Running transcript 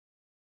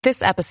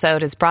This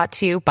episode is brought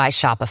to you by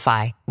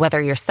Shopify.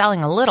 Whether you're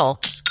selling a little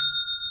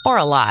or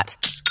a lot,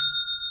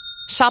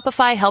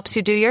 Shopify helps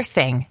you do your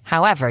thing,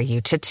 however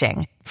you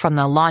cha-ching. From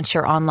the launch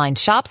your online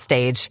shop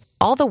stage,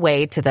 all the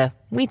way to the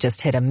we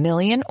just hit 1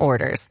 million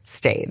orders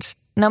stage.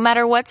 No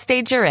matter what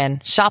stage you're in,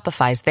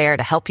 Shopify's there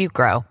to help you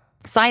grow.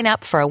 Sign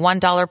up for a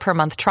 $1 per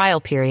month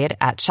trial period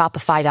at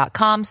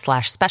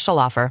shopify.com/special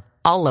offer,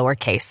 all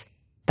lowercase.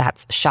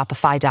 That's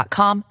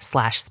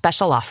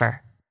shopify.com/special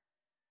offer.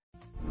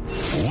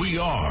 We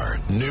are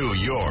New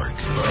York.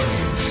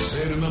 Bernie,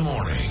 Sid in the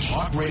morning.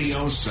 Talk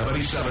Radio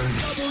 77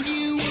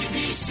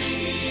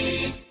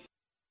 WABC.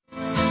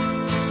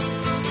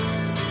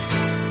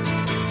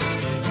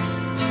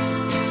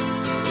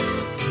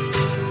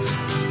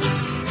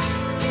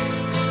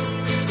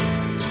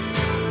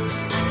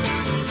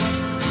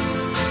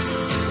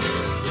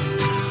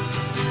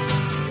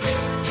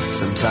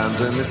 Sometimes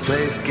when this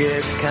place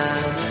gets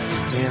kind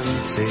of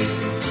empty,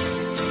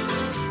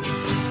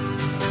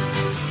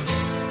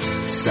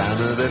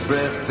 sound of their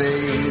breath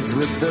fades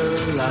with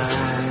the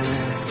light.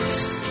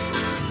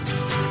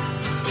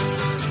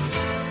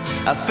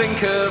 I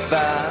think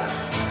about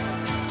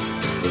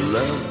the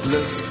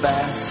loveless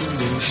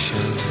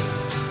fascination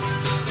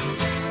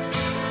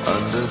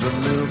under the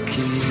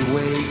Milky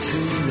Way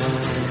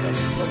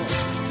tonight.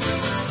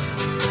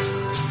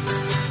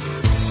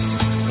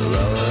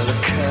 Lower the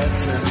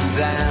curtain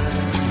down.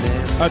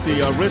 At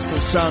the risk of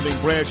sounding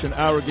brash and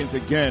arrogant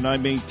again, I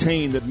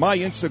maintain that my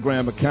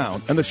Instagram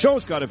account, and the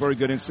show's got a very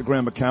good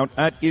Instagram account,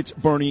 at It's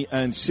Bernie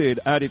and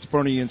Sid, at It's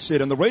Bernie and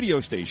Sid, and the radio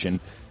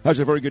station has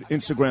a very good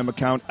Instagram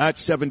account, at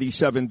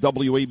 77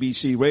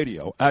 WABC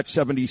Radio, at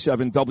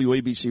 77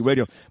 WABC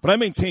Radio. But I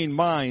maintain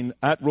mine,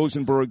 at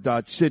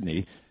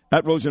Rosenberg.Sydney.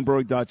 At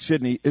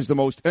Rosenberg.Sydney is the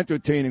most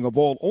entertaining of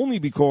all, only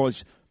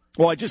because,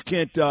 well, I just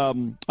can't,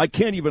 I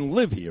can't even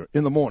live here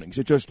in the mornings.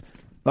 It just...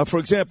 for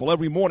example,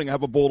 every morning I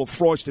have a bowl of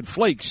Frosted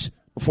Flakes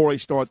before I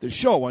start the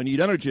show. I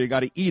need energy. I got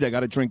to eat. I got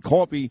to drink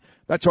coffee.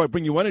 That's how I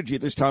bring you energy at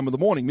this time of the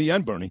morning, me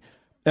and Bernie.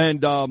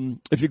 And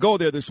if you go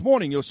there this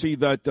morning, you'll see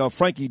that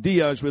Frankie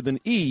Diaz with an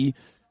E,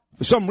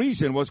 for some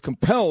reason, was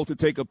compelled to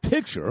take a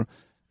picture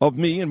of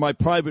me in my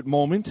private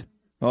moment,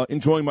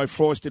 enjoying my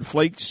Frosted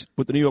Flakes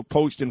with the New York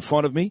Post in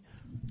front of me.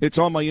 It's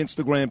on my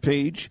Instagram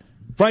page.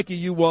 Frankie,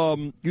 you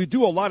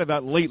do a lot of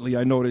that lately,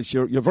 I notice.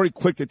 You're very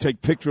quick to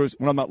take pictures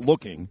when I'm not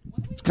looking.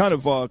 It's kind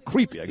of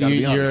creepy, I got to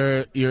be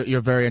honest.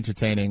 You're very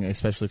entertaining,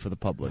 especially for the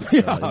public. So,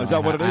 yeah, is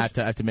that what it is?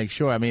 I have to make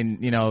sure. I mean,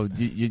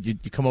 you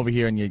come over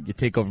here and you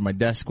take over my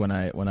desk when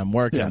I'm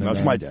working. Yeah,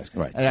 that's my desk,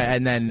 right.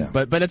 And then,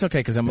 yeah. but it's okay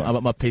because I'm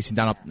up pacing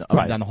down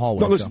down the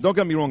hallway. Don't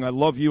get me wrong. I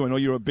love you. I know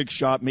you're a big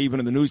shot, maybe even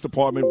in the news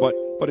department, but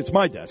it's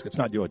my desk. It's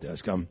not your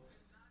desk. I'm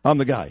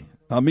the guy.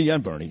 Me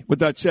and Bernie. With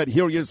that said,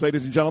 here he is,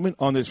 ladies and gentlemen,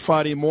 on this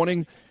Friday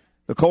morning.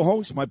 The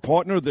co-host, my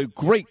partner, the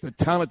great, the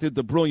talented,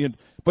 the brilliant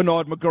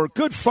Bernard McGurk.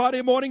 Good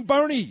Friday morning,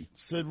 Bernie.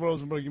 Sid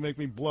Rosenberg, you make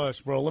me blush,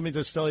 bro. Let me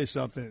just tell you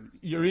something.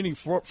 You're eating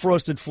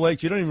Frosted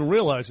Flakes. You don't even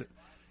realize it.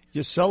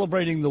 You're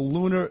celebrating the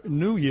Lunar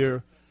New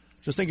Year.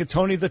 Just think of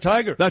Tony the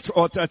Tiger. That's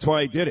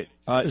why I did it.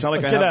 It's not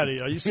like get out of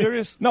here. Are you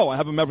serious? No, I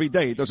have them every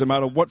day. It doesn't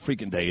matter what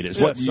freaking day it is.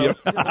 Yeah, what year.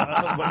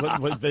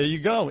 But there you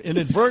go.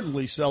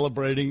 Inadvertently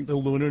celebrating the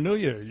Lunar New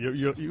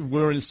Year.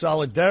 We're in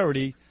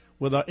solidarity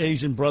with our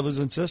Asian brothers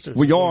and sisters.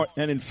 We are,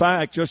 and in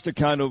fact, just to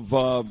kind of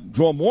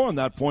draw more on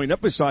that point,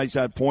 emphasize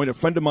that point, a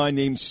friend of mine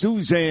named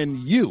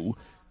Suzanne Yu,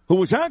 who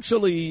was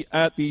actually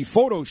at the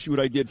photo shoot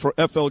I did for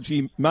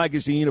FLG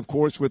magazine, of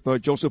course, with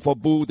Joseph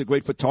Abou, the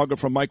great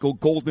photographer Michael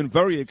Goldman.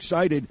 Very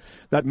excited.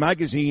 That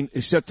magazine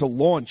is set to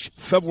launch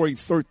February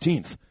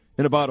 13th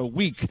in about a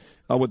week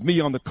with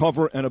me on the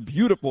cover and a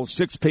beautiful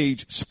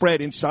 6-page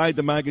spread inside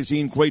the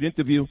magazine. Great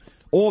interview.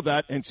 All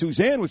that, and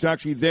Suzanne was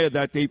actually there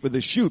that day for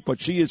the shoot, but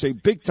she is a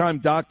big-time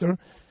doctor.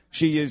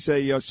 She is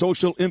a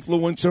social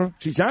influencer.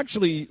 She's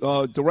actually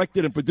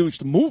directed and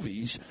produced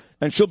movies,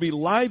 and she'll be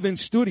live in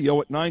studio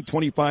at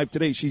 9:25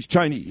 today. She's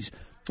Chinese,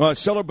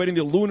 celebrating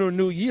the Lunar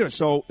New Year.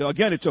 So,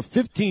 again, it's a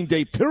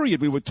 15-day period,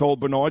 we were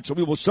told, Bernard, so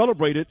we will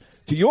celebrate it,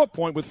 to your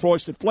point, with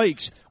Frosted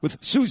Flakes, with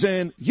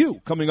Suzanne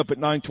Yu coming up at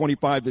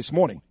 9:25 this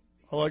morning.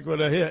 I like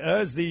what I hear.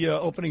 As the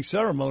opening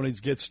ceremonies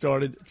get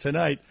started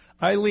tonight,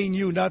 Eileen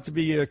Yu, not to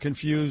be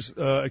confused,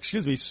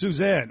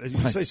 Suzanne. Did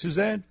you say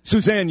Suzanne?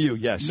 Suzanne Yu,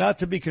 yes. Not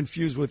to be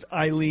confused with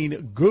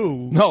Eileen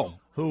Gu. No.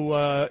 Who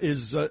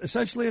is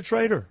essentially a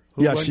traider.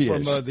 Who yes, went she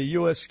from is. The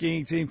U.S.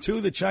 skiing team to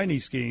the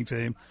Chinese skiing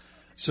team.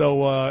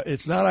 So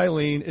it's not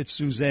Eileen, it's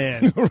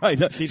Suzanne. Right.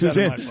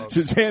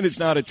 Suzanne is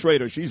not a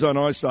traitor. She's on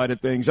our side of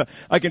things.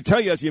 I can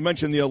tell you, as you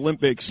mentioned, the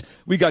Olympics,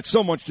 we got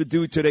so much to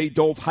do today.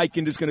 Dov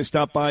Hikind is going to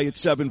stop by at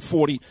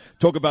 7:40,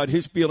 talk about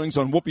his feelings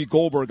on Whoopi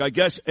Goldberg. I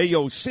guess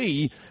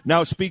AOC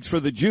now speaks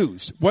for the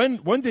Jews.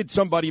 When did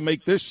somebody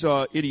make this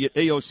idiot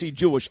AOC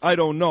Jewish? I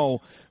don't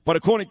know. But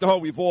according to her,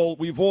 we've all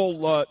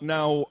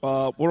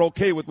now we're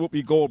okay with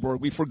Whoopi Goldberg.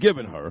 We've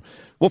forgiven her.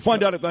 We'll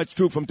find out if that's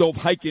true from Dov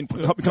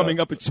Hikind coming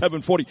up at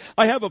 7:40.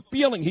 I have a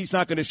feeling he's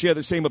not going to share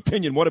the same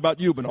opinion. What about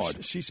you,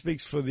 Bernard? She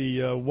speaks for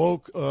the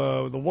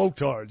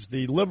woke-tards.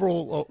 The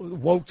liberal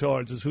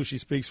woke-tards is who she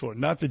speaks for,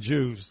 not the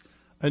Jews.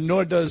 And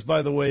nor does,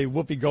 by the way,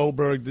 Whoopi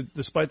Goldberg,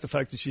 despite the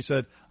fact that she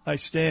said, I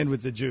stand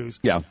with the Jews.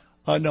 Yeah.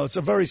 No, it's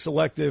a very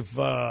selective,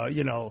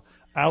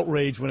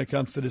 outrage when it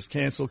comes to this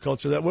cancel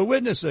culture that we're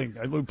witnessing.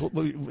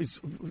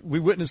 We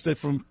witnessed it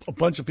from a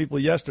bunch of people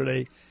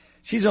yesterday.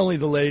 She's only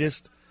the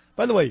latest.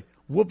 By the way,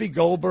 Whoopi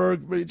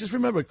Goldberg, just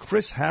remember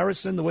Chris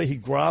Harrison, the way he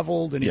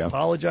groveled and he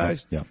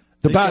apologized. Yeah.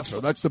 The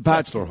Bachelor. That's the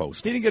Bachelor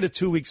host. He didn't get a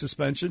 2-week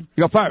suspension. He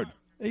got fired.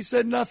 He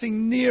said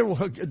nothing near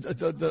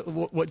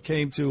what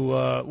came to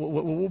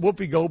what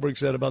Whoopi Goldberg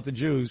said about the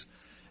Jews.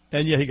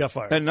 And, yeah, he got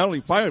fired. And not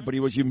only fired, but he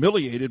was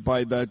humiliated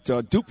by that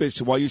doofus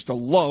who I used to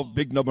love,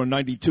 big number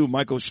 92,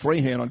 Michael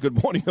Strahan on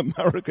Good Morning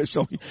America.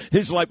 So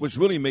his life was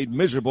really made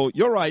miserable.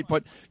 You're right,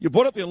 but you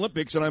brought up the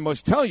Olympics, and I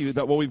must tell you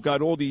that while we've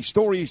got all these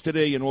stories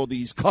today and all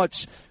these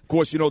cuts, of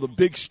course, the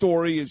big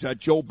story is that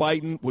Joe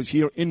Biden was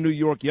here in New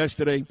York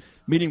yesterday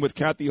meeting with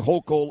Kathy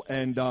Hochul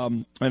and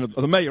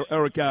the mayor,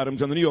 Eric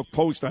Adams. And the New York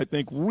Post, I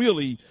think,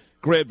 really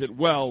grabbed it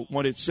well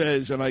when it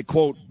says, and I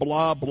quote,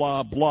 blah,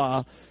 blah,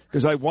 blah.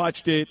 Because I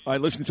watched it, I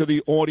listened to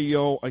the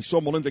audio. I saw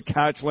Melinda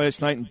Katz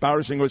last night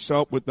embarrassing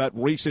herself with that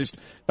racist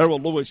Errol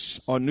Lewis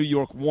on New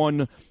York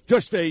 1.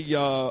 Just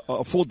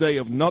a full day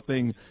of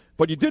nothing.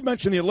 But you did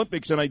mention the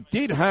Olympics, and I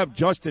did have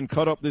Justin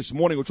cut up this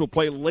morning, which we'll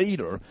play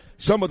later,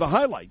 some of the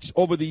highlights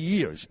over the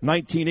years.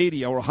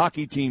 1980, our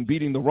hockey team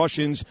beating the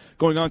Russians,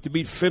 going on to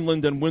beat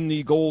Finland and win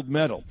the gold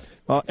medal.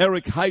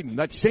 Eric Heiden,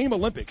 that same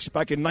Olympics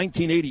back in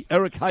 1980,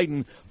 Eric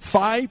Heiden,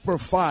 5 for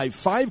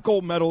 5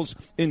 gold medals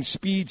in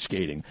speed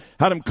skating.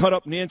 Had him cut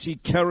up Nancy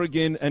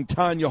Kerrigan and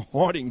Tanya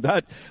Harding,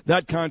 that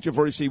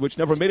controversy, which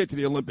never made it to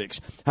the Olympics.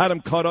 Had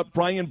him cut up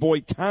Brian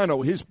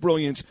Boitano, his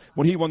brilliance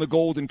when he won the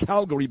gold in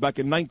Calgary back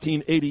in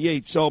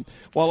 1988. So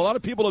while a lot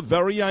of people are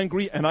very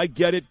angry, and I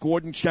get it,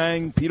 Gordon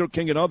Chang, Peter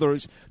King, and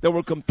others, that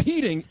were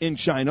competing in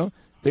China,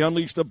 they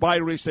unleashed the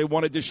virus, they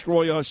want to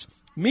destroy us.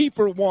 Me,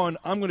 for one,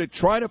 I'm going to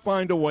try to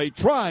find a way,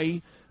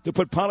 try to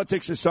put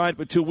politics aside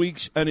for 2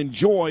 weeks and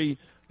enjoy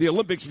the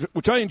Olympics,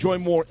 which I enjoy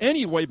more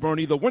anyway,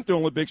 Bernie, the Winter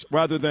Olympics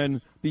rather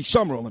than the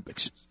Summer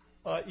Olympics.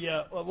 I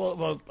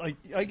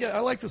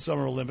like the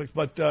Summer Olympics,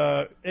 but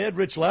Ed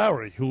Rich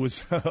Lowry, who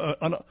was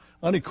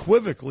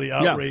unequivocally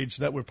outraged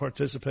that we're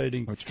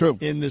participating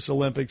in this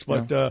Olympics.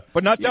 But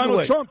not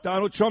Donald Trump.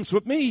 Donald Trump's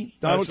with me.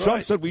 Donald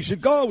Trump said we should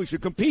go, we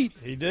should compete.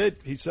 He did.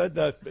 He said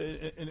that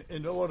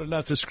in order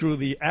not to screw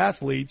the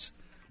athletes,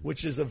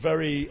 which is a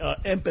very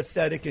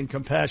empathetic and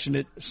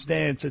compassionate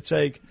stand to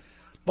take.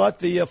 But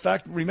the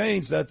fact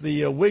remains that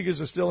the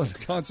Uyghurs are still in the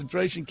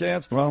concentration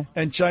camps,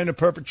 and China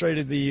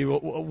perpetrated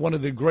one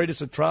of the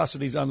greatest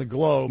atrocities on the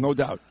globe. No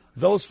doubt.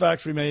 Those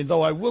facts remain,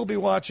 though I will be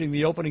watching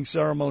the opening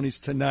ceremonies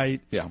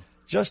tonight. Yeah.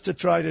 Just to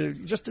try to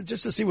just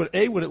to see what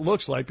it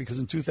looks like, because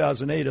in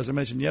 2008, as I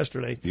mentioned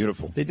yesterday,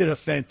 beautiful, they did a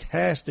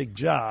fantastic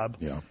job.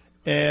 Yeah.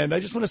 And I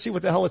just want to see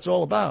what the hell it's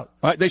all about.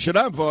 They should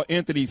have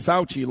Anthony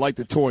Fauci light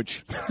the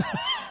torch.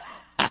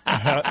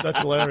 That's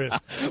hilarious.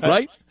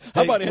 Right?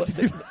 How about it?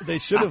 They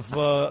should have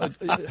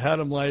had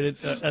him light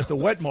it at the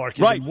wet market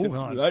in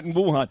Wuhan. Right, in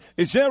Wuhan.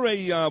 Is there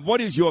what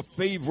is your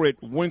favorite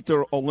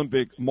Winter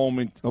Olympic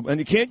moment? And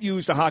you can't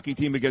use the hockey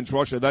team against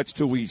Russia. That's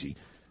too easy.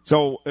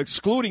 So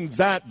excluding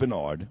that,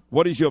 Bernard,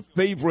 what is your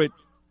favorite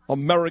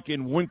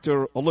American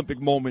Winter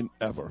Olympic moment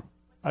ever?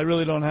 I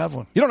really don't have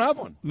one. You don't have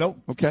one? Nope.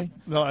 Okay.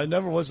 No, I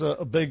never was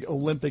a big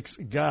Olympics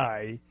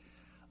guy.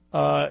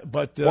 I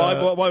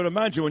would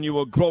imagine when you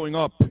were growing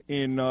up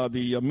in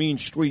the mean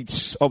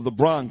streets of the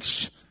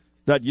Bronx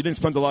that you didn't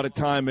spend a lot of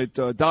time at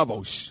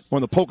Davos or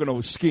in the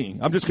Poconos skiing.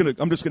 I'm just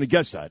gonna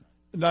guess that.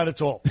 Not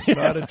at all.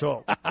 Not at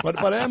all.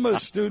 But I'm a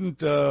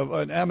student,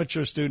 an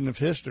amateur student of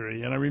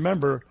history, and I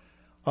remember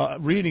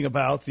reading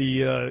about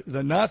the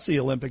Nazi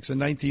Olympics in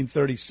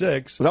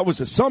 1936. Well, that was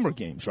the Summer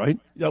Games, right?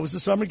 That was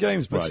the Summer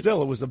Games, but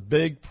still, it was a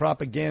big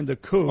propaganda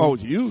coup. Oh, it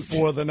was huge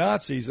for the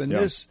Nazis, and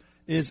this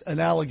is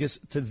analogous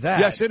to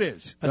that. Yes, it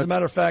is. As a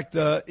matter of fact,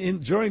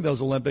 during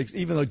those Olympics,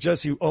 even though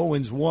Jesse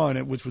Owens won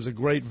it, which was a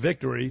great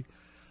victory,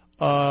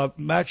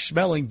 Max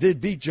Schmeling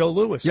did beat Joe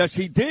Louis. Yes,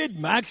 he did.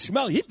 Max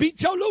Schmeling. He beat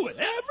Joe Louis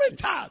every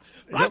time.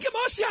 Rocky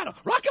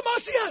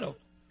Marciano.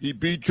 He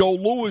beat Joe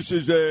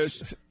Louis's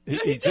ass.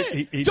 He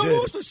did. Joe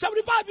Louis was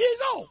 75 years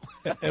old.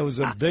 It was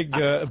a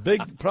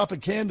big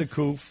propaganda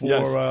coup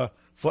for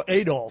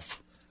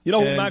Adolf. You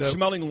know who Max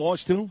Schmeling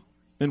lost to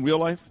in real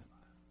life?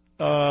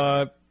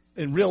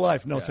 In real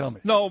life, no, tell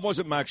me. No, it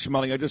wasn't Max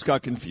Schmeling. I just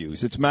got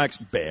confused. It's Max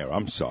Baer.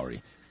 I'm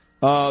sorry.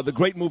 The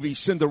great movie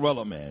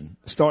Cinderella Man,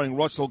 starring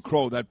Russell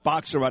Crowe, that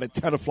boxer out of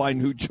Tenafly,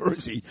 New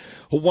Jersey,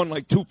 who won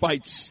like 2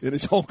 fights in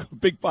his whole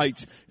big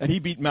fights, and he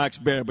beat Max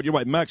Baer. But you're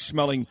right, Max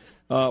Schmeling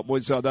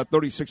was that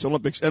 36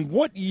 Olympics. And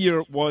what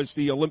year was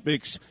the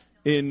Olympics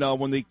in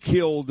when they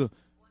killed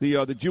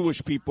the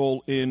Jewish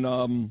people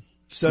in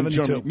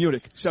 72. Germany,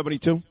 Munich?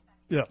 72?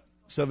 Yeah.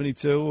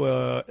 72.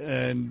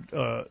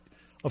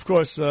 Of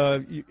course, I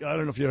don't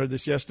know if you heard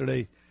this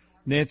yesterday.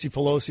 Nancy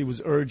Pelosi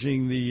was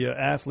urging the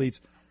athletes,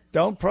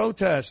 don't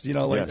protest.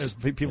 As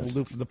people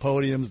do from the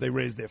podiums, they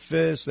raise their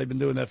fists. They've been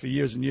doing that for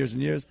years and years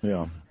and years.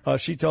 Yeah.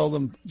 She told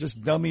them,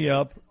 just dummy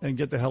up and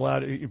get the hell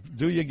out.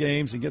 Do your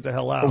games and get the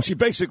hell out. Well, she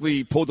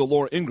basically pulled a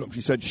Laura Ingraham. She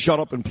said, shut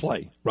up and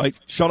play, right?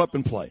 Shut up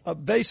and play.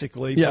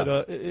 Basically, yeah.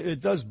 But it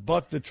does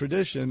buck the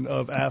tradition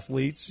of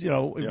athletes,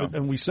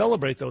 and we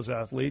celebrate those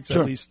athletes.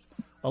 Sure. At least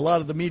a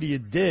lot of the media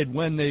did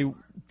when they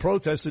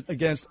protested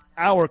against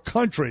our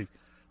country.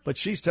 But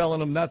she's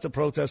telling them not to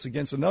protest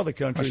against another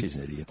country. Oh, she's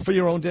an idiot. For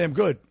your own damn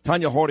good.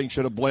 Tanya Harding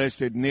should have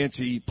blasted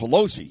Nancy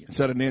Pelosi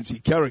instead of Nancy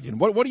Kerrigan.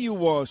 What are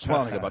you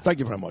smiling about? Thank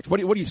you very much. What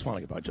are you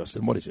smiling about,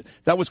 Justin? What is it?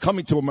 That was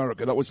Coming to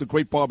America. That was the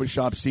great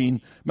barbershop scene.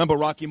 Remember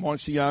Rocky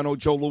Marciano,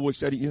 Joe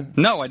Louis, Eddie?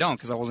 No, I don't,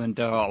 because I wasn't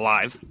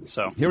alive.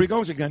 So here he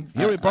goes again.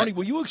 Bernie,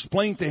 will you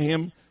explain to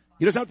him?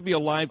 He doesn't have to be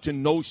alive to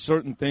know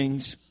certain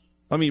things.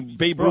 I mean,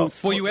 Babe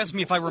Ruth. Well, you asked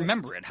me if I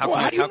remember it. How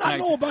do you not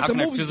know about the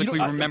movie? I physically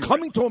remember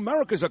Coming to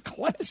America is a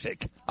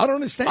classic. I don't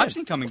understand. I've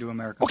seen Coming to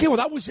America. Okay, well,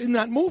 that was in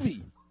that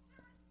movie.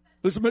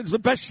 It was the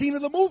best scene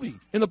of the movie,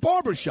 in the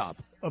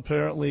barbershop.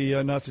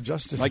 Apparently not to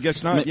Justin. I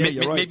guess not.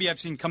 You're right. Maybe I've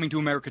seen Coming to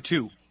America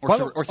 2 or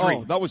 3.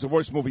 Oh, that was the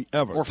worst movie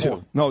ever. Or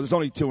 4. No, there's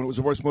only 2, and it was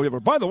the worst movie ever.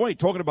 By the way,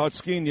 talking about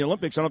skiing in the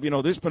Olympics, I don't know if you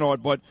know this,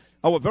 Bernard, but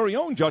our very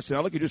own Justin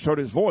Ellick, you just heard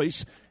his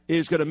voice,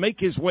 is going to make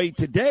his way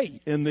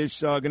today in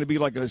this, going to be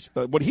like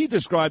what he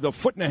described,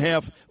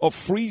 1.5 feet of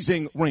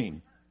freezing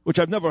rain, which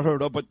I've never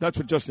heard of, but that's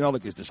what Justin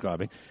Ellick is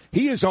describing.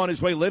 He is on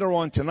his way later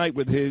on tonight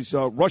with his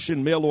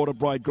Russian mail-order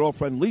bride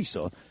girlfriend,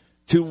 Lisa,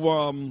 to,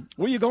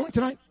 where are you going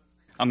tonight?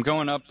 I'm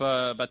going up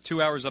about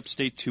 2 hours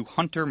upstate to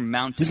Hunter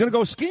Mountain. He's going to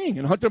go skiing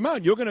in Hunter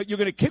Mountain. You're going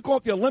to kick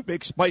off the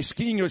Olympics by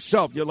skiing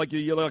yourself. You're like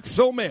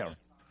Phil Mayer.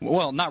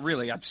 Well, not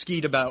really. I've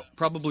skied about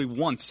probably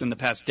once in the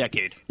past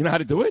decade. You know how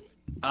to do it?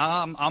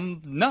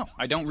 No,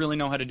 I don't really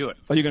know how to do it.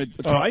 Are you going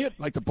to try it?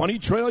 Like the bunny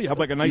trail? You have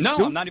like a nice suit?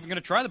 No, I'm not even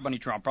going to try the bunny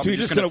trail. I'm probably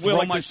just going to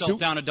throw myself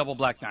down a double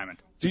black diamond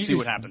to see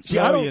what happens.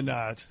 You're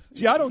not.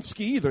 See, I don't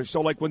ski either. So,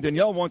 like, when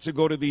Danielle wants to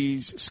go to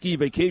these ski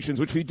vacations,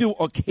 which we do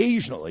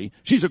occasionally,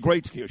 she's a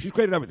great skier. She's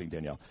great at everything,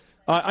 Danielle.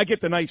 I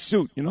get the nice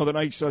suit, the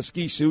nice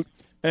ski suit,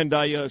 and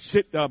I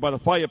sit by the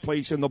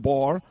fireplace in the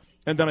bar,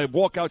 and then I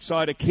walk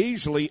outside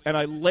occasionally, and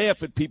I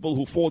laugh at people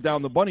who fall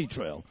down the bunny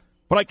trail.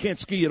 But I can't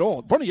ski at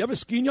all. Bernie, you ever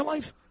ski in your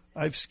life?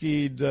 I've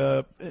skied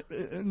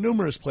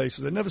numerous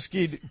places. I never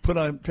put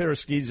on a pair of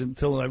skis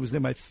until I was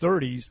in my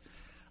 30s.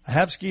 I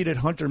have skied at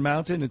Hunter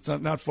Mountain. It's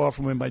not far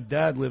from where my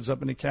dad lives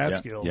up in the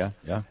Catskills.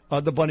 Yeah.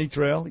 The bunny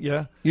trail,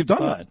 yeah. You've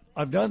done that?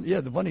 I've done,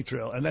 the bunny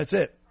trail, and that's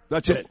it.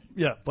 That's it.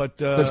 Yeah, but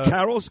does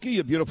Carol ski?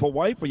 Your beautiful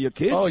wife or your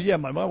kids? Oh yeah,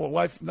 my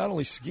wife not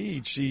only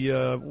skied, she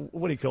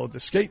what do you call it? The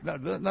skate,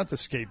 not the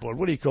skateboard.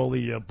 What do you call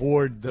the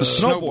board? The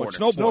snowboard.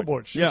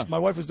 Snowboard. My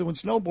wife was doing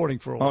snowboarding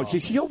for a while. Oh,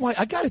 you know what?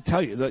 I got to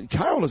tell you,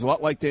 Carol is a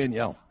lot like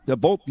Danielle. They're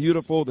both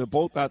beautiful. They're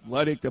both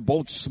athletic. They're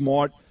both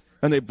smart.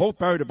 And they both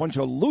married a bunch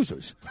of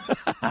losers.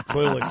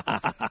 Clearly.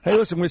 Hey,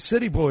 listen, we're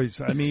city boys.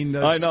 I mean,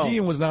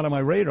 skiing was not on my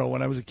radar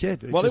when I was a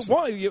kid. It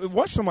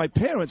was for my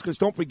parents, because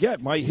don't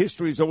forget, my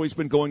history has always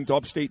been going to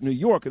upstate New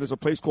York, and there's a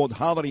place called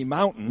Holiday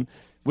Mountain,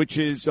 which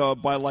is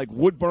by, like,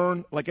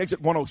 Woodburn, like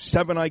exit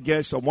 107, I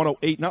guess, or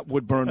 108, not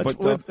Woodburn.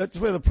 That's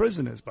where the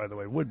prison is, by the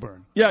way,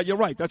 Woodburn. Yeah, you're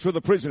right. That's where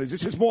the prison is.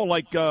 This is more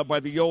like by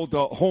the old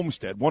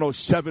Homestead,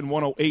 107,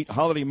 108,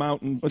 Holiday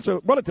Mountain. It's a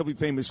relatively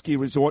famous ski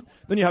resort.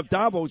 Then you have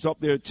Davos up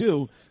there,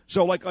 too.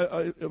 So, like,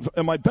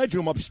 in my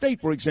bedroom upstate,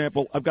 for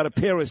example, I've got a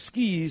pair of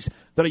skis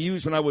that I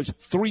used when I was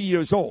 3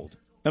 years old.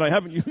 And I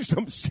haven't used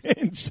them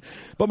since.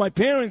 But my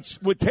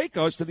parents would take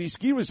us to these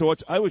ski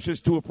resorts. I was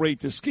just too afraid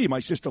to ski. My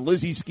sister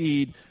Lizzie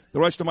skied. The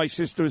rest of my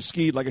sisters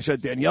skied. Like I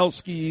said, Danielle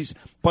skis.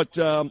 But,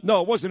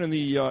 no, it wasn't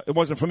it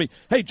wasn't for me.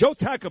 Hey, Joe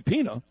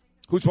Tacopina,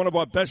 who's one of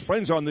our best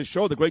friends on this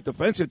show, the great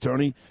defense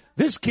attorney,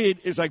 this kid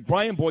is like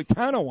Brian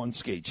Boitano on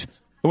skates.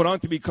 He went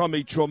on to become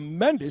a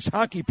tremendous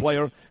hockey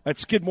player at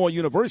Skidmore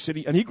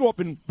University, and he grew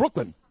up in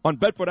Brooklyn on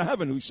Bedford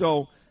Avenue.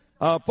 So,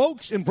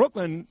 folks in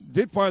Brooklyn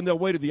did find their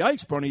way to the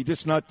ice, Bernie,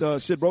 just not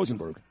Sid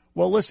Rosenberg.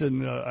 Well,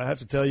 listen, I have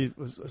to tell you,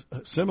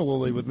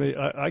 similarly with me,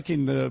 I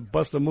can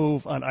bust a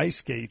move on ice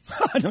skates.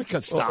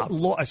 Stop.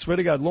 I swear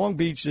to God, Long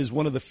Beach is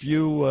one of the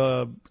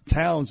few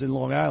towns in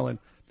Long Island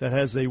that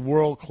has a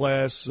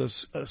world-class,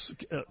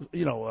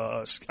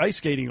 ice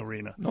skating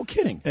arena. No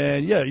kidding.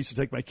 And, I used to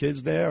take my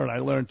kids there, and I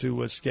learned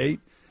to skate.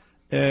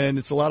 And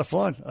it's a lot of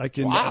fun. I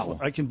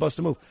can bust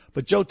a move.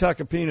 But Joe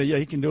Tacopina,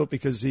 he can do it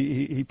because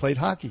he played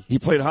hockey. He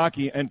played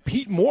hockey. And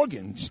Pete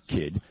Morgan's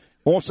kid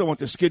also went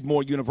to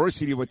Skidmore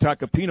University, where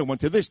Tacopina went.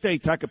 To this day,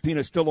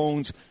 Tacopina still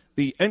owns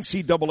the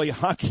NCAA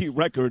hockey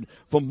record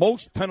for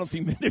most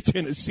penalty minutes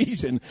in a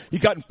season. He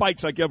got in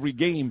fights like every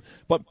game.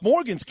 But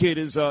Morgan's kid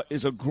is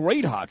a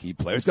great hockey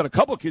player. He's got a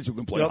couple of kids who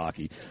can play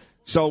hockey.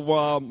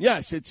 So,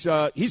 yes, he's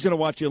going to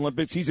watch the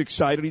Olympics. He's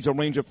excited. He's a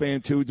Ranger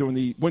fan, too, during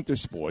the winter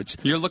sports.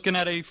 You're looking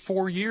at a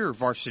 4-year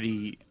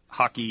varsity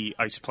hockey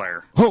ice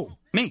player. Who?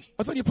 Me.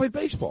 I thought you played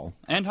baseball.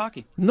 And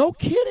hockey. No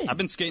kidding. I've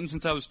been skating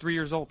since I was 3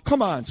 years old.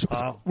 Come on.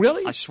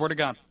 Really? I swear to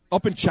God.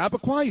 Up in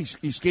Chappaqua?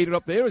 You skated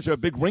up there? Is there a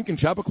big rink in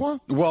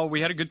Chappaqua? Well,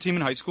 we had a good team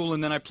in high school,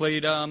 and then I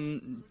played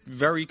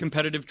very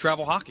competitive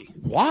travel hockey.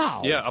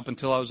 Wow. Yeah, up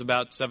until I was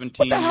about 17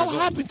 What the years hell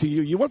old. happened to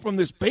you? You went from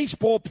this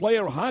baseball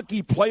player,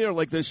 hockey player,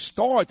 like this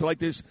star, to like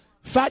this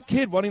fat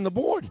kid running the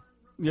board.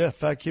 Yeah,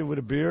 fat kid with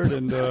a beard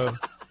and a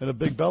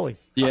big belly.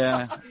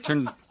 Yeah,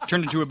 turned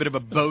into a bit of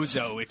a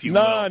bozo, if you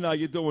will. No,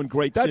 you're doing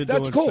great. That's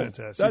doing cool.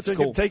 Fantastic. That's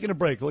cool. Taking a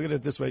break. Look at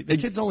it this way. The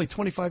kid's only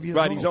 25 years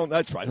Right, old.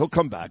 that's right. He'll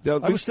come back. I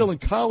was still in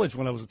college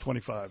when I was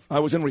 25. I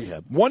was in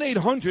rehab.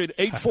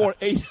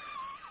 1-800-848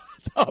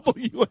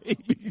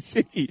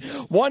 WABC.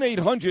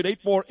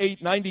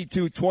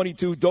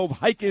 1-800-848-9222. Dove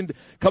Heikind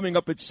coming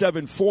up at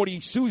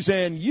 7:40.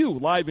 Suzanne Yu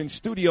live in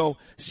studio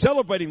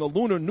celebrating the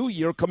Lunar New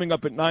Year coming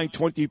up at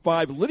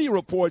 9:25. Lydia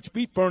reports,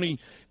 Beat Bernie,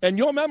 and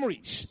your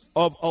memories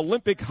of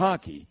Olympic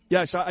hockey.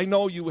 Yes, I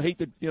know you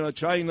hate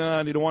China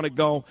and you don't want to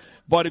go,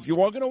 but if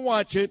you are going to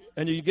watch it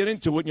and you get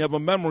into it and you have a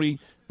memory,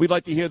 we'd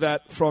like to hear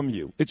that from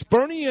you. It's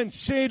Bernie and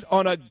Sid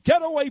on a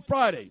Getaway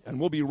Friday, and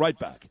we'll be right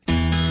back.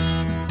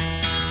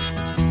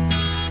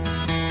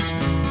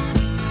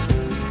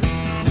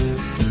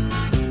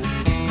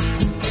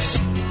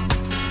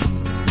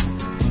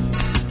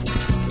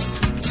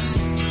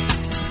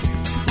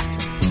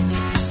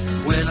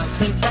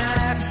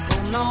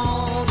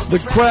 The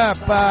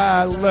crap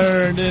I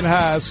learned in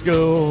high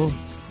school.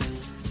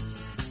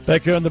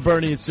 Back here on the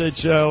Bernie and Sid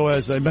show,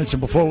 as I mentioned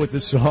before with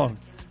this song.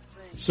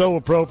 So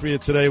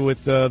appropriate today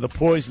with the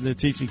poison they're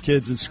teaching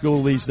kids in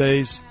school these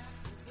days.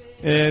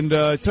 And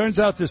it turns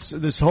out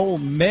this whole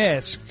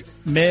mask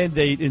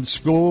mandate in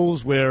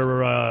schools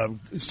where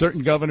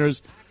certain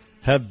governors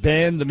have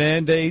banned the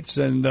mandates,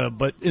 and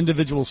but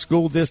individual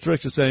school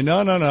districts are saying,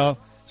 no,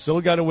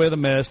 still got to wear the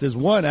mask. There's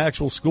one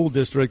actual school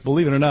district,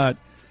 believe it or not,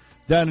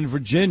 down in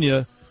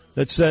Virginia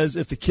that says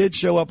if the kids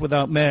show up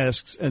without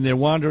masks and they're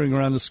wandering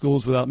around the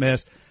schools without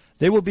masks,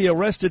 they will be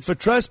arrested for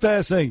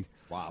trespassing.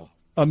 Wow.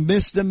 A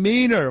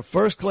misdemeanor,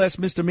 first-class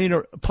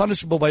misdemeanor,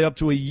 punishable by up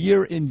to a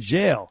year in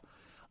jail.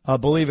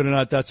 Believe it or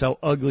not, that's how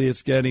ugly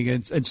it's getting.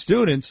 And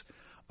students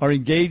are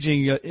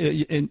engaging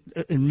in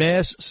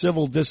mass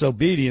civil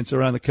disobedience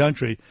around the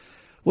country.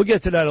 We'll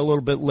get to that a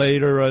little bit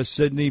later,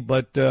 Sydney,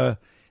 but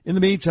in the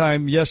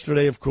meantime,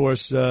 yesterday, of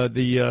course,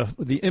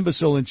 the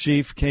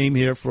imbecile-in-chief came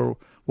here for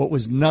what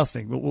was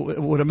nothing,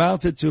 what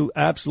amounted to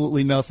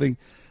absolutely nothing,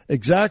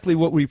 exactly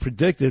what we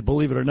predicted,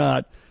 believe it or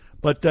not.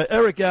 But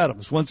Eric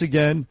Adams, once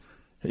again,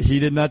 he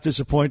did not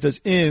disappoint us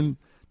in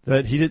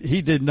that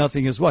he did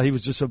nothing as well. He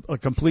was just a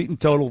complete and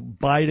total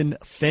Biden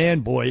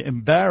fanboy,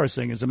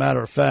 embarrassing, as a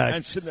matter of fact.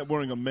 And sitting there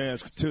wearing a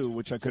mask, too,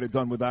 which I could have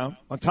done without.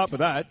 On top of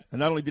that, and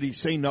not only did he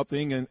say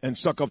nothing and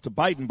suck up to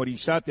Biden, but he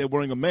sat there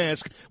wearing a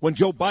mask when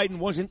Joe Biden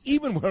wasn't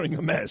even wearing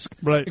a mask.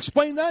 Right.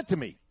 Explain that to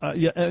me.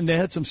 Yeah, and they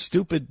had some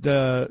stupid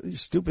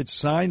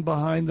sign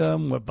behind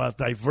them about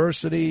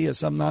diversity or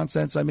some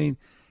nonsense. I mean,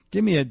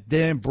 give me a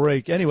damn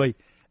break. Anyway,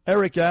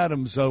 Eric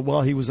Adams,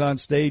 while he was on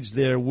stage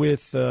there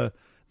with the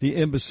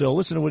imbecile,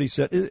 listen to what he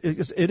said.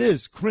 It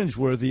is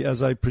cringeworthy,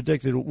 as I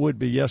predicted it would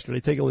be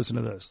yesterday. Take a listen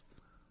to this.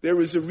 There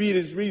is a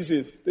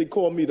reason they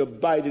call me the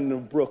Biden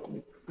of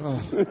Brooklyn.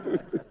 Oh.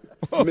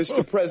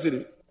 Mr.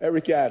 President,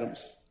 Eric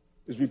Adams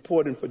is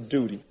reporting for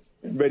duty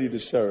and ready to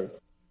serve.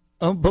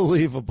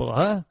 Unbelievable,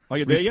 huh? Are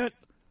you there yet?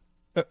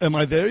 Am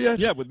I there yet?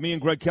 Yeah, with me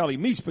and Greg Kelly.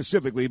 Me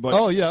specifically, but...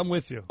 Oh, yeah, I'm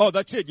with you. Oh,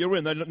 that's it. You're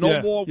in.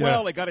 No more. Yeah.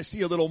 Well, I got to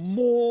see a little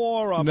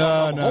more. I'm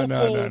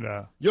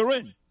No. You're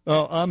in.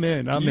 Oh, I'm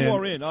in. You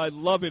are in. I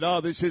love it.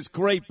 Oh, this is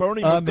great.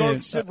 Bernie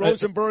McGurk, Sid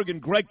Rosenberg,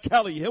 and Greg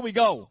Kelly. Here we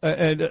go.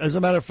 And as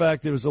a matter of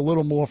fact, there was a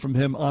little more from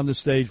him on the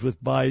stage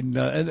with Biden.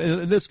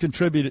 And this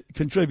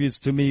contributes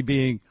to me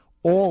being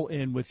all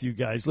in with you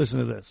guys. Listen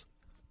to this.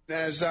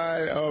 As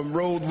I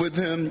rode with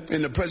him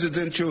in the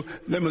presidential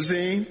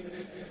limousine.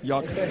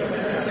 Yuck.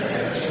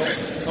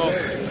 Oh,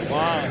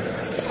 wow.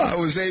 I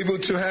was able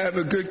to have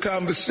a good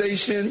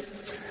conversation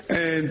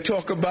and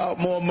talk about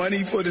more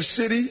money for the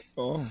city.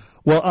 Oh.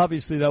 Well,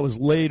 obviously, that was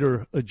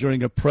later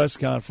during a press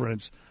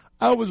conference.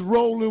 I was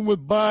rolling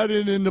with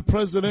Biden in the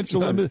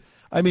presidential.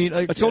 I mean,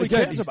 that's all he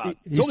cares about.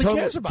 He's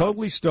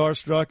totally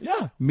starstruck.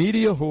 Yeah.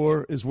 Media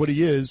whore is what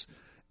he is.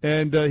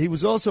 And he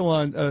was also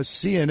on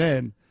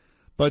CNN.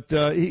 But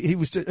he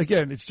was,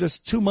 again, it's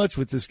just too much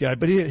with this guy.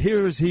 But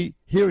here he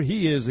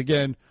is,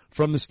 again,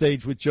 from the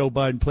stage with Joe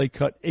Biden. Play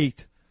cut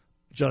 8,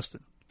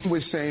 Justin. We're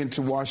saying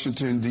to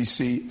Washington,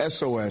 D.C.,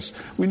 SOS,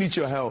 we need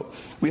your help.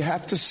 We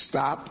have to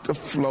stop the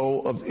flow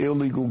of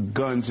illegal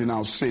guns in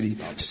our city.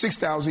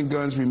 6,000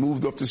 guns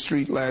removed off the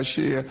street last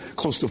year,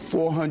 close to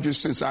 400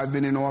 since I've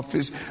been in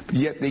office, but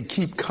yet they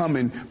keep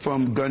coming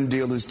from gun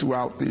dealers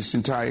throughout this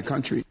entire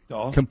country.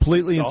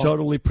 Completely and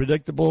totally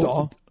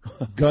predictable.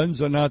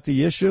 Guns are not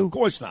the issue. Of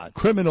course not.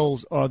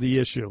 Criminals are the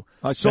issue.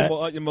 I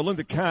saw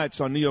Melinda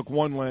Katz on New York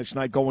One last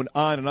night going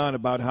on and on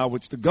about how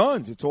it's the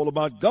guns. It's all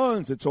about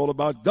guns. It's all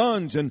about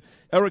guns. And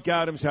Eric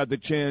Adams had the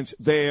chance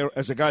there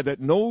as a guy that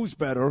knows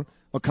better,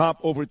 a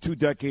cop over 2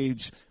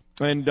 decades,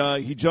 And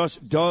he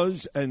just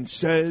does and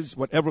says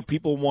whatever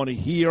people want to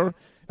hear.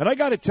 And I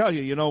got to tell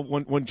you,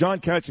 when John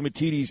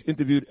Catsimatidis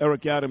interviewed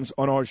Eric Adams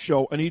on our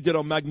show, and he did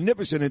a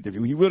magnificent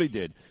interview, he really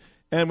did.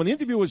 And when the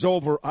interview was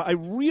over, I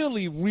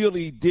really,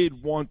 really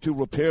did want to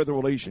repair the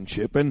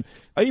relationship. And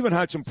I even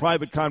had some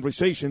private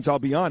conversations, I'll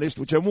be honest,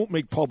 which I won't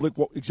make public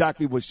what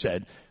exactly was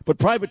said, but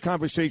private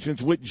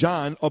conversations with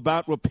John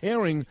about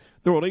repairing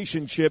the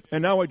relationship.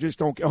 And now I just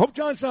don't care. I hope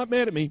John's not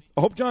mad at me.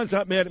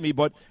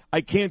 But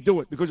I can't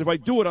do it because if I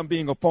do it, I'm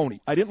being a phony.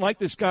 I didn't like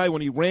this guy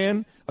when he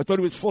ran. I thought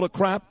he was full of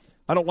crap.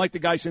 I don't like the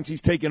guy since he's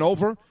taken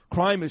over.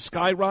 Crime is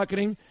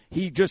skyrocketing.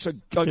 He just,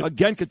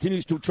 again,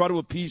 continues to try to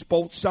appease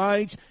both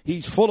sides.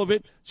 He's full of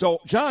it. So,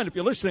 John, if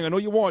you're listening, I know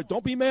you are.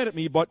 Don't be mad at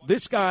me, but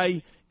this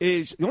guy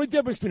is – the only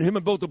difference between him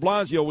and Bill de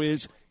Blasio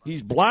is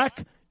he's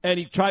black and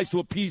he tries to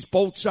appease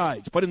both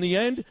sides. But in the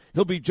end,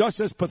 he'll be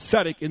just as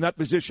pathetic in that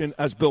position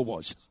as Bill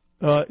was.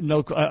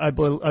 No, I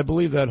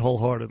believe that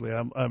wholeheartedly.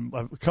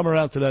 I've come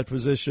around to that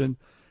position.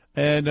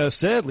 And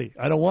sadly,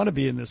 I don't want to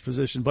be in this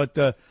position. But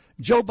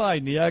Joe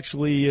Biden, he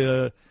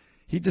actually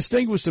he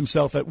distinguished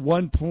himself at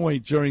one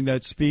point during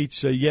that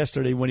speech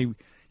yesterday when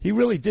he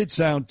really did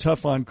sound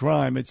tough on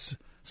crime. It's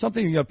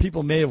something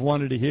people may have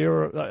wanted to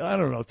hear. I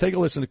don't know. Take a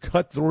listen to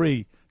Cut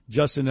 3,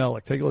 Justin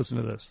Ellick. Take a listen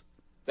to this.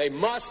 They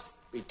must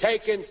be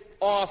taken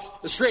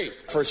off the street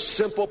for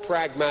simple,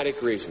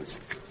 pragmatic reasons.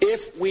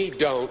 If we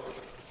don't,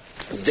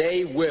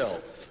 they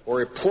will,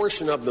 or a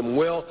portion of them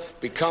will,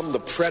 become the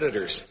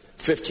predators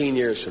 15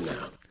 years from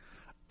now.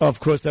 Of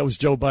course, that was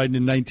Joe Biden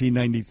in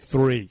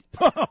 1993.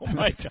 Oh,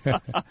 my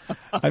God.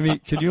 I mean,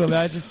 can you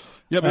imagine?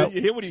 Yeah, but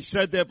you hear what he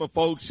said there for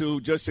folks who,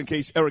 just in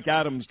case Eric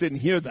Adams didn't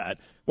hear that,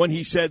 when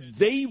he said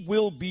they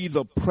will be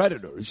the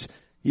predators,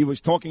 he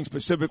was talking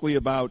specifically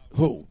about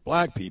who?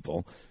 Black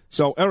people.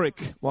 So,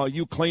 Eric, while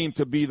you claim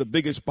to be the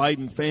biggest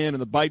Biden fan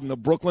and the Biden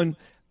of Brooklyn,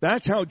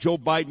 that's how Joe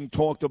Biden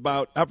talked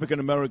about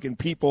African-American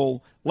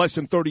people less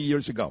than 30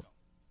 years ago.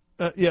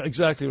 Yeah,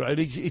 exactly right.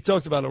 He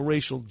talked about a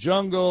racial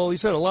jungle. He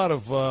said a lot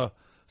of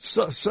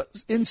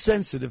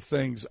insensitive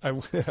things, I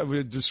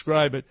would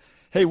describe it.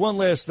 Hey, one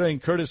last thing.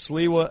 Curtis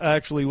Sliwa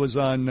actually was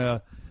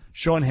on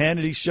Sean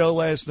Hannity's show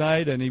last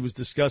night, and he was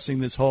discussing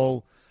this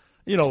whole,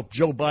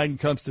 Joe Biden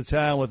comes to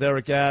town with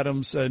Eric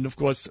Adams, and, of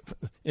course,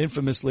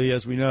 infamously,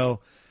 as we know,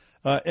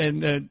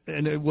 and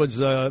it was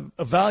a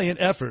valiant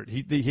effort.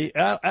 He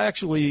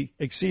actually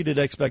exceeded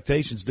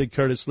expectations, did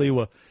Curtis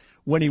Sliwa,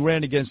 when he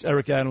ran against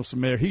Eric Adams for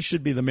mayor. He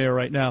should be the mayor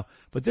right now.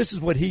 But this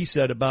is what he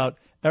said about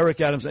Eric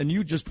Adams, and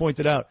you just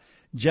pointed out,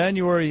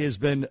 January has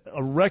been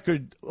a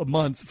record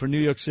month for New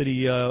York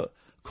City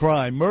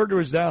crime.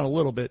 Murder is down a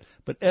little bit,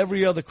 but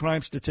every other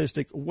crime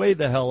statistic way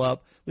the hell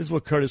up. This is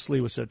what Curtis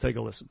Sliwa said. Take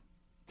a listen.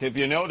 If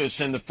you notice,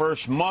 in the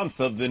first month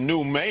of the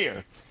new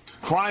mayor,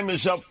 crime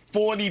is up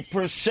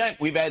 40%.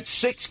 We've had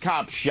 6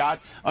 cops shot,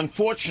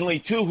 unfortunately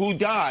 2 who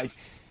died.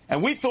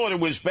 And we thought it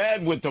was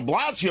bad with de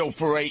Blasio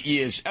for 8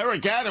 years.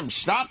 Eric Adams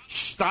stopped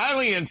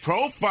styling and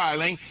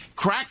profiling,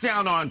 crack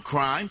down on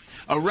crime,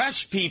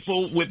 arrest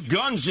people with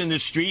guns in the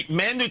street,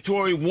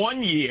 mandatory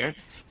 1 year,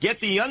 get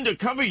the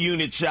undercover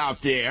units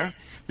out there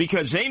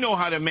because they know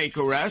how to make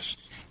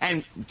arrests,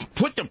 and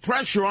put the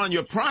pressure on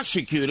your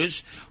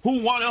prosecutors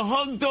who want to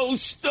hug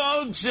those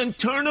thugs and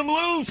turn them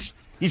loose.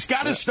 He's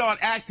got to start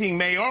acting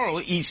mayoral.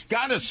 He's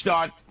got to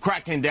start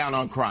cracking down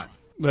on crime.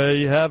 There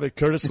you have it.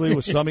 Curtis Lee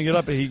was summing it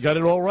up. He got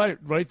it all right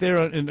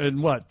there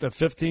in what, the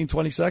 15,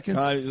 20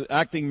 seconds?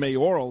 Acting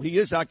mayoral. He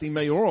is acting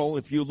mayoral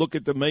if you look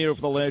at the mayor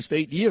for the last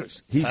 8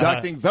 years. He's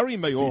acting very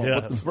mayoral,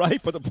 yes. Right?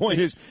 But the point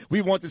is,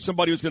 we wanted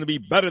somebody who's going to be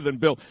better than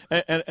Bill.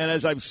 And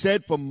as I've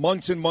said for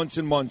months and months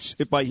and months,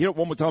 if I hear it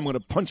one more time, I'm going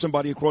to punch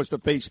somebody across the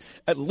face.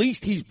 At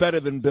least he's better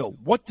than Bill.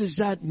 What does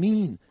that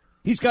mean?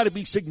 He's got to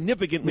be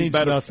significantly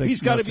better.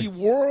 He's got to be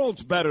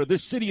worlds better.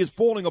 This city is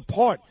falling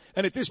apart.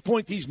 And at this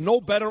point, he's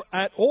no better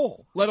at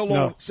all, let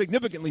alone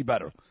significantly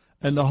better.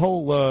 And the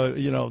whole,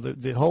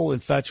 the whole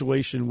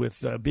infatuation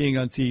with being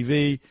on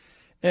TV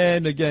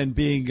and, again,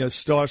 being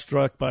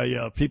starstruck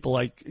by people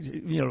like,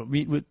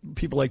 meet with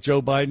people like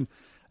Joe Biden,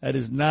 that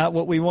is not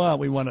what we want.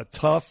 We want a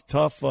tough,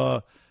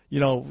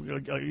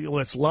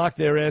 let's lock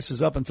their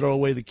asses up and throw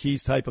away the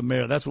keys type of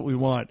mayor. That's what we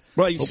want.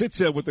 Right, he sits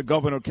there with the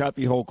governor,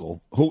 Kathy Hochul,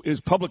 who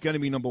is public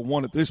enemy number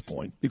one at this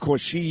point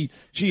because she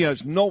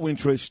has no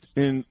interest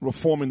in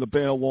reforming the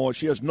bail law.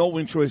 She has no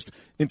interest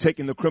in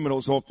taking the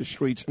criminals off the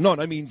streets. None,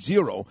 I mean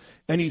zero.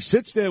 And he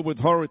sits there with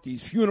her at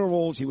these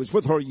funerals. He was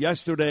with her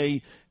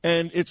yesterday,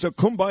 and it's a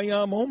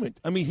kumbaya moment.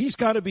 I mean, he's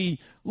got to be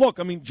 – look,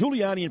 I mean,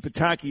 Giuliani and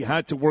Pataki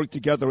had to work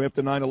together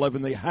after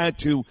 9/11. They had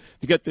to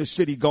get this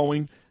city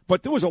going.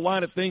 But there was a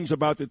lot of things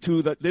about the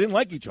two that they didn't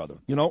like each other,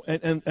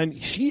 and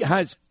he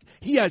has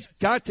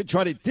got to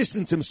try to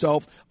distance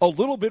himself a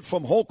little bit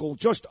from Hochul,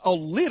 just a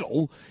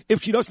little,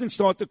 if she doesn't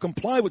start to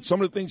comply with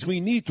some of the things we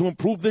need to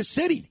improve this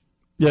city.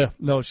 Yeah,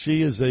 no,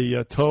 she is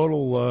a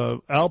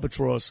total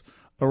albatross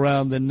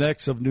around the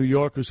necks of New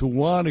Yorkers who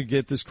want to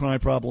get this crime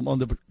problem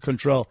under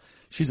control.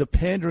 She's a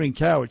pandering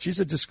coward. She's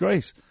a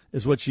disgrace,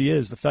 is what she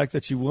is. The fact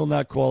that she will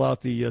not call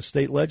out the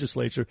state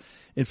legislature.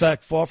 In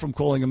fact, far from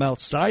calling them out,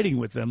 siding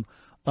with them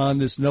on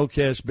this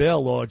no-cash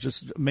bail law,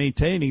 just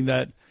maintaining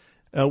that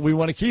we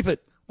want to keep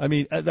it. I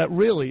mean, that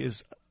really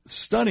is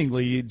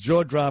stunningly,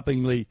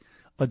 jaw-droppingly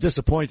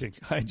disappointing.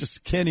 I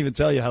just can't even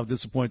tell you how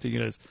disappointing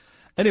it is.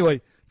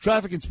 Anyway,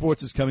 traffic and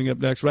sports is coming up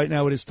next. Right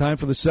now it is time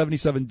for the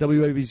 77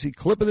 WABC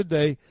Clip of the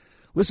Day.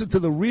 Listen to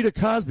the Rita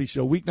Cosby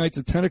Show weeknights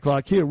at 10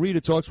 o'clock. Here, Rita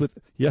talks with,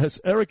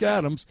 Eric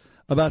Adams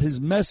about his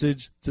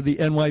message to the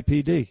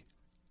NYPD.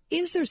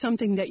 Is there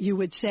something that you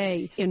would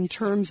say in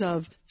terms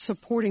of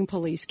supporting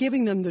police,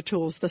 giving them the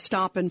tools, the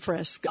stop and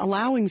frisk,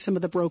 allowing some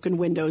of the broken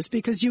windows?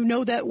 Because you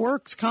know that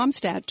works,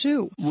 CompStat,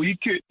 too. We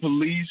could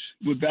police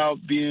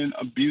without being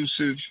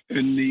abusive,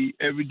 and the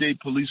everyday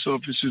police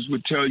officers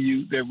would tell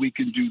you that we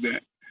can do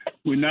that.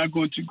 We're not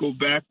going to go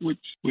backwards.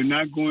 We're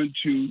not going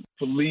to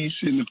police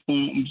in the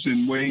forms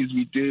and ways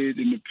we did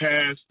in the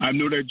past. I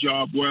know that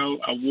job well.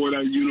 I wore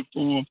that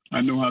uniform. I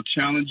know how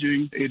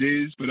challenging it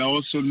is, but I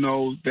also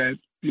know that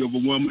the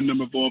overwhelming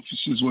number of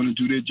officers want to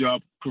do their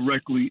job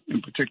correctly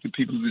and protect the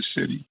people of this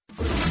city.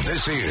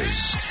 This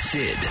is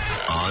Sid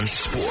on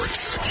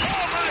Sports. Oh,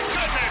 my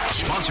goodness!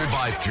 Sponsored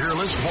by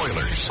Peerless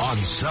Boilers on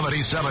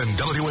 77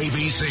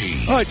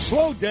 WABC. All right,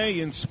 slow day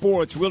in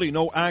sports. Really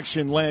no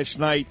action last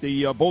night.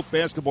 The both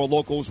basketball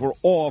locals were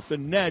off. The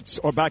Nets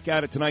are back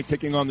at it tonight,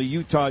 taking on the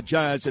Utah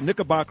Jazz. And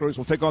Knickerbockers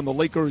will take on the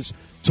Lakers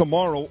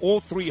tomorrow.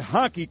 All three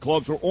hockey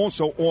clubs were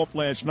also off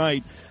last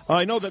night.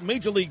 I know that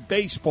Major League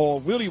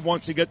Baseball really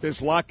wants to get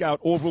this lockout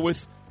over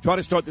with, try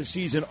to start the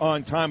season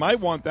on time. I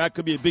want that.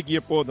 Could be a big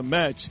year for the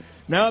Mets.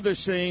 Now they're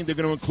saying they're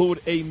going to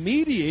include a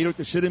mediator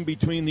to sit in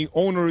between the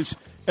owners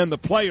and the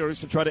players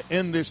to try to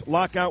end this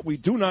lockout. We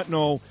do not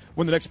know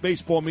when the next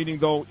baseball meeting,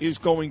 though, is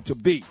going to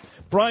be.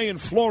 Brian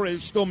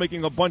Flores still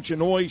making a bunch of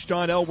noise.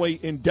 John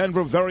Elway in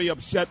Denver very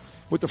upset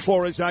with the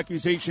Flores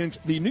accusations.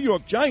 The New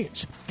York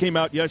Giants came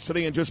out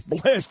yesterday and just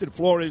blasted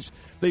Flores.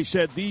 They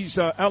said these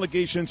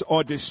allegations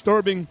are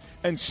disturbing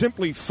and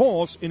simply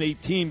false in a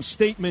team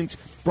statement.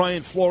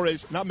 Brian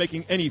Flores not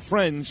making any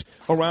friends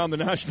around the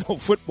National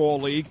Football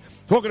League.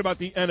 Talking about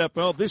the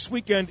NFL, this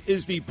weekend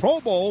is the Pro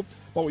Bowl,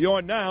 but we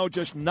are now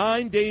just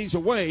 9 days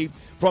away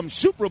from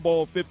Super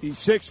Bowl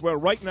 56, where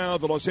right now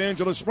the Los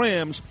Angeles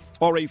Rams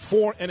are a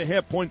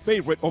 4.5-point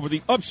favorite over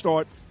the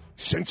upstart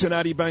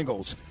Cincinnati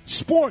Bengals.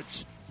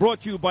 Sports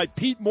brought to you by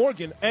Pete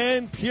Morgan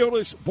and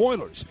Peerless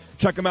Boilers.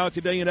 Check them out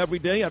today and every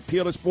day at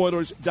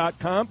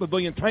peerlessboilers.com,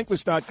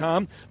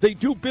 paviliontankless.com. They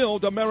do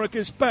build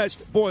America's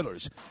best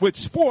boilers. With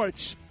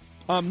sports,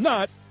 I'm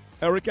not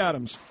Eric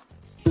Adams.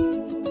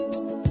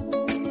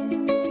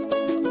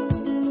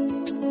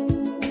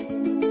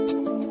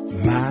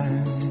 My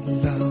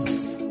love,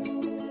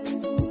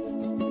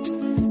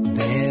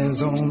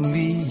 there's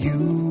only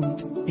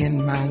you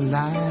in my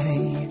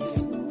life,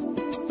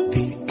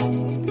 the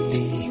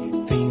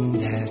only thing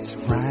that's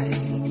right.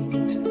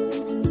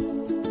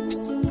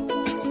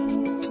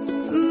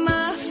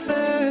 My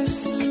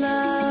first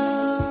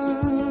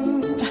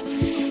love,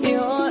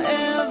 you're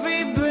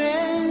every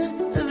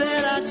breath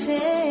that I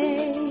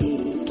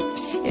take,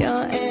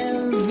 you're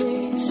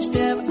every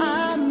step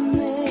I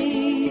make.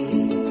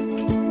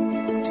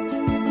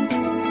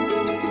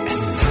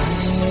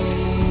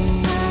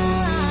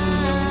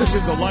 This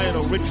is the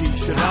Lionel Richie,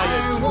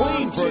 Shania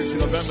Twain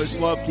version of Endless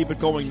Love. Keep it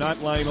going,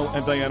 not Lionel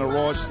and Diana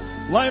Ross.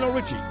 Lionel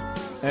Richie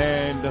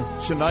and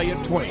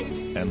Shania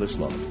Twain, Endless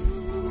Love.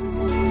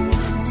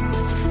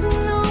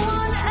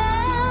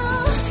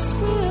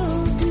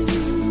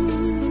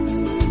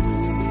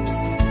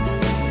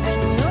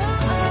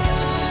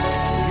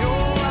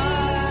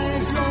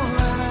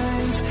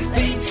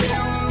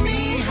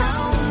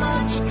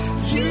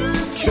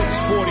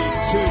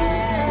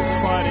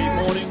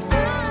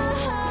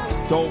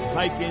 Dove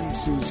Hyken,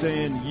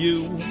 Suzanne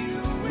Yu,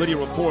 Lydia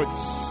Reports,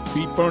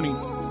 Beat Bernie.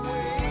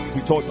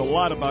 We talked a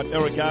lot about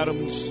Eric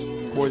Adams.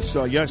 Of course,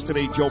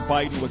 yesterday, Joe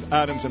Biden with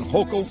Adams and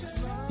Hochul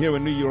here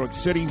in New York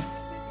City.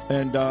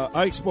 And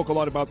I spoke a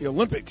lot about the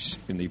Olympics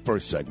in the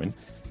first segment.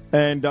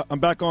 And I'm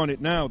back on it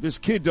now. This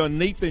kid,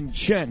 Nathan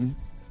Chen,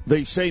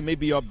 they say may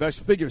be our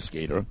best figure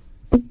skater.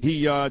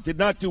 He did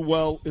not do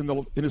well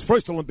in his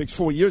first Olympics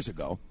 4 years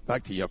ago.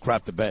 Back to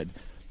crap the bed.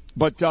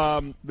 But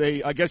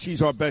I guess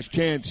he's our best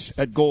chance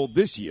at gold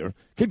this year.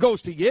 Kid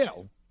goes to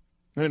Yale.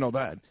 I didn't know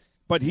that.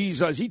 But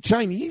is he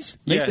Chinese?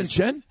 Nathan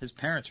Chen? His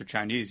parents are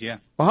Chinese, yeah.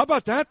 Well, how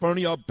about that,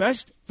 Bernie? Our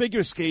best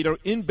figure skater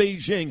in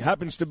Beijing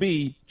happens to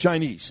be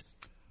Chinese.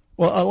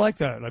 Well, I like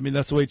that. I mean,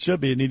 that's the way it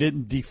should be. And he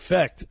didn't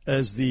defect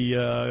as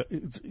the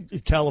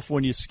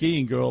California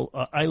skiing girl,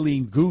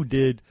 Eileen Gu,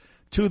 did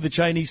to the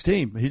Chinese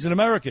team. He's an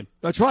American.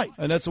 That's right.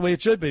 And that's the way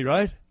it should be,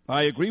 right?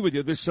 I agree with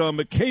you. This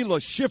Michaela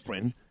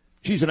Schifrin,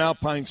 she's an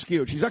alpine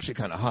skier. She's actually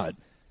kind of hot.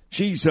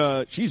 She's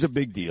a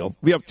big deal.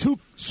 We have two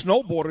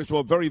snowboarders who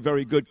are very,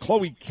 very good.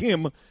 Chloe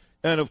Kim,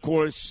 and, of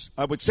course,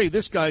 I would say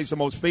this guy is the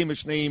most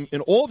famous name in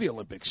all the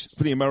Olympics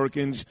for the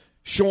Americans,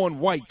 Shaun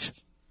White.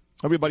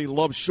 Everybody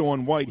loves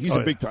Shaun White. He's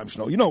a big-time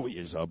snow. You know who he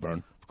is,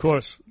 Bern. Of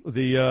course.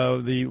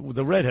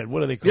 The redhead.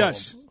 What do they call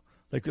yes. him?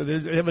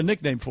 They have a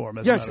nickname for him.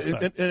 As yes, a matter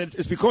of fact. and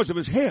it's because of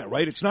his hair,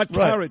 right? It's not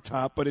Carrot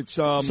Top, but it's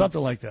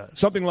something like that.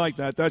 Something like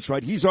that. That's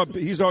right. He's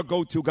our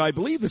go-to guy. I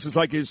believe this is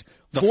like his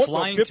fourth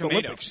or fifth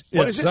Olympics. Yeah,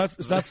 what is it?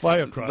 It's not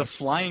Firecrotch. The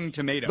Flying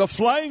Tomato. The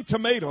Flying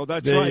Tomato.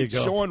 That's there right. You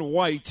go. Shaun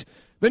White.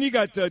 Then you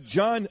got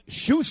John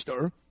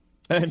Schuster.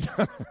 And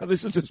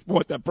this is a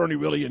sport that Bernie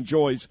really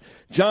enjoys.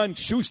 John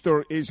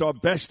Schuster is our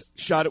best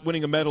shot at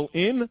winning a medal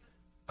in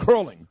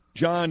curling.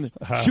 John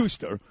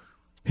Schuster.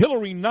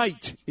 Hillary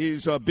Knight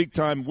is a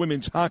big-time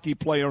women's hockey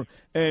player,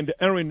 and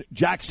Erin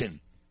Jackson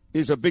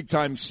is a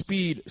big-time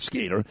speed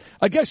skater.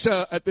 I guess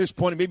at this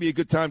point it may be a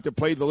good time to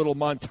play the little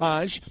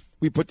montage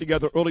we put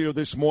together earlier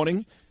this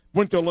morning.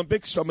 Winter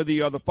Olympics, some of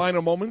the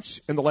final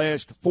moments in the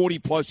last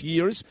 40-plus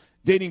years,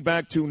 dating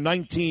back to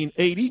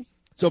 1980.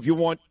 So if you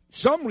want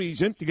some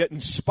reason to get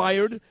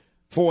inspired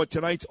for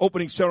tonight's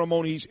opening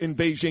ceremonies in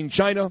Beijing,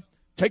 China,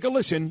 take a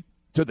listen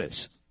to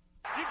this.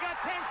 You've got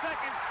 10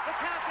 seconds. The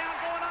countdown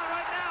going on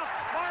right now.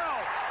 Morrow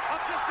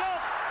up to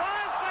Schultz.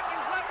 5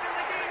 seconds left in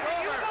the game. Do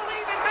you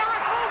believe in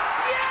miracles?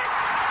 Yes!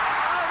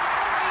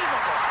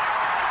 Unbelievable.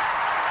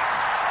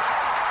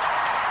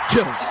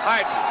 Chills.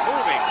 Hyden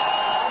moving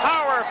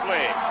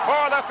powerfully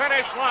for the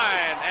finish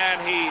line,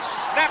 and he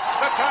snaps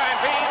the time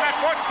being at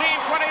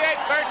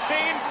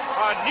 14:28:13,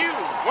 a new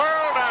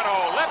world and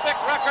Olympic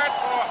record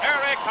for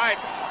Eric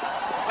Hyden.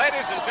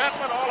 Ladies and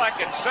gentlemen, all I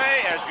can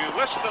say as you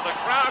listen to the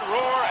crowd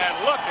roar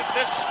and look at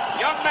this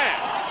young man,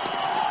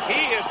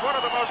 he is one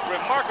of the most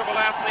remarkable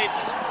athletes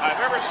I've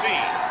ever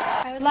seen.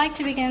 I would like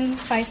to begin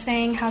by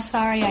saying how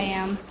sorry I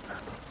am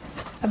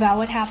about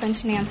what happened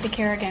to Nancy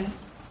Kerrigan.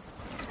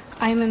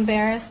 I am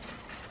embarrassed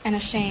and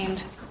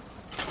ashamed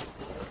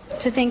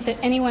to think that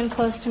anyone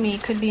close to me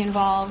could be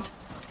involved.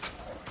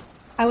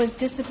 I was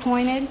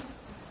disappointed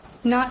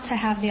not to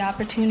have the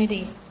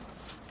opportunity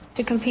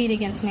to compete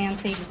against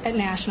Nancy at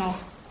National.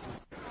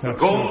 The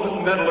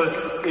gold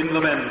medalist in the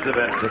men's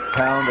event. The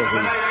pound of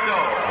the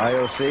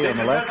IOC on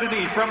the left.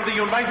 From the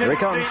United Here he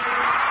comes. States.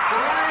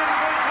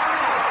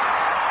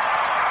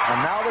 And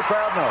now the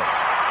crowd knows.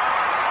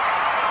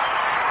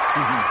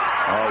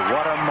 Oh,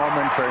 what a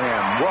moment for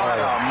him.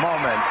 What a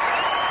moment.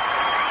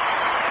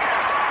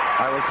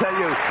 I will tell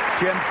you,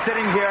 Jim,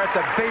 sitting here at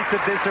the base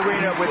of this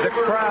arena with the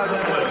crowd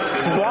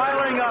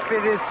smiling up,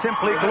 it is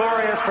simply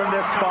glorious from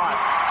this spot.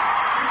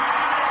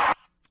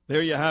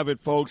 There you have it,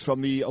 folks,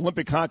 from the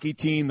Olympic hockey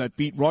team that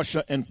beat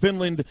Russia and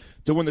Finland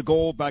to win the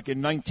gold back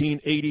in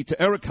 1980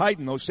 to Eric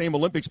Hyden, those same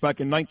Olympics back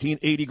in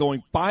 1980,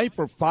 going 5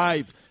 for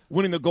 5,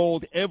 winning the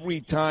gold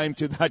every time,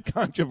 to that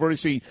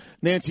controversy,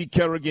 Nancy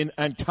Kerrigan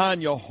and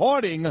Tanya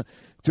Harding,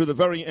 to the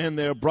very end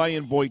there,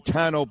 Brian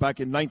Boitano back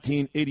in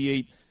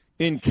 1988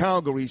 in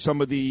Calgary.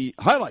 Some of the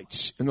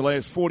highlights in the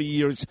last 40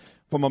 years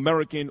from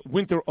American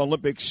Winter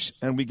Olympics,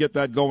 and we get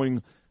that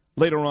going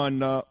later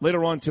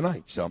on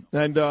tonight. So,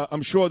 and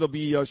I'm sure there'll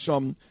be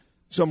some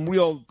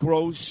real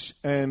gross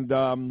and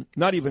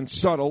not even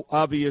subtle,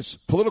 obvious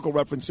political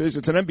references.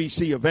 It's an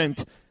NBC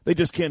event. They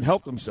just can't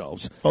help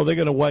themselves. Oh, they're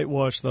going to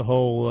whitewash the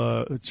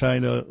whole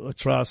China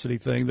atrocity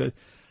thing.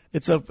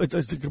 It's a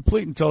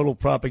complete and total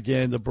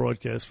propaganda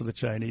broadcast for the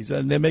Chinese,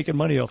 and they're making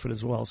money off it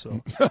as well.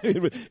 So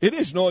it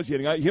is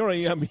nauseating. Here I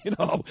am,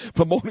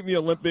 promoting the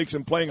Olympics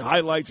and playing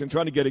highlights and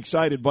trying to get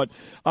excited, but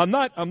I'm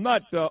not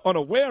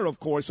unaware,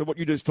 of course, of what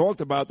you just talked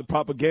about, the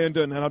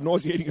propaganda and how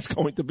nauseating it's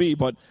going to be.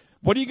 But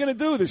what are you going to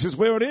do? This is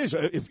where it is.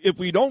 If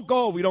we don't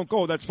go, we don't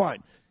go. That's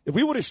fine. If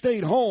we would have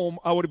stayed home,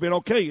 I would have been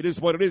okay. It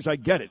is what it is. I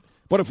get it.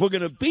 But if we're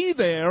going to be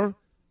there,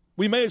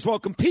 we may as well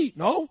compete.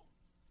 No.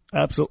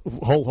 Absolutely,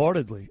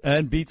 wholeheartedly,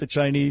 and beat the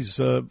Chinese.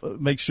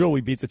 Make sure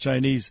we beat the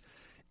Chinese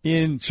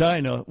in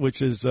China,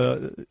 which is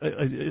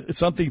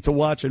something to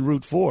watch and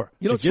root for.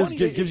 It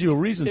gives you a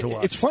reason to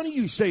watch. It's funny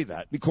you say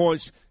that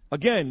because,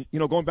 again,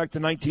 going back to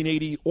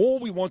 1980, all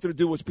we wanted to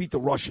do was beat the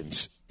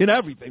Russians in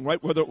everything,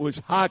 right? Whether it was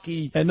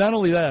hockey. And not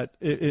only that,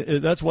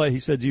 that's why he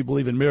said, do you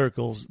believe in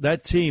miracles?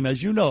 That team,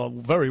 as you know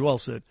very well,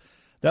 Sid,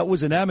 that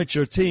was an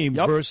amateur team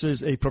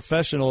versus a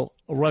professional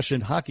Russian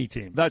hockey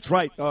team. That's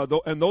right.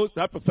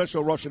 That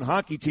professional Russian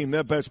hockey team,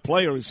 their best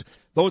players,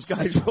 those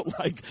guys were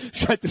like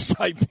sent to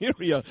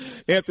Siberia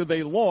after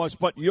they lost.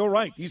 But you're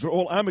right. These were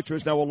all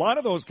amateurs. Now, a lot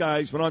of those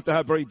guys went on to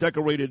have very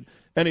decorated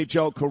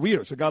NHL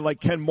careers. A guy like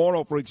Ken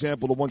Morrow, for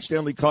example, who won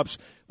Stanley Cups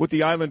with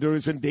the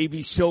Islanders, and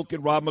Davey Silk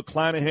and Rob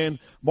McClanahan.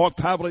 Mark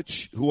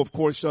Pavlich, who, of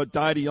course,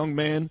 died a young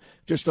man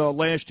just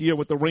last year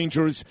with the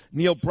Rangers.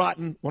 Neil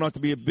Broughton went on to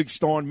be a big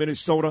star in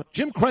Minnesota.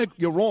 Jim Craig,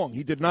 you're wrong.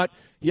 He did not.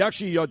 He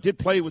actually did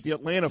play with the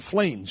Atlanta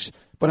Flames,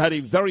 but had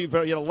a he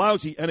had a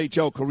lousy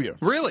NHL career.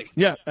 Really?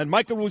 Yeah, and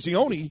Micah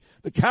Ruzioni,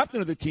 the captain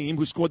of the team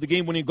who scored the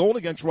game-winning goal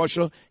against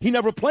Russia, he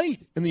never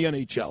played in the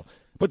NHL.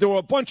 But there were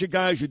a bunch of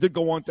guys who did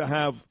go on to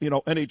have,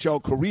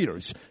 NHL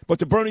careers. But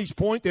to Bernie's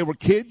point, they were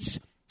kids,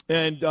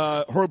 and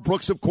Herb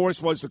Brooks, of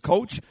course, was the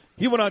coach.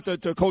 He went out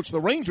to coach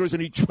the Rangers,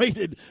 and he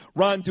traded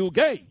Ron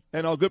Duguay.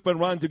 And our good friend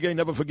Ron Duguay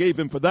never forgave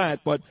him for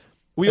that, but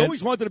We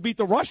always wanted to beat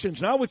the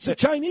Russians. Now it's the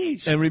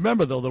Chinese. And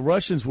remember, though, the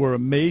Russians were a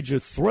major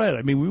threat.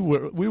 I mean,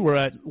 we were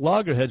at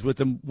loggerheads with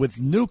them with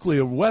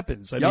nuclear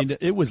weapons. I mean,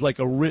 it was like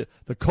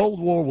the Cold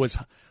War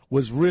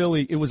was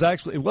really. It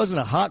wasn't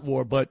a hot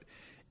war, but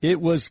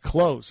it was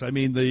close. I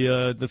mean,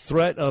 the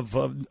threat of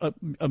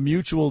a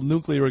mutual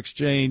nuclear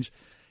exchange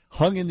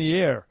hung in the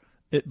air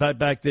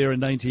back there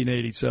in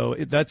 1980. So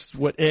that's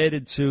what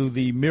added to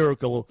the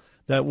miracle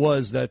that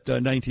was that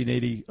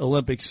 1980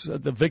 Olympics,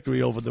 the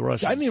victory over the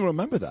Russians. I didn't even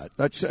remember that.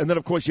 And then,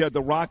 of course, you had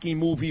the Rocky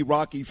movie,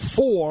 Rocky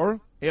IV,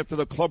 after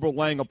the Clubber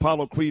Lang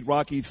Apollo Creed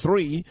Rocky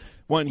III,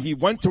 when he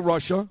went to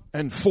Russia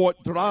and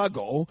fought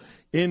Drago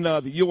in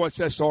the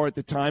USSR at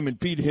the time and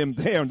beat him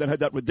there, and then had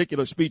that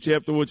ridiculous speech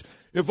afterwards,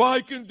 if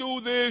I can do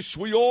this,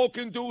 we all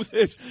can do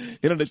this,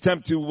 in an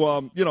attempt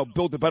to,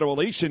 build a better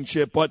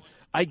relationship. But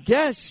I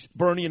guess,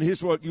 Bernie, and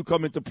here's where you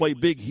come into play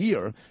big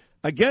here,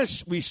 I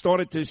guess we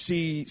started to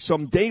see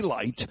some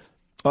daylight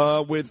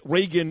with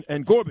Reagan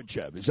and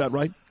Gorbachev. Is that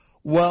right?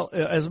 Well,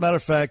 as a matter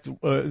of fact,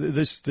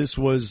 this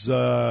was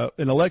an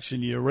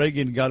election year.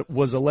 Reagan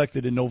was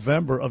elected in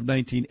November of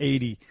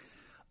 1980.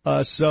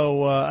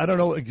 So I don't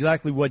know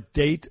exactly what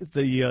date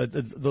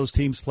those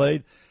teams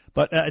played,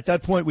 but at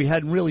that point we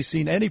hadn't really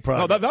seen any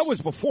progress. No, that was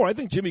before. I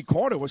think Jimmy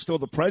Carter was still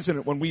the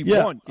president when we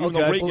won, even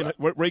though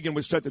Reagan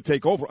was set to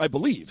take over, I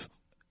believe.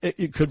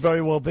 It could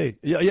very well be.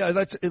 Yeah,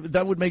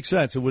 that would make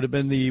sense. It would have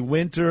been the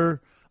winter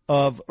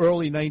of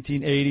early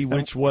 1980,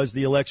 which was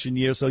the election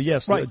year. So,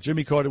 yes, right.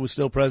 Jimmy Carter was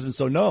still president.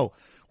 So, no,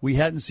 we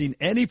hadn't seen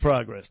any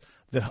progress.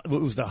 It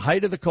was the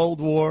height of the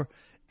Cold War,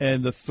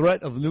 and the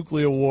threat of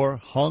nuclear war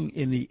hung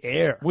in the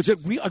air. Was it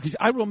real? Because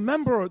I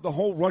remember the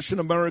whole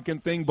Russian-American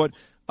thing, but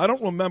I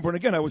don't remember. And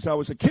again, I was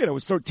a kid. I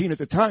was 13 at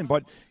the time.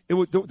 But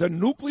the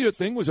nuclear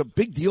thing was a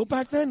big deal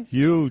back then?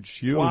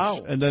 Huge.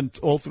 Wow. And then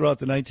all throughout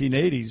the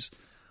 1980s.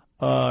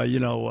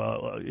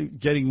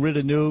 Getting rid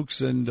of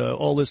nukes and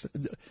all this.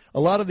 A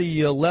lot of the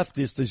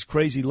leftists, these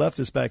crazy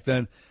leftists back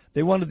then,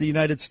 they wanted the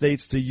United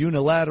States to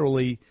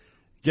unilaterally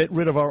get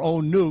rid of our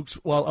own nukes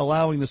while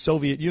allowing the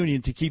Soviet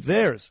Union to keep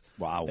theirs.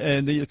 Wow.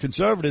 And the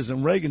conservatives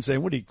and Reagan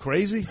saying, what are you,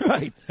 crazy?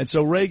 Right. And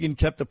so Reagan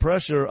kept the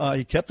pressure.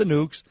 He kept the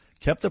nukes,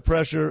 kept the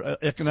pressure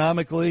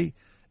economically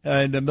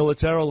and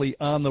militarily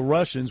on the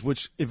Russians,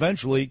 which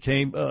eventually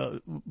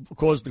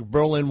caused the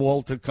Berlin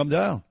Wall to come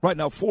down. Right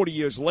now, 40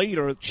 years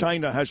later,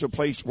 China has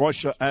replaced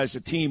Russia as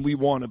a team we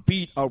want to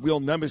beat, our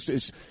real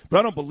nemesis. But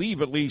I don't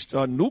believe at least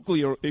a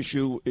nuclear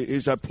issue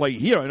is at play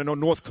here. I know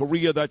North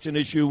Korea, that's an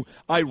issue.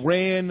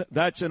 Iran,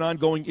 that's an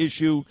ongoing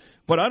issue.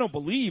 But I don't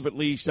believe, at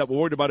least, that we're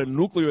worried about a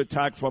nuclear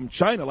attack from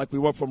China like we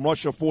were from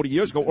Russia 40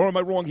 years ago. Or am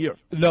I wrong here?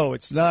 No,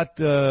 it's not.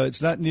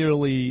 It's not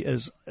nearly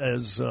as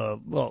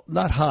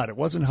not hot. It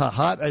wasn't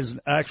hot as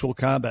actual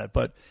combat,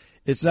 but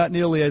it's not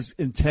nearly as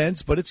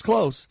intense. But it's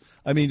close.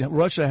 I mean,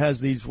 Russia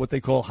has these what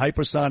they call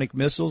hypersonic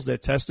missiles. They're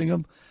testing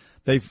them.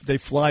 They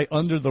fly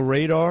under the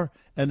radar,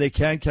 and they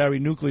can carry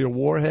nuclear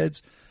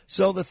warheads.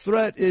 So the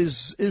threat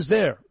is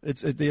there.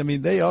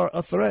 They are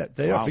a threat.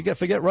 They are.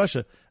 Forget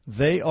Russia.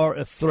 They are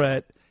a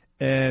threat.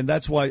 And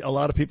that's why a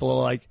lot of people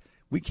are like,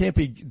 we can't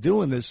be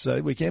doing this.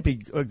 We can't be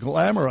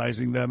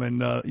glamorizing them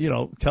and,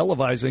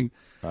 televising.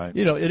 Right.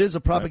 It is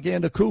a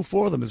propaganda coup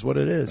for them is what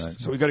it is. Right.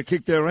 So we got to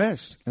kick their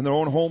ass in their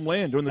own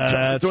homeland during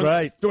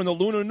the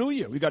Lunar New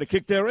Year. We got to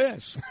kick their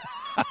ass.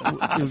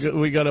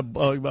 we got to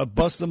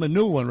bust them a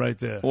new one right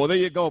there. Well, there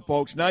you go,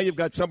 folks. Now you've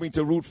got something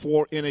to root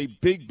for in a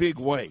big, big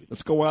way.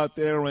 Let's go out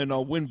there and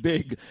win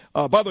big.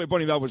 By the way,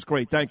 Bernie, that was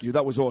great. Thank you.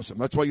 That was awesome.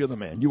 That's why you're the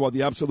man. You are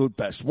the absolute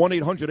best.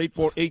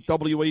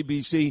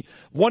 1-800-848-WABC.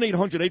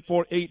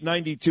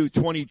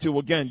 1-800-848-9222.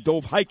 Again,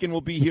 Dove Hyken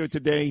will be here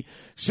today.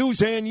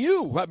 Suzanne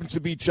Yu, who happens to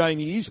be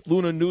Chinese.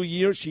 Lunar New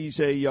Year. She's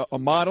a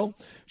model.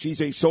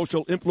 She's a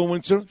social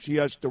influencer. She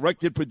has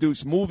directed,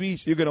 produced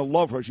movies. You're going to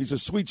love her. She's a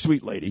sweet,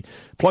 sweet lady.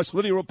 Plus,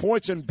 Lydia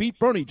reports and Beat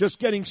Bernie just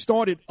getting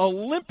started.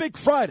 Olympic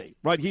Friday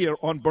right here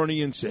on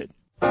Bernie and Sid.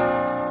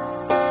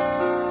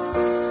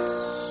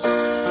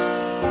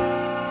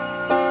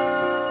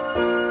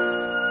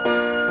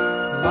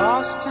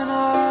 Lost and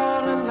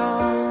all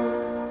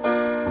alone,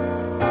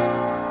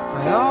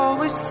 I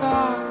always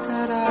thought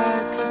that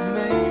I could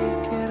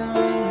make it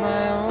on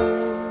my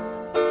own.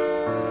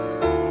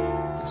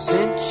 But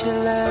since you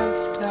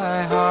left,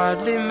 I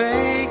hardly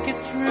make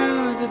it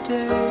through the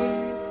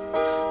day.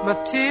 My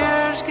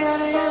tears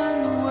get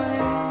in the way,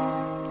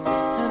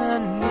 and I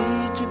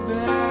need you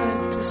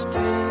back to stay.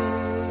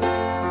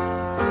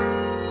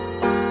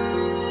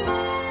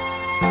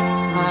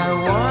 I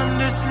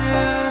wander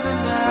through the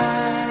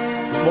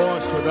night.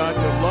 Lost Without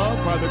Your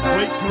Love by the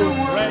great group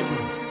Red.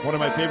 One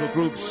of my favorite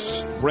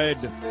groups, Red.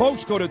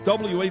 Folks, go to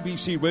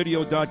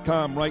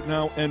WABCRadio.com right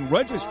now and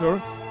register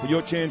for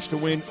your chance to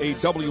win a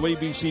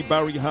WABC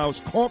Barry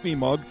House coffee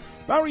mug.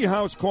 Barry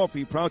House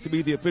Coffee, proud to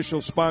be the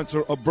official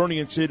sponsor of Bernie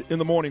and Sid in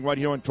the morning right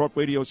here on Talk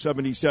Radio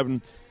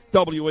 77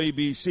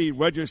 WABC.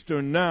 Register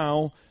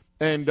now,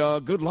 and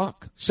good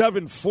luck.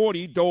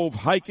 740, Dove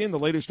Hyken, the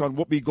latest on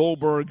Whoopi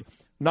Goldberg.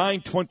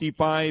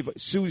 925,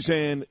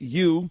 Suzanne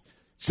Yu.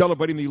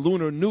 celebrating the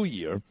Lunar New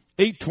Year.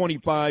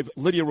 8:25,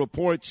 Lydia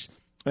reports,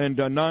 and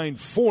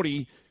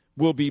 9:40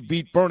 will be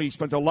Beat Bernie.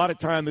 Spent a lot of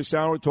time this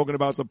hour talking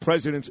about the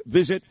president's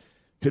visit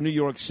to New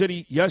York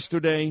City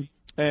yesterday,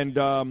 and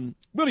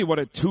really what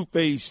a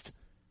two-faced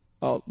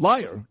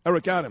liar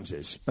Eric Adams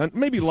is. And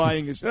maybe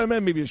lying is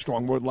maybe a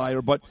strong word,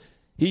 liar, but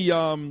he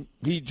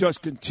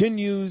just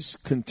continues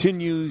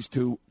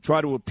to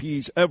try to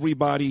appease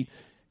everybody,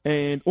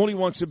 and all he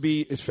wants to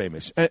be is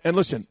famous. And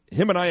listen,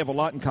 him and I have a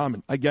lot in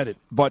common. I get it,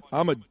 but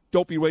I'm a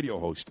dopey radio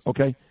host,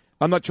 okay?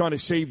 I'm not trying to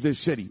save this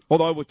city.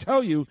 Although I would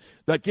tell you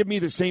that give me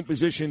the same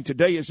position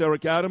today as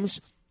Eric Adams,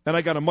 and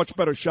I got a much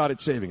better shot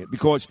at saving it,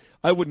 because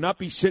I would not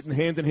be sitting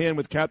hand-in-hand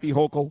with Kathy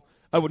Hochul.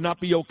 I would not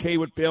be okay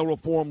with bail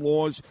reform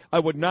laws. I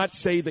would not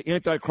say the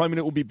anti-crime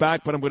unit will be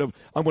back, but I'm going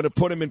to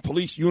put him in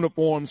police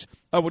uniforms.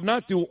 I would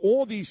not do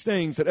all these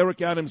things that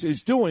Eric Adams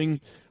is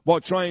doing while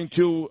trying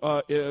to,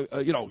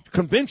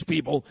 convince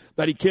people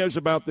that he cares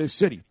about this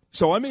city.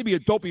 So I may be a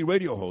dopey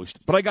radio host,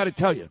 but I got to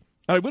tell you,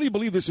 I really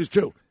believe this is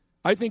true.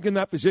 I think in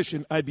that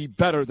position I'd be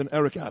better than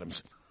Eric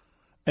Adams.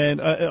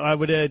 And I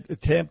would add,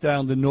 tamp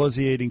down the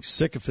nauseating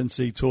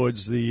sycophancy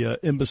towards the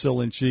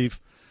imbecile-in-chief.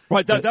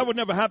 Right, that would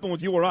never happen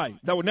with you or I.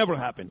 That would never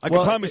happen. I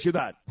can promise you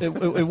that. It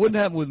wouldn't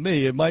happen with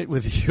me. It might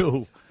with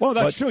you. Well,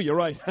 that's true. You're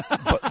right.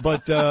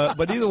 but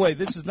either way,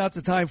 this is not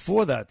the time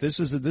for that. This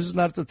is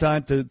not the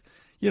time to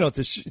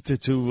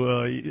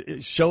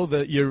show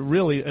that you're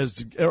really,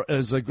 as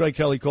Greg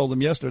Kelly called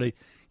him yesterday,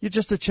 you're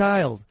just a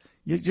child.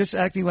 You're just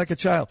acting like a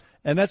child.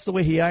 And that's the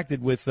way he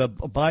acted with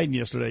Biden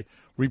yesterday.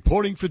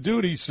 Reporting for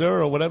duty,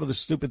 sir, or whatever the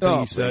stupid thing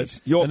he said.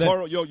 You're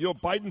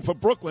Biden for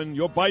Brooklyn.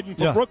 You're Biden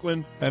for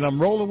Brooklyn. And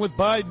I'm rolling with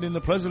Biden in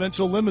the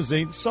presidential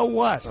limousine. So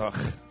what?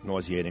 Ugh,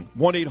 nauseating.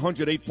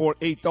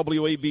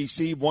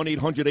 1-800-848-WABC,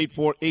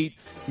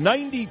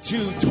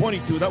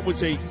 1-800-848-9222. That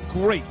was a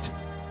great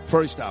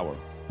first hour.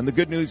 And the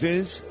good news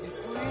is,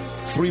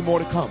 3 more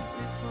to come.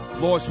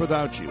 Lost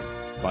Without You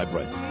by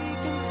Brett.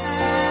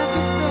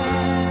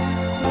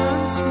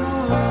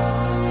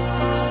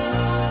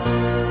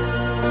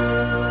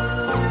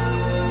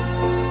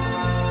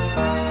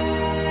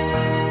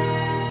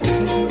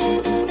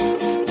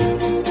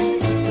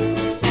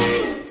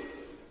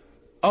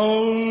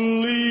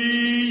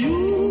 Only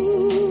you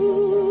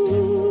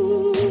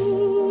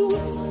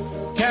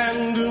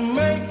can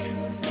make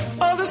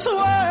all this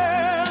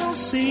world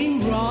seem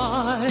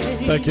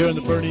right. Back here on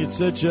the Bernie and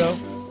Sid Show.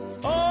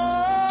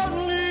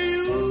 Only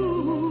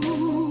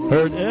you.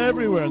 Heard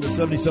everywhere on the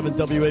 77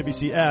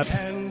 WABC app.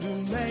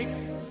 Can make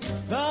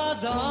the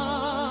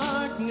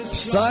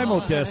darkness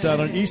Simulcast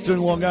out on Eastern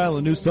Long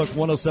Island, News Talk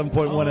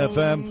 107.1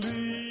 FM.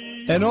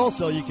 And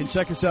also, you can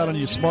check us out on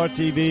your smart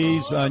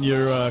TVs, on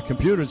your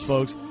computers,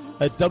 folks,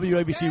 at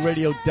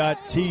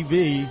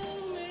WABCRadio.tv.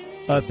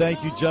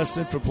 Thank you,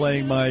 Justin, for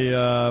playing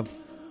my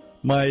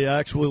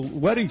actual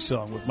wedding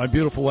song with my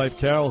beautiful wife,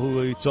 Carol,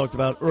 who we talked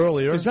about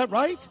earlier. Is that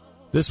right?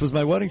 This was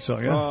my wedding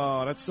song, yeah.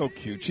 Oh, that's so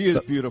cute. She is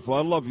beautiful.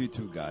 I love you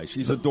two guys.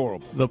 She's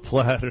adorable. The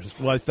Platters.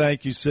 Well,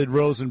 thank you, Sid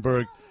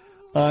Rosenberg,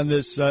 on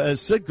this,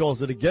 as Sid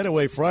calls it, a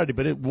getaway Friday.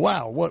 But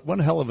what one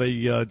hell of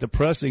a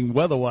depressing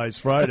weather-wise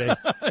Friday.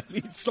 I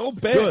mean, so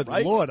bad, Good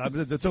right? Lord,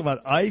 they're talking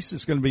about ice.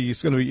 It's going to be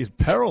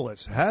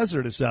perilous,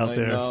 hazardous out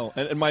there. I know.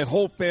 And my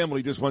whole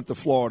family just went to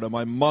Florida.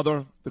 My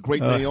mother, the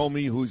great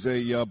Naomi, who's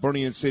a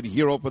Bernie and Sid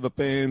hero for the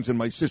fans, and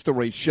my sister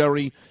Ray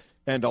Sherry,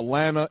 and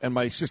Alana, and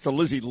my sister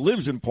Lizzie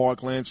lives in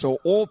Parkland. So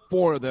all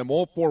 4 of them,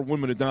 all 4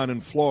 women are down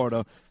in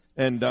Florida,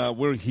 and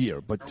we're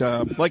here. But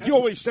like you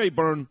always say,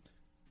 Bern,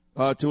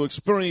 to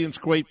experience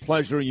great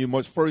pleasure, you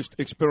must first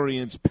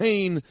experience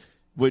pain,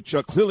 which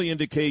clearly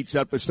indicates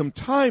that for some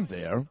time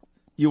there,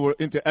 you were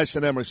into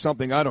S&M or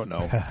something. I don't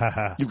know.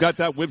 You've got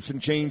that whips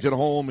and chains at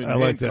home and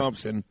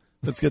handcuffs. And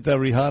let's get that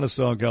Rihanna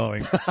song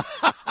going.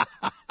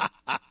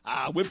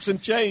 Whips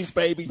and chains,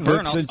 baby.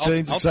 Bern, Whips and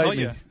chains I'll excite tell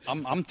me. you,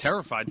 I'm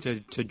terrified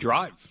to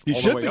drive You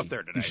all should the way be. up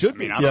there today. You should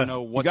be. I don't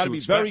know what you got to be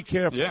expect. very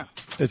careful. Yeah.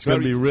 It's going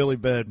to be really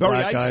bad. Very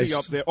Black icy ice.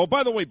 up there. Oh,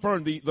 by the way,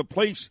 Bern, the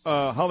place,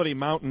 Holiday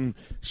Mountain,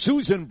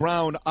 Susan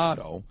Brown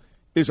Otto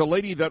is a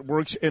lady that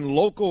works in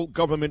local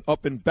government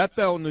up in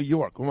Bethel, New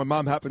York, where my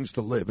mom happens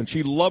to live. And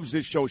she loves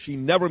this show. She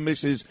never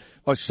misses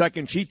a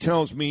second. She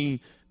tells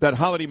me that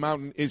Holiday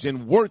Mountain is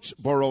in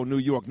Wurtsboro, New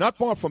York, not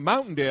far from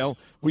Mountaindale.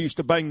 We used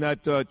to bang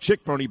that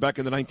chick, Bernie, back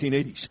in the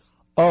 1980s.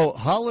 Oh,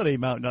 Holiday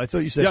Mountain. I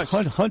thought you said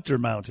Hunter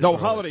Mountain. No,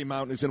 Holiday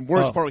Mountain is in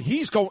Wurtsboro.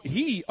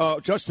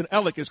 Justin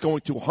Ellick is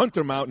going to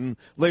Hunter Mountain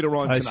later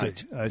on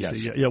tonight. I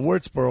see. Yeah,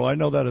 Wurtsboro. I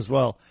know that as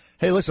well.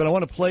 Hey, listen, I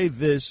want to play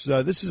this.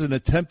 This is an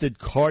attempted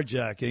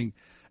carjacking,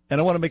 and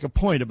I want to make a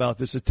point about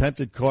this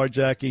attempted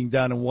carjacking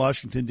down in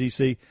Washington,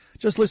 D.C.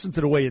 Just listen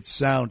to the way it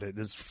sounded.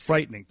 It's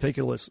frightening. Take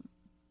a listen.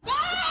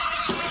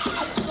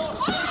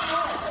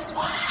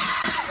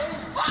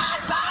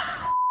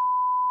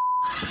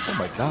 Oh,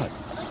 my God.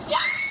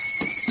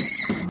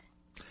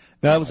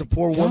 Now, it was a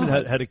poor woman,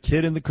 had a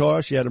kid in the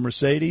car. She had a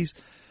Mercedes.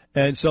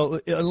 And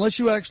so unless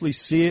you actually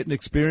see it and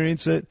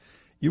experience it,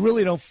 you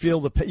really don't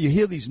feel the pain. You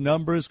hear these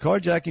numbers.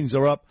 Carjackings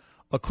are up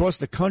across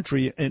the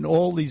country in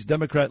all these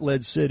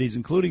Democrat-led cities,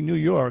 including New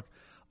York,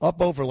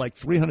 up over like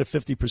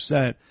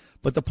 350%.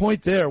 But the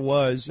point there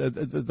was,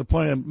 the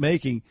point I'm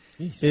making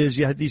is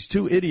you had these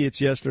two idiots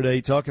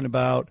yesterday talking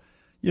about,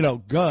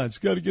 guns.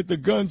 Got to get the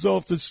guns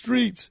off the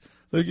streets.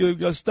 You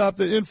got to stop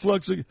the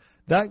influx.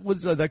 That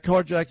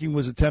carjacking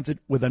was attempted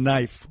with a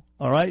knife.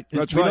 All right?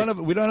 That's right.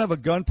 We don't have a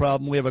gun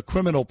problem. We have a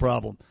criminal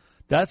problem.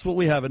 That's what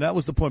we have, and that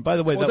was the point. By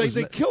the way,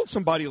 they killed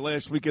somebody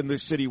last week in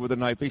this city with a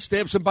knife. They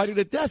stabbed somebody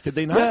to death, did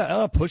they not?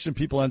 Yeah, pushing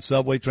people on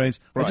subway trains.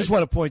 Right. I just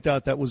want to point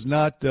out that was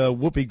not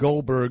Whoopi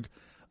Goldberg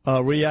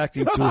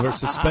reacting to her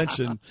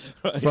suspension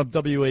from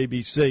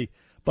WABC.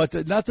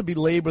 But not to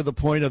belabor the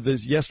point of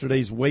this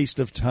yesterday's waste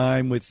of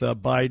time with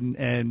Biden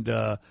and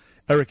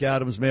Eric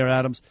Adams, Mayor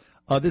Adams,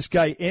 this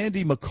guy,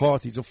 Andy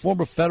McCarthy, he's a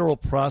former federal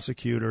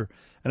prosecutor,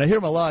 and I hear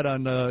him a lot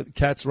on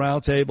Cats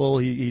Roundtable.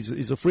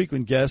 He's a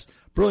frequent guest.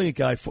 Brilliant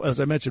guy, as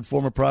I mentioned,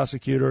 former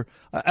prosecutor.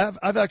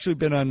 I've actually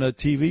been on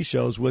TV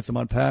shows with him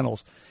on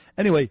panels.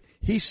 Anyway,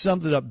 he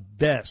summed it up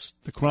best,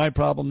 the crime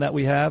problem that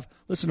we have.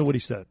 Listen to what he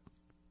said.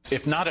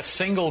 If not a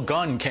single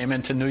gun came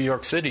into New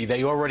York City,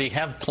 they already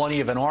have plenty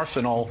of an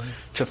arsenal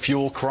to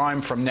fuel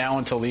crime from now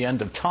until the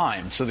end of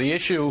time. So the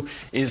issue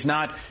is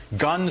not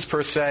guns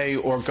per se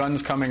or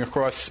guns coming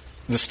across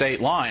the state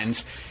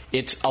lines.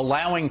 It's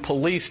allowing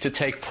police to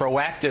take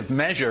proactive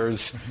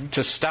measures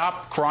to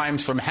stop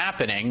crimes from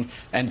happening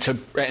and to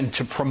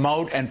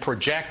promote and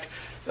project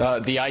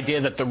the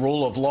idea that the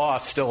rule of law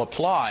still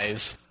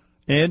applies.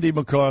 Andy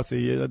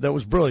McCarthy, that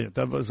was brilliant.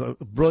 That was a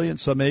brilliant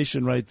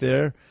summation right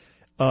there.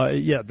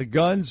 The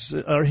guns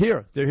are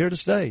here. They're here to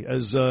stay.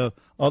 As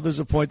others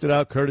have pointed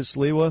out, Curtis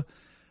Lewa,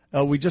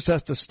 we just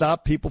have to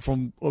stop people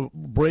from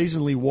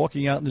brazenly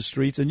walking out in the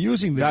streets and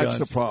using the guns.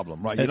 That's the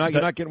problem, right? You're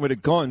not getting rid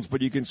of guns,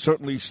 but you can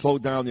certainly slow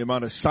down the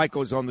amount of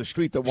psychos on the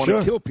street that want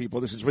to kill people.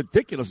 This is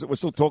ridiculous that we're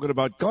still talking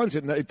about guns,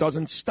 and it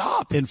doesn't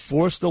stop.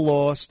 Enforce the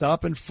law,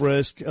 stop and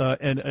frisk,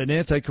 and an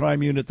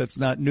anti-crime unit that's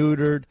not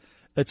neutered,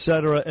 et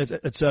cetera,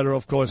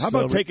 of course. How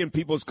about taking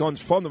people's guns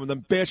from them and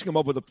then bashing them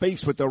over the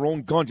face with their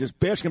own gun, just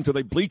bashing them till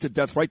they bleed to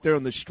death right there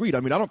in the street? I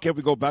mean, I don't care if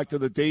we go back to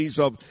the days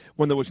of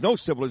when there was no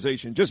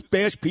civilization. Just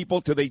bash people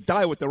till they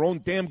die with their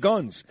own damn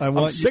guns.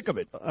 I'm sick of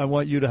it. I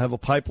want you to have a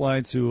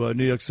pipeline to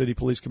New York City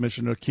Police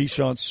Commissioner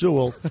Keechant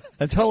Sewell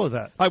and tell her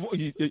that.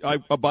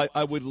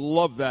 I would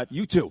love that.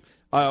 You too.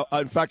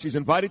 In fact, she's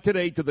invited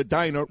today to the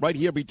diner right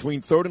here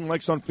between 3rd and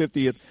Lex on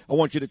 50th. I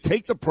want you to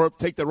take the perp,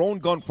 take their own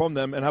gun from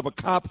them, and have a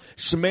cop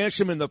smash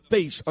them in the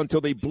face until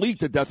they bleed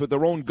to death with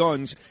their own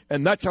guns,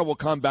 and that's how we'll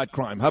combat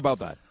crime. How about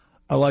that?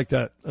 I like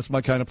that. That's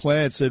my kind of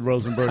plan, Sid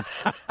Rosenberg.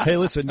 Hey,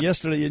 listen,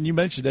 yesterday, and you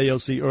mentioned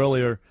AOC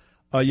earlier,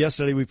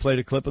 yesterday we played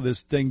a clip of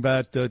this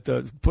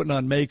dingbat putting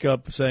on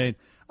makeup saying,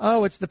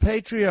 oh, it's the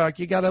patriarch.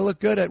 You got to look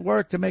good at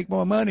work to make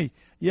more money.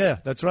 Yeah,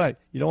 that's right.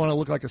 You don't want to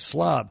look like a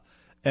slob.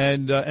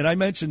 And I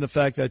mentioned the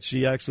fact that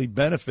she actually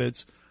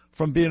benefits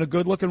from being a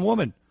good-looking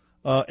woman.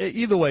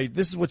 Either way,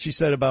 this is what she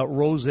said about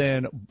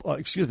Roseanne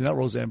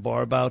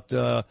Barr, about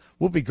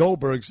Whoopi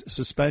Goldberg's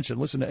suspension.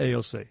 Listen to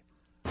AOC.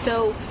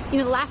 So,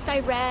 the last I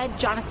read,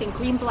 Jonathan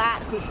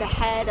Greenblatt, who's the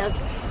head of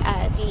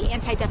the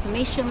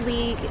Anti-Defamation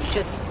League,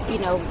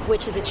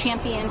 which is a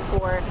champion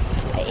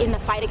in the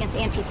fight against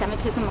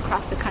anti-Semitism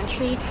across the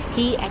country,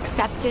 he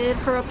accepted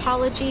her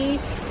apology.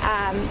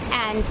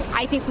 And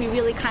I think we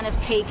really kind of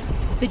take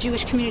the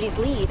Jewish community's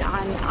lead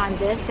on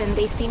this, and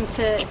they seem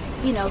to,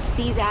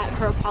 see that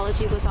her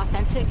apology was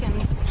authentic and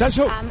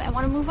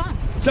want to move on.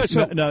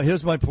 Now,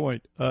 here's my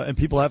point, and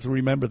people have to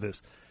remember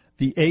this.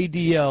 The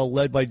ADL,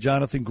 led by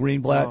Jonathan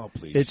Greenblatt,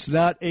 it's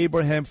not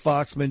Abraham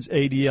Foxman's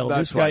ADL.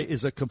 This guy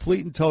is a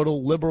complete and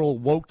total liberal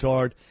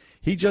woke-tard.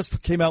 He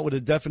just came out with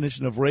a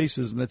definition of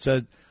racism that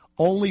said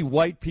only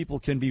white people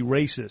can be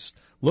racist.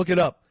 Look it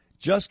up.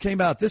 Just came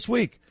out this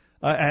week.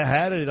 I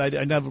had it.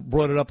 I never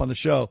brought it up on the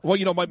show. Well,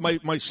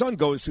 my son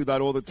goes through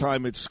that all the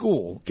time at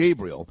school,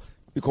 Gabriel,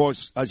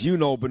 because, as you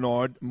know,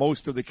 Bernard,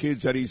 most of the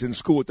kids that he's in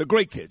school with, they're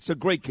great kids. They're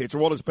great kids.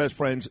 They're all his best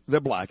friends.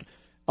 They're black.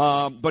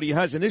 But he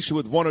has an issue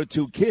with one or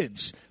two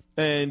kids.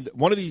 And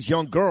one of these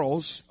young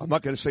girls, I'm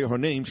not going to say her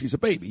name, she's a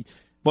baby,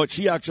 but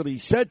she actually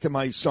said to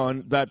my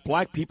son that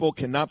black people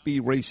cannot be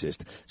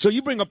racist. So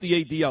you bring up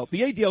the ADL. The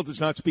ADL does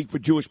not speak for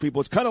Jewish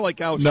people. It's kind of like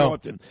Al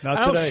Sharpton.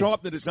 Al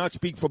Sharpton does not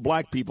speak for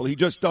black people. He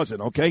just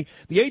doesn't, okay?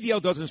 The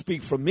ADL doesn't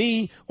speak for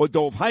me or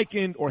Dov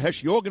Hikind or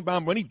Hesh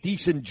Jorgenbaum or any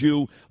decent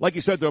Jew. Like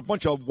you said, they're a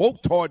bunch of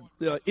woke-tard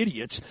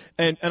idiots.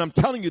 And I'm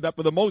telling you that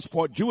for the most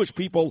part, Jewish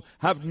people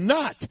have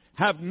not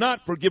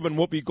forgiven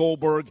Whoopi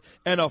Goldberg,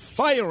 and a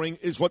firing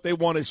is what they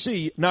want to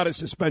see, not a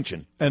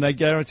suspension. And I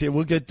guarantee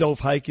we'll get Dov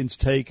Hikind's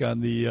take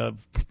on the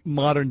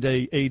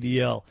modern-day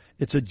ADL.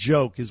 It's a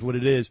joke is what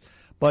it is.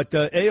 But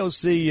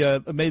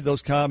AOC made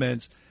those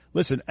comments.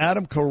 Listen,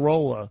 Adam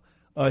Carolla,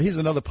 he's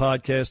another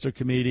podcaster,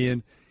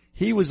 comedian.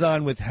 He was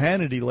on with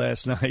Hannity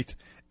last night,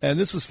 and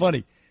this was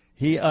funny.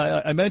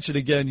 I mentioned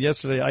again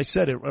yesterday, I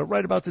said it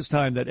right about this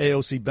time, that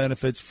AOC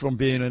benefits from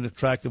being an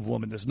attractive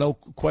woman. There's no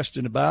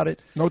question about it.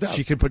 No doubt.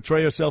 She can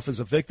portray herself as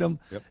a victim.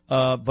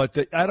 Yep.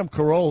 But Adam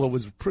Carolla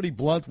was pretty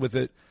blunt with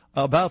it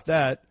about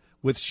that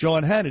with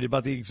Sean Hannity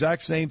about the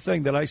exact same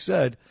thing that I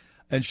said,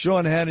 and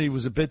Sean Hannity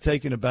was a bit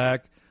taken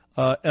aback.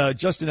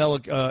 Justin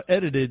Ellick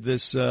edited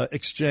this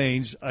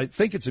exchange. I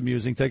think it's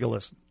amusing. Take a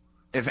listen.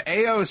 If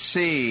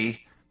AOC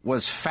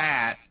was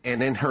fat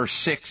and in her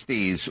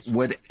 60s,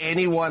 would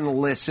anyone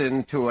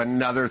listen to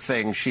another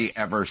thing she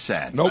ever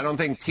said? Nope. I don't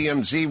think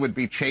TMZ would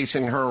be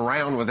chasing her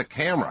around with a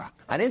camera.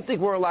 I didn't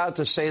think we're allowed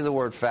to say the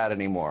word fat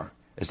anymore.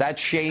 Is that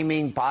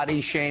shaming, body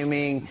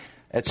shaming,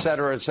 et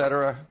cetera, et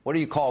cetera? What do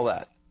you call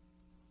that?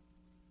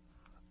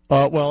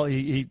 Well,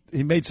 he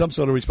made some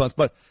sort of response,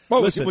 but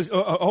listen,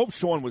 I hope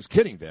Sean was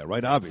kidding there,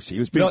 right? Obviously,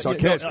 he was being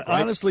sarcastic.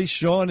 Right? Honestly,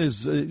 Sean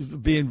is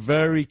being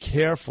very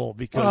careful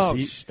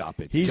because stop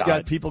it. He's God.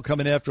 got people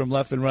coming after him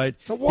left and right.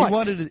 So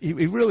what? He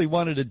really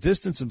wanted to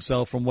distance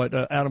himself from what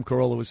Adam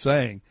Carolla was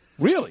saying.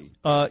 Really?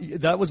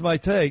 That was my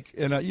take,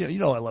 and you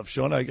know I love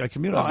Sean. I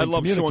communicate. I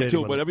love Sean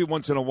too, but every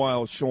once in a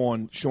while,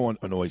 Sean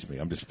annoys me.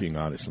 I'm just being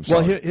honest. I'm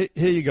sorry. Well,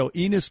 here you go.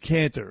 Enos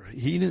Cantor.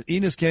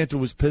 Enos Cantor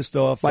was pissed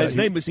off. His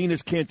name is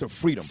Enos Cantor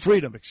Freedom.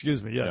 Freedom,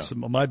 excuse me. Yes,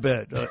 my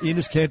bad.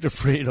 Enos Cantor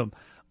Freedom.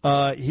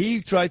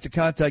 He tried to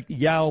contact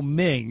Yao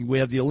Ming. We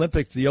have the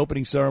Olympics, the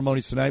opening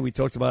ceremonies tonight. We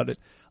talked about it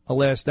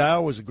last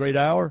hour. It was a great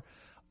hour.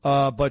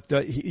 But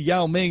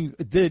Yao Ming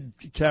did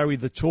carry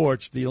the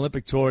torch, the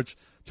Olympic torch,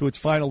 to its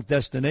final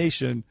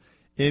destination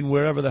in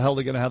wherever the hell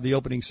they're going to have the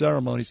opening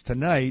ceremonies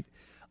tonight.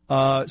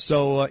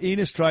 So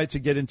Enos tried to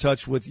get in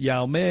touch with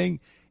Yao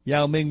Ming.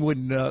 Yao Ming would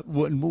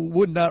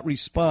not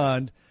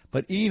respond.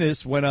 But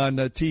Enos went on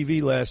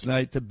TV last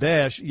night to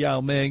bash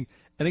Yao Ming.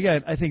 And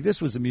again, I think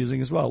this was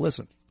amusing as well.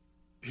 Listen.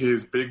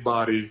 His big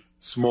body,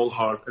 small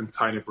heart, and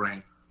tiny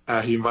brain.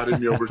 He invited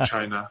me over to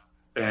China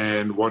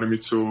and wanted me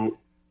to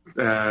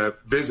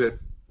visit.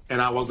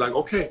 And I was like,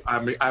 okay.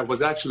 I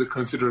was actually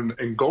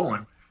considering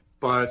going.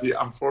 But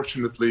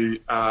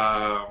unfortunately,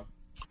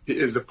 he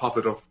is the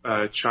puppet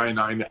of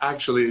China. And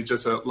actually,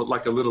 just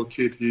like a little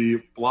kid, he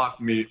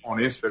blocked me on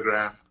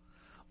Instagram.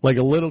 Like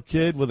a little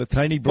kid with a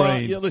tiny brain.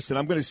 Well, yeah, listen,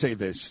 I'm going to say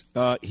this.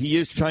 He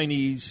is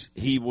Chinese.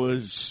 He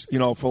was,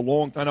 for a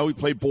long time. I know he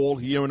played ball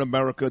here in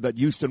America, that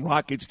Houston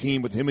Rockets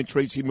team with him and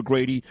Tracy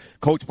McGrady,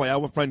 coached by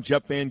our friend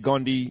Jeff Van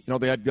Gundy.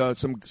 They had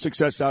some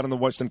success out in the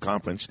Western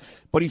Conference.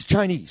 But he's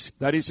Chinese.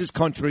 That is his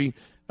country.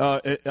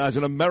 As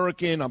an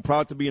American, I'm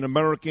proud to be an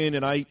American,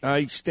 and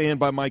I stand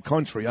by my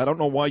country. I don't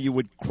know why you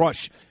would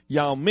crush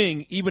Yao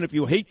Ming, even if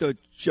you hate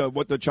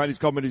what the Chinese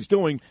government is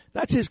doing.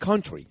 That's his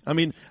country. I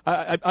mean,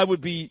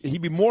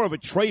 he'd be more of a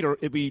traitor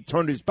if he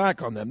turned his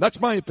back on them.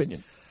 That's my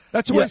opinion.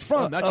 That's where he's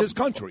from. That's his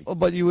country.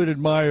 But you would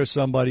admire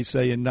somebody,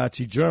 say, in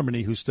Nazi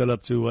Germany who stood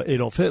up to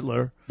Adolf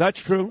Hitler. That's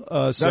true.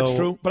 That's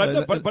true.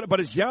 But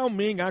has Yao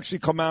Ming actually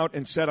come out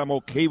and said, I'm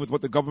okay with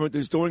what the government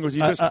is doing? Or is he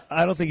just...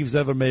 I don't think he's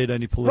ever made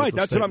any political Right,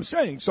 that's statement. what I'm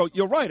saying. So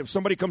you're right. If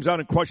somebody comes out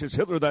and crushes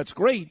Hitler, that's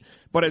great.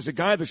 But as a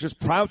guy that's just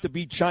proud to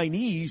be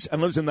Chinese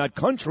and lives in that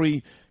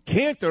country,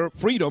 Cantor,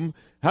 Freedom,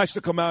 has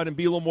to come out and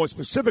be a little more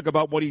specific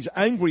about what he's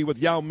angry with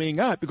Yao Ming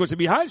at. Because if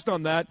he has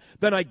done that,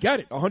 then I get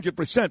it,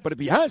 100%. But if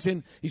he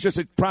hasn't, he's just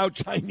a proud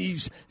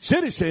Chinese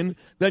citizen,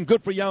 then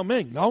good for Yao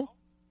Ming, no?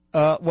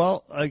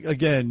 Well,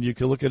 again, you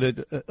can look at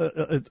it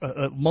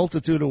a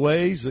multitude of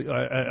ways.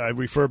 I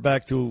refer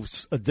back to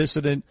a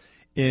dissident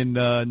in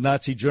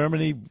Nazi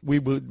Germany. We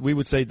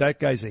would say that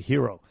guy's a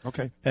hero.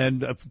 Okay.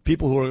 And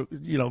people who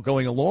are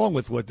going along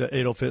with what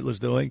Adolf Hitler's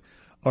doing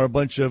are a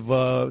bunch of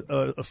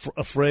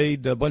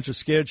afraid, a bunch of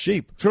scared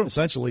sheep. True.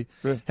 Essentially.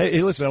 Yeah.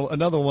 Hey, listen,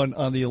 another one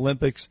on the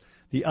Olympics.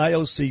 The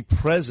IOC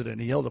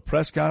president, he held a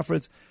press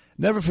conference.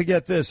 Never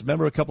forget this.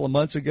 Remember a couple of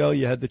months ago,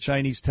 you had the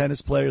Chinese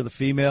tennis player, the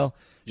female.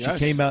 Yes.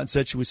 She came out and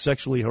said she was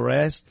sexually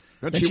harassed.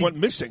 And she went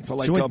missing for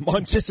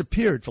months. She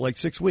disappeared for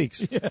 6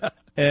 weeks. Yeah.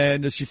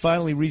 And she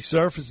finally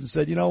resurfaced and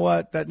said, you know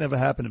what, that never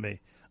happened to me.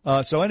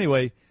 So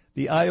anyway,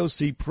 the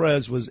IOC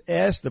pres was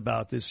asked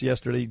about this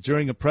yesterday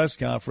during a press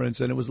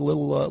conference, and it was a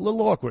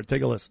little awkward.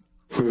 Take a listen.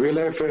 We will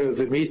have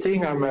the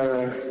meeting. I'm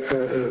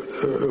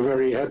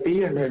very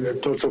happy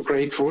and also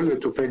grateful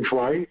to Peng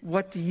Shuai.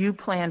 What do you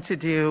plan to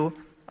do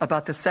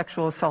about the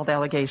sexual assault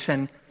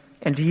allegation,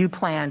 and do you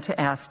plan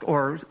to ask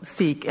or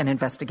seek an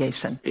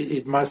investigation?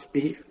 It must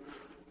be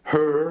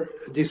her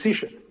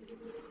decision.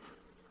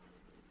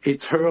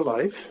 It's her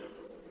life.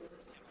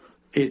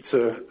 It's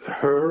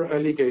her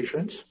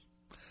allegations.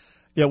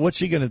 Yeah, what's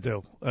she going to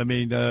do? I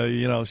mean,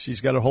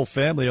 she's got her whole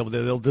family over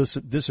there. They'll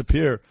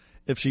disappear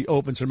if she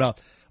opens her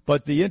mouth.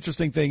 But the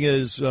interesting thing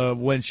is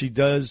when she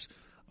does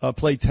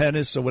play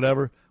tennis or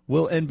whatever,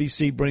 will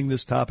NBC bring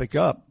this topic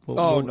up?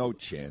 No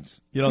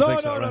chance. You don't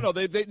think so,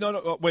 right?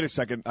 No. Wait a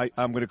second.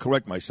 I'm going to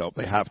correct myself.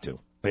 They have to.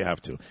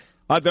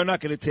 They're not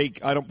going to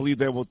take. I don't believe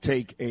they will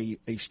take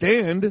a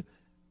stand,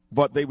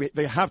 but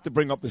they have to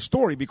bring up the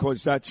story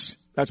because that's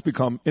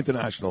become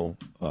international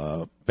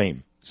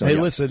fame. So, hey,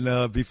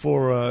 listen.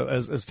 Before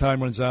as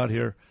time runs out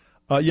here.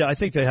 I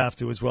think they have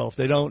to as well. If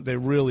they don't, they're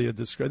really a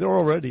disgrace. They're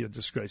already a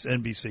disgrace.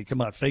 NBC,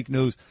 come on, fake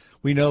news.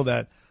 We know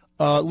that.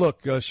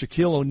 Look,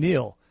 Shaquille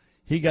O'Neal,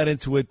 he got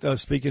into it,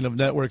 speaking of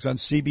networks, on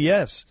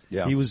CBS.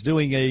 Yeah. He was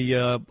doing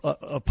a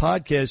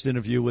podcast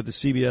interview with the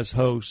CBS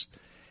host,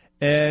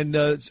 And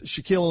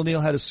Shaquille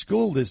O'Neal had to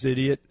school this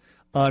idiot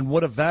on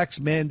what a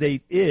vax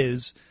mandate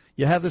is.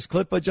 You have this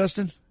clip,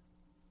 Justin?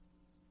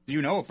 Do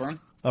you know it, Bern?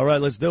 All right,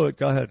 let's do it.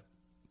 Go ahead.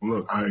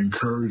 Look, I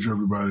encourage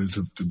everybody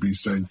to be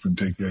safe and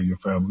take care of your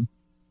family.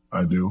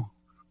 I do.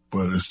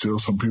 But there's still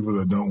some people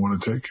that don't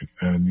want to take it,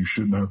 and you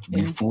shouldn't have to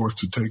be forced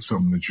to take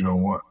something that you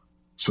don't want.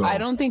 So I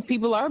don't think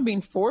people are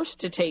being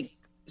forced to take.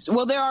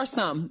 Well, there are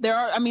some.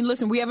 I mean,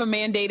 listen, we have a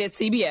mandate at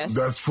CBS.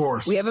 That's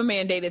force. We have a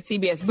mandate at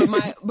CBS.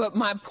 But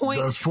my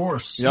point. That's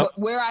force.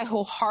 Where I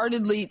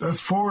wholeheartedly. That's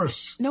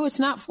force. No, it's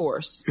not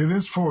force. It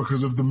is force,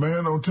 because if the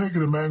man don't take it,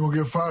 the man will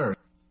get fired.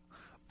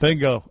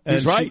 Bingo.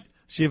 He's right.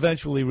 She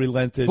eventually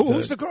relented.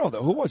 Who's the girl,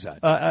 though? Who was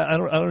that? I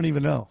don't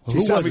even know.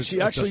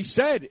 She actually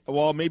said,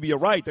 well, maybe you're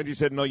right. Then she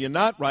said, no, you're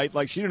not right.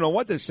 Like, she didn't know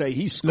what to say.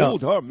 He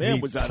schooled her.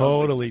 Man, was that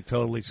totally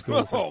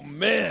schooled her. Oh,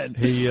 man.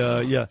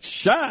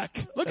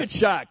 Shaq. Look at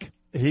Shaq.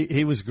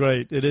 He was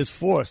great. It is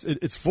forced.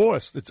 It's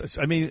forced. It's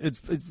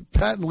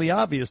patently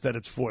obvious that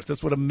it's forced.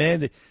 That's what a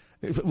mandate.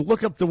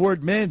 Look up the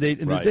word mandate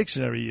in the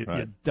dictionary, you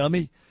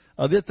dummy.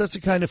 That's the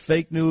kind of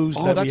fake news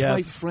that we have. Oh, that's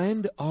my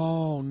friend?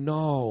 Oh,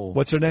 no.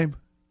 What's her name?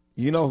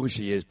 You know who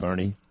she is,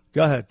 Bernie.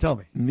 Go ahead, tell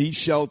me.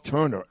 Michelle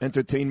Turner,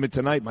 Entertainment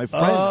Tonight, my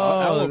friend,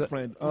 our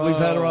friend. We've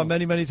had her on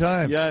many, many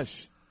times.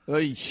 Yes.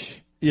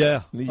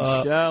 Yeah.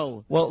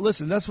 Michelle. Well,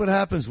 listen, that's what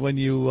happens when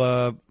you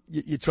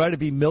try to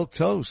be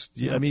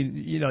milquetoast. I mean,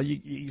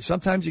 you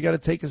sometimes you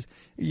got to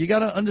you got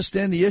to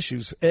understand the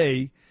issues,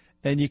 and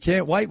you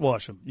can't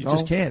whitewash them. You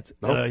just can't.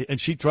 No.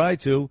 And she tried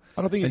to.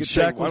 I don't think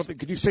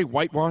could you say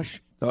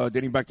whitewash?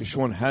 Dating back to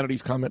Sean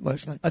Hannity's comment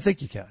last night? I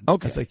think you can.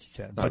 Okay. I think you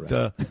can. But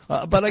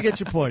I get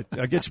your point.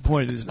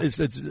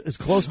 It's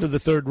close to the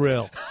third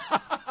rail.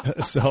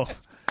 So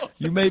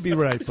you may be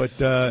right, but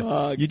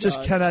you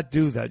just cannot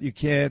do that. You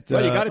can't.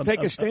 Well, you got to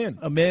take a stand.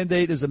 A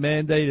mandate is a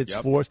mandate. It's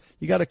forced.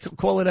 You got to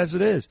call it as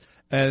it is.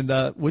 And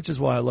which is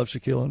why I love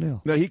Shaquille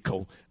O'Neal. No, he's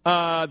cool.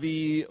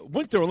 The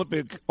Winter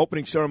Olympic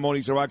opening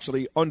ceremonies are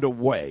actually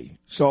underway.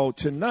 So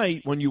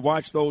tonight, when you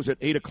watch those at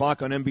 8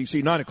 o'clock on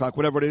NBC, 9 o'clock,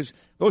 whatever it is,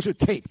 those are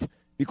taped.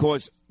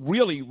 Because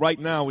really, right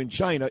now in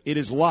China, it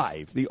is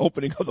live, the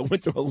opening of the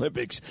Winter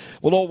Olympics.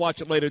 We'll all watch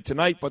it later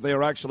tonight, but they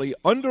are actually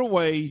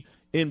underway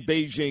in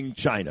Beijing,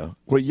 China,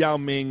 where Yao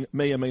Ming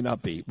may or may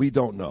not be. We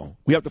don't know.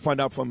 We have to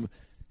find out from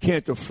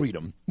Cantor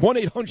Freedom.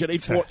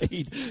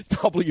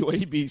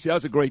 1-800-848-WABC. That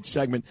was a great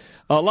segment.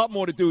 A lot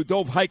more to do.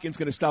 Dove Hyken's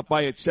going to stop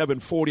by at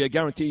 7:40. I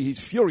guarantee he's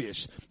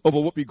furious over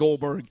Whoopi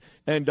Goldberg.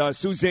 And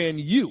Suzanne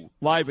Yu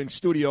live in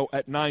studio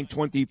at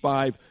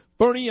 9:25.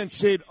 Bernie and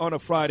Sid on a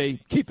Friday.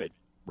 Keep it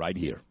right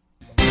here.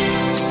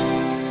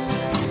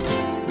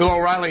 Bill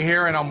O'Reilly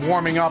here, and I'm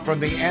warming up from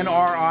the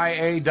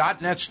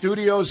NRIA.net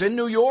studios in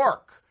New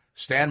York.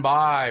 Stand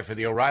by for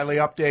the O'Reilly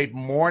Update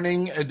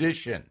Morning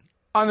Edition.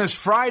 On this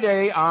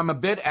Friday, I'm a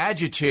bit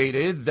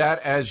agitated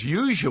that, as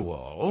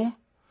usual,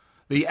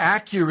 the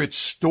accurate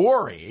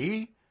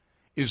story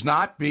is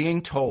not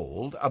being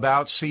told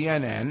about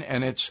CNN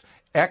and its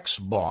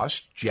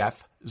ex-boss,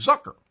 Jeff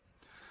Zucker.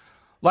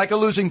 Like a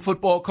losing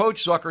football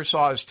coach, Zucker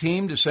saw his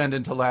team descend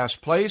into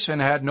last place and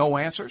had no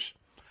answers.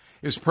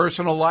 His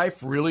personal life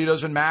really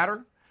doesn't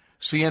matter.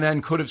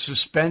 CNN could have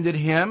suspended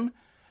him,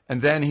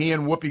 and then he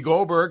and Whoopi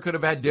Goldberg could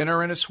have had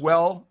dinner in a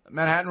swell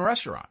Manhattan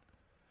restaurant.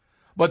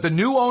 But the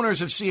new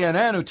owners of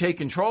CNN, who take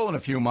control in a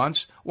few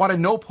months,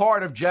 wanted no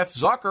part of Jeff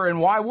Zucker, and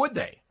why would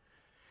they?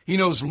 He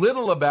knows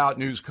little about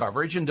news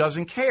coverage and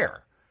doesn't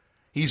care.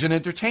 He's an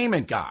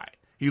entertainment guy.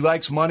 He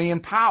likes money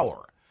and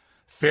power.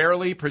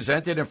 Fairly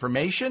presented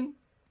information?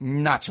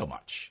 Not so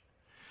much.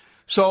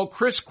 So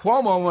Chris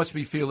Cuomo must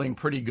be feeling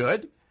pretty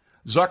good.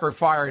 Zucker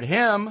fired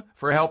him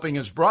for helping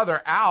his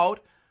brother out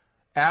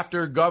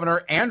after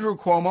Governor Andrew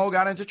Cuomo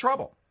got into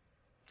trouble.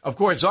 Of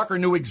course, Zucker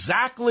knew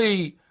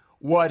exactly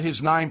what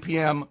his 9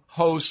 p.m.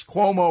 host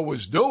Cuomo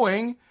was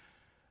doing,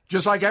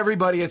 just like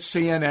everybody at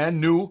CNN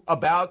knew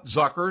about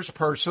Zucker's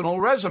personal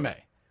resume.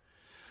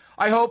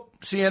 I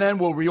hope CNN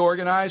will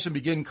reorganize and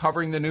begin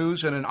covering the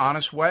news in an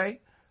honest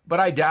way, but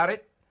I doubt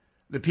it.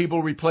 The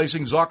people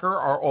replacing Zucker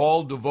are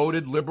all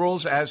devoted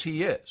liberals, as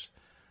he is.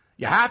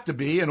 You have to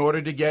be in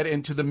order to get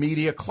into the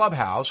media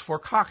clubhouse for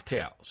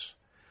cocktails.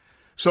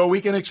 So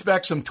we can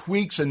expect some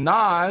tweaks and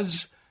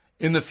nods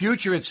in the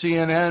future at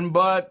CNN,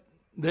 but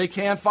they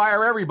can't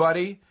fire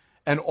everybody,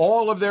 and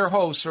all of their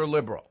hosts are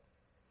liberal.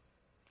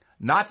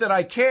 Not that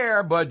I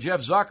care, but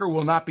Jeff Zucker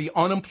will not be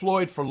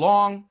unemployed for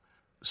long.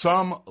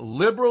 Some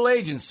liberal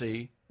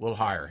agency will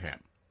hire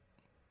him.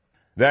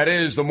 That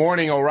is the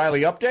Morning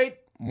O'Reilly Update.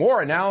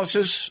 More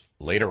analysis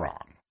later on.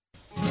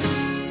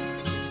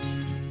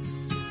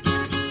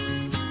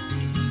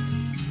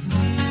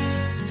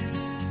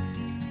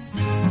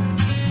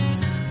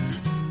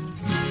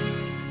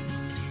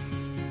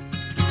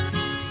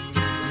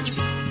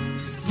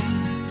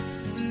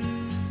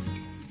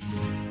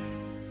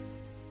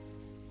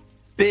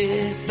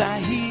 Beth, I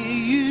hear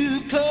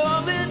you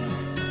calling,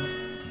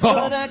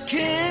 but I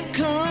can't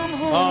come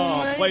home.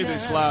 Oh, play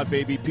this loud,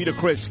 baby. Peter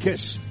Criss,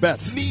 Kiss,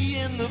 Beth. Me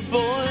and the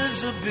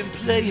boys have been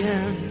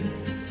playing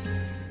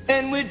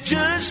and we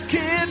just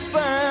can't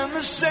find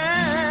the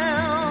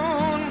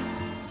sound.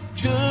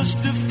 Just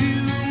a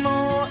few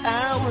more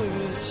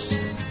hours,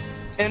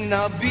 and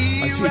I'll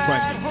be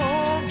right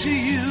home to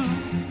you.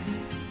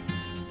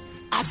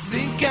 I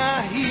think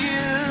I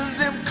hear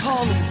them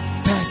calling,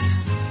 Beth,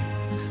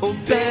 oh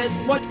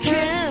Beth, what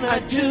can I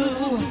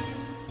do?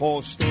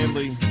 Paul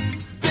Stanley,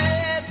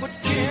 Beth, what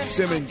can Gene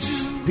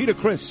Simmons, Peter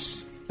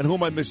Criss, and who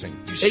am I missing?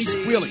 Ace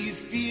Frehley,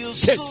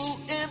 Kiss,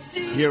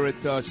 here at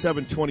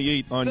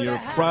 7:28 on your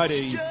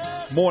Friday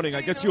morning.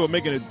 I guess you were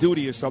making a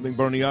duty or something,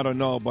 Bernie. I don't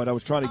know, but I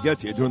was trying to get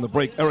to you during the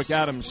break. Eric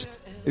Adams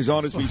is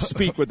on as we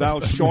speak with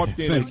Al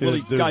Sharpton and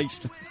Willie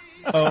Geist.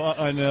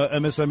 On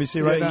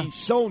MSNBC right now? He's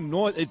so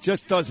naughty. It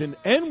just doesn't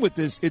end with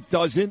this. It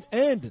doesn't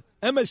end.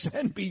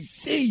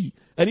 MSNBC.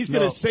 And he's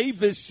going to save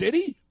this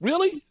city?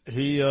 Really?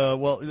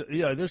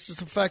 There's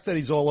just the fact that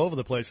he's all over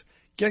the place.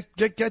 Get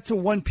to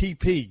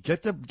 1PP.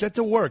 Get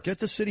to work. Get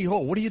to City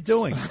Hall. What are you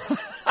doing?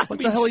 What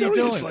the hell are you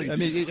doing? I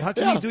mean, how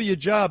can you do your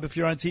job if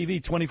you're on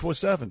TV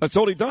 24/7? That's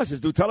all he does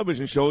is do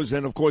television shows.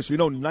 And, of course, we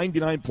know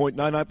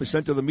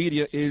 99.99% of the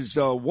media is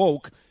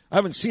woke. I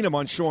haven't seen him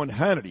on Sean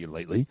Hannity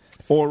lately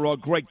or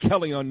Greg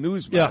Kelly on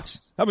Newsmax. Yeah.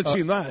 Haven't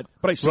seen that.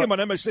 But I see him on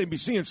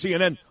MSNBC and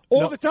CNN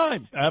all the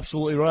time.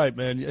 Absolutely right,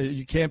 man.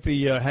 You can't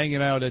be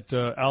hanging out at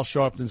Al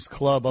Sharpton's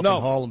club up in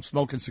Harlem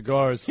smoking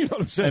cigars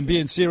and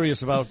being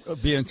serious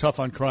about being tough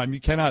on crime. You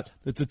cannot.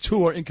 The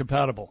two are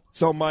incompatible.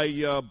 So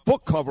my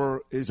book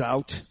cover is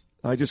out.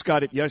 I just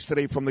got it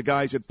yesterday from the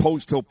guys at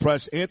Post Hill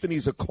Press. Anthony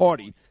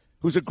Zaccardi,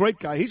 who's a great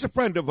guy. He's a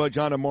friend of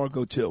John and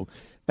Margot, too.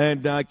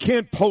 And I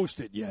can't post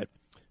it yet.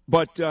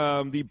 But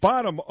the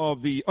bottom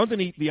of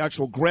underneath the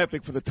actual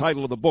graphic for the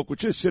title of the book,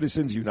 which is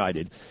Citizens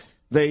United,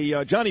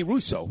 Johnny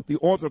Russo, the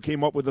author,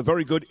 came up with a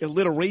very good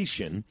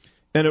alliteration,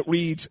 and it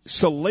reads,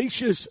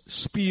 salacious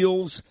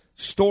spiels,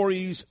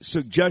 stories,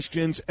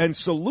 suggestions, and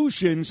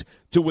solutions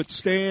to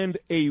withstand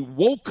a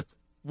woke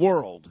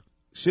world.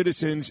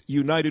 Citizens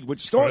United,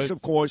 which starts,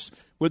 of course,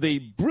 with a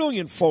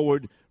brilliant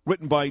foreword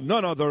written by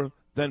none other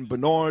than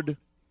Bernard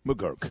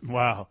McGurk.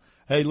 Wow.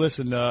 Hey,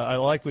 listen, I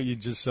like what you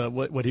just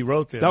what he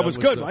wrote there. That was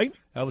good, right?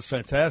 That was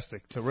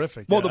fantastic,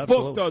 terrific. Well,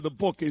 the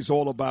book is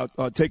all about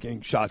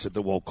taking shots at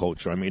the woke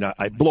culture. I mean,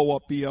 I blow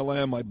up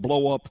BLM, I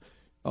blow up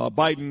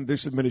Biden,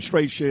 this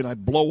administration, I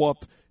blow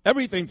up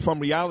everything from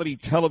reality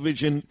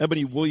television,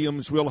 Ebony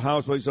Williams, Real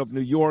Housewives of New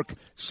York,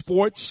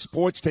 sports.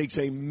 Sports takes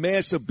a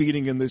massive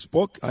beating in this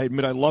book. I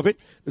admit I love it.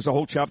 There's a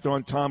whole chapter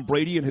on Tom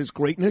Brady and his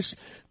greatness.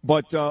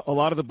 But a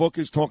lot of the book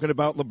is talking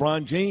about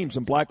LeBron James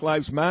and Black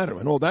Lives Matter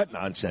and all that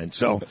nonsense.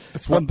 So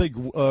it's one big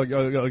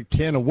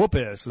can of whoop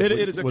ass. It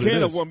is a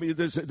can of whoop.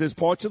 There's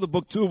parts of the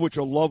book, too, which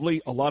are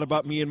lovely. A lot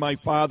about me and my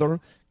father.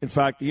 In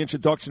fact, the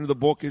introduction to the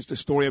book is the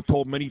story I've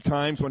told many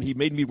times when he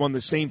made me run the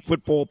same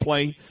football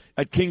play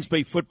at Kings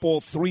Bay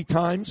Football 3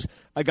 times.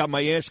 I got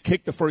my ass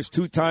kicked the first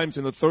 2 times,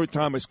 and the third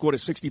time I scored a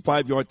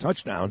 65-yard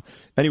touchdown.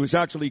 And he was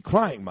actually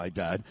crying, my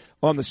dad,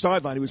 on the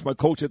sideline. He was my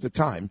coach at the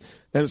time.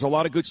 And there's a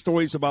lot of good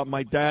stories about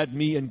my dad,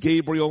 me, and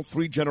Gabriel,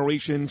 3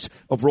 generations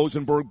of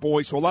Rosenberg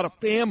boys. So a lot of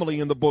family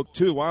in the book,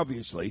 too,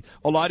 obviously.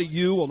 A lot of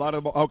you, a lot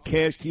of our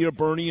cast here,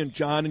 Bernie and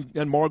John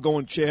and Margot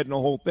and Chad and the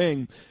whole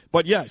thing.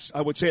 But, yes,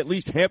 I would say at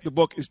least half the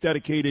book is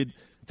dedicated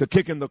to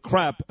kicking the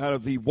crap out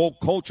of the woke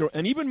culture.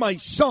 And even my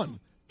son,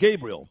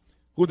 Gabriel,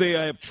 who they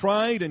have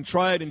tried and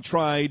tried and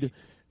tried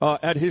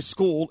at his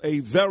school,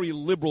 a very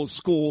liberal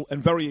school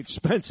and very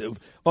expensive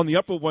on the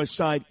Upper West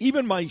Side.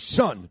 Even my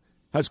son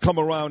has come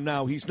around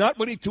now. He's not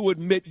ready to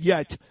admit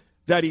yet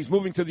that he's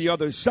moving to the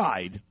other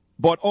side.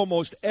 But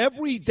almost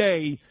every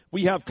day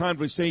we have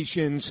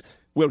conversations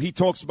where he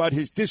talks about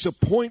his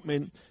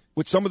disappointment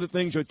with some of the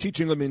things they're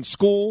teaching him in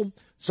school,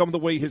 some of the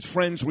way his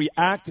friends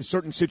react to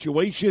certain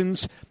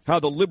situations, how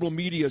the liberal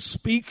media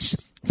speaks.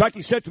 In fact,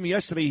 he said to me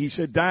yesterday, he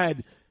said,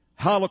 Dad,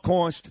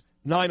 Holocaust,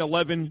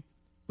 9/11,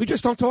 we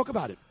just don't talk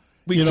about it.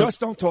 We just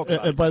don't talk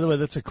about it. And by the way,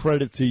 that's a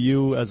credit to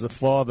you as a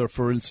father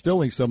for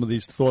instilling some of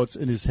these thoughts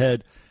in his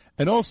head.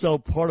 And also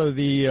part of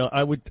the,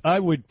 I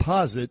would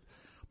posit,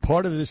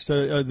 part of this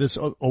this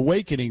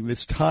awakening,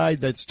 this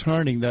tide that's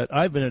turning that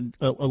I've been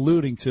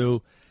alluding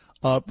to,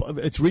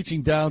 it's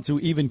reaching down to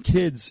even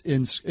kids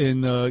in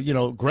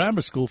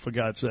grammar school, for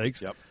God's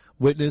sakes. Yep.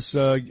 Witness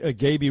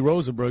Gaby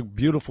Rosenberg,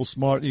 beautiful,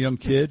 smart young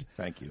kid.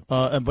 Thank you.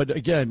 But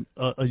again,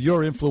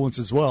 your influence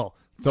as well.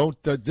 Don't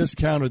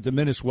discount or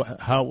diminish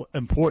how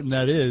important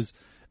that is.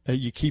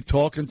 You keep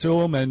talking to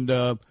them, and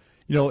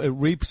it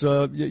reaps.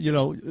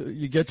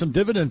 You get some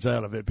dividends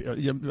out of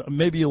it.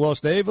 Maybe you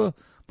lost Ava,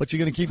 but you're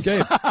going to keep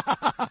Gabe.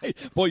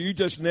 Boy, you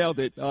just nailed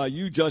it.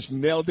 You just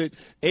nailed it.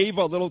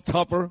 Ava, a little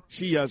tougher.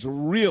 She has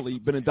really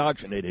been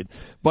indoctrinated.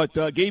 But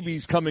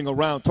Gaby's coming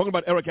around. Talking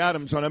about Eric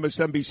Adams on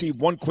MSNBC.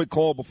 One quick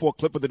call before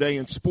clip of the day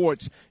in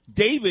sports.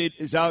 David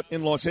is out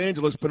in Los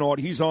Angeles, Bernard.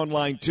 He's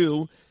online,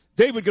 too.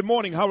 David, good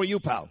morning. How are you,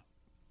 pal?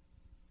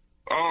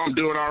 Oh, I'm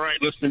doing all right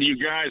listening to you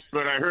guys,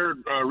 but I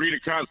heard Rita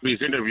Cosby's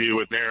interview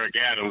with Eric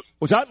Adams.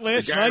 Was that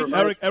last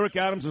night? Eric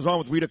Adams was on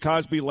with Rita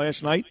Cosby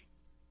last night?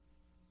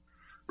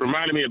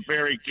 Reminded me of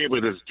Barry Gibb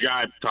with his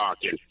jive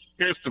talking.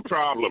 Here's the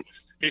problem.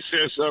 He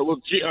says,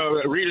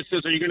 Rita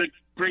says, are you going to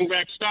bring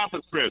back stop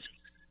and frisk?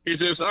 He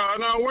says,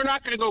 no, we're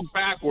not going to go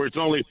backwards,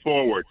 only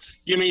forward.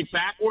 You mean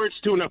backwards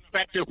to an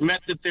effective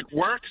method that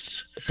works?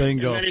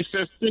 Bingo. And then he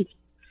says,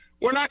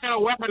 we're not going to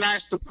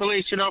weaponize the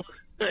police,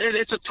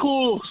 It's a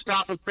tool,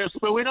 stop and frisk,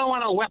 but we don't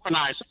want to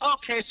weaponize.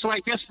 Okay, so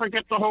I guess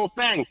forget the whole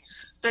thing.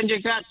 Then you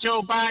got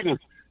Joe Biden,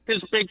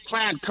 his big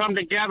plan come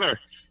together.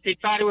 He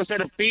thought he was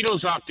at a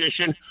Beatles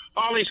audition.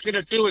 All he's going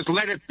to do is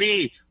let it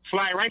be,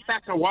 fly right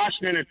back to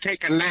Washington and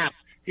take a nap.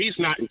 He's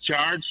not in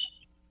charge.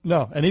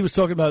 No, and he was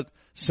talking about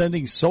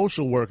sending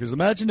social workers.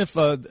 Imagine if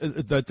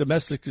the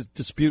domestic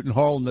dispute in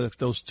Harlem, if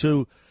those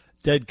two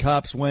dead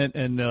cops went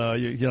and,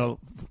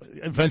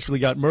 eventually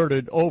got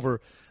murdered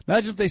over.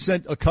 Imagine if they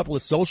sent a couple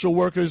of social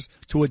workers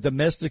to a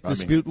domestic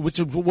dispute, which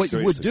is what seriously.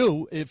 You would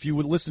do if you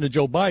would listen to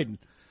Joe Biden.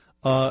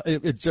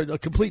 It's a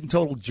complete and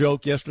total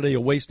joke yesterday, a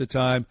waste of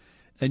time.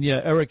 And,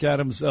 yeah, Eric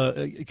Adams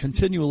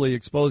continually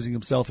exposing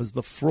himself as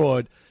the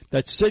fraud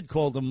that Sid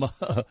called him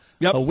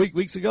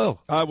weeks ago.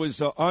 I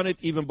was on it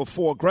even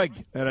before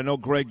Greg, and I know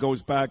Greg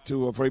goes back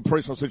to a very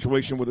personal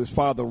situation with his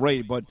father,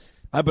 Ray, but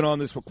I've been on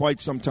this for quite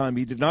some time.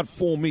 He did not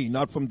fool me,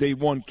 not from day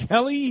one.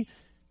 Kelly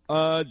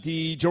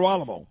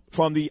DiGirolamo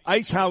from the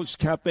Ice House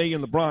Cafe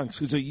in the Bronx,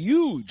 who's a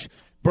huge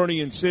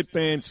Bernie and Sid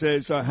fan,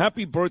 says,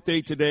 happy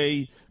birthday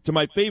today to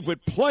my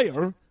favorite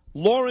player,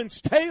 Lawrence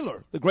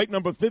Taylor, the great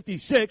number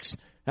 56.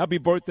 Happy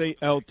birthday,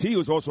 LT,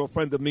 who's also a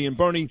friend of me and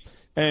Bernie,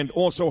 and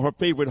also her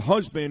favorite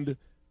husband,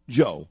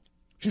 Joe.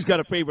 She's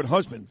got a favorite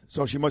husband,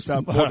 so she must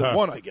have more than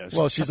one, I guess.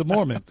 Well, she's a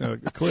Mormon,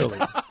 clearly.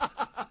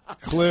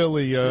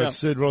 Clearly,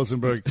 Sid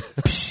Rosenberg.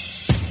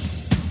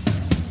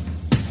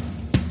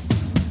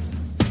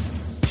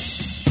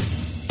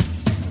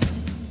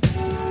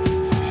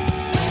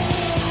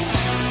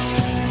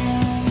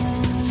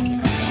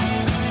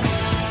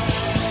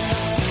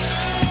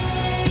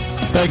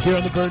 Back here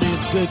on the Bernie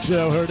and Sid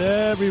Show, heard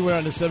everywhere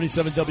on the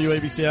 77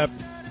 WABC app.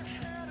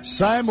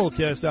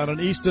 Simulcast out on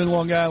Eastern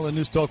Long Island,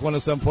 News Talk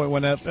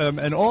 107.1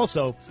 FM. And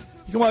also,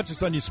 you can watch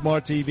us on your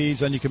smart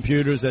TVs, on your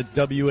computers at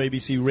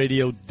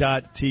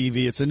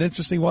WABCRadio.tv. It's an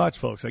interesting watch,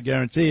 folks. I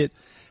guarantee it.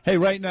 Hey,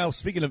 right now,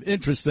 speaking of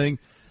interesting,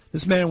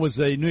 this man was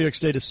a New York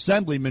State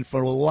Assemblyman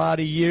for a lot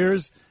of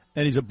years,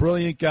 and he's a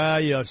brilliant guy,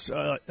 a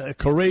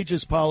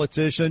courageous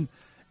politician,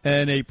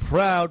 and a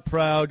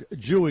proud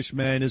Jewish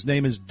man. His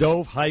name is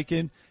Dov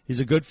Hikind. He's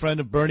a good friend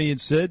of Bernie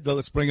and Sid.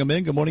 Let's bring him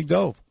in. Good morning,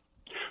 Dov.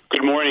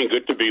 Good morning.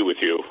 Good to be with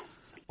you.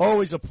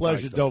 Always a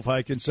pleasure, nice, Dov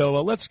Hikind. So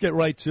let's get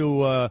right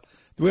to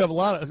we have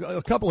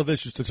a couple of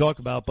issues to talk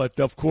about, but,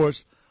 of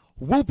course,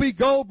 Whoopi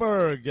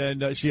Goldberg.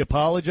 And she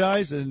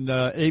apologized, and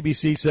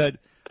ABC said,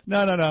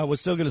 no, we're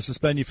still going to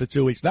suspend you for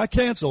 2 weeks. Not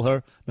cancel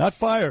her, not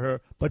fire her,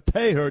 but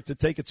pay her to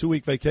take a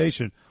 2-week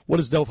vacation. What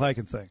does Dov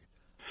Hikind think?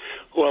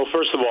 Well,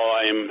 first of all,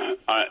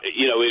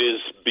 it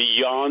is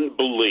beyond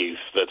belief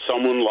that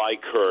someone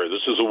like her,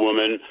 this is a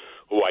woman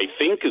who I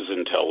think is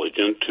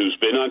intelligent, who's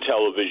been on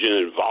television,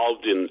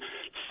 involved in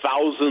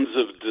thousands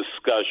of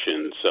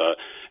discussions,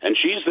 and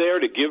she's there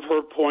to give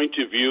her point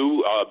of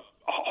view,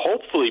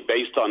 hopefully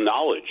based on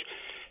knowledge.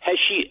 Has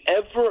she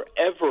ever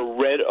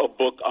read a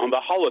book on the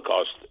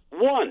Holocaust?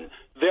 One.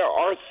 There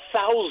are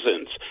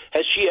thousands.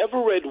 Has she ever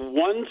read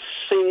one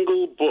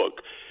single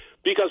book?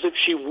 Because if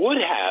she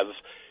would have,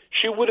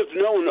 she would have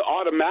known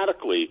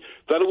automatically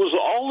that it was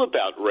all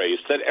about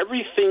race, that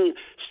everything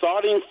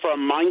starting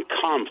from Mein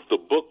Kampf, the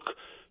book,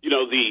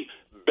 the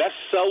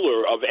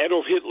bestseller of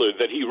Adolf Hitler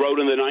that he wrote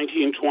in the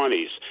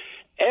 1920s,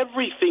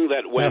 everything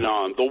that went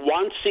on, the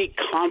Wannsee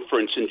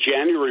Conference in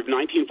January of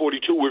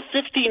 1942, where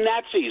 50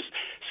 Nazis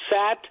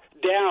sat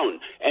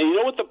down. And you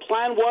know what the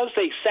plan was?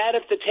 They sat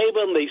at the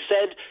table and they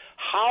said,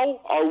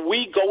 how are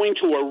we going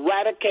to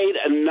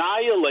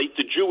annihilate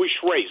the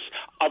Jewish race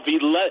of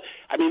 11?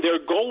 I mean, their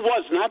goal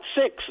was not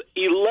 6,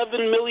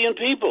 11 million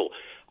people.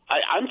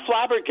 I'm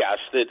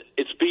flabbergasted.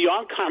 It's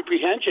beyond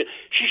comprehension.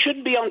 She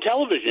shouldn't be on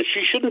television.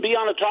 She shouldn't be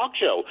on a talk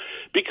show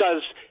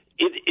because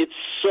it's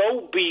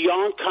so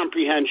beyond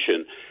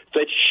comprehension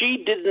that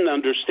she didn't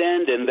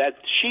understand and that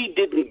she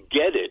didn't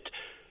get it.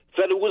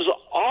 That it was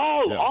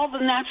all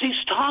the Nazis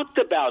talked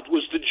about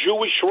was the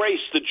Jewish race,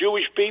 the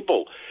Jewish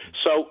people.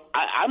 So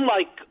I'm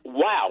like,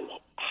 wow,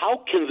 how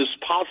can this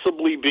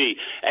possibly be?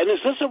 And is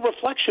this a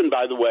reflection,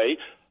 by the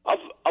way,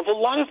 of a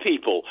lot of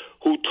people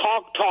who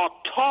talk,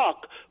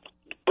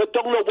 but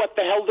don't know what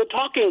the hell they're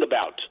talking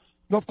about?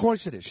 No, of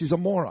course it is. She's a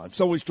moron.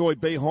 So is Joy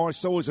Behar.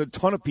 So is a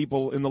ton of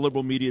people in the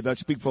liberal media that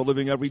speak for a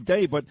living every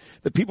day. But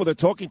the people they're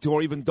talking to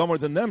are even dumber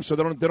than them, so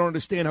they don't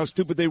understand how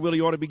stupid they really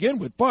ought to begin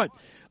with. But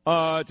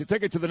to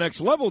take it to the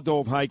next level,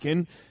 Dov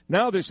Hikind,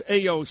 now this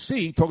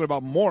AOC, talking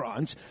about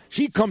morons,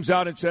 she comes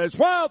out and says,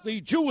 well, the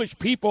Jewish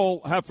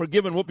people have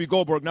forgiven Whoopi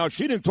Goldberg. Now,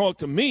 she didn't talk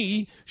to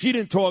me. She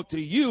didn't talk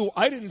to you.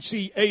 I didn't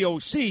see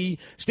AOC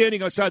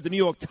standing outside the New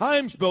York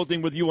Times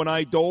building with you and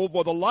I, Dov,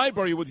 or the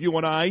library with you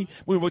and I.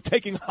 We were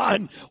taking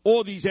on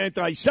all these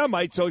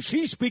anti-Semites. So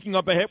she's speaking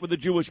up ahead with the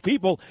Jewish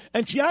people,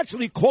 and she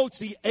actually quotes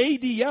the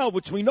ADL,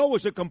 which we know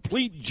is a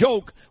complete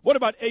joke. What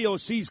about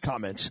AOC's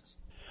comments?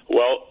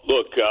 Well,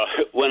 look,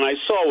 when I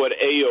saw what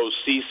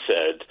AOC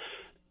said,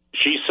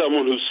 she's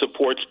someone who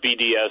supports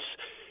BDS.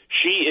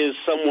 She is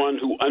someone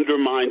who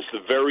undermines the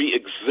very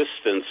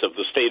existence of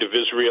the State of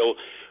Israel.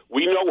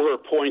 We know her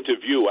point of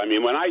view. I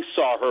mean, when I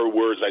saw her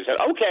words, I said,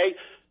 okay,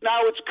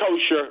 now it's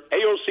kosher.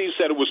 AOC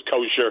said it was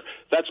kosher.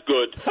 That's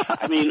good.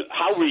 I mean,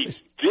 how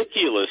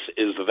ridiculous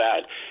is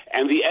that?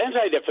 And the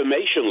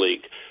Anti-Defamation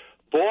League,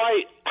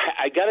 boy,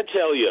 I got to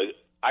tell you,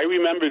 I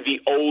remember the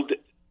old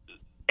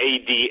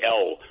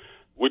ADL,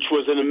 which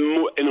was an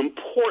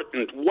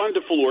important,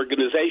 wonderful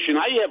organization.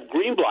 I have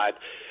Greenblatt.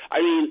 I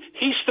mean,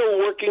 he's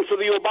still working for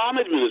the Obama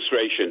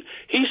administration.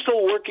 He's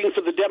still working for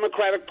the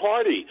Democratic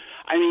Party.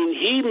 I mean,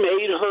 he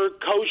made her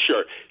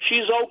kosher.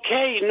 She's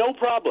okay, no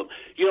problem.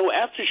 You know,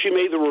 after she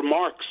made the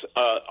remarks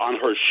on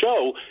her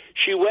show,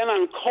 she went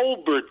on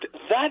Colbert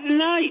that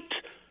night,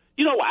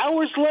 you know,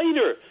 hours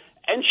later,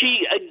 and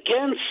she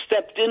again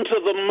stepped into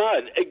the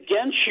mud.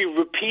 Again, she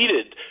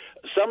repeated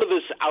some of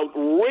this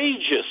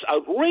outrageous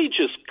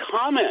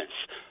comments.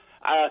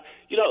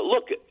 You know,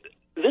 look,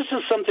 this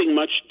is something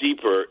much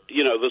deeper.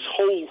 You know, this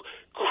whole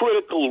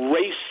critical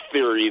race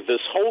theory, this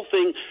whole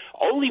thing,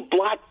 only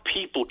black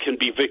people can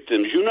be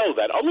victims. You know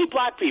that. Only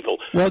black people.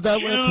 Well,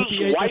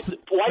 Jews,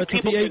 white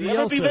people can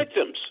never be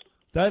victims.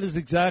 That is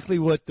exactly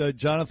what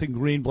Jonathan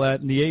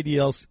Greenblatt and the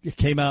ADL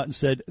came out and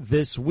said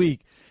this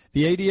week.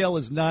 The ADL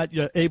is not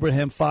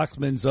Abraham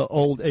Foxman's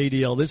old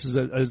ADL. This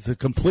is a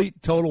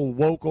complete, total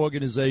woke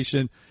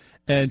organization.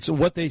 And so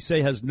what they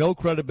say has no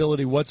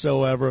credibility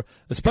whatsoever,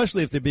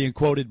 especially if they're being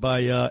quoted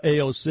by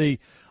AOC.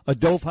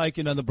 Dov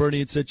Hikind on the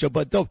Bernie and Sid show.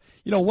 But, Dov,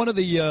 you know, one of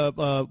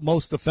the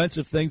most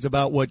offensive things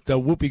about what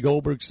Whoopi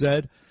Goldberg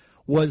said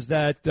was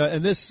that,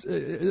 and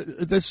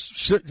this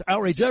should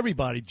outrage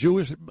everybody,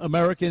 Jewish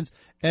Americans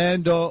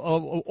and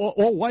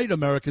all white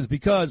Americans,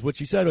 because what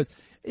she said was,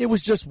 it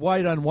was just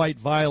white-on-white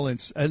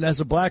violence. And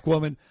as a black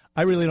woman,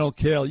 I really don't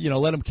care. You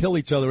know, let them kill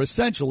each other,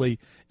 essentially,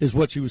 is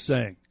what she was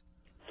saying.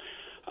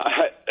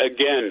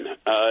 Again,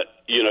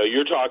 you know,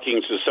 you're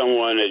talking to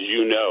someone, as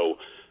you know.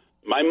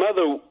 My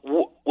mother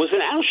was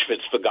in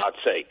Auschwitz, for God's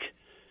sake.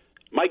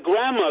 My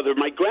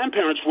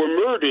grandparents were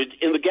murdered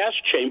in the gas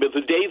chamber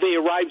the day they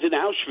arrived in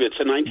Auschwitz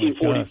in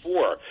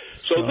 1944.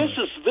 So this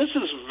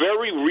is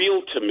very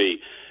real to me.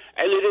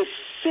 And it is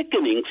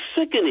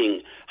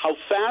sickening how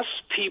fast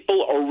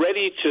people are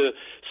ready to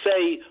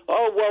say,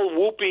 oh, well,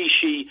 Whoopi,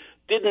 she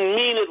didn't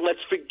mean it. Let's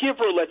forgive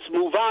her. Let's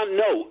move on.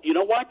 No, you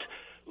know what?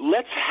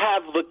 Let's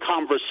have the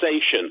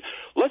conversation.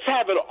 Let's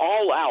have it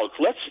all out.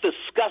 Let's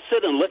discuss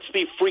it, and let's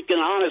be freaking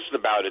honest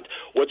about it.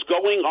 What's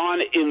going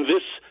on in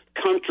this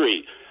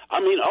country? I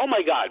mean, oh,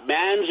 my God,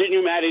 man's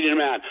inhumanity to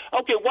man.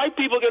 Okay, white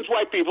people against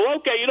white people.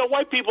 Okay, you know,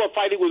 white people are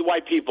fighting with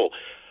white people.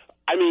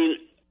 I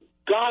mean,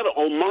 God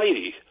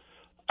almighty.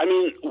 I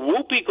mean,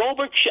 Whoopi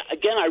Goldberg,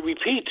 again, I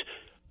repeat,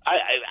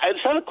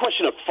 it's not a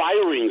question of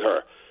firing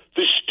her.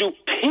 The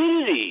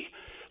stupidity,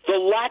 the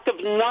lack of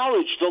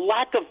knowledge, the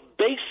lack of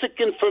basic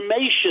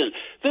information.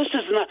 This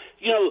is not,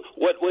 you know,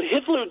 what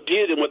Hitler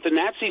did and what the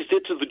Nazis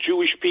did to the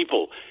Jewish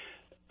people.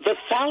 The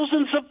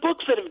thousands of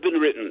books that have been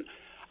written.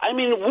 I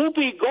mean,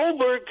 Whoopi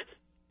Goldberg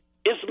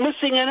is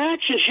missing in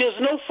action. She has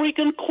no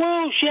freaking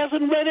clue. She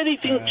hasn't read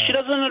anything. She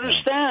doesn't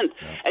understand.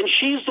 And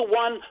she's the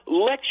one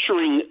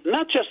lecturing,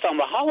 not just on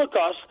the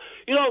Holocaust.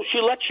 You know, she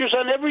lectures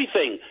on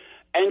everything.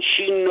 And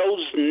she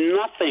knows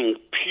nothing.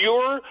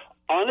 Pure,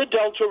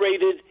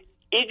 unadulterated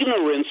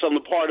ignorance on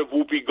the part of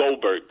Whoopi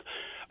Goldberg.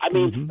 I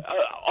mean,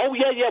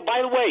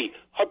 by the way,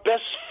 her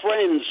best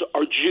friends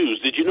are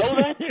Jews. Did you know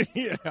that?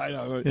 Yeah, I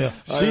know. Yeah,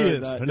 she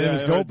is. Her name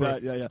is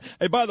Goldberg. Yeah.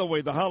 Hey, by the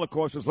way, the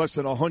Holocaust was less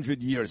than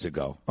 100 years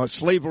ago.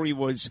 Slavery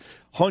was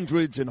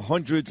hundreds and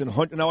hundreds and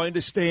hundreds. Now, I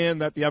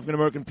understand that the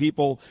African-American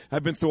people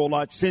have been through a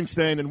lot since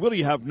then and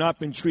really have not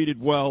been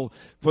treated well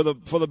for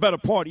the better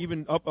part,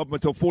 even up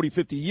until 40,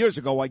 50 years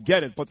ago. I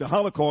get it. But the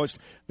Holocaust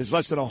is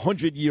less than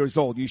 100 years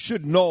old. You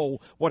should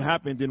know what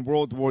happened in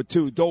World War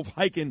II. Dov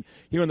Hikind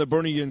here on the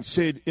Bernie and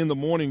Sid in the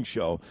Morning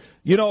Show.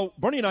 You know,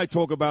 Bernie and I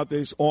talk about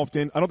this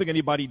often. I don't think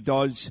anybody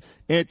does.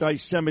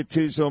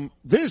 Anti-Semitism.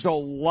 There's a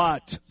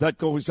lot that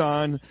goes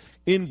on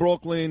in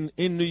Brooklyn,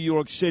 in New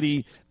York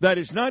City, that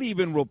is not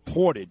even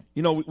reported.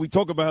 You know, we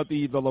talk about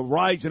the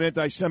rise in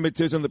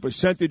anti-Semitism. The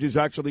percentage is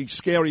actually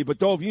scary. But,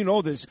 Dov, you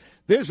know this.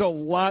 There's a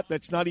lot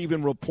that's not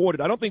even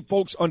reported. I don't think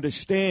folks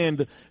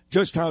understand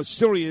just how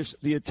serious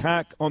the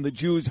attack on the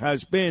Jews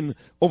has been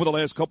over the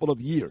last couple of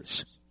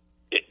years.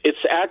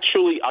 It's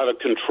actually out of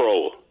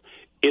control.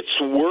 It's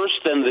worse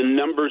than the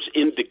numbers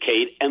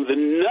indicate, and the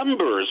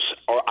numbers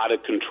are out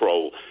of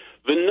control.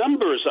 The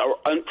numbers are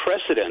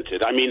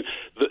unprecedented. I mean,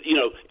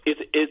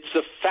 it's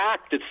a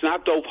fact. It's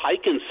not Dov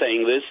Hikind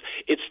saying this.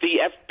 It's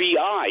the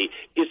FBI.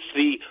 It's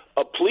the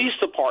police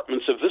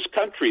departments of this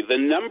country. The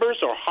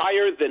numbers are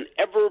higher than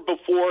ever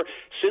before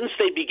since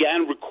they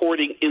began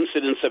recording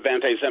incidents of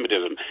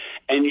anti-Semitism.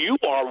 And you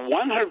are 100%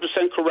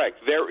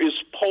 correct. There is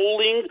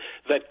polling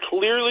that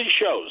clearly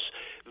shows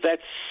that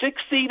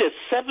 60 to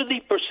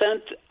 70%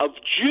 of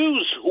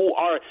Jews who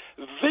are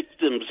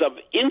victims of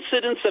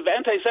incidents of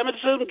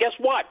anti-Semitism, guess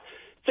what?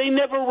 They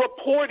never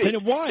report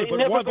it. Why? They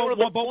never go to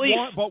the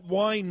police. But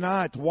why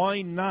not?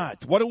 Why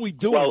not? What are we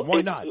doing? Well,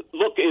 why not?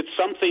 Look, it's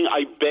something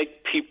I beg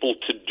people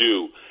to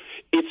do.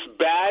 It's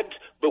bad,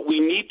 but we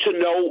need to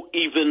know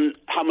even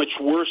how much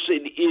worse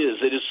it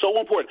is. It is so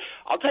important.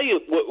 I'll tell you,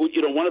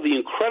 one of the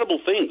incredible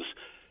things,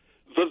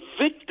 the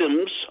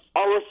victims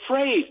are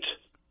afraid.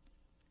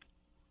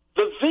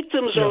 The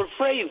victims are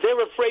afraid.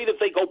 They're afraid if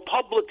they go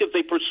public, if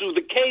they pursue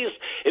the case,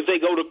 if they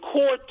go to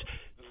court,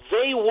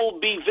 they will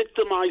be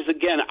victimized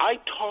again. I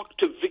talk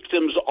to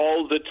victims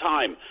all the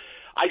time.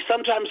 I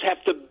sometimes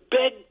have to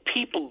beg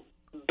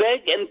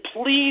and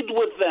plead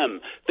with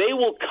them. They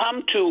will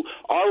come to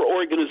our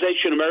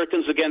organization,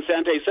 Americans Against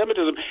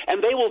Anti-Semitism,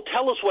 and they will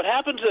tell us what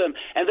happened to them.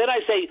 And then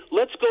I say,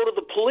 let's go to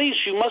the police.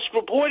 You must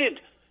report it.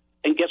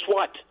 And guess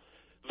what?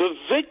 The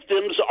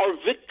victims are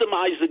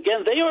victimized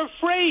again. They are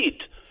afraid.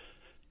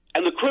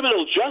 And the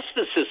criminal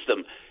justice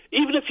system,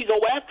 even if you go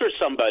after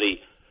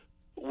somebody,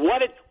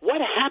 what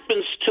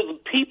happens to the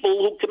people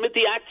who commit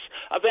the acts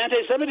of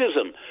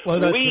anti-Semitism?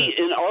 We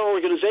in our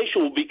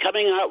organization will be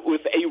coming out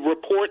with a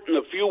report in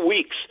a few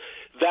weeks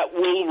that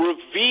will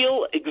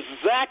reveal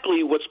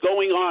exactly what's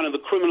going on in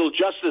the criminal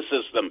justice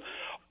system.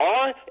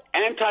 Are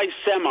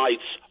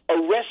anti-Semites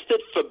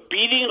arrested for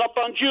beating up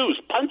on Jews,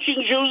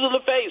 punching Jews in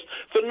the face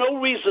for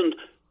no reason,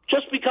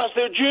 just because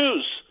they're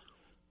Jews?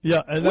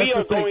 Yeah, and we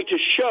are going to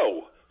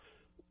show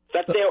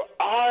that there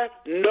are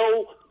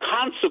no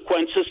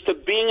consequences to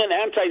being an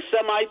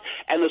anti-Semite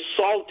and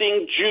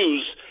assaulting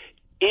Jews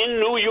in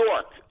New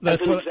York,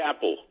 as an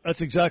example.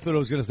 That's exactly what I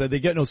was going to say. They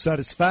get no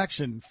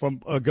satisfaction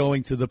from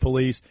going to the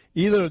police.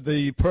 Either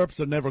the perps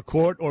are never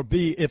caught, or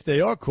B, if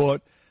they are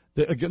caught,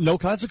 no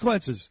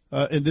consequences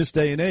in this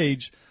day and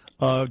age.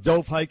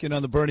 Dov Hikind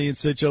on the Bernie and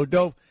Sid show.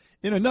 Dov,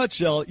 in a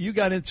nutshell, you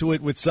got into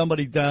it with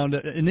somebody down,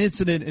 an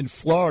incident in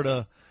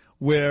Florida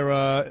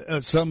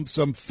where some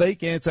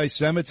fake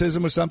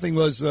anti-Semitism or something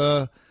was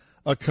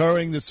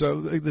occurring.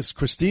 This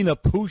Christina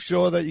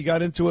Pushaw that you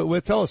got into it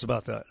with. Tell us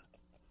about that.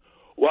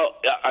 Well,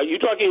 are you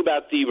talking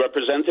about the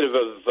representative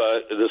of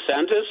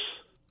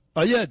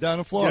DeSantis? Yeah, down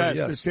in Florida.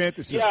 Yes,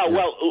 DeSantis. Yeah,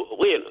 well,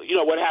 you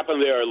know what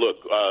happened there. Look,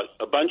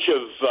 a bunch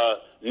of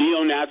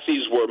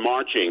neo-Nazis were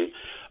marching.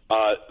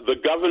 The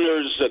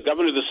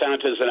Governor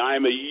DeSantis, and I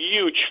am a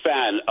huge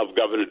fan of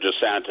Governor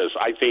DeSantis.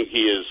 I think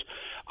he is,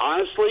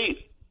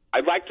 honestly,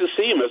 I'd like to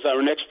see him as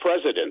our next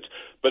president.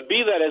 But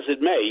be that as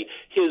it may,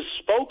 his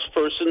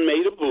spokesperson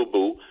made a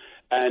boo-boo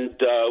and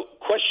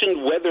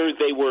questioned whether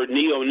they were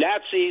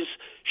neo-Nazis.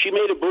 She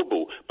made a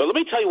boo-boo. But let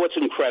me tell you what's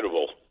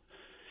incredible.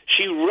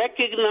 She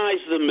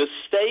recognized the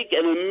mistake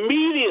and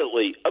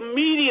immediately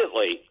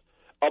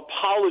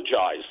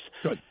apologized.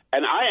 Good.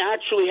 And I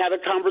actually had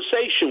a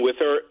conversation with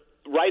her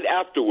right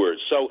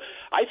afterwards. So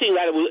I think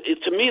that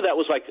to me that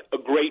was like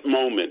a great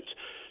moment,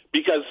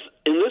 because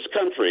in this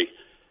country,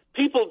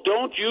 people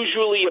don't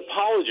usually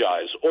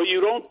apologize, or you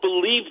don't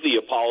believe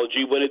the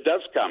apology when it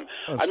does come.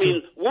 That's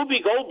true. Whoopi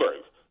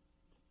Goldberg,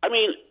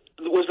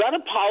 was that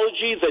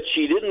apology that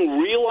she didn't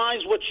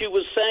realize what she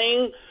was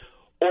saying,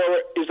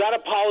 or is that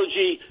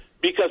apology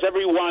because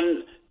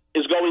everyone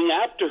is going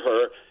after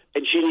her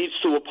and she needs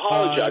to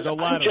apologize?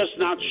 I'm just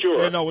not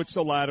sure. Yeah, no, it's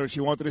the latter. She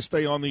wanted to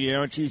stay on the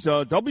air, and she's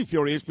doubly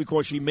furious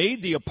because she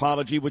made the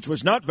apology, which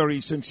was not very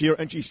sincere,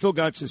 and she still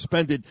got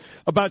suspended.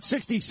 About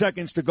 60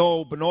 seconds to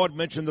go. Bernard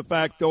mentioned the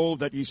fact, though,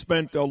 that you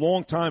spent a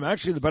long time,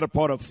 actually the better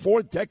part of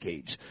 4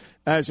 decades,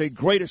 as a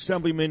great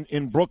assemblyman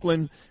in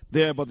Brooklyn,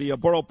 there by the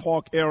Borough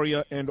Park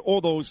area and all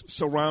those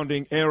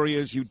surrounding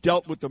areas. You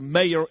dealt with the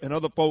mayor and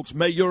other folks,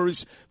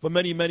 mayors, for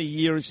many, many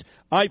years.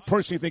 I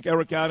personally think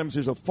Eric Adams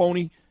is a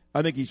phony.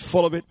 I think he's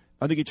full of it.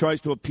 I think he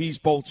tries to appease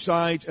both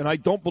sides, and I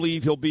don't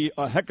believe he'll be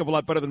a heck of a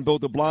lot better than Bill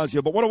de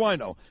Blasio. But what do I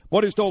know?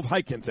 What does Dov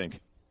Hikind think?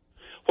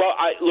 Well,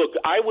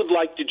 I would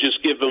like to just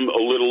give him a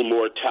little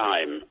more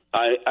time.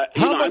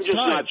 How much I'm just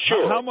time? not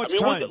sure. How much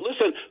time?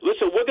 Listen,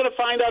 we're going to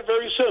find out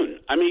very soon.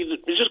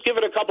 Just give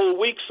it a couple of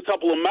weeks, a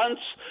couple of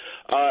months,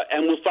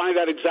 and we'll find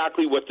out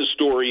exactly what the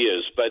story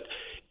is. But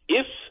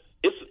if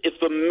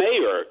the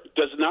mayor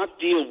does not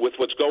deal with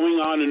what's going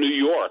on in New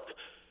York,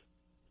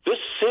 this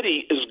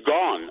city is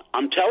gone.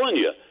 I'm telling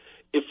you.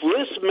 If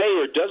this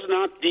mayor does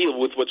not deal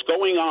with what's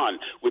going on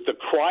with the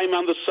crime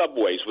on the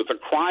subways, with the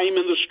crime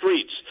in the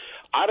streets,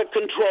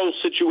 out-of-control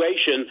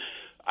situation,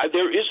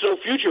 there is no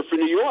future for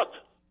New York.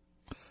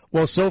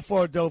 Well, so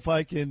far, Dov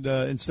Hikind,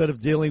 instead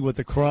of dealing with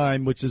the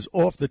crime, which is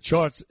off the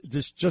charts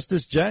just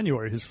this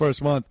January, his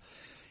first month,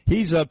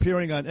 he's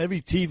appearing on every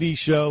TV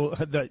show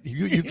that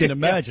you can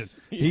imagine.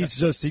 Yeah.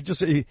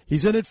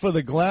 He's in it for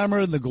the glamour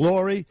and the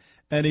glory,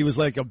 and he was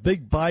like a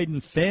big Biden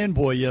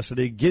fanboy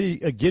yesterday,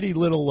 a giddy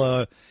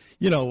little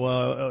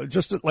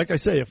just like I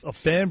say, a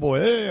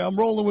fanboy. Hey, I'm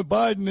rolling with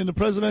Biden in the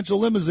presidential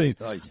limousine.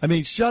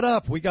 Shut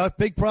up. We got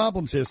big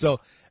problems here.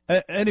 So,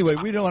 anyway,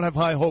 we don't have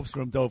high hopes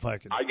from Dov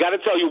Hikind. I got to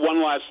tell you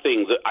one last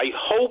thing. I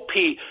hope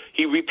he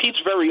repeats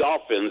very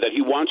often that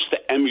he wants to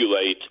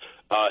emulate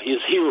his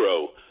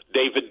hero,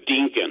 David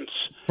Dinkins.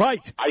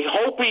 Right. I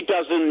hope he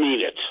doesn't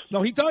mean it.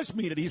 No, he does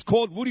mean it. He's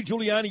called Rudy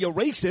Giuliani a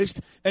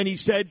racist, and he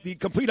said the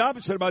complete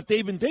opposite about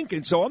David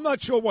Dinkins. So I'm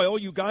not sure why all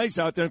you guys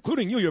out there,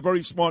 including you, you're a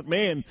very smart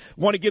man,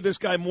 want to give this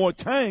guy more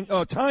time.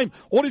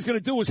 All he's going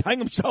to do is hang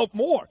himself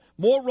more.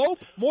 More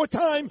rope, more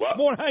time,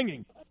 more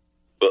hanging.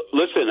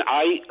 Listen,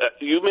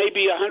 you may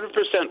be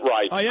 100%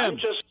 right. I am.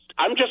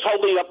 I'm just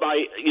holding up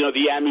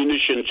the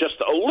ammunition just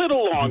a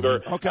little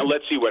longer, and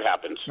let's see what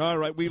happens. All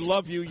right. We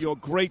love you. You're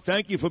great.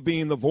 Thank you for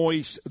being the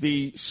voice,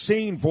 the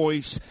sane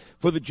voice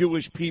for the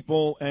Jewish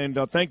people, and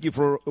thank you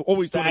for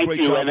always doing a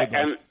great job.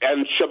 And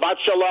Shabbat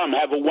Shalom.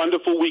 Have a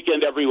wonderful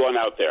weekend, everyone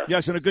out there.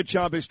 Yes, and a good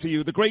job is to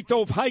you. The great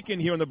Dov Hikind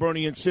here on the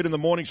Bernie and Sid in the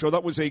Morning Show.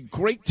 That was a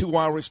great 2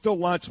 hours. Still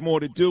lots more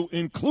to do,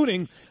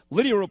 including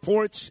Lydia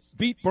Reports,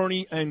 Beat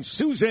Bernie, and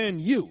Suzanne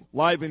Yu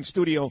live in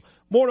studio.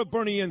 More of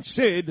Bernie and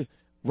Sid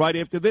right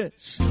after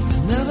this.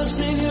 Never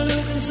seen you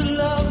looking so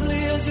lovely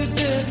as you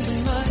did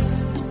tonight.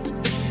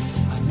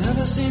 I've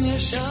never seen you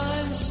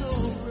shine so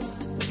bright.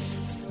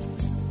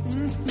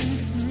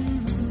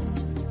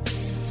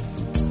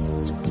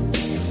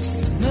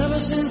 Never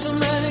seen so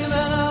many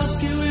men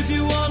ask you if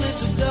you wanted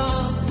to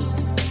dance.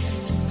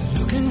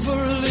 Looking for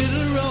a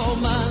little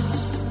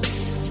romance.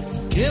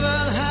 Give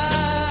it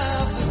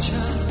half a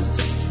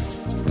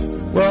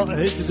chance. Well, I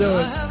hate to do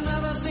it.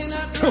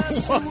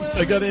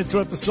 I got to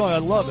interrupt the song. I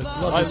love it.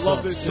 I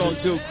love this song,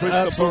 too.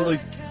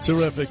 Absolutely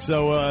terrific.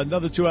 So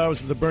another 2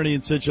 hours of the Bernie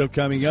and Sid Show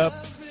coming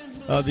up.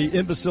 The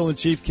imbecile in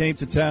chief came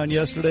to town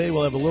yesterday.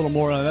 We'll have a little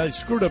more on that. He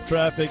screwed up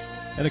traffic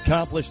and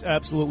accomplished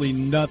absolutely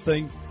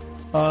nothing.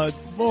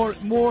 More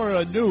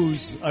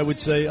news, I would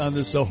say, on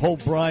this whole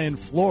Brian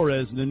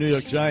Flores and the New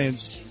York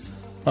Giants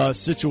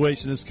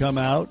situation has come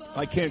out.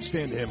 I can't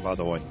stand him, by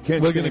the way.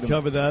 We're going to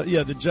cover that.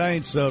 Yeah, the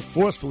Giants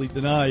forcefully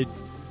denied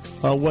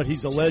what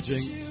he's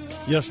alleging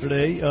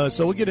yesterday.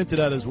 So we'll get into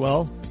that as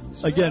well.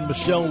 Again,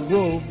 Michelle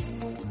Wu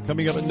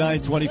coming up at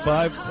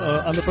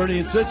 9:25 on the Bernie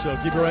and Sid Show.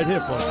 Keep it right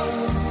here, folks.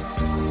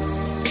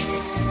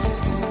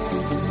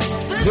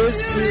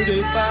 This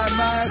beauty by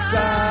my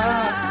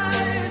side.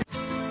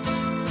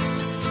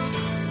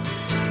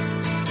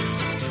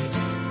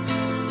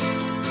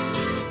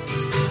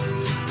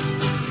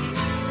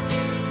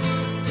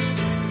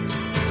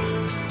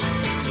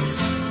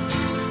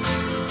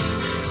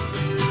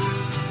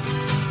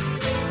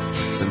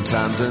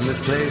 Sometimes when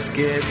this place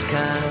gets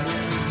kind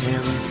of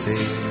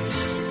empty,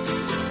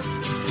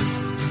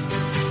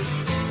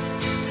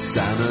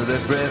 sound of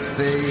their breath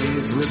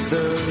fades with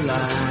the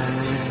light.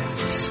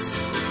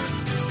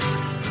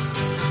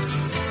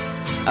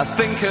 I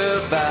think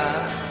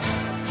about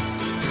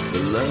the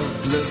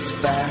loveless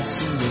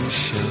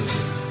fascination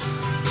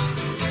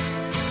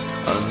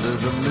under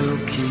the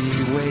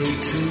Milky Way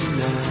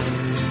tonight.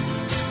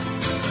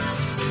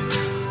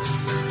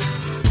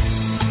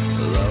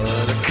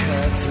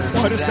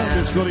 Well, I just got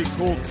this really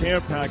cool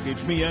care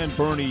package, me and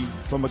Bernie,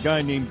 from a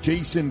guy named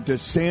Jason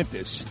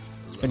DeSantis.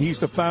 And he's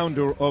the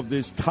founder of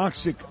this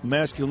toxic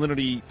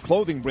masculinity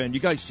clothing brand.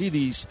 You guys see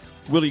these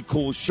really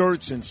cool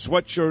shirts and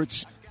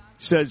sweatshirts.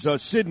 Says,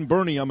 Sid and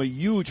Bernie, I'm a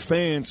huge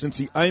fan since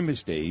the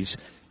Imus days.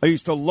 I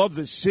used to love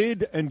the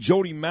Sid and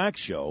Jody Mack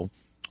show.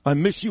 I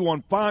miss you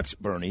on Fox,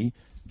 Bernie.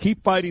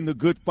 Keep fighting the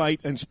good fight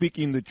and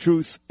speaking the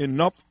truth.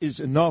 Enough is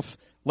enough.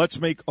 Let's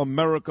make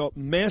America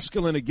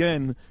masculine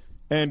again.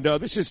 And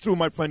this is through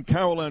my friend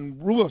Caroline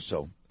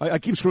Russo. I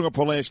keep screwing up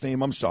her last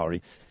name. I'm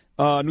sorry.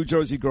 New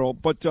Jersey girl.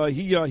 But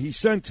he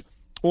sent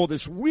all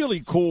this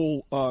really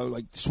cool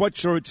like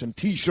sweatshirts and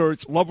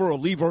T-shirts, love her or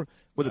leave her,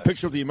 with a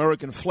picture of the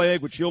American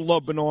flag, which you'll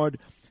love, Bernard.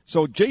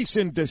 So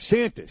Jason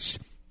DeSantis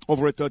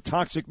over at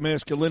Toxic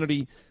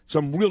Masculinity,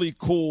 some really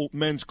cool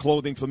men's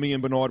clothing for me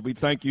and Bernard. We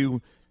thank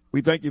you.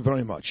 We thank you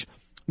very much.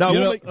 Now,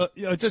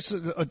 just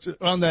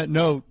on that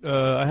note,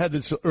 I had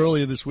this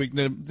earlier this week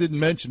and I didn't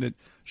mention it.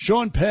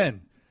 Sean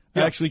Penn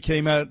actually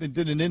came out and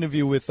did an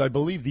interview with, I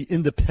believe, The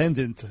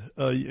Independent,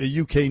 a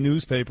UK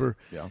newspaper.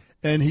 Yeah.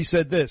 And he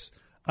said this: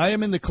 I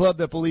am in the club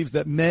that believes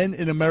that men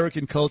in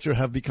American culture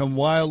have become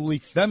wildly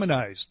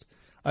feminized.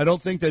 I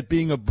don't think that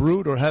being a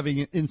brute or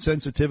having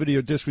insensitivity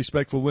or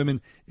disrespect for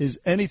women is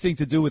anything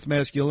to do with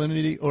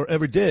masculinity or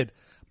ever did.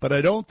 But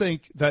I don't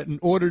think that in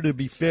order to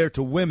be fair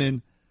to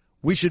women,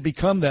 we should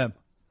become them.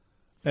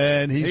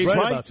 And he's right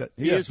about that.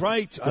 He is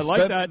right. I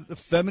like that. The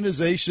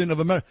feminization of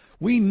America.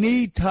 We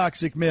need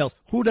toxic males.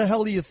 Who the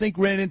hell do you think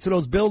ran into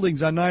those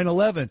buildings on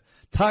 9/11?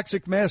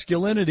 Toxic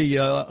masculinity,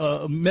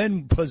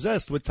 men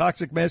possessed with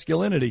toxic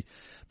masculinity.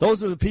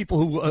 Those are the people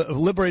who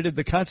liberated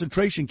the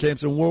concentration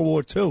camps in World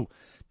War II.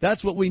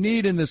 That's what we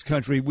need in this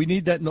country. We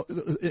need that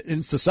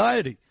in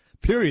society,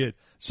 period.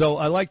 So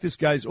I like this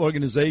guy's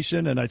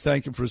organization, and I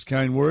thank him for his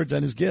kind words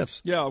and his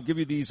gifts. Yeah, I'll give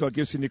you these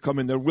gifts when you come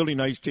in. They're really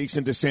nice,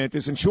 Jason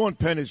DeSantis. And Sean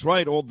Penn is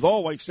right,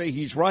 although I say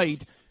he's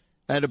right.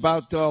 At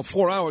about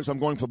 4 hours, I'm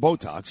going for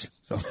Botox.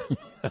 So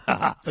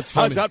That's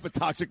funny. How's that for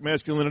toxic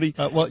masculinity?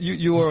 Well,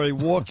 you are a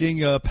walking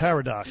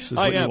paradox is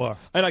what you are.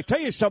 And I tell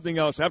you something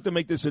else. I have to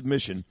make this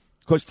admission.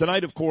 Because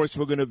tonight, of course,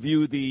 we're going to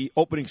view the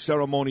opening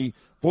ceremony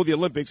for the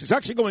Olympics. It's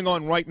actually going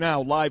on right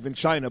now live in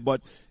China,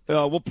 but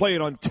We'll play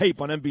it on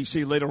tape on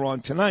NBC later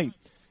on tonight.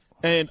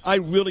 And I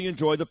really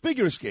enjoy the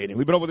figure skating.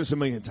 We've been over this a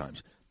million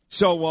times.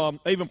 So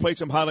I even played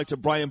some highlights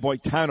of Brian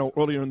Boitano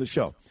earlier in the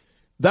show.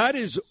 That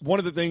is one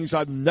of the things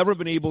I've never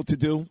been able to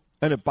do,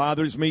 and it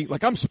bothers me.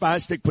 Like, I'm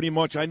spastic pretty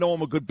much. I know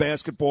I'm a good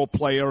basketball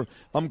player.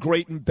 I'm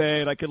great in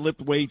bed. I can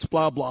lift weights,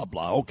 blah, blah,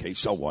 blah. Okay,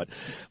 so what?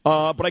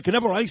 But I can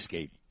never ice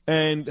skate.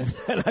 And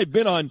I've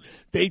been on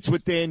dates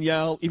with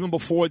Danielle, even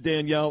before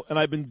Danielle, and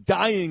I've been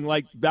dying,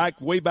 like,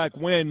 way back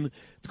when,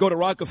 to go to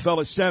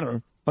Rockefeller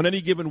Center on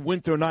any given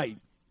winter night,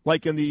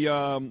 like in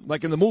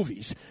the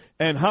movies,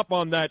 and hop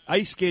on that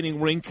ice skating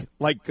rink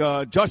like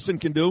Justin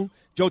can do,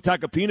 Joe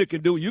Tacopina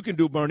can do, you can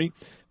do, Bernie,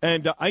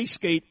 and ice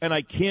skate, and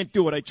I can't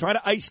do it. I tried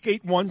to ice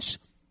skate once,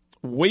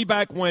 way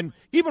back when,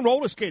 even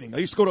roller skating. I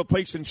used to go to a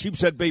place in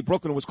Sheepshead Bay,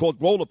 Brooklyn. It was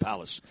called Roller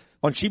Palace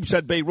on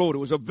Sheepshead Bay Road. It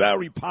was a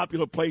very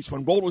popular place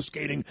when roller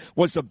skating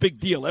was a big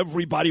deal.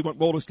 Everybody went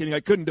roller skating. I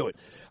couldn't do it.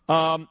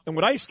 And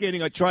with ice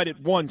skating, I tried it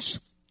once,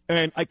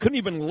 and I couldn't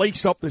even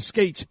lace up the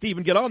skates to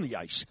even get on the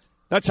ice.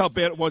 That's how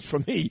bad it was for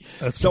me.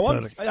 That's so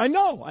pathetic. I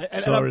know.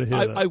 Sorry to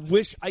hear that. I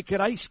wish I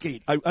could ice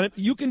skate.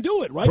 You can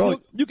do it, right?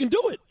 Bro, you can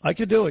do it. I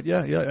can do it.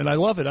 Yeah, and I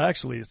love it.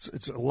 Actually,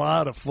 it's a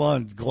lot of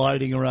fun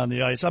gliding around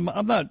the ice. I'm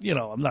not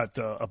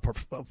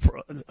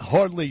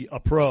hardly a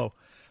pro,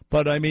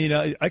 but I mean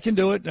I can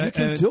do it. You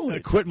can do it.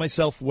 Acquit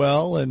myself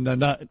well and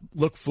not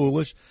look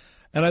foolish.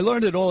 And I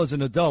learned it all as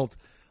an adult.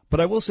 But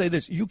I will say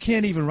this: you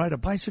can't even ride a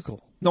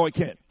bicycle. No, I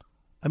can't.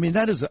 I mean,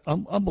 that is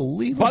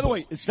unbelievable. By the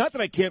way, it's not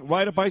that I can't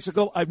ride a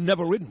bicycle. I've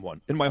never ridden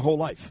one in my whole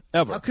life,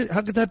 ever. How could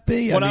that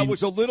be? When I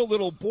was a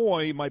little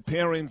boy, my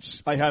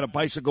parents, I had a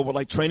bicycle with,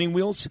 like, training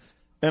wheels,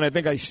 and I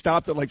think I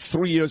stopped at, like,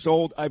 3 years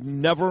old. I've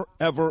never,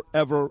 ever,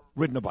 ever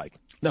ridden a bike.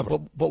 Never.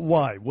 But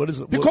why? What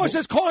is it? Because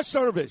there's car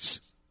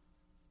service.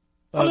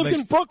 I lived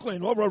in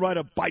Brooklyn. Why would I ride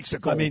a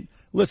bicycle? I mean,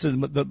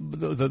 listen,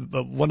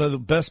 the one of the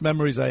best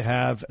memories I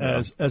have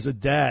as a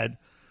dad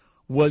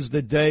was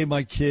the day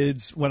my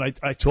kids, when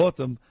I taught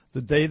them,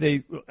 the day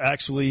they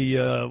actually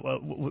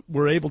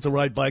were able to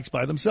ride bikes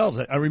by themselves.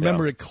 I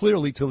remember it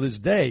clearly till this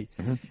day.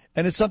 Mm-hmm.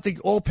 And it's something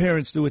all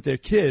parents do with their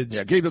kids.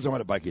 Yeah, Gabe doesn't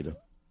ride a bike either.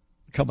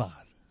 Come on.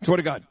 Swear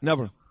to God,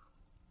 never.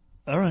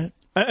 All right.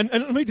 And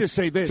let me just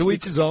say this. To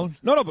each his own?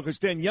 No, because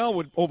Danielle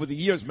would, over the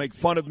years, make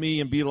fun of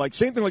me and be like,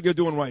 same thing like you're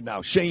doing right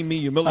now. Shame me,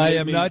 humiliate me. I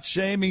am not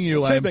shaming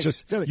you. Same I'm thing.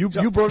 just,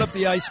 you brought up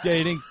the ice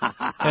skating,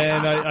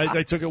 and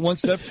I took it one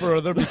step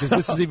further because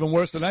this is even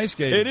worse than ice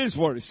skating. It is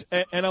worse.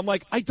 And I'm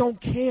like, I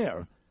don't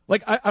care.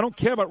 Like, I don't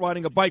care about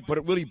riding a bike, but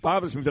it really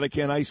bothers me that I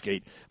can't ice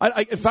skate.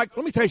 In fact,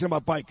 let me tell you something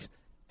about bikes.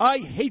 I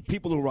hate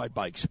people who ride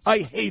bikes. I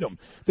hate them.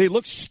 They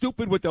look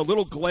stupid with their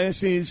little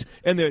glasses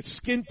and their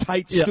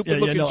skin-tight,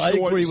 stupid-looking shorts. I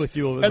agree with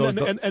you. And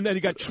then you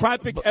got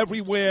traffic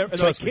everywhere,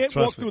 and I can't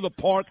walk through the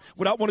park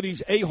without one of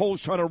these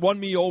a-holes trying to run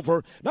me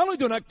over. Not only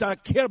do I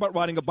not care about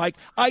riding a bike,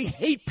 I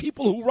hate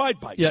people who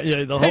ride bikes. Yeah,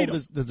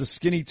 the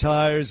skinny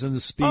tires and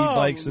the speed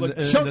bikes and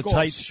the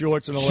tight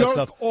shorts and all that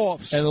stuff.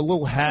 Offs. And the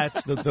little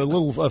hats, the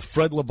little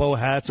Fred LeBeau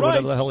hats or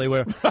whatever the hell they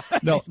wear.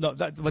 No,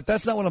 but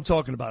that's not what I'm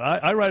talking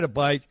about. I ride a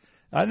bike.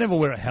 I never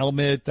wear a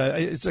helmet.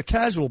 It's a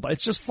casual bike.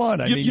 It's just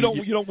fun. You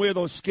don't wear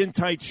those skin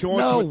tight shorts?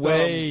 No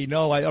way.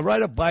 No, I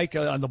ride a bike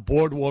on the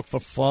boardwalk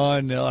for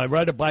fun. I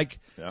ride a bike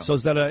so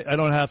that I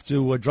don't have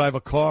to drive a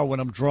car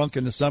when I'm drunk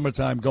in the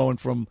summertime, going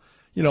from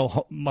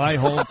my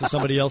home to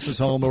somebody else's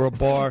home or a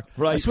bar.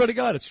 Right. I swear to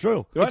God, it's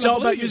true. It's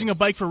all about using a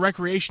bike for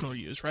recreational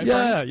use, right?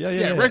 Yeah.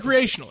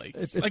 Recreationally,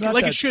 it's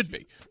like it should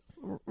be.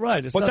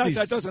 Right. But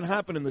that doesn't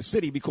happen in the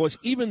city because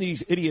even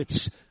these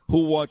idiots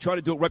who try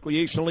to do it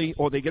recreationally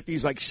or they get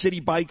these like city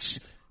bikes,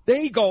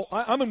 they go,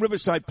 I'm in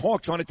Riverside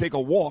Park trying to take a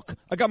walk.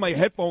 I got my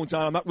headphones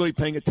on. I'm not really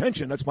paying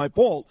attention. That's my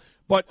fault.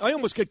 But I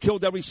almost get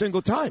killed every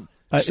single time.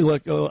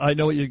 Look, I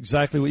know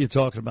exactly what you're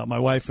talking about. My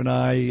wife and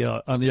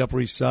I on the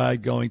Upper East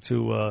Side going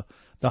to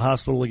the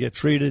hospital to get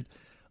treated.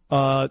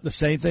 The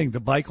same thing,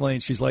 the bike lane.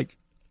 She's like,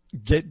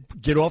 get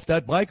off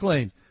that bike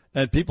lane.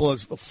 And people are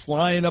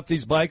flying up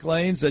these bike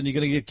lanes, and you're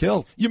going to get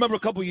killed. You remember a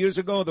couple of years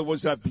ago, there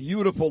was that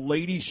beautiful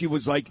lady. She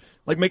was like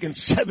making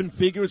 7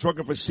 figures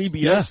working for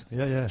CBS.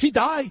 Yeah. She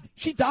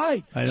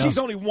died. I know. She's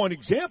only one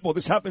example.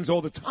 This happens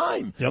all the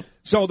time. Yep.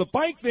 So the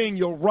bike thing,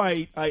 you're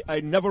right.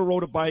 I never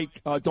rode a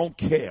bike. Don't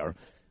care.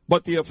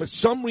 But for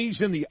some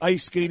reason, the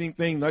ice skating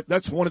thing,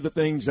 that's one of the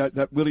things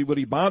that really,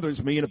 really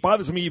bothers me. And it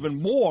bothers me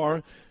even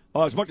more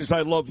as much as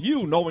I love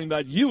you, knowing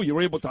that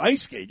you're able to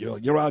ice skate.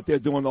 You're out there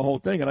doing the whole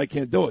thing, and I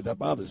can't do it. That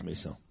bothers me.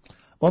 So,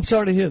 well, I'm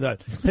sorry to hear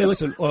that. Hey,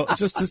 listen,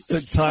 just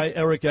to tie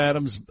Eric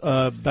Adams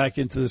back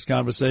into this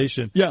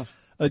conversation. Yeah.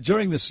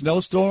 During the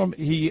snowstorm,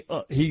 he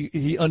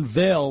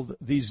unveiled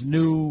these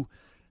new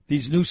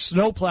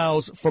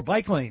snowplows for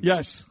bike lanes.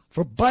 Yes.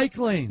 For bike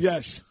lanes.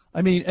 Yes.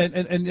 I mean,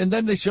 and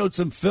then they showed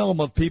some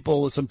film of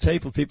people, some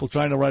tape of people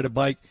trying to ride a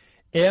bike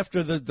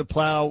after the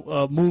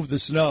plow moved the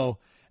snow.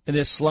 And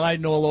they're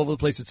sliding all over the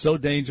place. It's so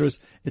dangerous.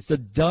 It's the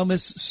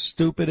dumbest,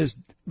 stupidest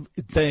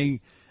thing.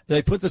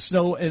 They put the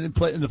snow in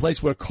the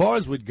place where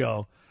cars would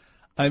go.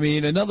 I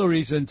mean, another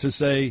reason to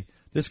say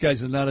this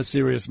guy's not a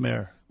serious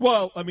mayor.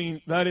 Well, I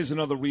mean, that is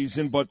another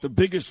reason, but the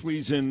biggest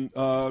reason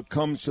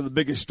comes to the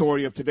biggest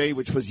story of today,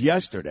 which was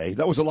yesterday.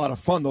 That was a lot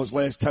of fun, those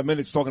last 10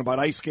 minutes, talking about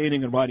ice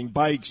skating and riding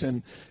bikes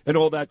and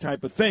all that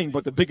type of thing.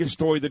 But the biggest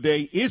story of the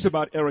day is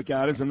about Eric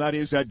Adams, and that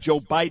is that Joe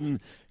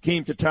Biden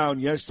came to town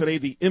yesterday,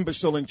 the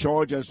imbecile in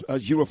charge,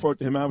 as you referred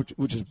to him out,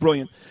 which is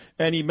brilliant.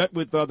 And he met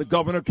with the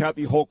governor,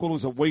 Kathy Hochul,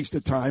 who's a waste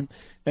of time.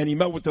 And he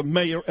met with the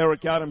mayor,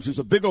 Eric Adams, who's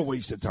a bigger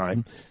waste of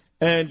time.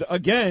 And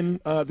again,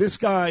 this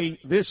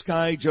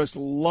guy just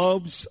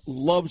loves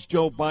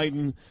Joe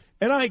Biden.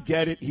 And I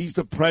get it. He's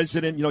the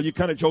president. You know, you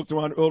kind of joked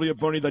around earlier,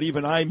 Bernie, that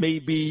even I may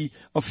be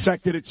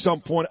affected at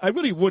some point. I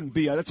really wouldn't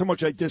be. That's how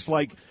much I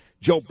dislike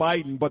Joe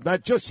Biden, but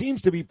that just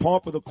seems to be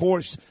par for the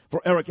course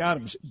for Eric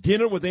Adams.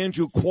 Dinner with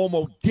Andrew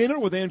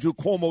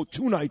Cuomo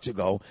 2 nights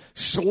ago,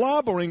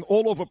 slobbering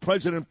all over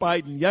President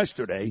Biden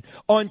yesterday,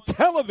 on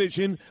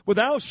television with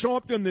Al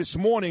Sharpton this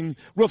morning,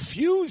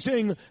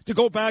 refusing to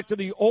go back to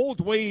the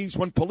old ways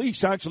when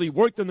police actually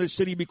worked in this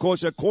city because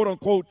they're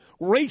quote-unquote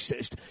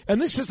racist.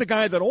 And this is the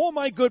guy that all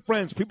my good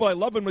friends, people I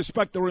love and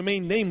respect to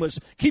remain nameless,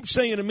 keep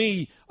saying to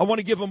me, I want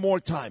to give him more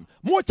time.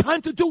 More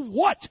time to do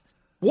what?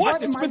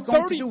 What? It's been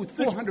 30. To do with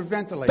 400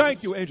 ventilators?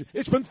 Thank you, Andrew.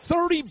 It's been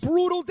 30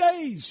 brutal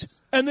days,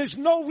 and there's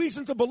no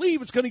reason to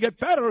believe it's going to get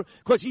better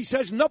because he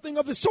says nothing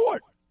of the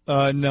sort.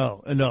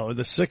 No.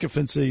 The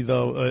sycophancy,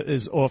 though,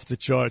 is off the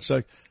charts.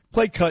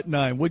 Play cut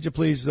 9, would you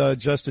please,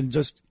 Justin?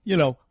 Just,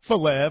 for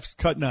laughs,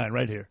 cut 9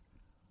 right here.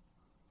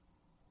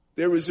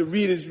 There is a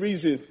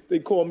reason they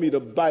call me the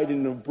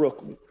Biden of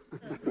Brooklyn.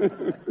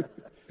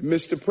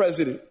 Mr.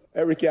 President,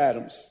 Eric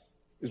Adams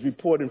is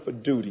reporting for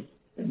duty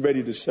and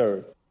ready to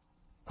serve.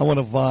 I want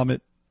to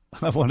vomit.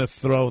 I want to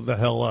throw the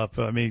hell up.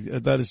 I mean,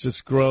 that is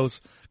just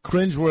gross,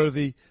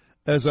 cringeworthy,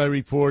 as I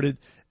reported.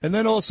 And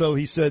then also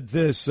he said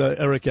this,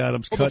 Eric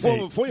Adams, cut 8.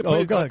 Before you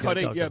play cut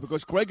 8,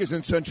 because Greg is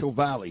in Central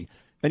Valley,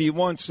 and he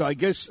wants, I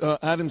guess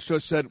Adams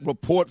just said,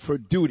 report for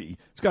duty.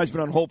 This guy's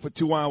been on hold for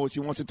 2 hours. He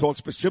wants to talk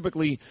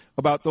specifically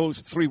about those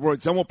 3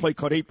 words. Then we'll play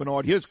cut 8,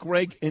 Bernard. Here's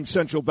Greg in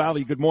Central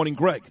Valley. Good morning,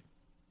 Greg.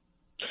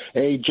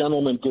 Hey,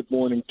 gentlemen, good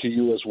morning to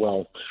you as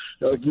well.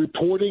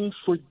 Reporting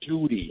for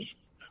duty.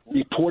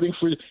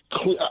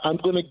 I'm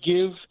going to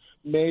give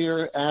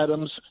Mayor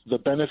Adams the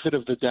benefit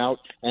of the doubt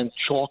and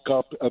chalk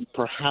up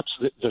perhaps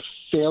the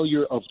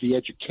failure of the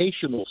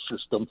educational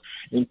system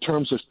in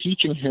terms of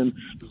teaching him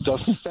the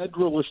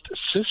federalist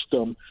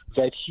system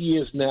that he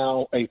is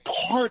now a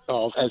part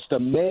of as the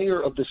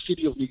mayor of the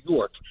city of New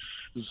York.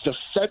 The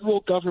federal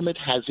government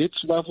has its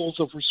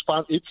levels of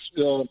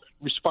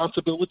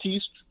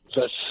responsibilities.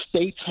 The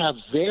states have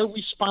their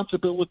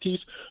responsibilities.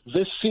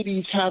 The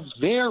cities have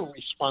their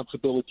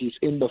responsibilities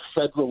in the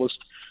federalist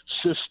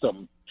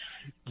system.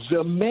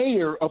 The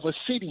mayor of a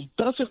city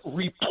doesn't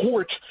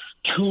report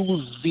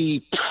to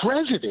the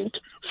president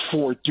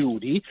for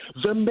duty.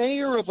 The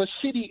mayor of a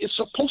city is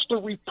supposed to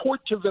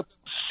report to the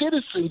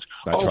citizens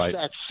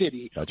that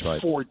city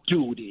for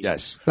duty.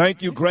 Yes.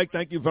 Thank you, Greg.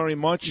 Thank you very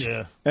much.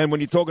 Yeah. And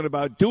when you're talking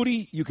about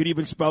duty, you could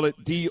even spell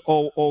it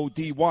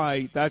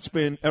D-O-O-D-Y. That's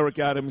been Eric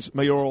Adams'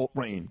 mayoral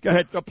reign. Go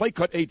ahead. Play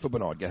cut 8 for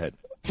Bernard. Go ahead.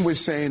 We're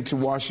saying to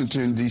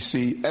Washington,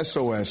 D.C.,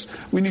 SOS,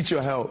 we need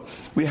your help.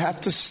 We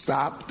have to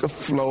stop the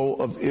flow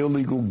of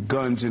illegal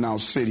guns in our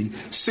city.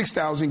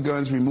 6,000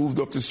 guns removed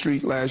off the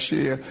street last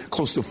year,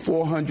 close to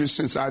 400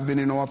 since I've been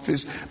in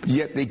office,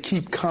 yet they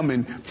keep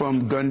coming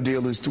from gun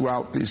dealers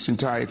throughout this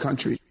entire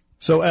country.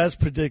 So as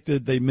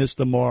predicted, they missed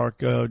the mark.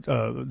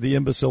 The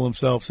imbecile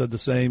himself said the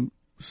same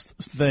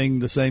thing,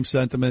 the same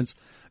sentiments.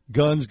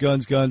 Guns.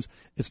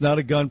 It's not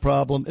a gun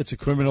problem. It's a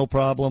criminal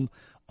problem.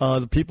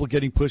 The people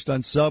getting pushed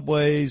on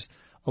subways,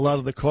 a lot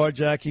of the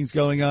carjackings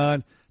going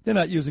on, they're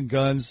not using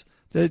guns.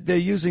 They're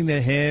using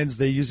their hands.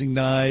 They're using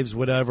knives,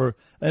 whatever.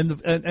 And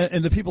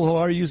the people who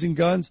are using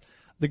guns,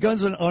 the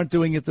guns aren't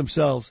doing it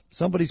themselves.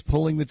 Somebody's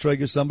pulling the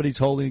trigger. Somebody's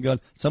holding the gun.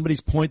 Somebody's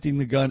pointing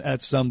the gun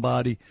at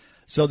somebody.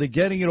 So they're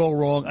getting it all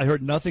wrong. I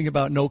heard nothing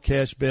about no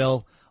cash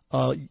bail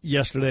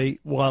yesterday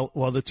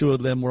while the two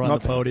of them were on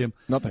the podium.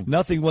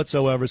 Nothing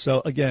whatsoever.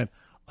 So, again,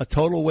 a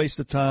total waste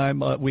of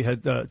time. We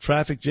had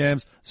traffic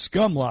jams,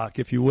 scumlock,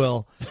 if you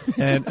will,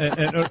 and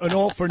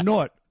all for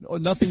naught.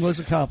 Nothing was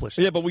accomplished.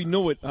 Yeah, but we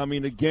knew it. I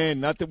mean, again,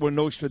 not that we're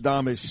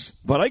Nostradamus,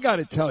 but I got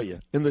to tell you,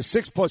 in the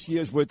 6+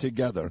 years we're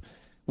together,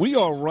 we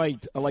are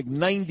right like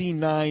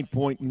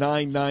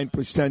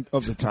 99.99%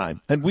 of the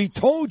time. And we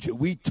told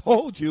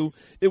you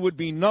it would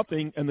be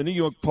nothing, and the New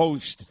York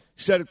Post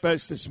said it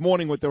best this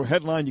morning with their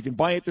headline. You can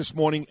buy it this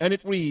morning, and it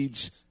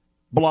reads,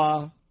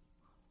 blah,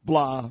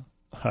 blah,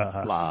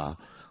 blah.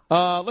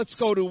 Let's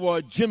go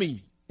to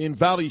Jimmy in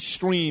Valley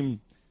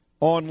Stream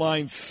on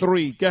line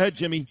 3. Go ahead,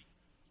 Jimmy.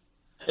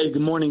 Hey,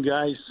 good morning,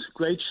 guys.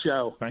 Great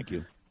show. Thank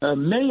you.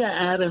 Mayor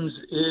Adams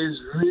is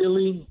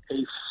really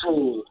a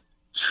fool,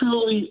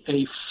 truly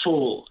a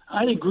fool.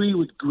 I agree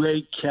with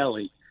Greg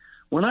Kelly.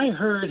 When I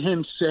heard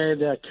him say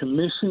that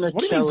Commissioner Kelly...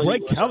 What do you mean,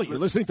 Greg Kelly? You're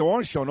listening to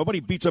our show. Nobody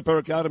beats up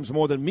Eric Adams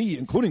more than me,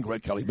 including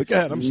Greg Kelly. But go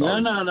ahead, I'm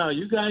sorry. No.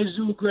 You guys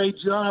do a great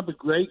job, but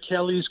Greg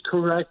Kelly is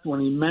correct when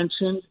he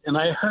mentioned, and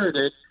I heard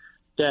it,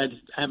 that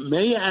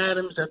Mayor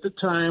Adams at the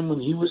time when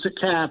he was a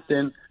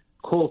captain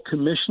called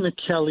Commissioner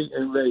Kelly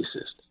a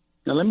racist.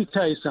 Now, let me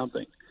tell you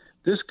something.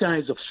 This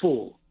guy's a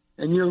fool.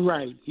 And you're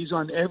right. He's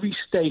on every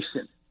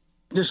station.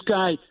 This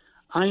guy,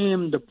 I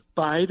am the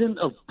Biden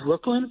of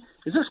Brooklyn.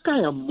 Is this guy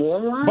a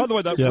moron? By the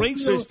way, that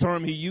racist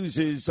term he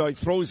uses,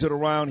 throws it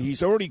around.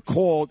 He's already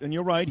called, and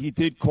you're right, he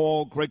did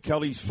call Greg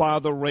Kelly's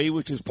father Ray,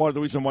 which is part of the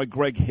reason why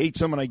Greg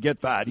hates him, and I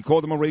get that. He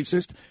called him a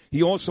racist.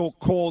 He also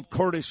called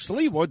Curtis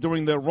Sliwa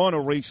during their run a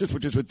racist,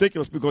 which is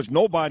ridiculous because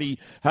nobody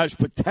has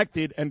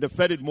protected and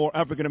defended more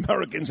African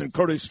Americans than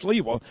Curtis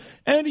Sliwa.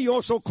 And he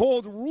also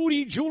called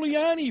Rudy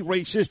Giuliani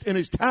racist in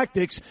his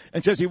tactics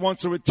and says he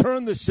wants to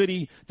return the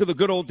city to the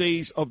good old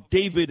days of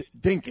David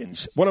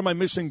Dinkins. What am I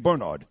missing,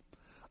 Bernard?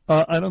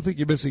 I don't think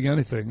you're missing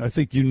anything. I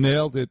think you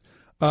nailed it.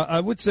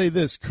 I would say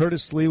this.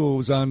 Curtis Sliwa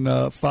was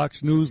on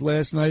Fox News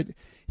last night.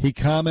 He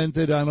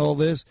commented on all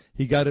this.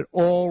 He got it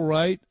all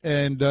right.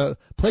 And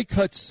play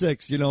cut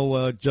 6,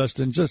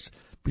 Justin. Just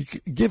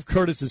give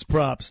Curtis his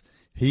props.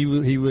 He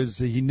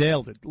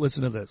nailed it.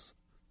 Listen to this.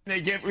 They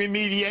get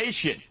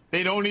remediation.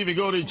 They don't even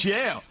go to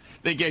jail.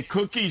 They get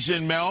cookies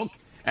and milk,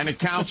 and a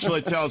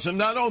counselor tells them,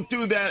 no, don't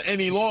do that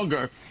any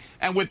longer.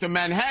 And with the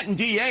Manhattan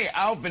DA,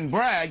 Alvin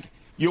Bragg,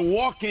 you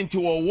walk into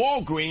a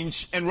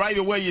Walgreens and right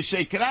away you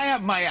say, could I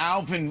have my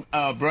Alvin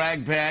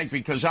Bragg bag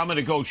because I'm going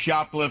to go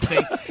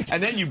shoplifting?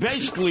 And then you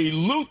basically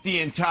loot the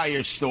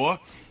entire store.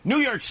 New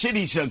York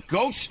City's a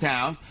ghost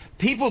town.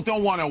 People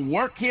don't want to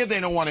work here. They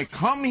don't want to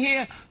come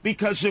here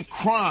because of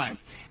crime.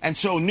 And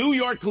so New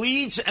York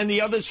leads and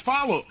the others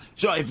follow.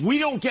 So if we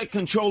don't get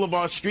control of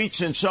our streets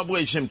and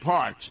subways and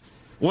parks,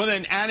 well,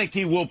 then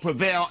anarchy will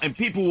prevail, and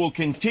people will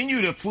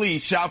continue to flee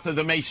south of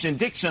the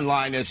Mason-Dixon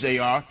line as they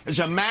are, as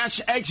a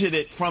mass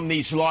exodus from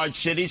these large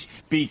cities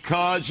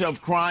because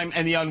of crime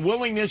and the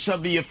unwillingness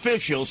of the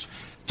officials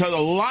to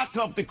lock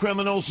up the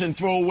criminals and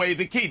throw away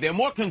the key. They're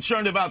more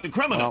concerned about the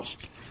criminals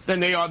than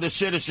they are the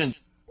citizens.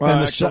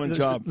 Well, excellent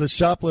job. The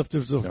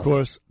shoplifters, of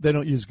course, they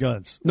don't use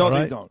guns. No,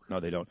 right? they don't.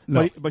 No, they don't.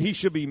 No. But he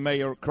should be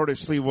Mayor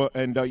Curtis Sliwa,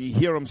 and you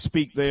hear him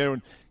speak there,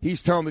 and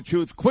he's telling the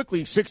truth.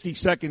 Quickly, 60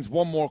 seconds,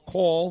 one more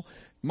call.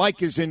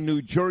 Mike is in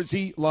New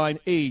Jersey, line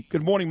 8.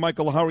 Good morning,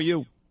 Michael. How are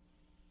you?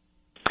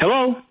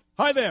 Hello.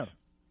 Hi there.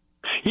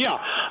 Yeah,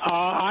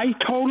 I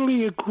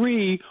totally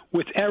agree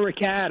with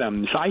Eric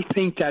Adams. I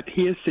think that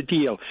here's the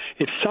deal.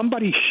 If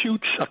somebody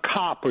shoots a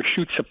cop or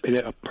shoots a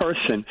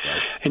person,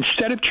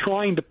 instead of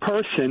trying the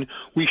person,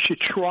 we should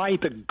try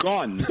the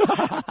gun.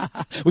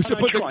 we should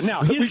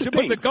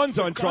put the guns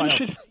on trial.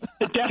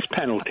 The death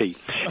penalty.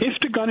 If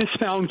the gun is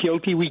found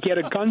guilty, we get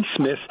a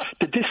gunsmith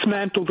to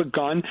dismantle the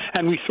gun,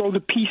 and we throw the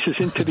pieces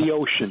into the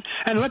ocean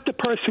and let the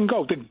person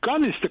go. The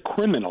gun is the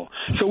criminal,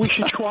 so we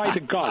should try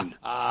the gun.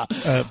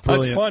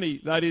 That's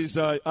funny. That is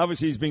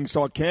obviously he's being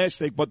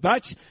sarcastic, but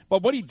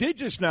what he did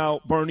just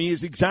now, Bernie,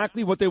 is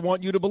exactly what they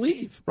want you to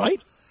believe,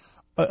 right?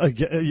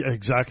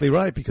 Exactly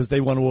right, because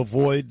they want to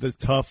avoid the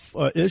tough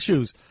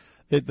issues.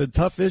 The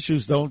tough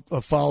issues don't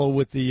follow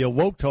with the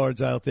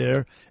woke-tards out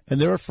there,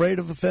 and they're afraid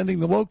of offending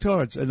the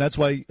woke-tards, and that's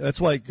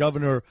why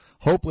Governor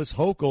Hopeless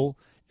Hochul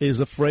is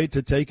afraid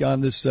to take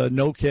on this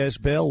no-cash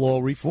bail law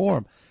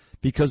reform,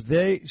 because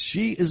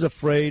she is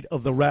afraid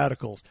of the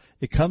radicals.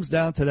 It comes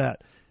down to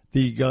that.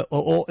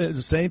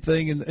 The same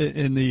thing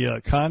in the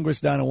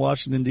Congress down in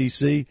Washington,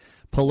 D.C.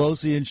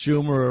 Pelosi and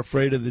Schumer are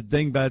afraid of the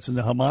dingbats in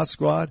the Hamas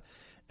squad,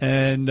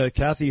 and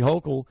Kathy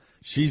Hochul,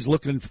 she's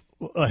looking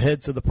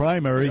ahead to the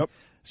primary. Yep.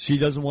 She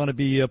doesn't want to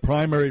be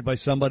primaried by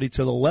somebody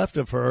to the left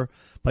of her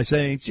by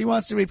saying she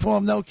wants to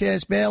reform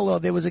no-cash bail law.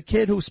 There was a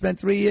kid who spent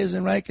 3 years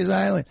in Rikers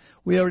Island.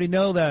 We already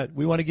know that.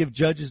 We want to give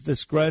judges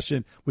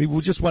discretion. We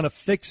just want to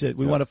fix it.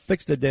 We want to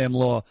fix the damn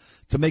law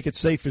to make it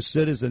safe for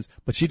citizens.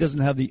 But she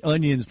doesn't have the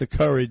onions, the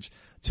courage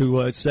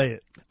to say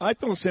it. I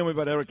feel the same way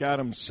about Eric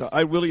Adams.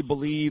 I really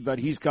believe that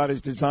he's got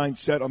his design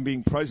set on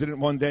being president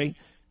one day.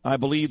 I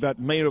believe that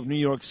mayor of New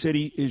York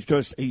City is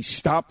just a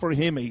stop for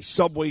him, a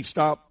subway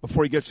stop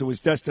before he gets to his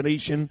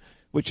destination,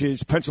 which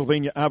is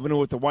Pennsylvania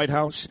Avenue at the White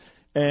House.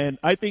 And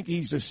I think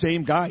he's the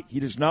same guy.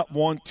 He does not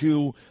want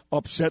to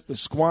upset the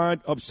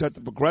squad, upset the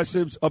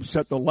progressives,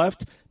 upset the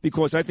left,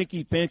 because I think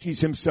he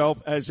fancies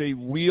himself as a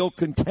real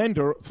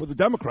contender for the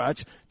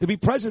Democrats to be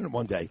president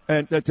one day.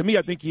 And to me,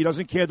 I think he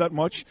doesn't care that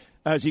much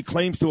as he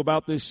claims to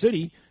about this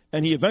city,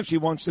 and he eventually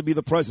wants to be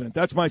the president.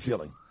 That's my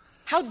feeling.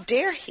 How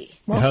dare he?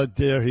 How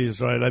dare he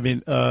is right. I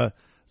mean,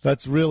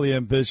 that's really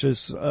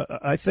ambitious.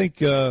 I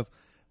think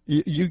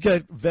you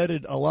get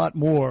vetted a lot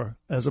more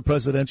as a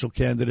presidential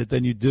candidate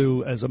than you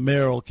do as a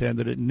mayoral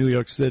candidate in New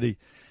York City.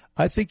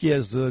 I think he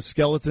has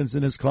skeletons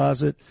in his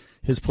closet.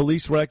 His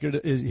police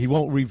record, he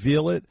won't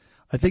reveal it.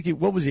 I think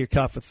what was he, a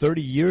cop for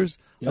 30 years?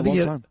 Yeah,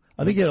 long time.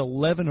 I think he had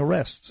 11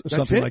 arrests or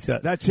something like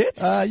that. That's it?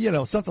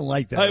 Something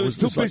like that. I was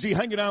too busy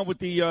hanging out with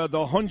the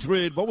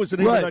 100, what was the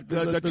name of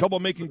that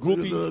troublemaking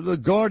groupie? The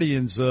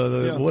Guardians,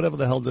 whatever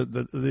the hell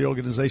the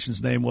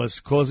organization's name was,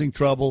 causing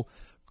trouble,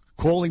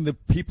 calling the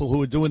people who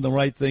were doing the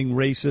right thing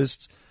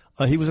racists.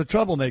 He was a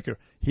troublemaker.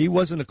 He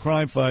wasn't a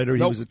crime fighter.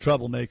 He was a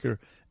troublemaker.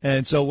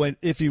 And so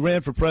if he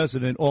ran for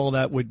president, all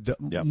that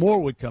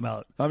more would come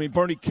out. I mean,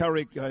 Bernie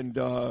Kerik and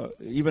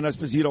even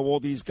Esposito,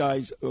 all these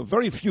guys,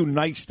 very few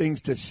nice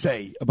things to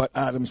say about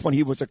Adams when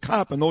he was a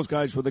cop, and those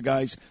guys were the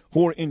guys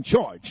who were in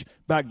charge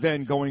back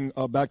then, going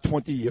back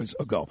 20 years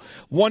ago.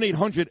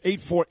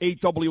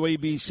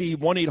 1-800-848-WABC,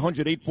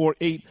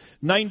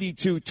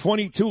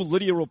 1-800-848-9222.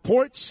 Lydia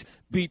reports,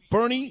 beat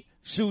Bernie,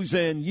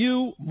 Suzanne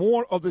Yu,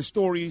 more of the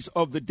stories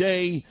of the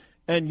day,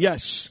 and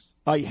yes,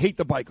 I hate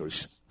the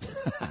bikers.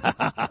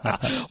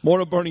 More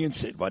of Bernie and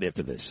Sid right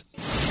after this.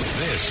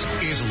 This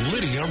is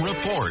Lydia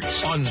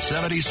Reports on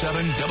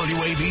 77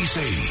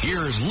 WABC.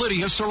 Here's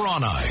Lydia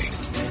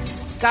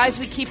Serrani. Guys,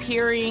 we keep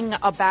hearing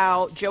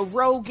about Joe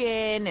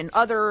Rogan and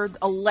other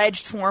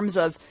alleged forms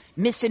of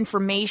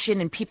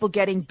misinformation and people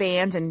getting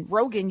banned. And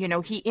Rogan,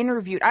 he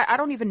interviewed, I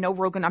don't even know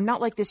Rogan. I'm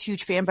not like this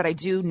huge fan, but I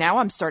do. Now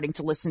I'm starting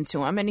to listen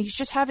to him, and he's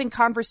just having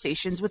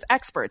conversations with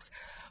experts.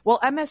 Well,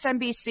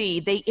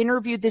 MSNBC, they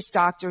interviewed this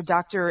doctor,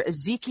 Dr.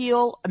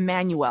 Ezekiel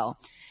Emanuel.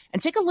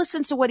 And take a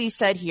listen to what he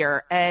said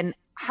here. And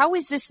how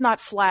is this not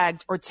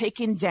flagged or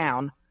taken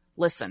down?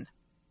 Listen.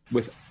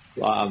 With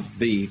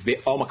the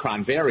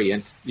Omicron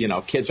variant,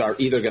 kids are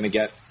either going to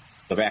get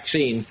the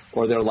vaccine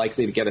or they're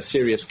likely to get a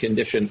serious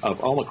condition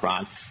of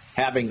Omicron.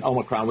 Having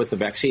Omicron with the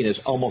vaccine is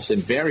almost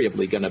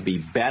invariably going to be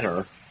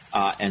better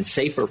and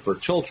safer for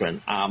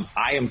children.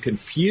 I am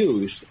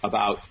confused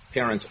about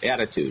parents'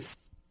 attitude.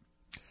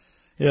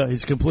 Yeah,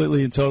 he's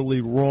completely and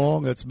totally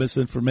wrong. That's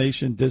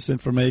misinformation,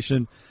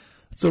 disinformation.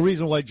 It's the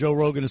reason why Joe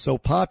Rogan is so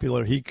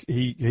popular. He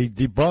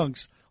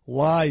debunks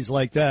lies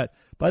like that.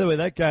 By the way,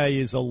 that guy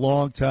is a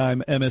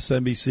longtime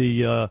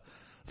MSNBC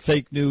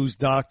fake news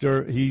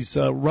doctor. He's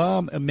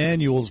Rahm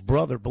Emanuel's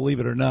brother, believe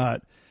it or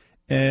not.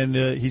 And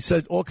he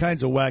said all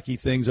kinds of wacky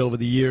things over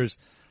the years.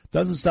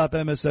 Doesn't stop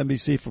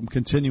MSNBC from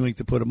continuing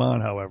to put him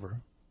on,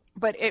 however.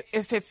 But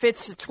if it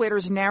fits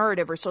Twitter's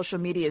narrative or social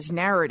media's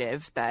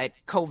narrative that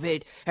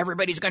COVID,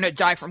 everybody's going to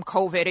die from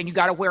COVID and you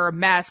got to wear a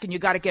mask and you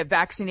got to get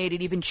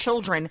vaccinated, even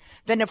children,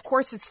 then of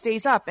course it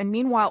stays up. And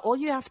meanwhile, all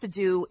you have to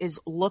do is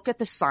look at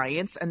the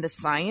science, and the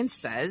science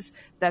says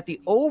that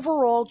the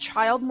overall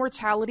child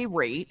mortality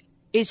rate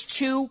is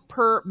 2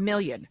 per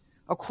million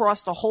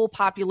across the whole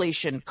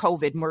population,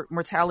 COVID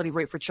mortality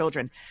rate for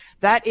children.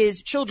 That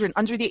is children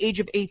under the age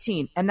of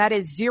 18, and that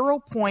is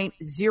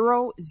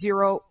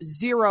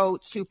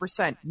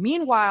 0.0002%.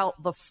 Meanwhile,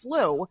 the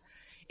flu,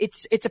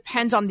 it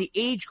depends on the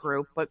age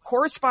group, but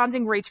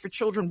corresponding rates for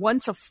children 1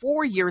 to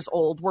 4 years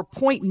old were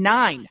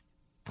 0.9,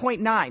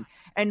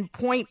 and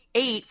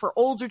 0.8 for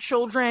older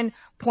children,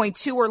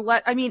 0.2 or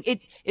less. I mean,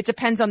 it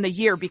depends on the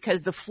year,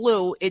 because the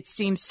flu, it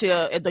seems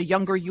to, the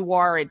younger you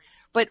are,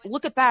 but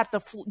look at that.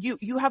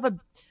 You have a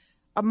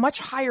much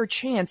higher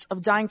chance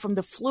of dying from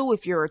the flu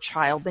if you're a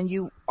child than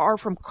you are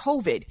from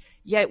COVID.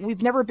 Yet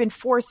we've never been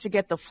forced to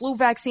get the flu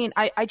vaccine.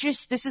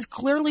 This is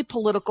clearly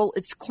political.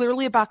 It's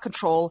clearly about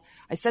control.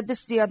 I said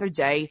this the other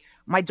day.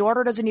 My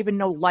daughter doesn't even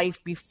know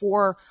life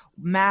before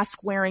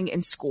mask wearing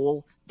in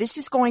school. This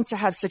is going to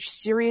have such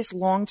serious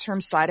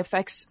long-term side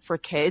effects for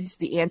kids,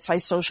 the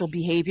antisocial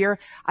behavior.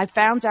 I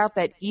found out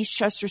that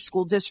Eastchester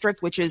School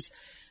District, which is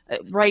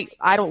right,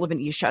 I don't live in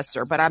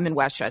Eastchester, but I'm in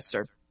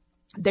Westchester.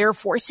 They're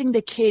forcing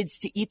the kids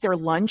to eat their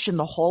lunch in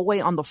the hallway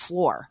on the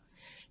floor.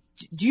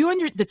 Do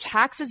you the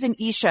taxes in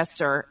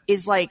Eastchester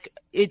is like,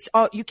 it's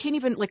you can't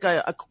even, like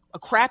a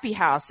crappy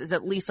house is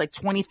at least like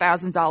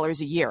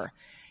 $20,000 a year.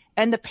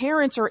 And the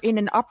parents are in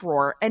an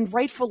uproar, and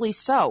rightfully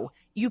so.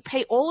 You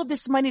pay all of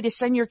this money to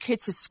send your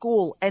kids to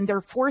school, and they're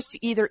forced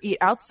to either eat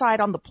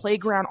outside on the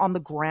playground, on the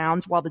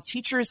grounds, while the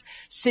teachers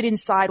sit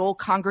inside, all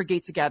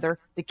congregate together.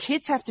 The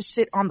kids have to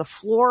sit on the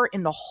floor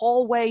in the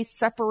hallway,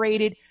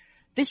 separated.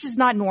 This is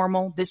not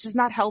normal. This is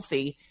not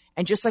healthy.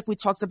 And just like we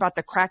talked about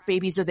the crack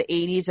babies of the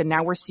 80s, and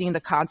now we're seeing the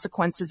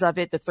consequences of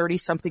it, the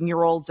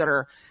 30-something-year-olds that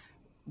are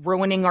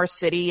ruining our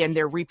city and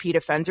they're repeat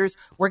offenders,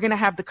 we're going to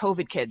have the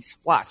COVID kids.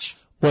 Watch.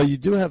 Well, you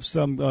do have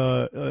some,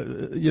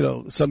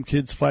 some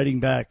kids fighting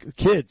back.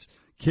 Kids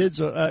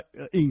are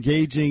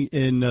engaging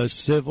in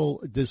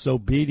civil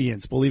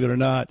disobedience, believe it or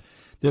not.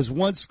 There's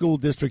one school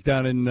district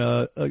down in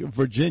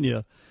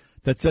Virginia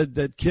that said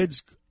that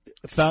kids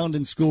found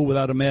in school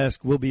without a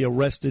mask will be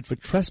arrested for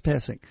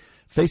trespassing,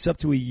 face up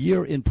to a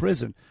year in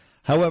prison.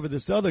 However,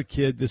 this other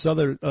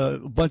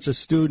bunch of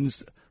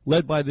students,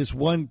 led by this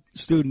one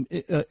student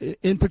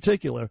in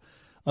particular,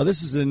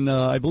 this is in,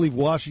 I believe,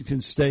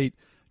 Washington State.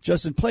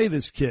 Justin, play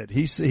this kid.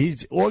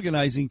 He's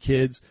organizing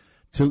kids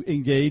to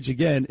engage,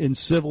 again, in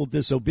civil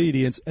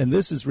disobedience, and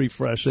this is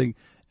refreshing,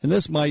 and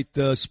this might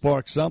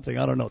spark something.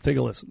 I don't know. Take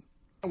a listen.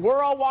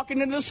 We're all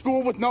walking into the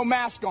school with no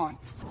mask on.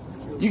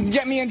 You can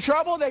get me in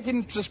trouble. They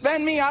can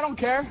suspend me. I don't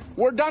care.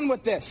 We're done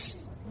with this.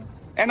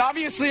 And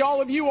obviously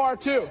all of you are,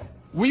 too.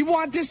 We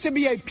want this to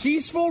be a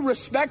peaceful,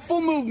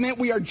 respectful movement.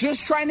 We are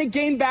just trying to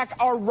gain back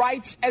our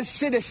rights as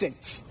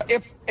citizens.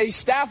 If a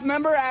staff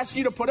member asks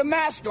you to put a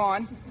mask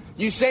on,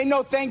 you say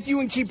no thank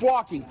you and keep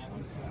walking.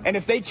 And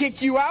if they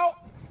kick you out,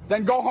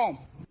 then go home.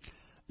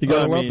 You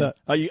got to love that.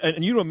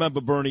 And you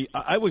remember, Bernie,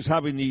 I was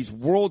having these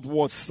World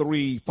War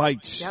III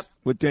fights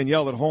with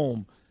Danielle at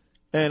home,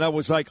 and I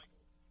was like,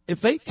 if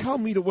they tell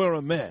me to wear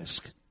a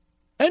mask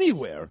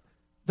anywhere,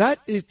 that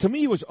is, to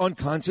me, was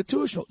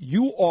unconstitutional.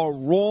 You are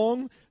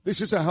wrong.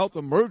 This is a health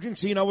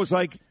emergency. And I was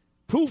like,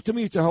 prove to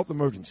me it's a health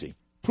emergency.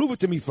 Prove it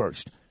to me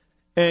first.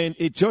 And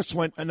it just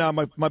went, and now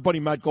my buddy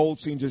Matt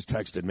Goldstein just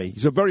texted me.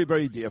 He's a very,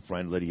 very dear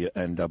friend, Lydia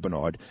and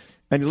Bernard.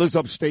 And he lives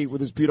upstate with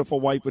his beautiful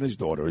wife and his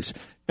daughters.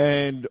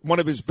 And one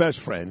of his best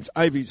friends,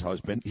 Ivy's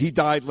husband, he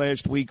died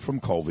last week from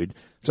COVID.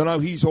 So now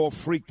he's all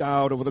freaked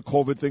out over the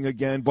COVID thing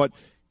again. But,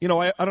 you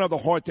know, I don't have the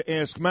heart to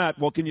ask Matt,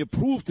 well, can you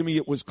prove to me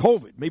it was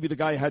COVID? Maybe the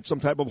guy had some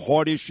type of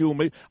heart issue.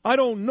 Maybe, I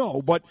don't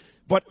know. But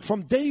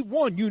from day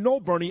one, you know,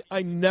 Bernie,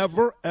 I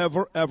never,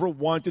 ever, ever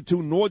wanted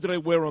to, nor did I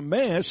wear a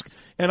mask.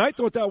 And I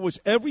thought that was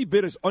every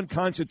bit as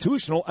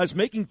unconstitutional as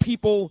making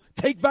people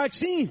take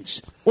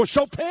vaccines or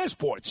show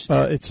passports.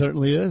 It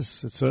certainly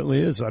is. It certainly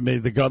is. I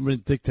mean, the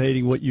government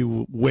dictating what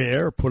you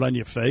wear, put on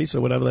your face, or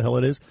whatever the hell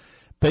it is,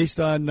 based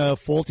on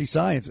faulty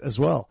science as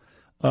well.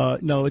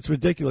 No, it's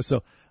ridiculous.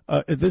 So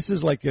this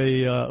is like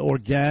a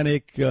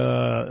organic,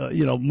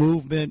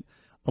 movement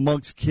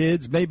amongst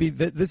kids. Maybe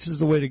this is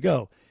the way to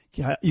go.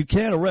 You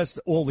can't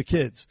arrest all the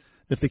kids.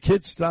 If the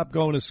kids stop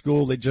going to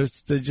school, they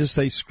just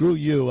say, screw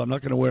you, I'm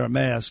not going to wear a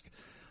mask.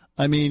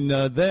 I mean,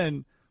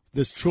 then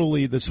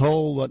this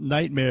whole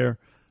nightmare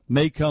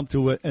may come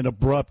to an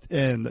abrupt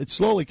end. It's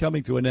slowly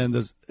coming to an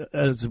end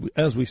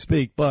as we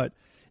speak. But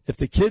if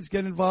the kids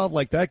get involved,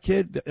 like that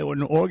kid,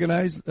 and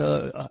organized,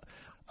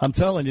 I'm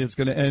telling you, it's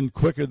going to end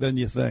quicker than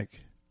you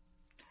think.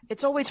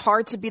 It's always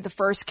hard to be the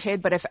first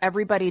kid, but if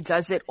everybody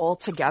does it all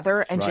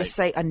together and just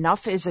say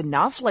enough is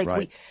enough,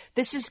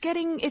 this is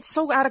it's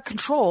so out of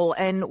control,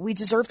 and we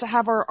deserve to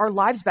have our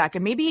lives back.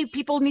 And maybe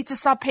people need to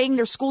stop paying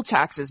their school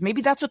taxes.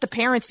 Maybe that's what the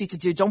parents need to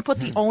do. Don't put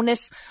the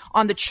onus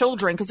on the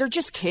children, because they're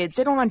just kids.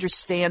 They don't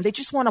understand. They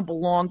just want to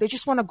belong. They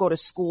just want to go to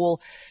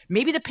school.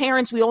 Maybe the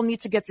parents, we all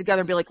need to get together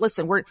and be like,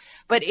 listen,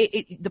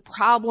 the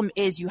problem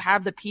is you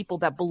have the people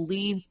that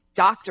believe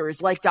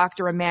doctors like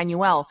Dr.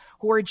 Emmanuel,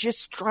 who are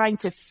just trying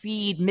to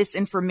feed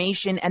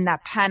misinformation and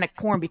that panic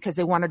porn because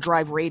they want to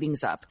drive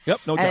ratings up. Yep,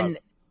 no doubt. And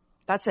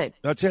that's it.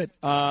 That's it.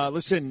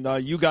 Listen,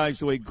 you guys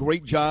do a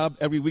great job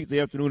every week,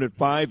 the afternoon at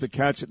 5, the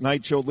Cats at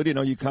Night show.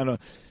 Lydia, you kind of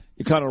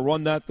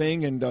run that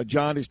thing, and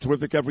John is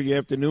terrific every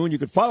afternoon. You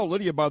can follow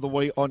Lydia, by the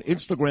way, on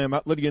Instagram,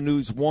 at Lydia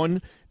News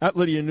 1, at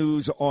Lydia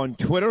News on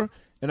Twitter.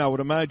 And I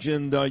would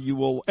imagine you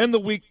will end the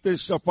week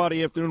this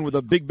Friday afternoon with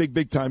a big, big,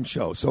 big time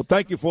show. So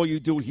thank you for all you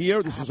do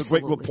here. This was a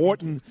great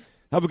report, and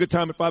have a good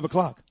time at 5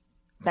 o'clock.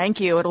 Thank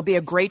you. It'll be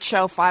a great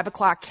show, 5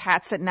 o'clock,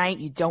 Cats at Night.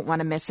 You don't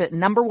want to miss it.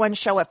 Number one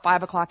show at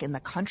 5 o'clock in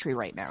the country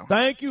right now.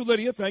 Thank you,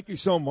 Lydia. Thank you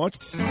so much.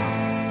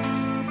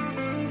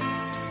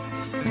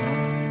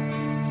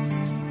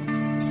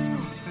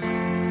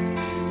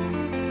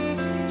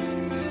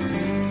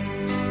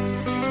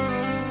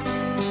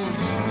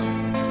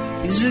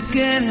 Is it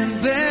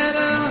getting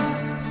better?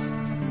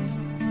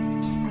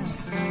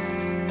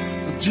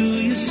 Or do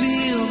you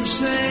feel the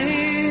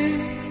same?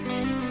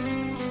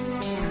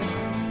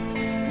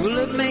 Will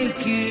it make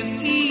it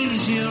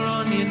easier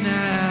on you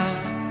now?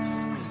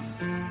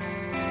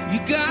 You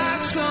got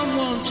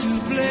someone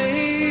to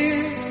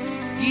blame.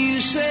 You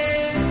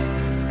say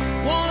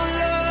one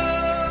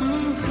love,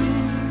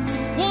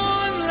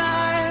 one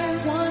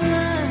life,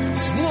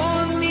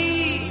 one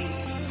need,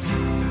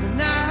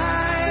 and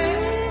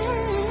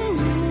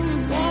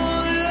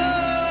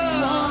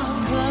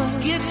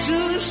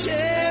to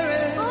share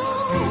it,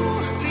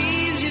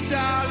 please you,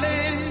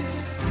 darling,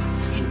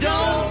 you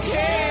don't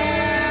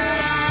care.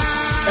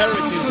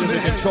 Eric is in the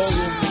control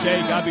room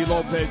today. Gabi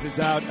Lopez is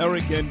out.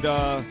 Eric and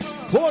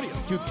Claudia,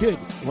 cute kid,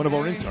 one of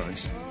our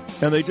interns,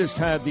 and they just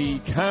had the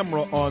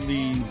camera on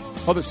the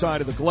other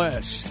side of the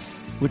glass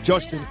with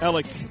Justin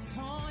Ellick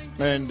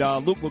and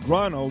Luke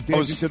Legrano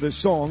dancing to this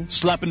song.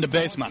 Slapping the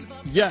bass, man.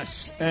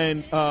 Yes,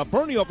 and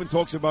Bernie often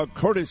talks about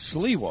Curtis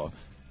Sliwa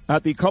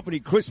at the company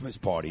Christmas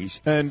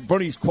parties, and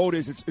Bernie's quote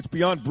is, it's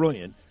beyond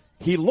brilliant.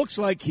 He looks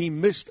like he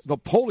missed the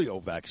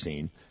polio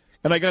vaccine.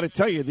 And I got to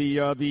tell you,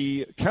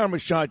 the camera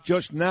shot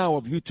just now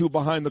of you two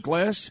behind the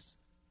glass,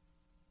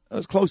 I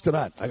was close to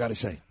that, I got to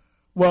say.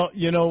 Well,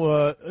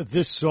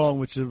 this song,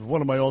 which is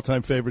one of my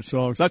all-time favorite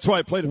songs. That's why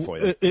I played it for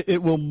you.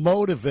 It will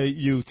motivate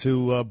you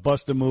to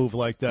bust a move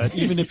like that,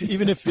 even if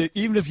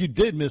you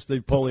did miss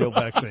the polio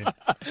vaccine.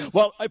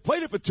 Well, I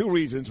played it for two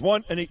reasons.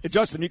 One, and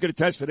Justin, you could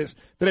attest to this.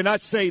 Did I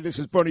not say this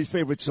is Bernie's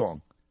favorite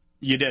song?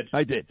 You did.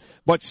 I did.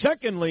 But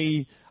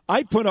secondly,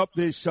 I put up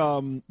this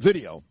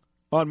video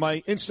on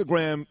my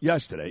Instagram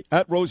yesterday,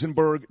 at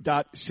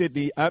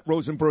Rosenberg.Sydney,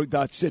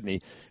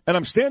 and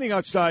I'm standing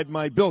outside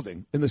my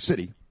building in the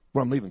city,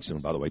 where I'm leaving soon,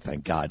 by the way,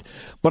 thank God.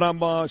 But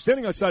I'm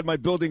standing outside my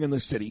building in the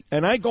city,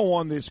 and I go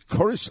on this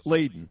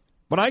curse-laden.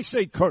 When I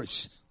say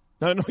curse,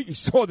 I know you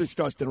saw this,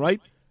 Justin, right?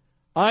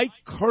 I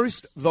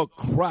cursed the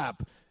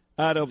crap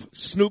out of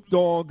Snoop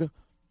Dogg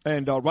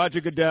and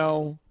Roger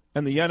Goodell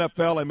and the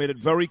NFL. I made it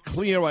very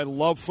clear I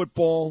love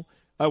football.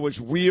 I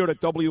was reared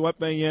at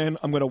WFAN.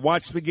 I'm going to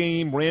watch the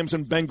game. Rams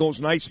and Bengals,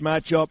 nice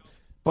matchup.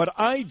 But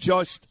I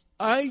just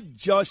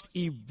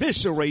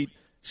eviscerate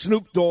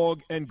Snoop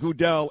Dogg and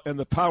Goodell and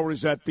the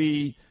powers that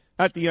be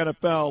at the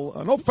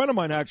NFL. An old friend of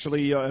mine,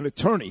 actually, an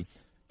attorney,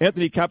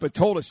 Anthony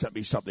Capitola, sent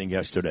me something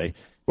yesterday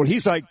where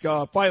he's like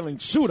filing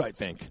suit, I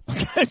think,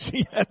 against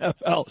the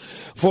NFL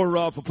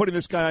for putting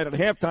this guy out at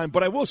halftime.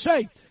 But I will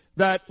say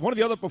that one of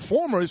the other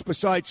performers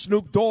besides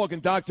Snoop Dogg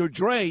and Dr.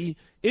 Dre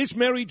is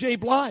Mary J.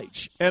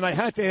 Blige. And I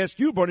had to ask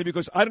you, Bernie,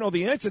 because I don't know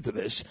the answer to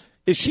this.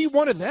 Is she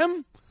one of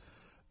them?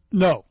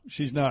 No,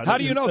 she's not. How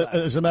do you know that?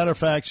 As a matter of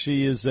fact,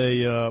 she is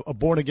a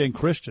born-again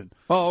Christian.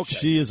 Oh, okay.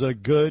 She is a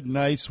good,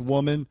 nice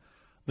woman.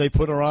 They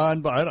put her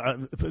on,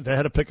 but they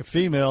had to pick a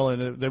female,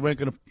 and they weren't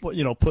going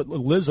to, put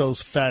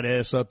Lizzo's fat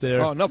ass up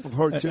there. Oh, enough of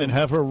her too, and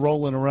have her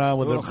rolling around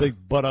with her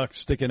big buttock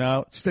sticking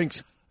out.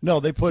 Stinks. No,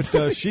 they put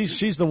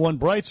she's the one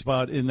bright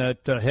spot in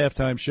that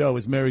halftime show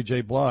is Mary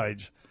J.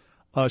 Blige.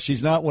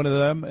 She's not one of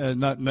them, and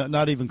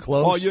not even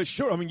close. Oh, you're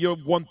sure? I mean, you're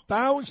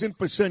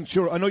 1,000%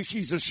 sure. I know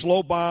she's a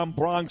slow bomb,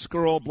 Bronx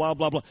girl, blah,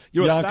 blah, blah.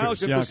 You're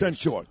 1,000%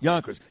 sure.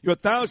 Yonkers. You're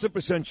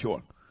 1,000%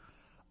 sure.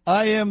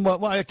 I am.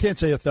 Well, I can't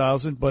say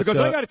 1,000, but because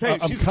I got to tell you,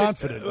 I'm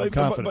confident. I'm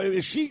confident. But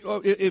is she?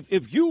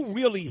 If you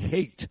really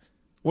hate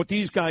what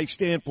these guys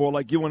stand for,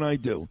 like you and I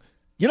do,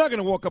 you're not going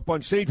to walk up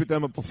on stage with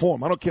them and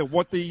perform. I don't care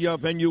what the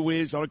venue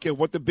is. I don't care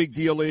what the big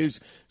deal is.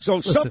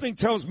 So something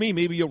tells me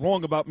maybe you're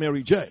wrong about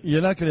Mary J.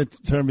 You're not going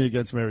to turn me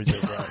against Mary J.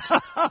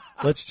 Blige.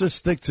 Let's just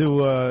stick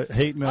to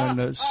hating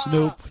on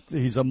Snoop.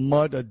 He's a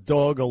mud, a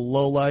dog, a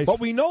lowlife.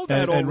 But we know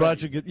that already. And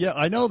Roger, yeah,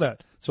 I know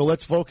that. So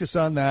let's focus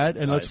on that,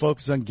 and let's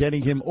focus on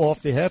getting him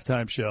off the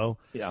halftime show,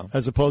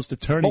 as opposed to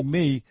turning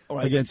me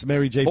against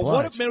Mary J. Blige. But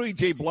what if Mary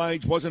J.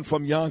 Blige wasn't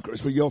from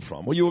Yonkers, where you're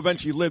from, where you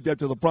eventually lived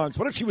after the Bronx?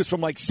 What if she was from,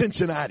 like,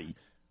 Cincinnati?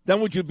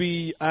 Then would you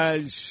be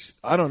as,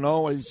 I don't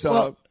know, as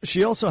well,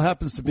 she also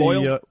happens to be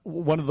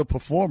one of the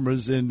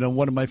performers in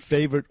one of my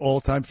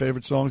all-time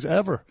favorite songs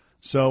ever.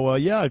 So,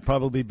 I'd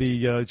probably be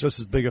just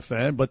as big a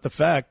fan. But the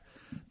fact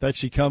that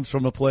she comes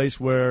from a place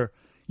where,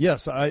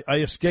 yes, I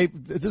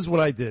escaped. This is what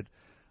I did.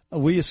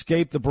 We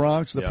escaped the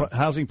Bronx, the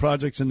housing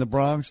projects in the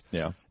Bronx.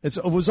 Yeah.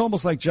 It was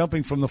almost like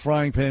jumping from the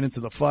frying pan into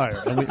the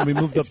fire. And we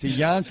moved up to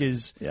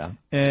Yonkers. Yeah.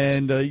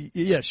 And,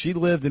 she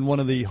lived in one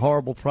of the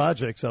horrible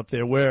projects up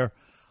there where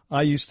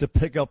I used to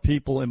pick up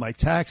people in my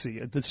taxi.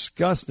 A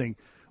disgusting,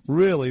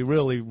 really,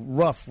 really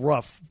rough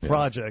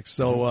projects.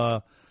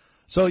 So,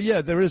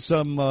 there is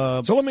some.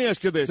 So let me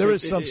ask you this: there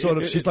is some sort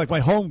of. She's like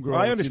my homegirl.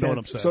 I understand. You know what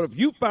I'm saying? So if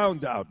you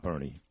found out,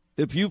 Bernie,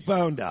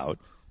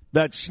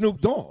 that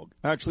Snoop Dogg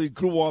actually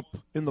grew up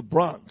in the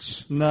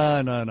Bronx.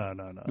 No.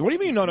 What do you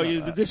mean? No.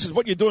 This is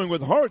what you're doing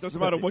with her. It doesn't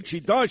matter what she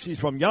does. She's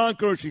from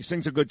Yonkers. She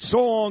sings a good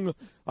song.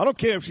 I don't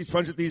care if she's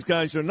friends with these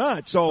guys or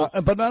not. So,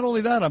 but not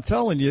only that, I'm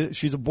telling you,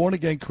 she's a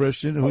born-again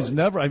Christian who's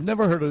I've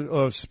never heard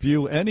her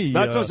spew any.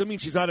 That doesn't mean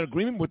she's not in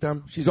agreement with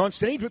them. She's on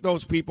stage with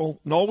those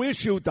people. No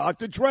issue.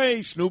 Dr.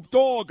 Dre, Snoop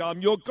Dogg,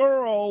 I'm your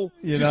girl.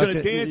 She's going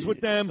to dance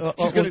with them.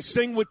 She's going to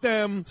sing with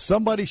them.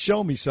 Somebody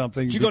show me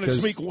something. She's going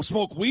to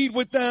smoke weed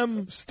with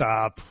them.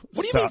 Stop.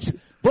 What do you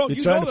mean? Bro,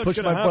 you're trying to push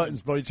my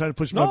buttons, bro. You're trying to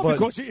push my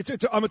buttons. No,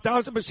 because I'm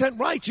 1,000%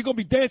 right. She's going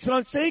to be dancing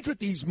on stage with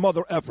these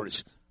mother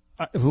effers.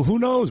 Who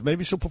knows?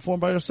 Maybe she'll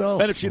perform by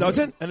herself. And if she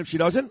doesn't?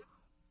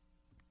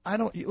 I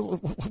don't.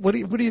 What are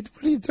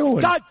you doing?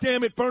 God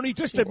damn it, Bernie!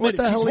 Just admit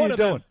it. She's one of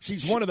them.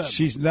 She's one of them.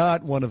 She's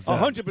not one of them.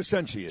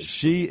 100% she is.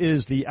 She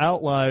is the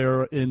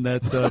outlier in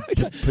that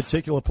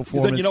particular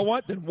performance. Then you know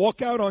what? Then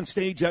walk out on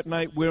stage that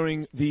night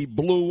wearing the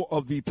blue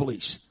of the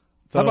police.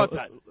 How about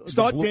that?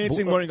 Start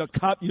dancing wearing a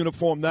cop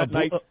uniform that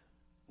night.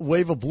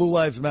 Wave a Blue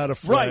Lives Matter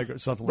flag or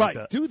something like that.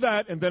 Right, do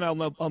that, and then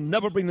I'll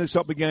never bring this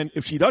up again.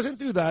 If she doesn't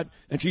do that,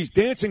 and she's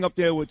dancing up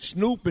there with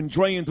Snoop and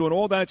Dre and doing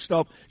all that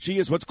stuff, she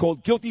is what's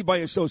called guilty by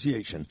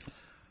association.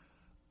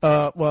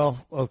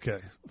 Well, okay,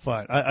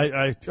 fine.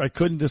 I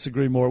couldn't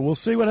disagree more. We'll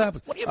see what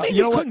happens. What do you mean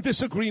you couldn't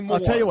disagree more?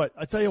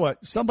 I'll tell you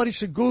what. Somebody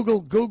should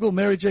Google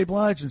Mary J.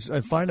 Blige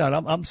and find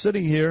out. I'm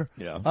sitting here.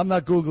 Yeah. I'm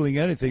not Googling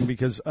anything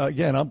because,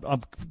 again,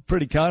 I'm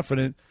pretty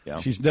confident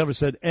she's never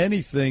said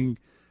anything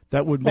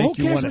that would make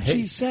you want to hate. Who cares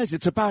what she says?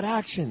 It's about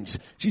actions.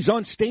 She's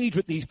on stage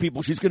with these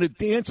people. She's going to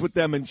dance with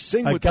them and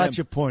sing with them. I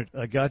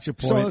got your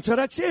point. So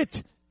that's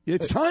it.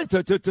 It's time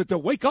to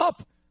wake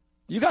up.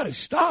 You got to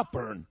stop,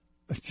 Bern.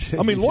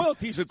 I mean,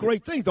 loyalty's a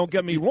great thing. Don't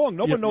get me wrong.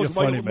 No one knows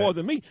you more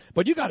than me.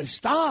 But you got to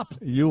stop.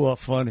 You are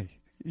funny.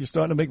 You're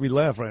starting to make me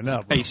laugh right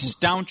now, bro. A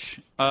staunch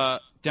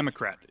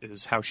Democrat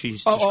is how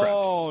she's described.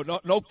 Oh,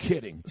 no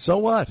kidding. So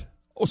what?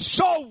 Oh,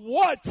 so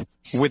what?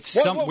 With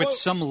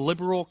some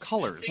liberal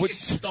colors.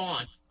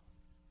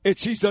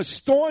 She's a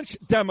staunch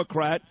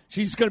Democrat.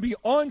 She's going to be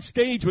on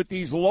stage with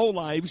these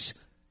lowlifes,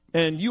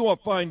 and you are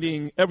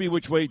finding every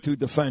which way to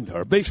defend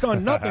her based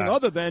on nothing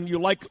other than you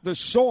like the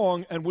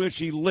song and where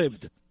she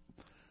lived.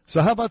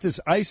 So how about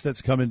this ice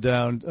that's coming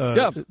down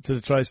to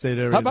the tri-state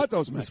area? How about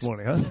those Mets? This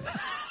morning, huh?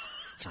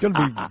 It's going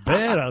to be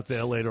bad out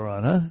there later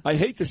on, huh? I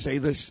hate to say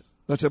this.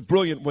 That's a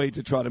brilliant way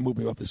to try to move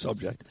me off the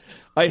subject.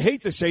 I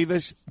hate to say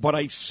this, but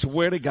I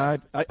swear to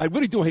God, I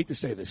really do hate to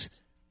say this.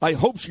 I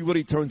hope she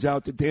really turns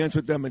out to dance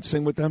with them and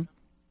sing with them,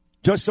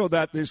 just so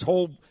that this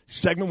whole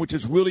segment, which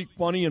is really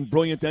funny and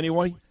brilliant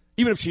anyway,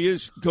 even if she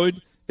is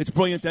good, it's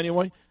brilliant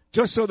anyway,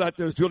 just so that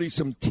there's really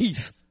some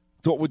teeth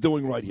to what we're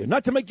doing right here.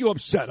 Not to make you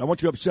upset. I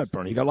want you upset,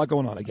 Bernie. You got a lot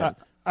going on again.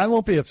 I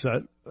won't be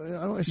upset.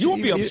 You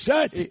won't be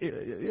upset.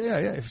 Yeah.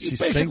 If you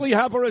basically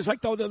have her as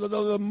like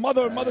the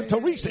Mother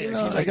Teresa.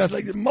 She's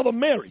like Mother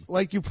Mary.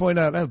 Like you point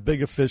out, I have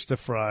bigger fish to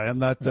fry. I'm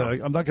not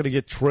going to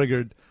get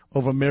triggered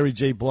over Mary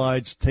J.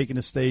 Blige taking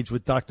the stage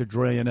with Dr.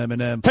 Dre and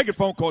Eminem. Take your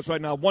phone calls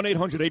right now.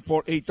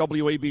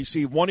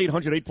 1-800-848-WABC.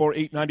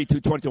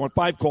 1-800-848-9221.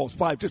 5 calls.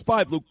 5. Just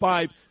 5, Luke.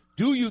 5.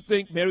 Do you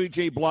think Mary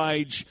J.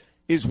 Blige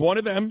is one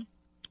of them?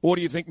 Or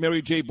do you think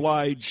Mary J.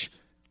 Blige,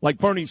 like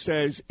Bernie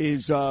says,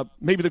 is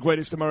maybe the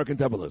greatest American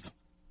to ever live?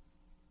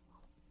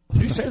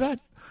 Did you say that?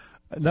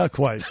 Not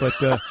quite, but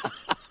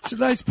she's a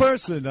nice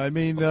person. I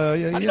mean,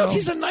 I know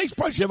she's a nice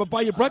person. She ever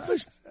buy you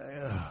breakfast?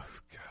 Oh,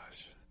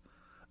 gosh.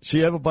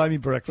 She ever buy me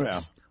breakfast?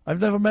 Yeah.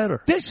 I've never met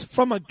her. This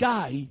from a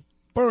guy,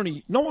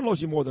 Bernie, no one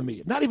knows you more than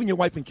me, not even your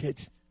wife and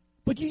kids,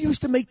 but you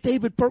used to make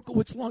David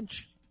Berkowitz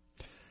lunch.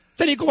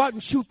 Then you go out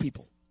and shoot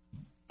people.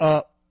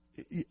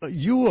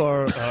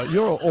 You're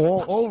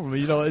all over me.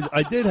 You know,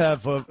 I did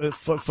have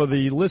for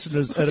the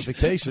listeners'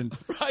 edification.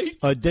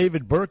 Right.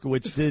 David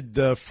Berkowitz did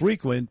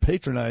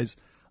patronize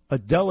a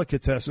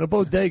delicatessen, a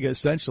bodega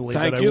essentially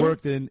Thank that you. I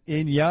worked in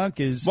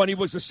Yonkers when he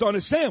was the son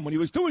of Sam. When he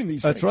was doing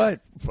these. That's things.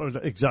 right.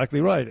 Exactly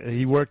right.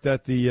 He worked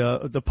at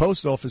the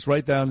post office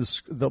right down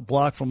the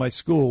block from my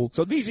school.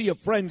 So these are your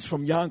friends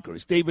from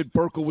Yonkers: David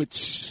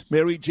Berkowitz,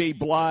 Mary J.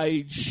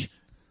 Blige.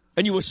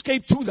 And you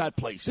escaped to that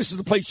place. This is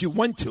the place you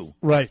went to.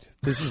 Right.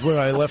 This is where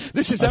I left.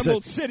 This is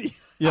Emerald City.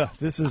 Yeah.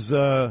 This is,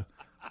 your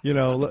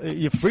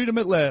freedom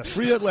at last.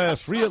 Free at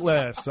last. Free at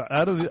last.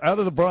 Out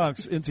of the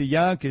Bronx into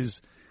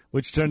Yonkers,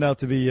 which turned out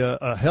to be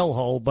a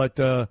hellhole. But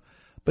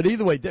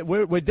either way,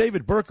 where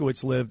David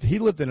Berkowitz lived, he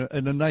lived in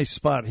a nice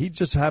spot. He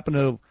just happened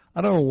to, I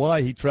don't know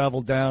why he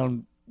traveled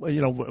down,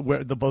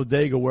 where the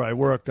bodega where I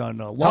worked on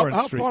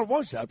Lawrence Street. How far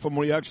was that from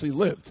where you actually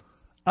lived?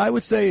 I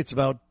would say it's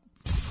about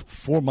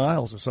 4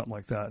 miles or something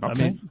like that. Okay. I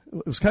mean,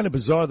 it was kind of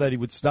bizarre that he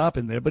would stop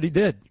in there, but he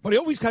did. But he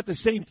always got the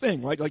same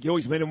thing, right? Like you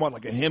always made him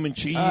like a ham and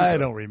cheese? I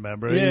don't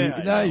remember.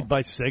 Yeah, he'd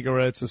buy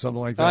cigarettes or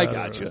something like that. I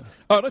got you.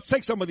 All right, let's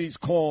take some of these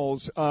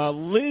calls.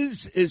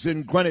 Liz is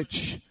in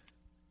Greenwich.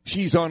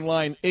 She's on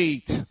line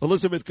 8.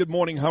 Elizabeth, good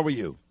morning. How are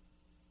you?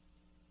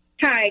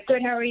 Hi,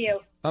 good. How are you?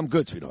 I'm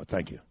good, sweetheart.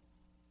 Thank you.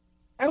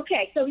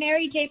 Okay, so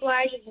Mary J.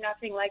 Blige is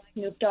nothing like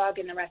Snoop Dogg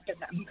and the rest of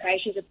them, okay?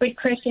 She's a big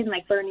Christian,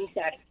 like Bernie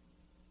said.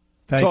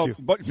 Thank you.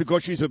 But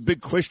because she's a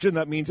big Christian,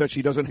 that means that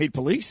she doesn't hate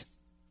police?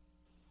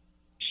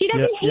 She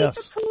doesn't hate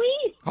the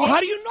police. Oh, how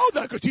do you know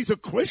that? Because she's a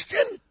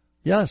Christian?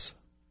 Yes.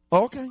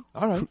 Oh, okay.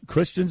 All right.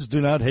 Christians do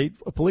not hate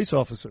police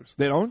officers.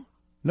 They don't?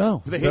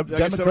 No. They hate, I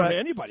guess they don't hate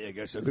anybody, I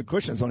guess. Good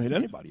Christians don't hate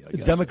anybody, I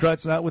guess.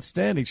 Democrats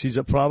notwithstanding. She's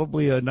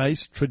probably a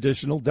nice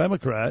traditional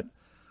Democrat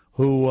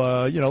who,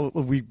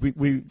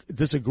 we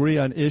disagree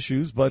on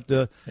issues,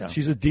 but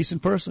she's a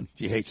decent person.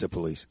 She hates the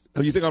police.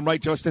 Oh, you think I'm right,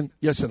 Justin?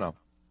 Yes or no?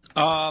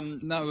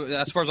 No,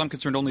 as far as I'm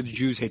concerned, only the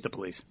Jews hate the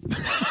police.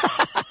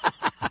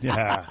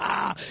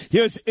 Yeah.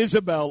 Here's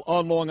Isabel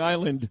on Long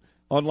Island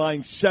on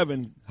line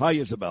 7. Hi,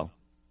 Isabel.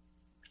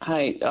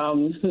 Hi.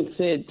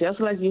 Sid, just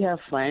like you have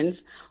friends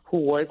who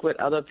work with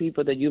other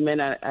people that you may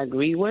not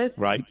agree with,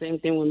 right? Same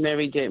thing with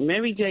Mary J.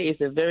 Mary J. is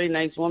a very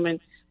nice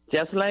woman,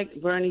 just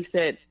like Bernie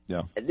said.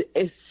 Yeah.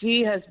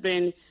 She has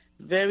been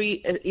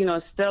very,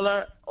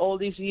 stellar all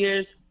these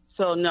years.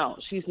 So, no,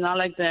 she's not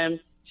like them.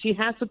 She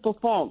has to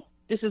perform.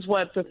 This is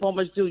what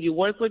performers do. You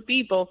work with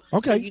people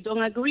that you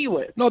don't agree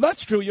with. No,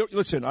 that's true.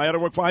 Listen, I had to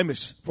work for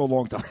Imus for a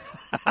long time.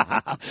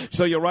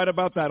 So you're right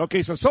about that.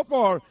 Okay, so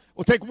far,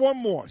 we'll take one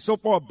more. So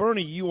far,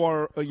 Bernie,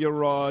 you're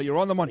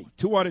on the money.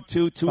 2 out of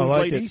 2, two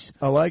ladies.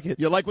 I like it.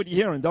 You like what you're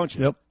hearing, don't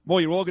you? Yep. Boy,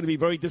 you're all going to be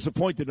very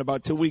disappointed in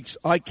about 2 weeks.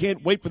 I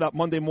can't wait for that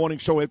Monday morning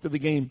show after the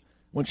game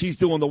when she's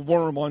doing the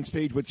worm on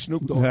stage with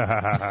Snoop Dogg.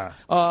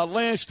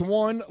 Last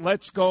one.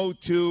 Let's go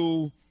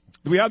to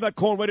 – do we have that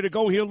call ready to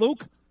go here,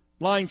 Luke?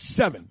 Line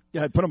 7.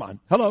 Yeah, put them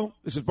on. Hello,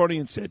 this is Bernie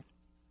and Sid.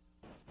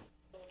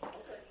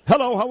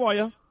 Hello, how are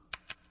you?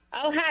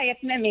 Oh, hi,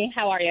 it's Mimi.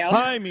 How are you?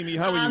 Hi, Mimi.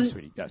 How are you,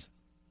 sweetie? Yes.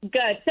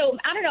 Good. So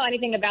I don't know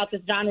anything about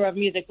this genre of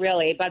music,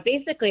 really, but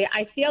basically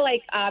I feel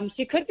like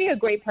she could be a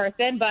great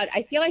person, but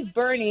I feel like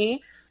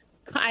Bernie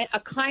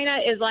kind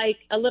of is like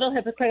a little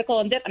hypocritical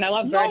and different. I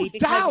love Bernie. No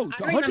doubt,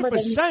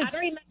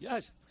 100%.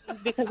 Yes.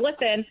 Because,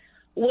 listen,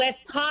 with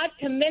Todd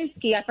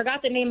Kaminsky, I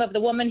forgot the name of the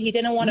woman he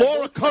didn't want to.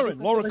 Laura Curran.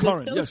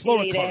 Yes,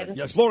 Laura Curran.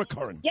 Yes, Laura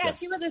Curran. Yes,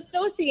 she was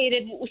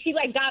associated. She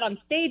got on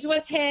stage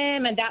with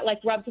him, and that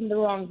rubbed him the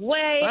wrong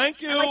way.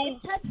 Thank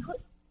you.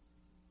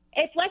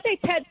 if let's say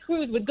Ted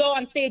Cruz would go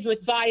on stage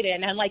with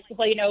Biden and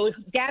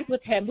dance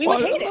with him, we Well,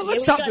 would hate it.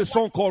 let's stop this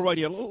phone call right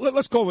here.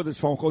 Let's go over this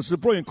phone call. It's a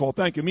brilliant call.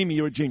 Thank you, Mimi.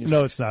 You're a genius.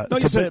 No, it's not. No,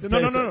 It's you a said,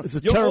 bad- no. it's a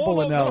You're terrible all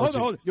over- analogy.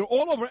 hold on. You're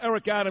all over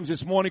Eric Adams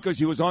this morning because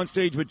he was on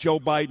stage with Joe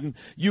Biden.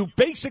 You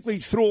basically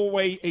threw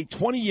away a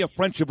 20-year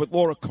friendship with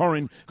Laura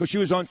Curran because she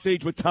was on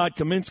stage with Todd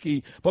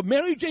Kaminsky. But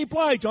Mary J.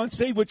 Blige on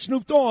stage with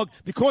Snoop Dogg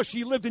because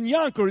she lived in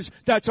Yonkers.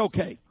 That's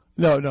okay.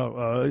 No.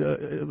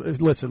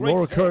 Listen,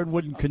 Laura Curran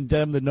wouldn't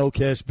condemn the no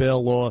cash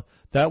bail law.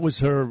 That was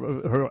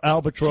her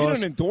albatross. She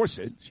didn't endorse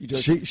it.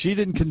 She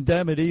didn't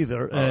condemn it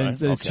either. All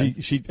right, okay.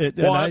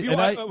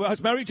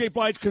 Has Mary J.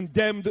 Blige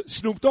condemned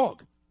Snoop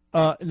Dogg?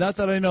 Not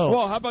that I know.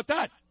 Well, how about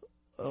that?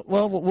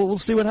 Well, we'll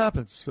see what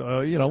happens.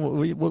 We're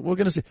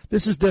going to see.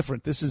 This is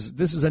different. This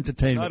is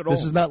entertainment. Not at all.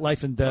 This is not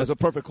life and death. That was a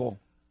perfect call.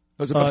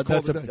 That was the best call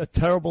That's today. a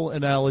terrible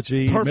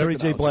analogy. Perfect Mary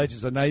J. analogy. Blige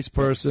is a nice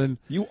person.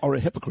 You are a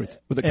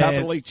hypocrite with a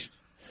capital H.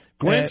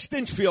 Grant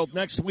Stinchfield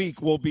next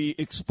week will be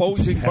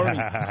exposing Bernie.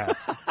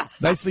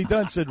 Nicely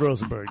done, Sid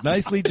Rosenberg.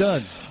 Nicely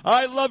done.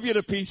 I love you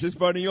to pieces,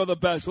 Bernie. You're the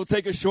best. We'll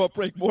take a short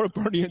break. More of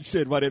Bernie and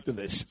Sid right after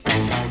this. Do you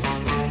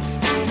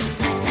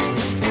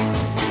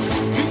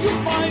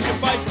mind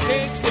if I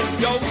dance with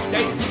Joe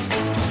Davis?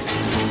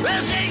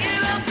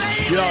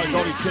 You know, I was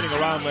only kidding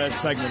around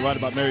last segment, right,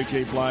 about Mary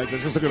J. Blige. I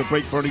was just looking to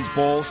break Bernie's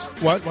balls.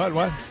 What?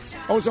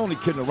 I was only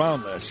kidding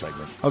around last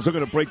segment. I was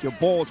looking to break your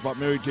balls about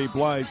Mary J.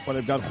 Blige, but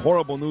I've got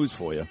horrible news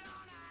for you.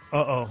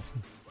 Uh-oh.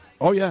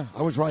 Oh, yeah,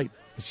 I was right.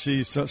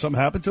 Something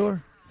happened to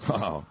her?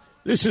 Oh,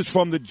 this is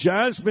from the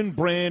Jasmine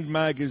Brand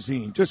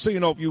magazine. Just so you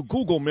know, if you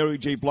Google Mary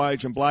J.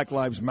 Blige and Black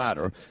Lives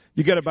Matter,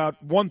 you get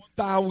about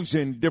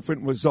 1,000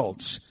 different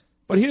results.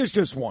 But here's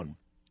just one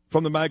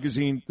from the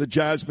magazine, the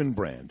Jasmine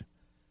Brand.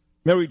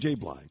 Mary J.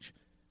 Blige.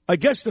 I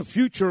guess the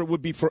future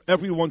would be for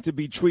everyone to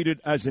be treated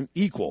as an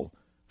equal,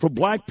 for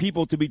black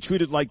people to be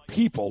treated like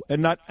people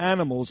and not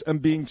animals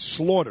and being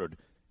slaughtered.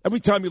 Every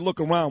time you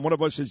look around, one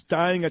of us is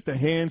dying at the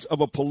hands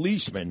of a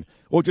policeman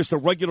or just a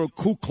regular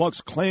Ku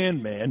Klux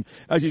Klan man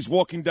as he's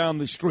walking down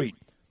the street.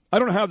 I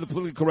don't have the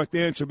politically correct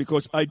answer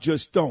because I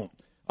just don't.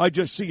 I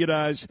just see it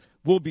as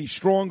we'll be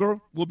stronger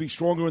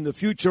in the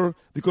future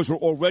because we're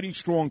already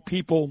strong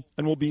people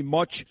and we'll be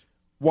much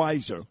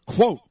wiser.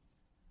 Quote,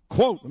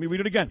 let me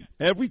read it again.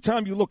 Every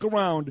time you look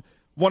around,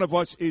 one of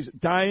us is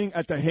dying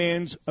at the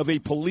hands of a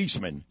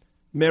policeman.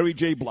 Mary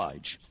J.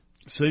 Blige.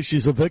 See,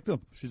 she's a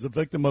victim. She's a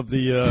victim of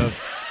the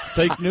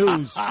fake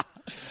news.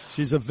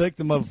 She's a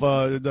victim of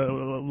the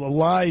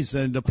lies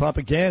and the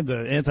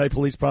propaganda,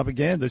 anti-police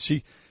propaganda.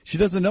 She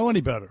doesn't know any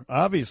better.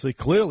 Obviously,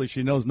 clearly,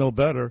 she knows no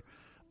better.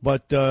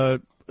 But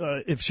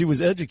if she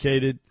was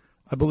educated,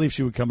 I believe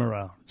she would come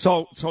around.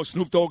 So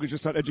Snoop Dogg is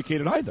just not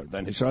educated either.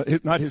 Then it's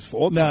not his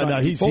fault. No,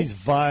 he's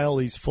vile.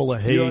 He's full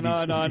of hate.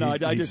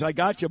 I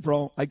got you,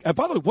 bro. By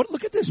the way,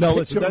 look at this. No, picture.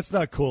 listen, that's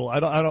not cool.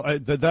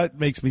 That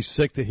makes me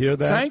sick to hear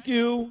that. Thank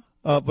you.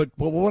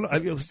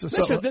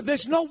 Listen,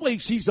 there's no way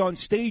she's on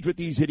stage with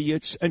these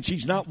idiots, and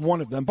she's not one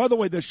of them. By the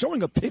way, they're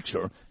showing a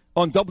picture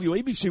on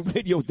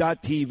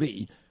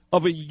WABCRadio.tv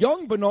of a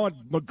young Bernard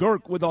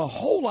McGurk with a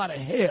whole lot of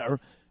hair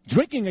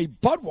drinking a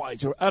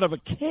Budweiser out of a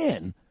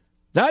can.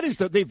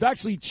 They've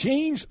actually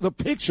changed the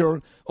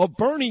picture of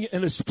Bernie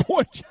in a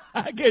sport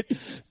jacket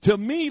to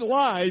me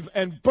live,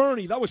 and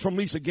Bernie, that was from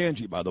Lisa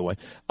Ganji, by the way,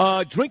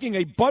 drinking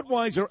a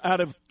Budweiser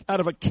out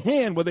of a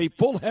can with a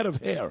full head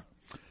of hair.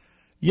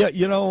 Yeah,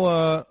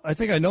 I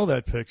think I know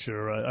that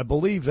picture. I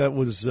believe that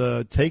was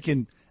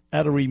taken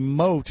at a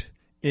remote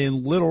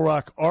in Little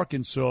Rock,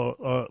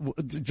 Arkansas,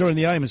 during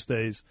the Imus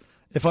days,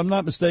 if I'm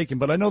not mistaken.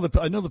 But I know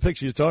the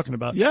picture you're talking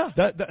about. Yeah,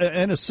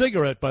 and a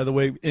cigarette, by the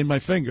way, in my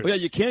fingers. Well, yeah,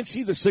 you can't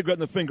see the cigarette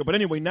in the finger. But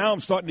anyway, now I'm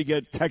starting to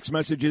get text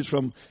messages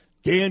from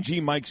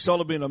Ganji, Mike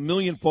Sullivan, a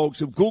million folks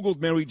who've Googled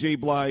Mary J.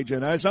 Blige,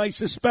 and as I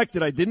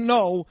suspected, I didn't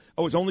know,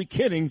 I was only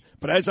kidding,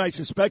 but as I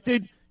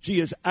suspected, she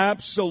is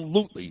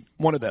absolutely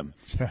one of them.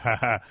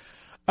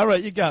 All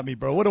right, you got me,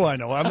 bro. What do I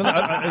know? What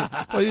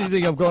do you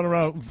think? I'm going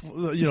around,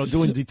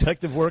 doing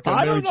detective work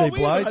on Mary J.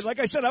 Blige? Like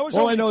I said, I was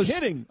only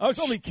kidding. I was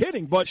only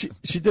kidding, but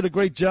she did a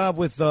great job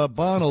with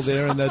Bono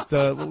there in that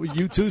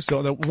U2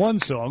 song, that one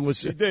song. Which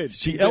she did.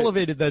 She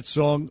elevated that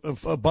song.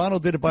 Bono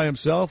did it by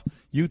himself,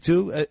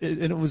 U2,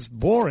 and it was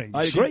boring.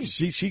 I agree.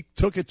 She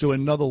took it to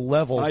another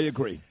level. I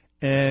agree.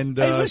 And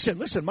hey,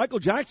 listen. Michael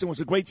Jackson was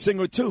a great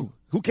singer too.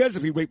 Who cares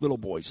if he raped little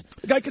boys?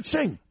 The guy could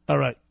sing. All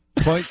right.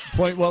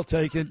 Point well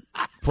taken.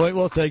 Point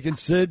well taken.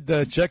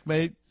 Sid,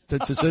 checkmate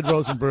to Sid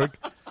Rosenberg.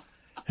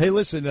 Hey,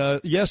 listen,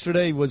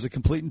 yesterday was a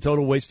complete and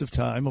total waste of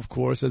time, of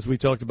course, as we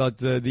talked about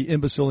the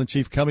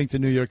imbecile-in-chief coming to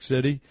New York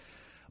City.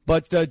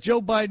 But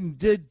Joe Biden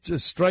did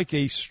strike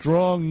a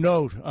strong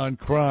note on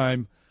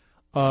crime.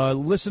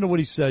 Listen to what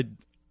he said.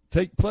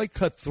 Play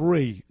cut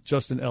 3,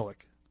 Justin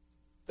Ellick.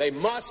 They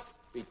must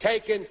be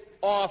taken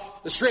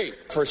off the street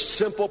for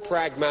simple,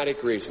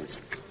 pragmatic reasons.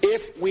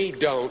 If we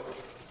don't,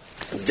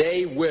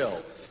 they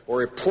will,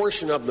 or a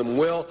portion of them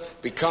will,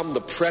 become the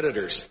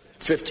predators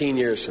 15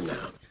 years from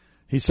now.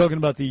 He's talking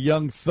about the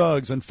young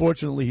thugs.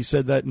 Unfortunately, he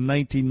said that in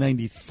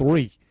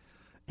 1993.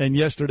 And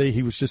yesterday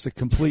he was just a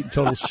complete and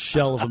total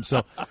shell of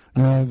himself.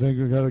 No, I think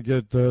we got to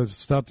get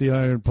stop the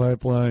iron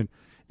pipeline.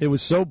 It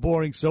was so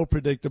boring, so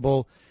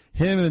predictable.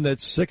 Him and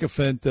that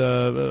sycophant,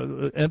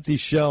 empty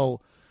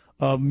shell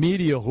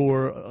media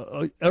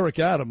whore, Eric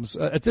Adams.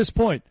 At this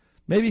point,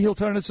 maybe he'll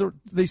turn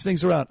these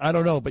things around. I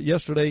don't know. But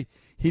yesterday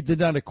he did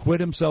not acquit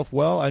himself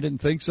well. I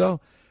didn't think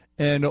so.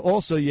 And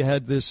also you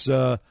had this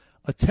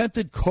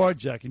attempted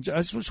carjacking.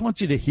 I just want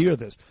you to hear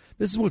this.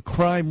 This is what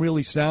crime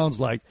really sounds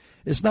like.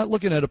 It's not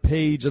looking at a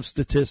page of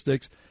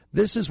statistics.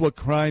 This is what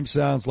crime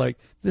sounds like.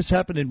 This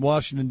happened in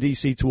Washington,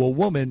 D.C. to a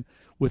woman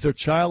with her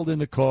child in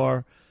the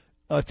car,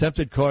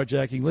 attempted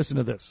carjacking. Listen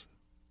to this.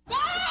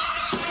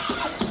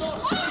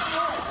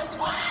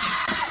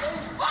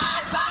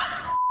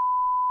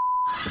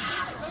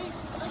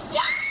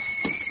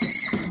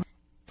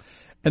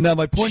 And now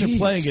my point of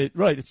playing it,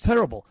 right, it's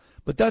terrible.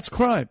 But that's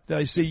crime.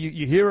 I see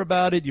you hear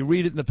about it, you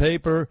read it in the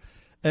paper,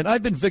 and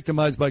I've been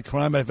victimized by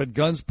crime. I've had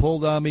guns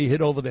pulled on me,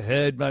 hit over the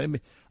head.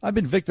 I've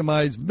been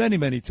victimized many,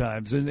 many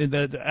times. In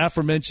the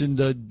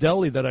aforementioned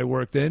deli that I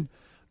worked in,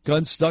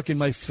 guns stuck in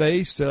my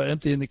face,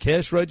 emptying the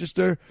cash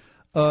register.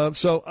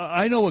 So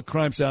I know what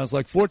crime sounds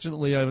like.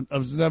 Fortunately, I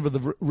was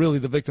never really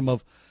the victim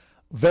of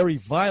very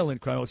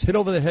violent crime. I was hit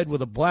over the head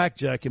with a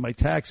blackjack in my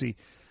taxi.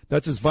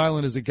 That's as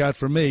violent as it got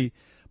for me.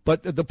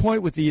 But the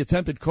point with the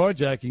attempted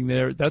carjacking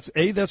there, that's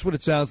A, that's what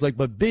it sounds like,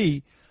 but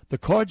B, the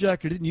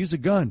carjacker didn't use a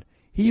gun.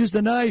 He used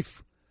a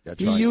knife.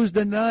 He used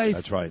a knife.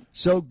 That's right.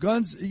 So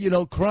guns,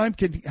 crime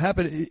can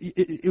happen.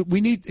 We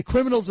need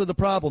criminals are the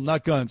problem,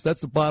 not guns.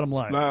 That's the bottom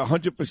line.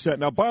 100%.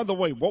 Now, by the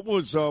way, what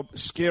was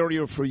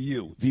scarier for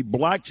you? The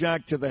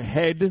blackjack to the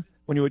head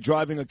when you were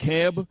driving a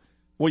cab,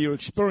 or your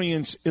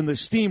experience in the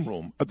steam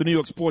room at the New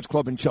York Sports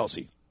Club in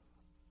Chelsea?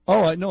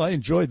 Oh, I know. I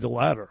enjoyed the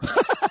latter.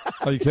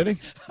 Are you kidding?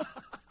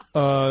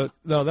 No,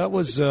 that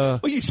was. Well,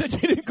 you said you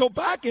didn't go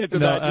back into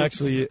no, that. No,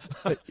 actually,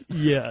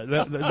 yeah,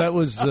 that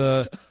was.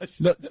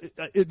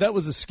 That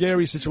was a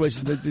scary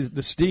situation.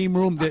 The steam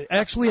room. They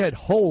actually had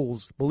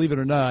holes, believe it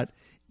or not,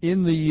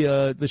 in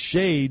the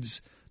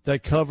shades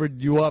that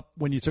covered you up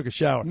when you took a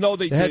shower. No,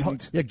 they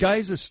didn't.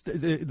 Guys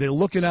they're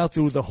looking out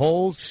through the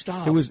holes.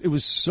 Stop. It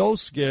was so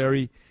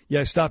scary.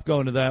 Yeah, stop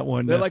going to that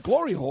one. They're like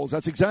glory holes.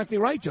 That's exactly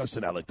right,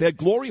 Justin Ellick. They had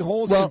glory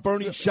holes in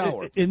Bernie's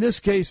shower. In this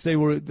case, they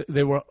were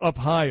up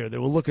higher. They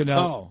were looking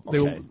out. Oh,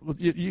 okay.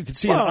 You could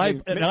see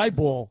an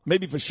eyeball.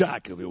 Maybe for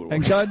Shaq. If it were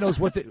and God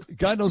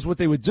knows what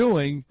they were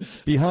doing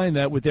behind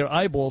that with their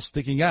eyeballs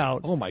sticking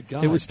out. Oh, my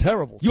God. It was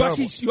terrible. You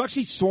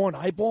actually saw an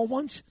eyeball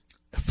once?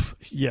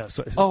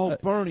 Yes. Oh,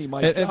 Bernie,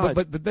 my God.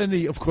 But then,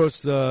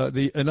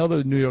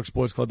 another New York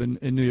sports club in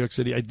New York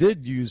City, I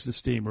did use the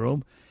steam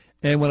room.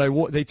 And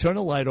when they turn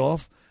the light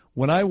off,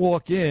 when I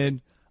walk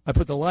in, I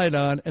put the light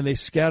on, and they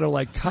scatter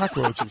like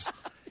cockroaches.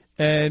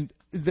 And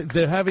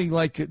they're having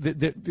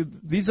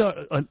these are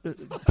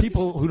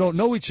people who don't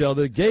know each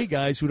other, gay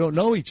guys who don't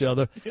know each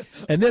other,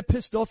 and they're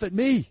pissed off at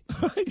me.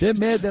 They're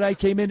mad that I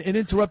came in and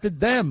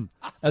interrupted them,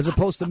 as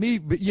opposed to me.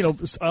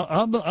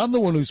 I'm the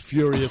one who's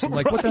furious. I'm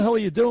like, what the hell are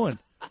you doing?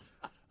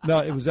 No,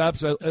 it was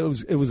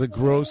it was a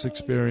gross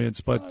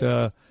experience, but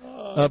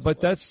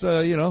that's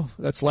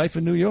that's life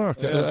in New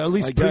York. At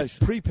least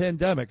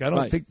pre-pandemic. I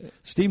don't think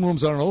steam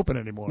rooms aren't open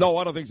anymore. No,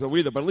 I don't think so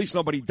either. But at least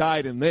nobody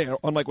died in there,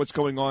 unlike what's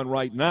going on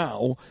right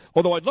now.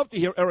 Although I'd love to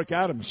hear Eric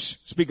Adams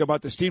speak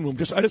about the steam room.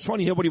 I just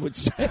want to hear what he would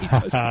say.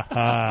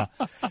 Yeah,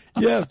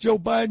 if Joe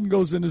Biden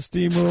goes in the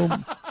steam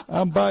room,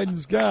 I'm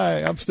Biden's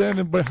guy. I'm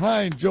standing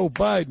behind Joe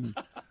Biden.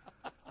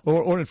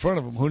 Or in front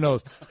of him, who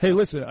knows? Hey,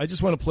 listen, I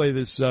just want to play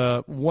this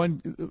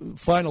one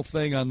final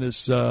thing on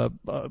this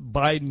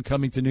Biden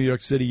coming to New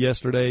York City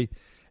yesterday,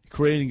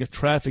 creating a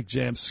traffic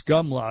jam,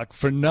 scumlock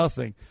for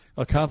nothing,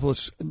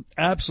 accomplished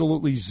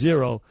absolutely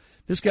zero.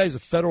 This guy's a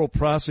federal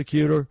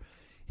prosecutor.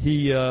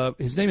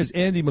 His name is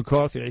Andy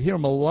McCarthy. I hear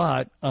him a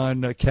lot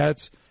on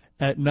Cats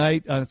at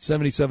Night on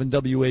 77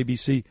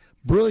 WABC.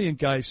 Brilliant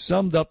guy,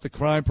 summed up the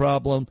crime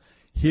problem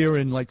here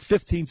in like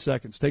 15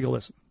 seconds. Take a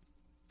listen.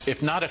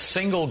 If not a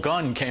single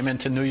gun came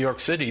into New York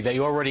City, they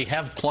already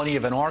have plenty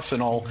of an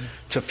arsenal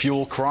to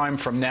fuel crime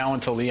from now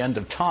until the end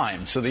of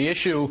time. So the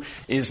issue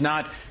is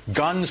not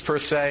guns per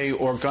se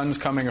or guns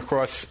coming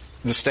across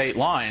the state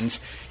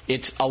lines.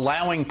 It's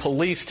allowing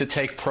police to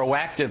take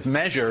proactive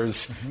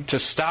measures to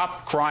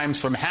stop crimes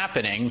from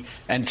happening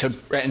and to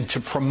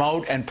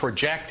promote and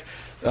project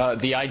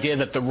the idea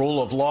that the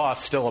rule of law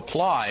still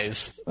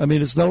applies. I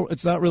mean, it's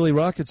not really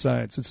rocket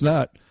science. It's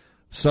not.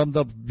 Summed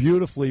up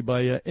beautifully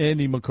by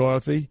Andy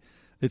McCarthy.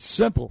 It's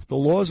simple. The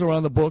laws are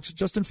on the books.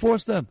 Just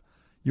enforce them.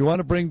 You want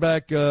to bring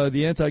back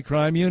the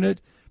anti-crime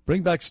unit?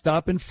 Bring back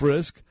stop and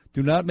frisk.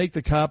 Do not make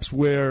the cops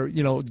wear,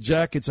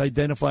 jackets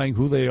identifying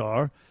who they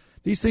are.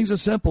 These things are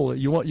simple.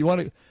 You want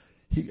to.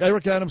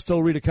 Eric Adams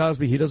told Rita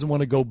Cosby he doesn't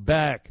want to go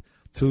back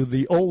to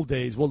the old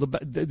days. Well,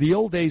 the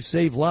old days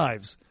save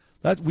lives.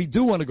 That we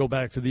do want to go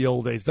back to the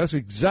old days. That's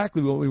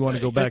exactly what we want to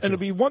go back to. And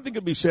it'd be one thing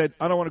to be said,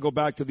 I don't want to go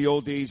back to the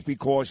old days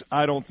because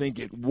I don't think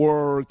it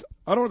worked.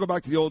 I don't want to go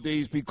back to the old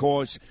days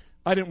because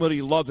I didn't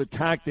really love the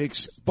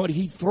tactics, but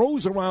he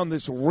throws around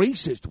this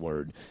racist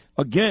word.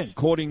 Again,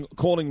 calling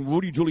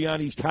Rudy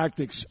Giuliani's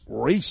tactics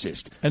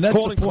racist. And that's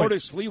calling the point.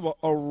 Curtis Sliwa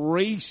a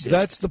racist.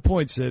 That's the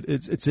point, Sid.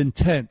 It's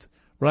intent,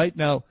 right?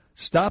 Now,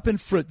 stop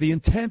and frisk. The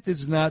intent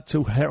is not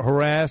to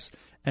harass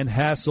and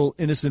hassle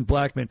innocent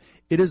black men.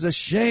 It is a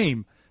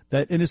shame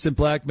that innocent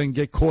black men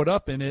get caught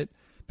up in it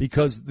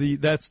because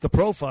that's the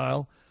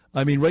profile.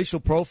 I mean, racial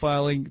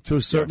profiling, to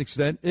a certain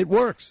extent, it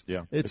works.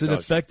 Yeah, it's an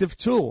effective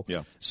tool.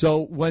 Yeah.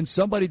 So when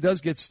somebody does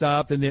get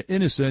stopped and they're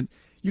innocent,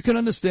 you can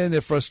understand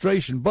their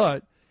frustration.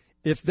 But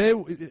if they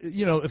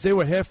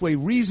were halfway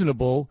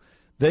reasonable,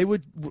 they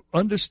would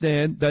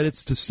understand that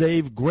it's to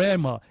save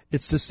grandma.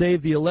 It's to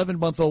save the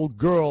 11-month-old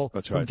girl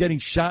from getting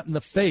shot in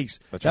the face.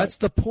 That's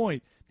the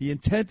point. The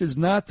intent is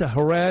not to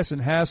harass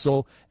and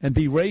hassle and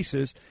be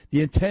racist.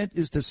 The intent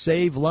is to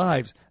save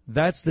lives.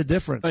 That's the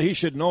difference. He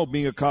should know,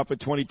 being a cop for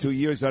 22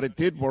 years, that it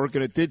did work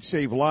and it did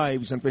save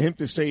lives. And for him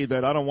to say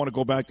that I don't want to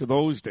go back to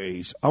those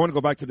days, I want to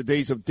go back to the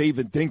days of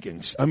David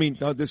Dinkins. I mean,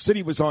 the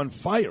city was on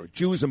fire.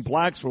 Jews and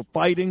blacks were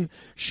fighting.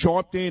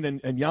 Sharpton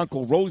and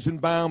Yankel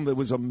Rosenbaum, there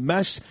was a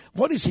mess.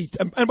 What is he?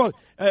 And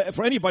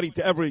for anybody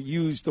to ever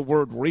use the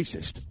word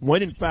racist,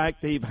 when in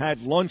fact they've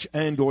had lunch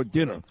and or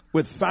dinner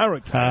with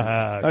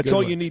Farrakhan. That's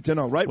all you need to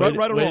know, right?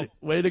 Right or wrong?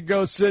 Way to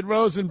go, Sid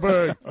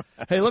Rosenberg.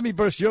 Hey, let me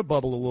burst your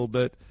bubble a little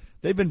bit.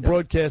 They've been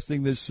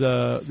broadcasting these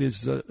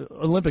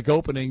Olympic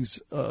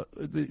openings,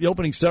 the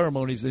opening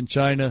ceremonies in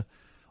China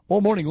all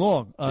morning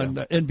long on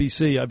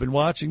NBC. I've been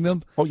watching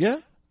them. Oh, yeah?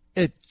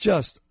 It's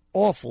just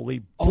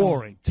awfully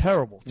boring.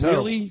 Terrible.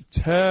 Really?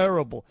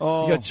 Terrible.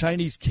 Oh. You got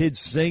Chinese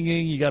kids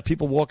singing. You got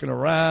people walking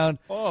around.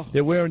 Oh.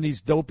 They're wearing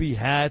these dopey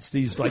hats,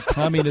 these like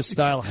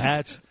communist-style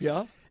hats.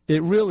 Yeah?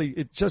 It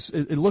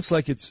looks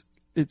like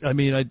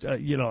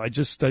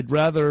I'd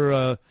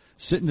rather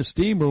sit in the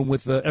steam room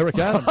with Eric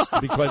Adams,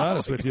 to be quite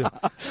honest with you,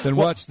 than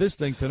watch this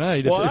thing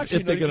tonight. Well,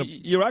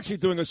 you're actually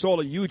doing us all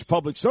a huge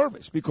public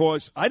service,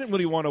 because I didn't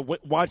really want to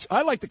watch.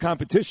 I like the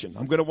competition.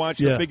 I'm going to watch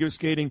the figure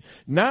skating.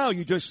 Now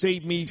you just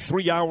saved me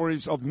 3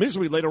 hours of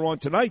misery later on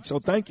tonight, so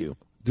thank you.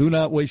 Do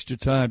not waste your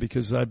time,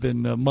 because I've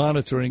been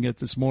monitoring it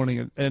this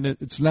morning, and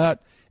it's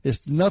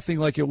nothing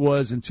like it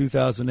was in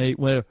 2008,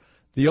 where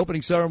the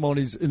opening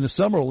ceremonies in the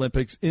Summer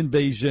Olympics in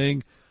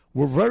Beijing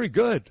were very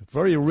good,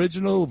 very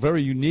original,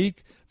 very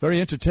unique,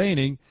 very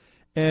entertaining.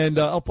 And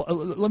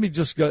let me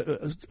just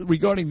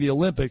regarding the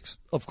Olympics,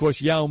 of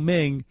course, Yao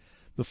Ming,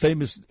 the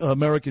famous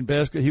American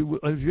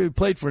he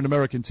played for an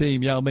American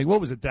team, Yao Ming.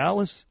 What was it,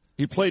 Dallas?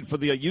 He played for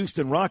the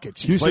Houston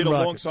Rockets. He played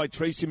alongside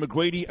Tracy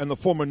McGrady, and the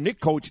former Knicks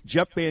coach,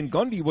 Jeff Van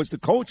Gundy, was the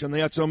coach, and they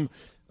had some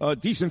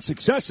decent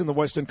success in the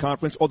Western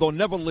Conference, although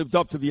never lived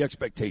up to the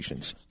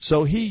expectations.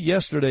 So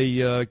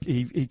yesterday,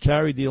 he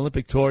carried the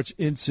Olympic torch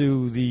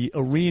into the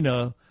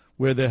arena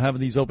where they're having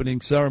these opening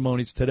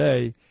ceremonies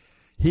today.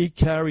 He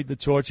carried the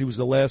torch. He was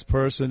the last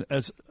person,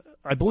 as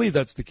I believe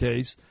that's the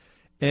case.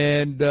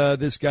 And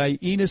this guy,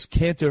 Enes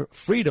Kanter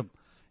Freedom,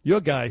 your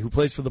guy who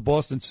plays for the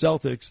Boston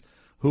Celtics,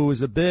 who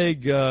is a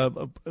big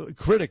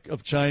critic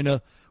of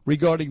China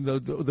regarding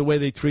the way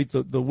they treat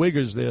the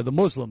Uyghurs there, the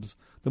Muslims.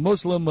 The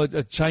Muslim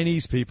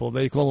Chinese people,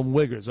 they call them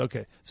Uyghurs.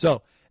 Okay.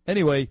 So,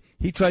 anyway,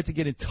 he tried to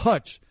get in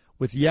touch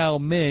with Yao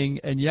Ming,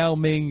 and Yao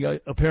Ming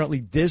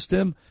apparently dissed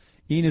him.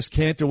 Enes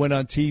Kanter went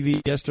on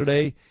TV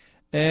yesterday,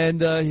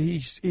 and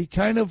he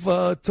kind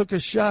of took a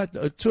shot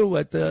or two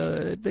at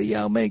the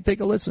Yao Ming. Take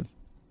a listen.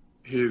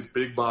 His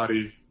big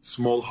body,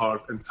 small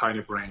heart, and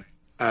tiny brain.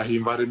 He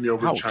invited me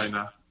over to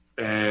China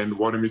and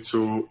wanted me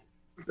to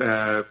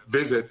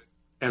visit.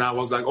 And I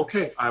was like,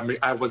 okay.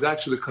 I was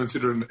actually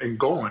considering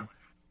going.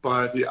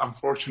 But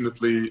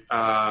unfortunately,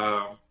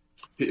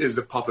 he is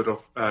the puppet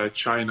of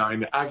China.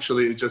 And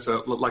actually, just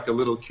like a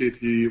little kid,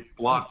 he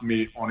blocked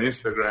me on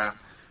Instagram.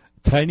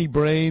 Tiny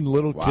brain,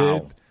 little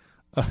kid.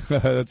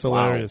 That's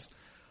hilarious.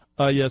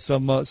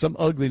 Some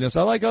ugliness.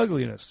 I like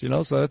ugliness,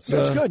 so that's...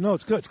 It's good. No,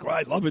 it's good.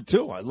 I love it,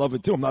 too.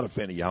 I'm not a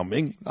fan of Yao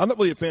Ming. I'm not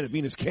really a fan of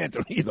Enes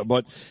Kanter either,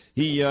 but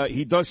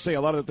he does say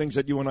a lot of the things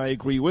that you and I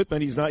agree with,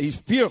 and he's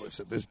fearless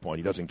at this point.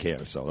 He doesn't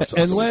care. So that's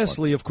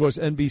lastly, of course,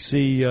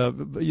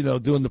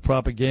 NBC, doing the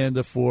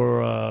propaganda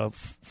for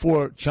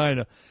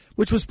China,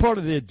 which was part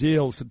of their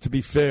deal, to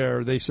be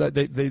fair. They said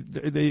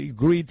they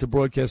agreed to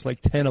broadcast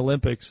like 10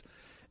 Olympics,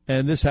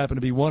 and this happened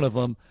to be one of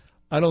them.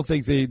 I don't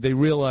think they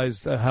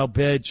realized how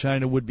bad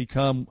China would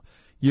become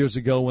years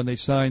ago when they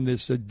signed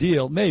this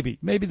deal. Maybe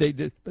they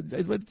did, but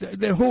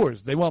they're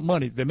whores. They want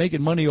money. They're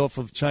making money off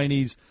of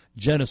Chinese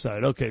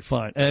genocide. Okay,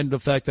 fine. And the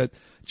fact that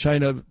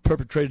China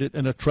perpetrated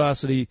an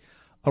atrocity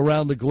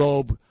around the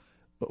globe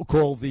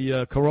called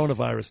the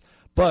coronavirus.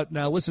 But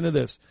now listen to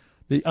this.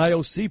 The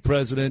IOC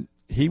president,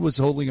 he was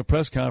holding a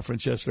press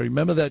conference yesterday.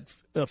 Remember that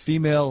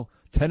female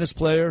tennis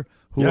player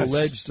who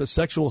alleged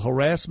sexual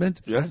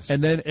harassment? Yes.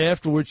 And then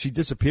afterwards she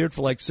disappeared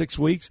for like 6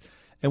 weeks.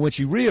 And when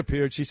she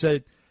reappeared, she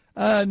said,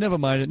 never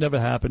mind, it never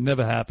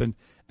happened.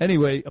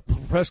 Anyway, a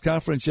press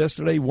conference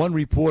yesterday, one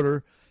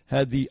reporter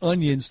had the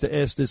onions to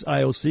ask this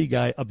IOC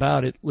guy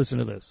about it. Listen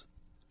to this.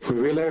 We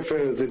will have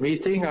the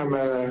meeting. I'm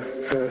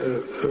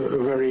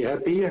very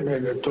happy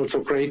and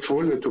also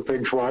grateful to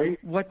Peng Shuai.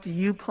 What do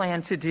you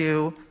plan to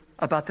do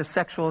about the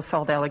sexual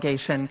assault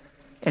allegation,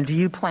 and do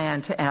you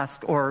plan to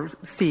ask or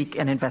seek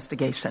an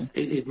investigation?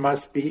 It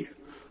must be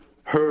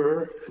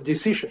her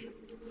decision.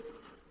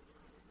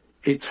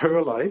 It's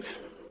her life.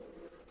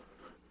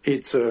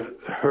 It's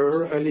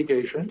her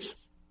allegations.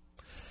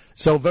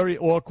 So very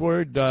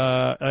awkward.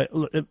 I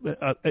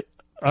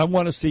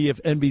want to see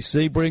if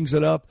NBC brings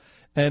it up.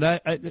 And I,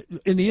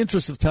 in the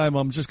interest of time,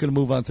 I'm just going to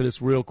move on to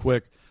this real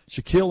quick.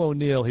 Shaquille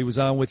O'Neal, he was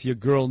on with your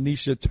girl,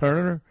 Nisha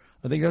Turner.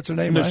 I think that's her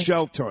name,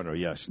 Michelle right? Turner,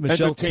 yes.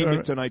 Michelle Entertainment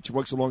Turner. Tonight. She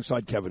works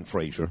alongside Kevin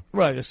Frazier.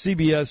 Right, a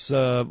CBS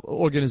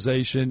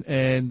organization.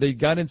 And they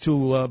got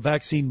into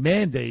vaccine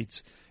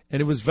mandates. And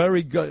it was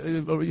very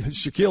good.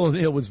 Shaquille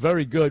O'Neal was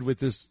very good with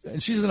this.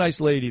 And she's a nice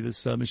lady,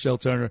 this Michelle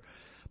Turner.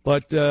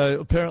 But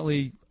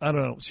apparently, I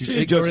don't know. She's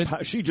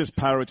ignorant. She just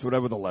parrots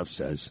whatever the left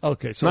says.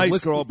 Okay, so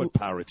nice girl, but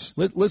parrots.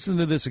 Listen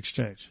to this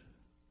exchange.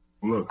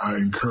 Look, I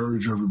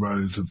encourage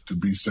everybody to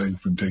be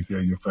safe and take care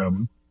of your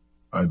family.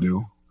 I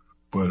do.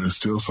 But there's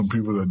still some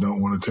people that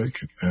don't want to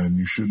take it. And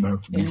you shouldn't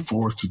have to be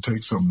forced to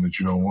take something that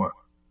you don't want.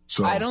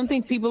 So I don't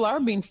think people are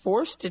being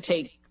forced to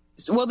take.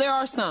 Well, there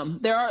are some.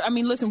 There are. I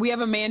mean, listen. We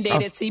have a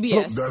mandate at CBS.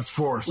 Look, that's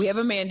force. We have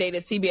a mandate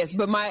at CBS.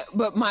 But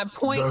my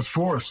point. That's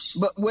force.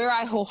 But where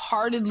I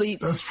wholeheartedly.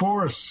 That's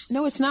force.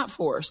 No, it's not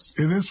force.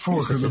 It is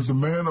force because if the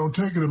man don't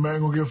take it, the man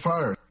gonna get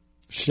fired.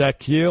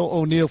 Shaquille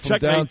O'Neal from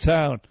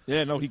downtown.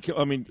 Yeah, no,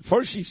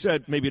 first she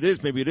said maybe it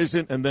is, maybe it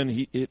isn't, and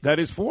then that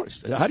is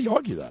forced. How do you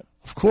argue that?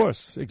 Of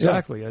course,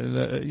 exactly. Yeah.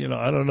 And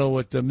I don't know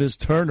what Ms.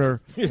 Turner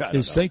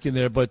is thinking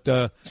there, but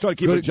she's trying to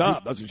keep her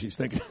job. That's what she's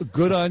thinking.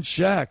 Good on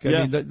Shaq.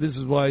 I mean, this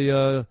is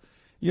why.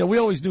 We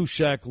always knew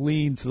Shaq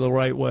leaned to the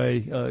right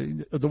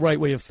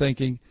way of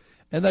thinking,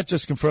 and that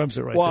just confirms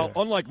it right there. Well,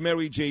 unlike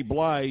Mary J.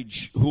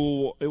 Blige,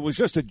 who it was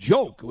just a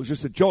joke. It was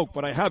just a joke,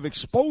 but I have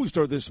exposed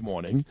her this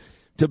morning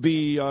to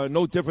be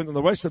no different than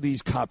the rest of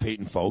these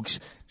cop-hating folks.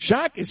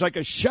 Shaq is like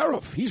a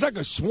sheriff. He's like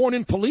a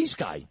sworn-in police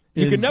guy.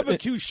 You can never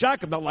accuse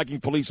Shaq of not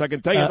liking police, I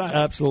can tell you that.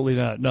 Absolutely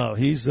not. No,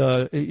 he's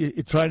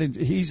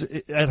he's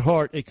at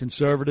heart a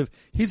conservative.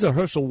 He's a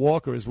Herschel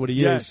Walker is what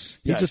he is.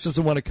 He just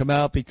doesn't want to come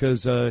out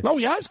because... no,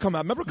 he has come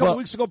out. Remember a couple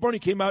weeks ago, Bernie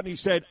came out and he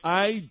said,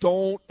 I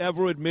don't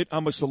ever admit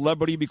I'm a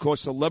celebrity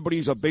because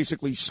celebrities are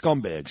basically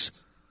scumbags.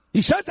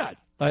 He said that.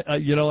 I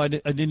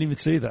didn't even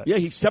see that. Yeah,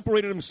 he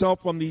separated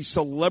himself from these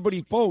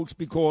celebrity folks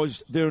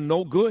because they're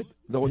no good.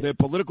 Their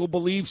political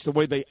beliefs, the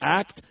way they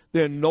act,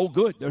 they're no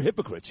good. They're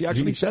hypocrites. He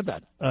actually said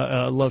that.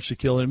 I love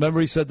Shaquille. And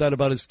remember he said that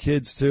about his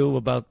kids, too,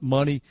 about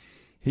money.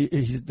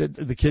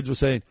 The kids were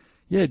saying,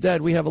 yeah,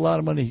 Dad, we have a lot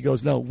of money. He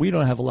goes, no, we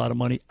don't have a lot of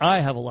money. I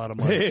have a lot of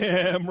money.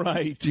 Yeah,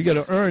 right. You got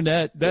to earn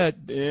that,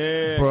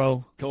 yeah,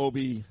 bro.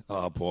 Kobe.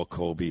 Oh, poor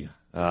Kobe.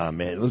 Man,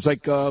 it was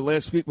like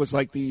last week was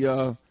like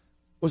the...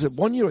 was it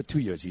 1 year or 2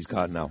 years he's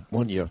gone now?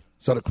 1 year.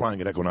 Started crying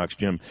at Equinox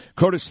Gym.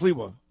 Curtis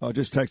Sliwa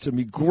just texted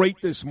me.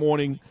 Great this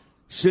morning.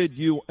 Sid,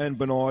 you, and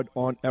Bernard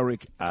on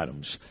Eric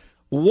Adams.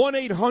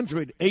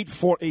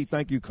 1-800-848.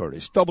 Thank you,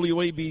 Curtis.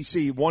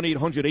 WABC,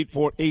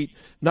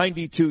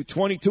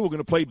 1-800-848-9222. We're going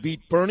to play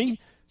Beat Bernie.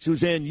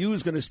 Suzanne Yu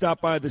is going to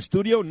stop by the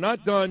studio.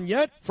 Not done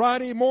yet.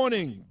 Friday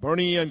morning.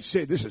 Bernie and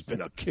Sid. This has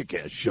been a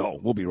kick-ass show.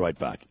 We'll be right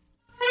back.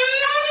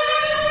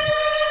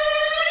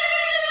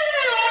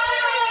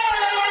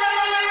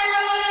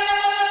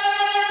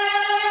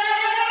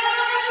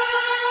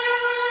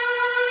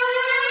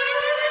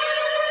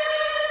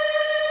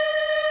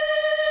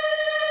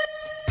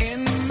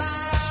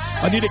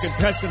 I need a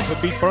contestant for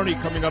Beat Bernie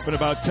coming up in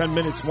about 10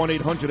 minutes.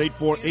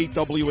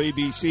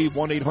 1-800-848-WABC,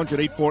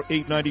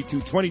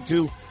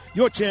 1-800-848-9222.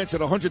 Your chance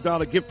at a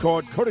 $100 gift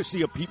card,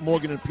 courtesy of Pete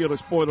Morgan and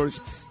Peerless Boilers,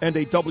 and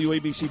a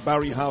WABC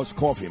Barry House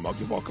coffee mug.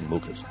 You're welcome,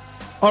 Lucas.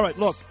 All right,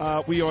 look,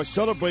 we are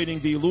celebrating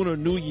the Lunar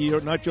New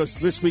Year, not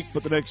just this week,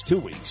 but the next 2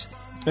 weeks.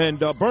 And,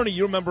 Bernie,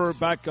 you remember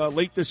back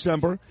late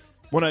December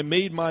when I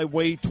made my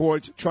way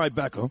towards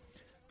Tribeca,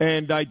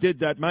 and I did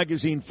that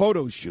magazine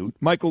photo shoot.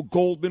 Michael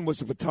Goldman was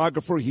the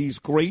photographer. He's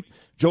great.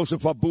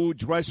 Joseph Abu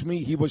dressed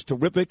me. He was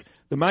terrific.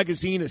 The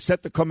magazine is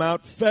set to come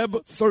out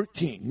Feb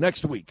 13,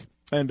 next week.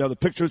 And the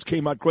pictures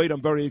came out great.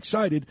 I'm very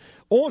excited.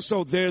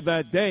 Also there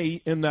that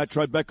day in that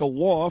Tribeca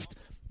loft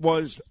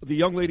was the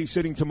young lady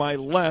sitting to my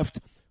left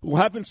who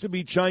happens to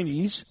be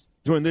Chinese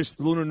during this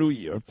Lunar New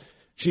Year.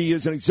 She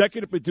is an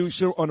executive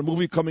producer on a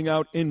movie coming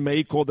out in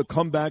May called The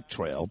Comeback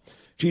Trail.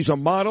 She's a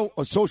model,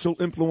 a social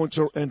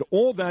influencer, and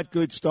all that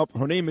good stuff.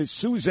 Her name is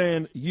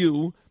Suzanne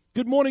Yu.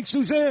 Good morning,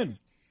 Suzanne.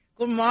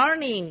 Good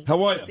morning.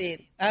 How are you?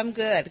 Sid. I'm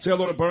good. Say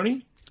hello to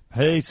Bernie.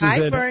 Hey,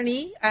 Suzanne. Hi,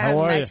 Bernie. I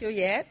haven't met you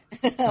yet,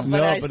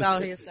 but I saw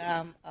his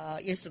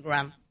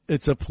Instagram.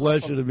 It's a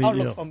pleasure to meet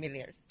you. Look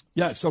familiar.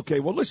 Yes,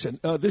 okay. Well, listen,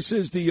 this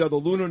is the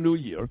Lunar New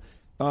Year.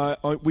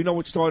 We know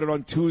it started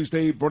on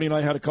Tuesday. Bernie and I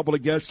had a couple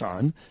of guests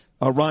on.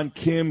 Ron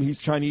Kim, he's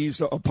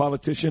Chinese, a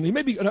politician. He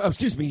may be,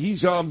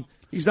 he's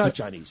not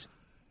Chinese.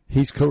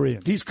 He's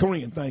Korean. He's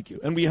Korean, thank you.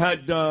 And we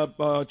had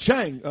Gordon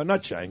Chang,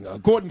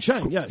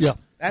 yes. Yeah,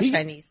 that's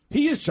Chinese.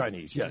 He is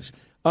Chinese, yes.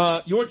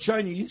 You're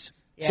Chinese.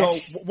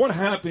 Yes. So what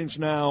happens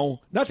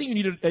now? Not that you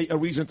need a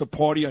reason to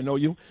party, I know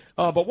you.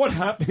 But what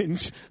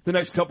happens the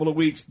next couple of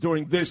weeks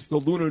during the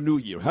Lunar New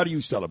Year? How do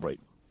you celebrate?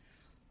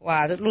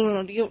 Wow, the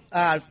Lunar New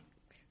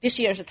this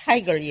year is a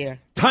Tiger year.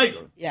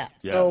 Tiger? Yeah.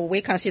 So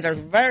we consider a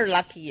very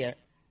lucky year.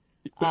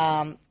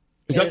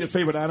 Is that your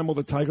favorite animal,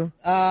 the tiger?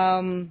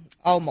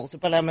 Almost,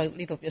 but I'm a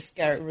little bit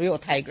scared. Real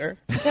tiger.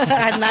 I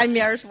had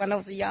nightmares when I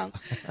was young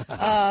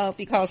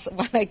because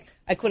when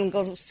I couldn't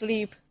go to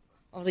sleep.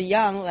 Of the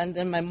young, and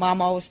then my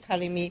mom always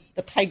telling me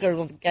the tiger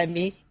will get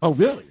me. Oh,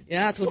 really?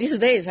 Yeah, to these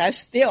days, I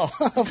still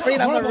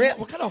afraid of a real.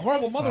 What kind of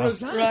horrible mother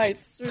is that? Right.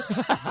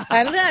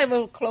 And then I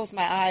will close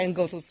my eye and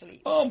go to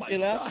sleep. Oh, my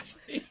gosh.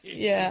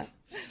 Yeah.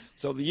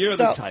 So the year of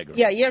the tiger.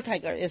 Yeah, year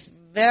tiger is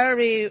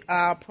very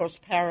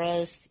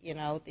prosperous,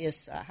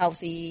 this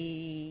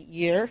healthy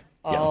year,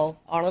 all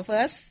of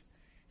us.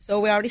 So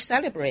we already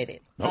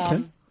celebrated.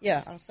 Okay.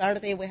 On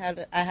Saturday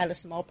I had a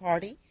small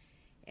party,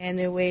 and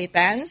then we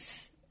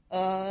danced.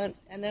 And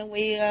then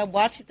we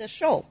watched the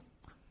show,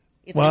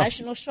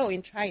 international show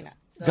in China.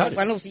 So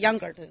when I was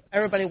younger,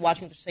 everybody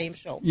watching the same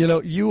show.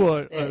 You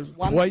are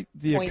quite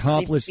the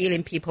accomplished. 1.3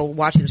 billion people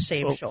watching the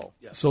same show.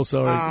 So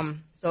sorry.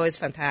 So it's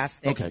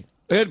fantastic. Okay.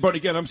 Ed, but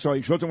again, I'm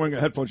sorry. She wasn't wearing her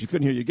headphones. She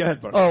couldn't hear you. Go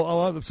ahead, Bernie.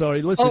 Oh, I'm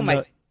sorry.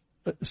 Listen,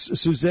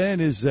 Suzanne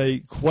is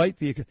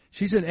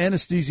she's an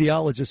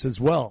anesthesiologist as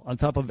well, on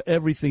top of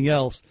everything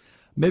else.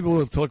 Maybe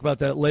we'll talk about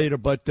that later,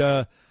 but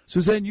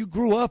Suzanne, you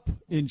grew up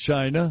in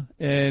China,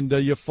 and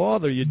your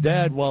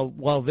dad,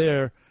 while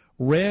there,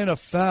 ran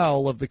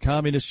afoul of the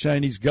communist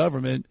Chinese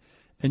government,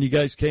 and you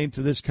guys came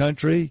to this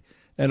country,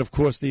 and of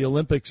course the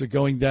Olympics are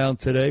going down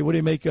today. What do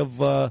you make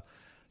of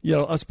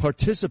us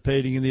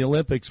participating in the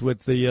Olympics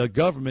with the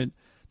government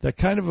that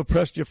kind of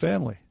oppressed your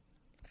family?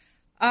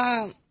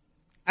 I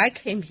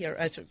came here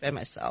actually by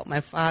myself.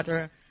 My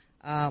father,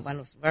 when I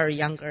was very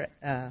young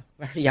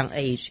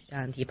age,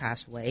 and he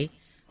passed away.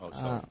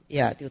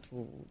 Due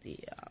to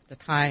the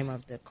time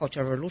of the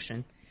Cultural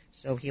Revolution,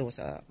 so he was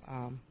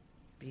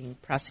being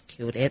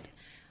prosecuted.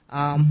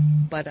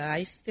 But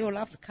I still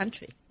love the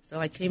country, so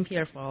I came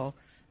here for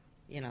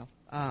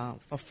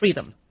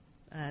freedom,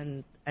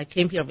 and I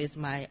came here with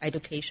my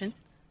education,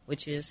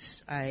 which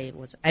is I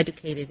was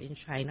educated in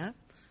China.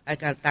 I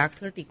got a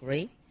doctorate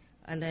degree,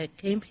 and I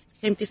came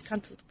this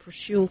country to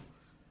pursue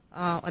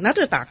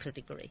another doctorate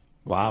degree.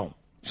 Wow.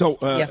 So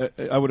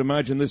I would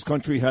imagine this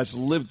country has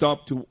lived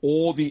up to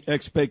all the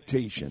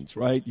expectations,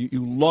 right?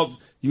 You love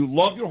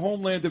your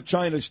homeland of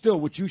China still,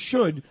 which you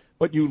should,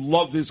 but you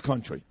love this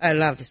country. I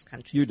love this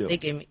country. You do. They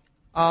gave me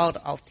all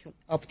the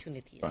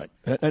opportunities. Right.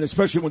 And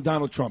especially when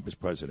Donald Trump is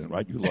president,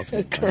 right? You love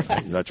him.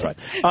 Correct. That's right.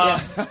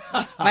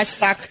 My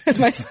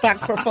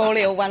stock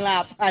portfolio went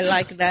up. I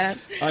like that.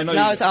 I know.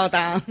 Now it's all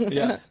down.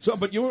 Yeah. So,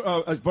 but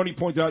you're, as Bernie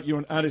pointed out, you're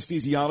an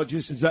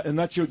anesthesiologist. And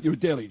that's your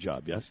daily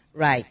job, yes?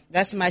 Right.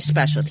 That's my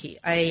specialty.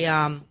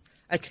 I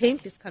came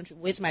to this country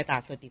with my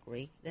doctorate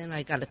degree. Then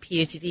I got a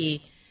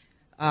PhD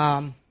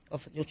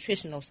of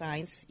nutritional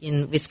science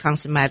in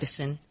Wisconsin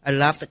Madison. I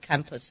love the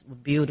campus.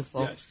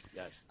 Beautiful.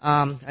 Yes.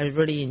 I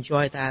really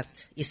enjoyed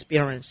that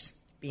experience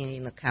being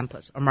in the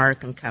campus,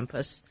 American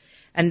campus.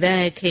 And then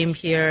I came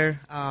here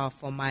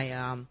for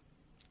my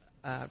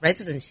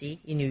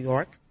residency in New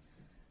York,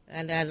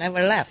 and I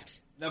never left.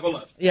 Never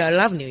left. Yeah, I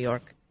love New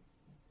York.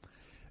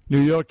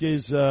 New York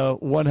is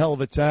one hell of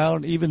a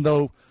town, even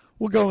though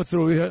we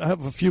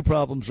have a few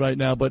problems right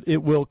now, but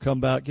it will come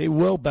back. It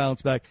will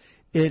bounce back.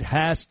 It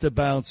has to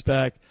bounce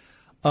back.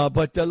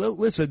 But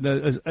listen,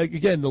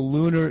 again, the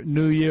Lunar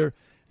New Year,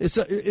 it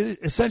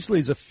essentially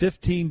is a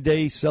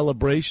 15-day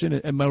celebration.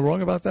 Am I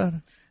wrong about that?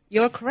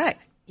 You're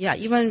correct. Yeah,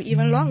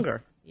 even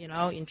longer.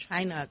 In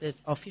China,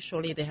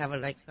 officially they have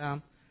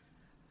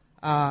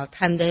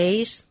 10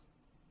 days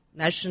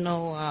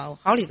national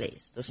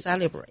holidays to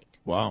celebrate.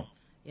 Wow.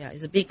 Yeah,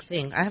 it's a big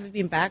thing. I haven't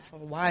been back for a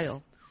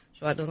while,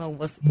 so I don't know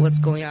what's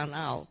going on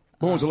now.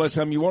 When was the last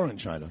time you were in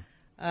China?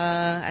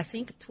 I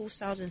think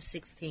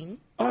 2016.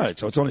 All right,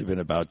 so it's only been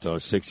about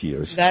 6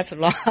 years. That's a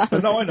lot.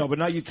 No, I know, but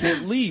now you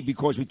can't leave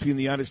because between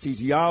the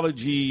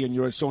anesthesiology and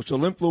you're a social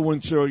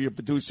influencer, you're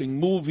producing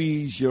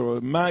movies, you're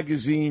a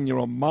magazine, you're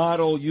a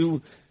model,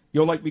 you're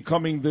like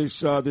becoming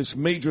this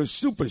major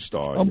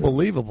superstar.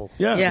 Unbelievable.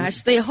 Yeah, I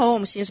stay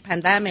home since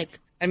pandemic.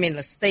 I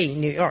mean, stay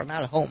in New York,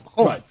 not home.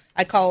 Right.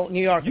 I call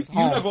New York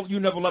home. You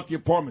never left the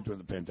apartment during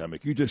the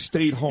pandemic. You just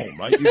stayed home,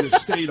 right? You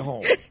just stayed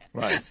home,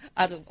 right?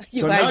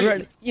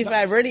 If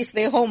I really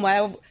stay home,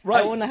 I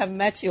wouldn't have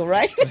met you,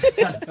 right?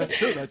 That's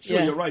true.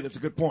 Yeah. You're right. That's a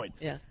good point.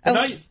 Yeah.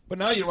 But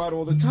now you're out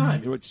all the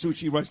time. You're at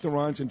sushi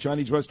restaurants and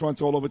Chinese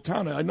restaurants all over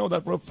town. I know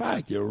that for a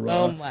fact. You're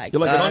like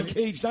an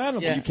uncaged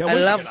animal. Yeah. You can't I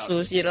wait love to get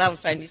sushi. I love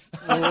Chinese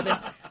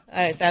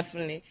food.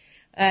 Definitely.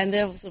 And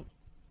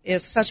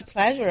it's such a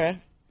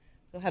pleasure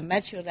to have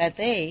met you that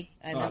day.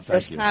 And the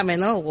first time I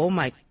know, oh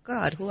my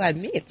God, who I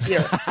meet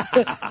here.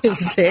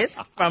 Is it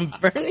from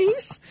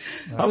Bernie's?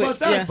 How about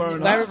that,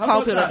 Bernie? Very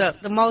popular.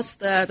 The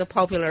most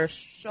popular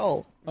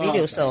show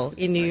radio show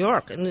in New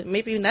York and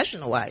maybe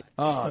nationwide.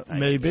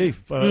 Maybe.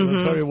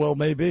 Very well,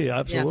 maybe.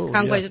 Absolutely. Yeah,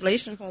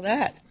 congratulations for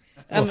that.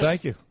 Well,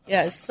 thank you.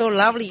 Yeah, it's so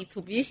lovely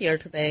to be here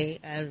today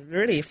and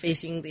really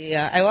facing the.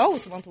 I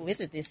always want to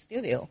visit this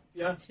studio.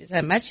 Yeah. Since I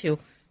met you,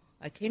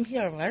 I came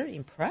here very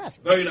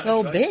impressed. Very It's nice,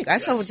 so right? big. I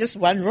thought it was just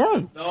one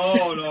room.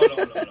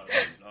 No.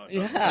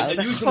 Yeah, And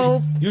the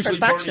whole usually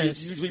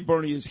productions.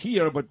 Bernie is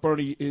here, but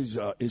Bernie is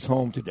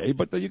home today.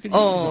 But you can use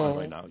on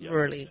right now. Yeah.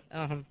 Really?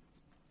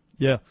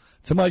 Yeah.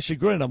 To my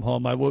chagrin, I'm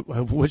home. I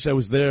wish I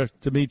was there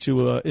to meet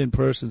you in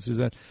person,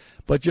 Suzanne.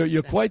 But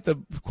you're quite the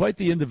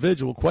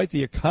individual, quite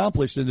the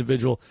accomplished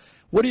individual.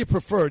 What do you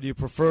prefer? Do you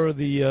prefer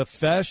the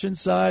fashion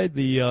side,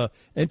 the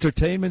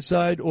entertainment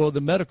side, or the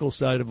medical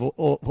side of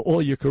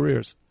all your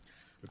careers?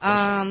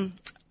 I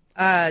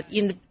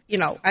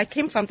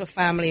came from the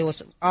family. It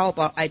was all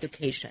about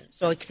education.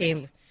 So I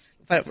came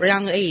from a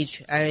young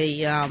age.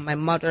 My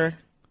mother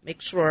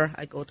make sure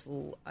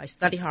I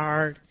study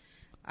hard.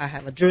 I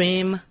have a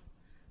dream,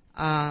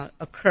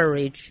 a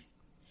courage,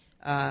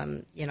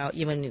 even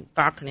in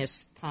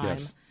darkness time.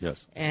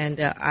 Yes. And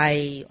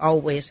I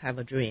always have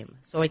a dream.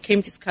 So I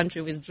came to this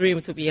country with a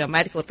dream to be a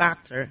medical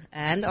doctor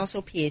and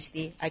also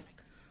PhD. I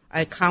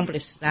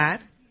accomplished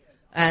that.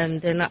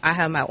 And then I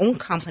have my own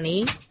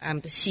company. I'm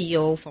the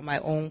CEO for my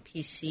own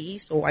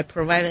PC. So I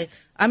provide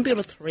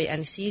ambulatory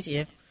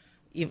anesthesia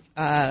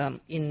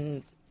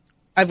in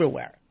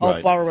everywhere,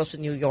 all boroughs of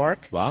New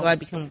York. Wow. So I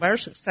became very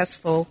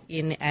successful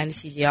in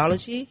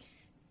anesthesiology.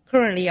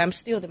 Currently, I'm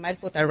still the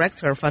medical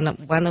director for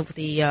one of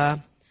the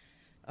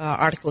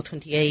Article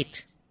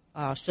 28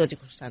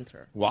 surgical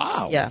center.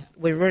 Wow. Yeah,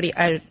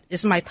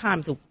 it's my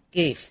time to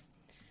give.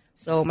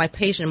 So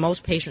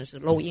most patients are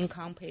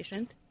low-income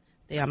patient.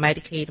 They are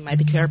Medicaid,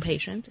 Medicare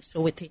patient,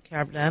 so we take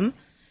care of them.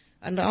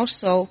 And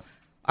also,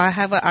 I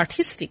have an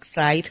artistic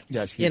side.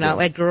 Yes,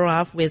 I grew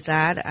up with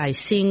that. I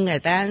sing, I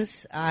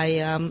dance.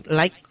 I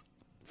like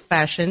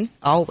fashion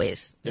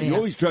always. Yeah, you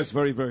always dress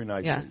very, very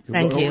nicely. Yeah,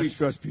 thank you. Always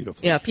dress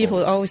beautifully. Yeah,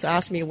 people always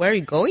ask me, where are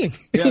you going?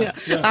 Yeah.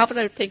 After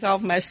I take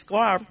off my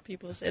scarf,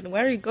 people said,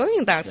 where are you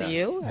going, Dr.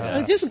 Yu?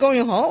 I'm just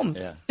going home.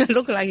 Yeah.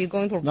 Look like you're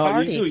going to a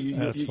party.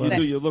 You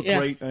do. You look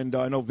great. And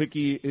I know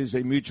Vicky is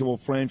a mutual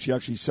friend. She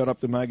actually set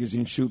up the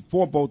magazine shoot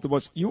for both of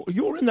us. You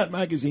were in that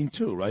magazine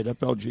too, right?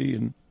 FLG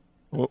and...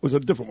 Or was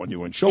it a different one you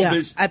were in?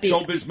 Showbiz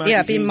magazine? Yeah,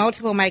 I've been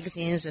multiple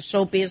magazines.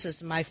 Showbiz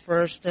is my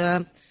first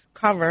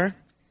cover,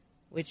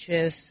 which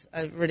is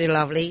really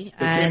lovely. It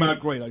came out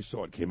great. I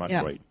saw it. Came out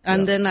great.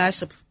 And then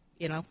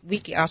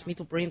Vicky asked me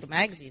to bring the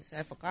magazines.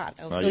 I forgot.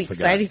 I was so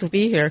excited to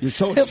be here. You're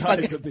so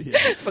excited to be here.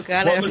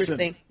 Forgot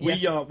everything.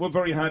 Listen, we're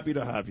very happy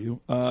to have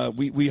you.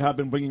 We have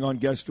been bringing on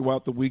guests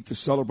throughout the week to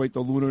celebrate the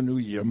Lunar New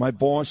Year. My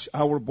boss,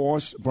 our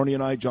boss, Bernie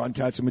and I, John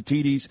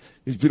Catsimatidis,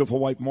 his beautiful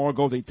wife,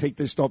 Margot, they take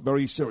this stuff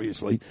very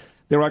seriously.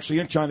 They're actually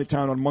in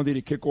Chinatown on Monday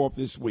to kick off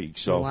this week.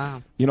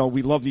 So,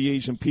 we love the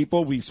Asian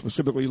people. We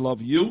specifically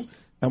love you.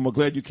 And we're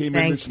glad you came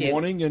in this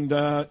morning and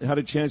had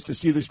a chance to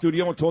see the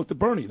studio and talk to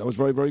Bernie. That was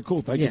very, very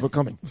cool. Thank you for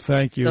coming.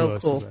 Thank you, so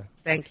cool. Suzanne.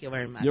 Thank you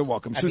very much. You're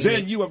welcome.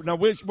 Suzanne Yu, now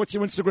what's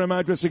your Instagram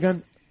address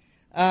again?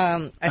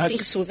 I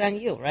think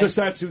Suzanne Yu, right? Just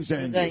at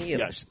Suzanne Yu.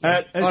 Yes. Yeah.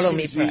 At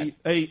SUZANNEYU.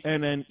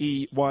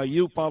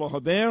 Follow her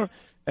there.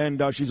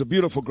 And she's a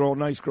beautiful girl,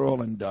 nice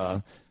girl, and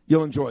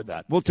you'll enjoy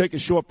that. We'll take a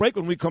short break.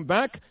 When we come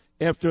back,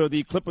 after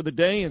the clip of the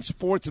day and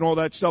sports and all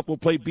that stuff, we'll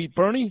play Beat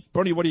Bernie.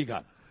 Bernie, what do you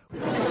got?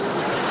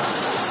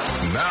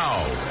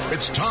 Now,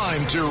 it's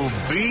time to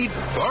Beat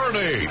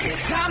Bernie.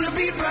 It's time to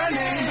beat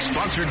Bernie.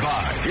 Sponsored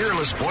by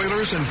Fearless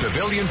Boilers and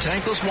Pavilion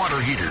Tankless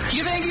Water Heaters.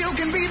 You think you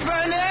can beat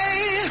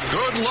Bernie?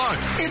 Good luck.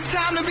 It's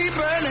time to beat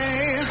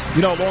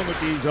Bernie. Along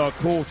with these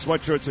cool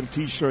sweatshirts and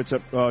T-shirts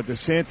that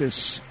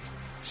DeSantis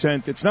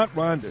sent, it's not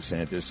Ron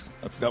DeSantis.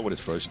 I forgot what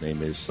his first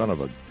name is. Son of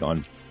a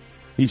gun.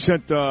 He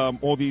sent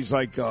all these,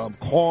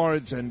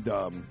 cards and,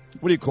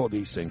 what do you call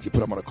these things? You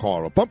put them on a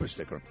car, a bumper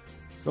sticker.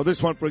 So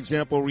this one, for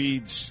example,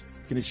 reads,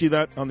 can you see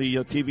that on the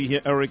TV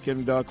here, Eric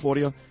and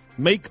Claudia?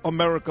 Make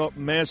America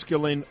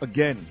masculine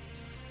again.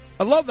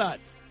 I love that.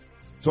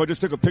 So I just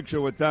took a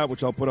picture with that,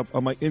 which I'll put up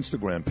on my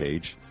Instagram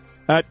page,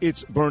 at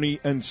It's Bernie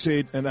and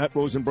Sid and at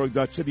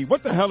Rosenberg.City.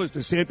 What the hell is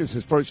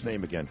DeSantis' first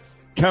name again?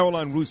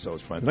 Caroline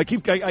Russo's friend.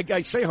 And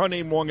I say her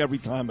name wrong every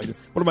time.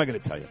 What am I going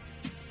to tell you?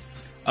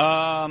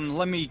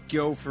 Let me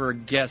go for a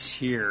guess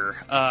here.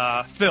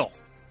 Phil.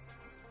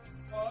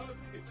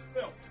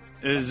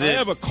 It's Phil. I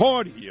have a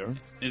card here.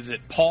 Is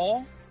it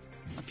Paul?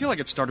 I feel like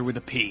it started with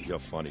a P. You're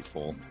funny,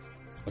 Paul.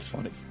 That's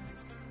funny.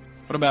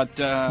 What about...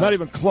 Not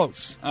even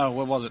close. Oh,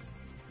 what was it?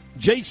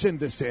 Jason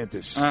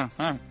DeSantis.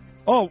 Huh.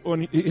 Oh,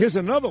 and here's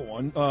another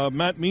one.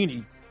 Matt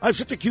Meany. I have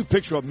such a cute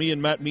picture of me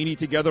and Matt Meany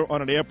together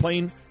on an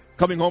airplane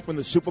coming home from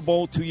the Super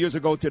Bowl 2 years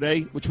ago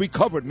today, which we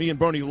covered, me and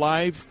Bernie,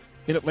 live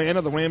in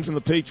Atlanta, the Rams and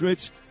the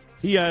Patriots.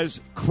 He has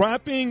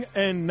crapping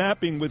and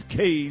napping with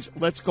K's.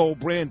 Let's go,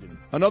 Brandon.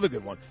 Another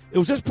good one.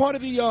 Was this part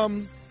of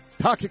the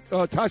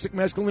toxic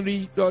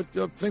masculinity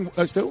thing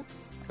still?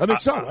 I think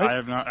so, right? I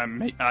have not.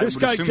 This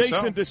guy,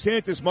 Jason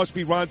DeSantis, must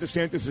be Ron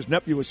DeSantis'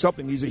 nephew or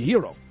something. He's a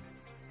hero.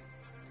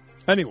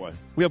 Anyway,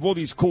 we have all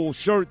these cool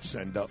shirts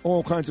and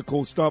all kinds of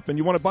cool stuff, and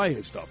you want to buy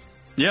his stuff.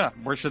 Yeah,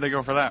 where should they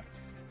go for that?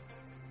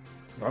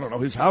 I don't know,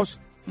 his house?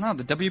 No,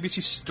 the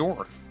WBC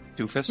store,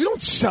 doofus. We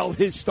don't sell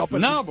his stuff.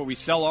 No, but we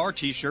sell our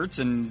T-shirts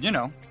and,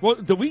 Well,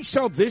 do we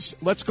sell this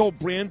Let's Go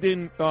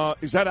Brandon,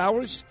 is that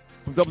ours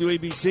from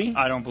WABC?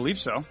 I don't believe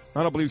so.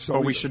 I don't believe so.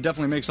 But we should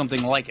definitely make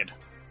something like it.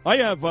 I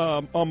have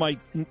on my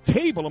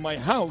table in my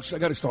house, I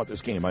got to start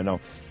this game, I know.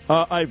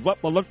 I've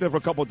looked there for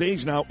a couple of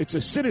days now. It's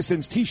a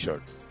Citizens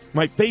T-shirt.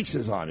 My face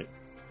is on it.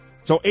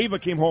 So Ava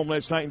came home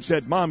last night and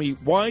said, Mommy,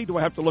 why do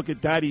I have to look at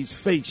Daddy's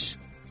face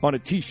on a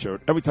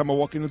T-shirt every time I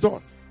walk in the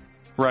door?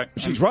 Right.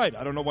 She's right.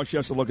 I don't know why she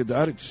has to look at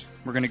that.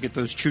 We're going to get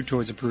those Chew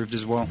Toys approved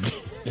as well.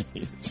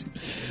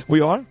 We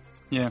are?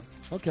 Yeah.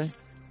 Okay.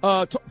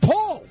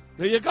 Paul,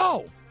 there you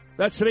go.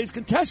 That's today's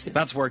contestant.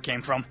 That's where it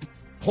came from.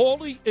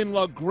 Paulie in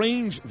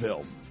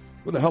LaGrangeville.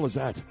 Where the hell is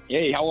that?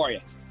 Hey, how are you?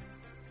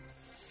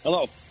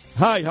 Hello.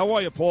 Hi, how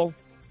are you, Paul?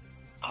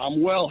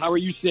 I'm well. How are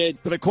you,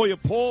 Sid? Did I call you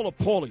Paul or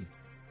Paulie?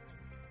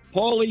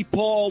 Paulie,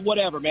 Paul,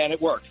 whatever, man.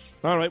 It works.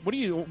 All right.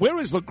 Where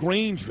is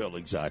LaGrangeville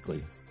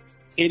exactly?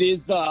 It is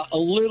a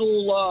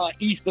little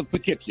east of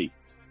Poughkeepsie.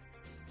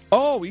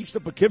 Oh, east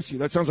of Poughkeepsie.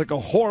 That sounds like a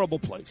horrible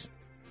place.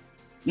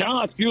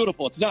 No, it's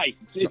beautiful. It's nice.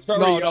 It's very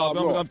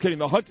No, I'm kidding.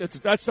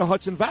 That's the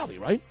Hudson Valley,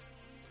 right?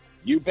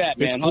 You bet,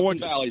 man. It's Hudson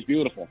gorgeous. Valley is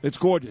beautiful. It's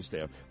gorgeous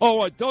there.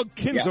 Oh, Doug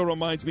Kinzer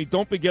reminds me,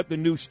 don't forget the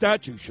new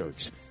statue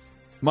shirts.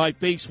 My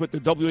face with the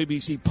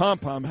WABC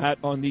pom-pom hat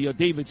on the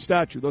David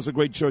statue. Those are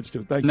great shirts,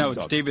 too. Thank you, No, Doug.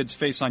 it's David's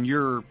face on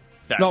your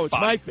back. No, it's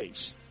body. my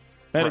face.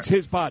 And Right. it's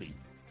his body.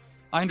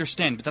 I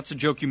understand, but that's a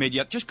joke you made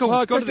yet. Just go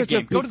to the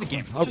game. Go to the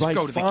game. All Just right,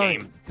 go to the fine.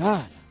 game.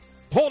 God.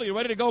 Paul, you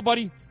ready to go,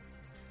 buddy?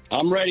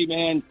 I'm ready,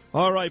 man.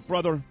 All right,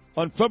 brother.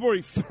 On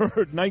February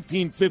 3rd,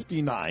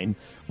 1959,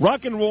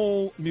 rock and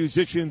roll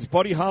musicians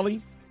Buddy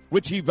Holly,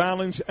 Ritchie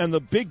Valens, and the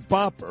Big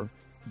Bopper,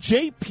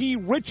 J.P.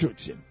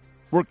 Richardson,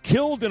 were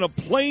killed in a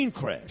plane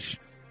crash,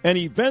 an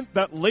event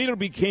that later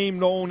became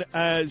known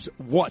as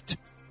what?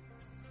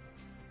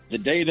 The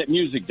day that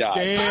music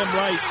died. Damn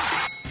right.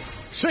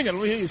 Sing it.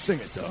 Let me hear you sing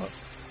it,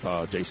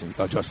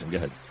 Justin. Go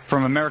ahead.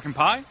 From American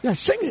Pie? Yeah,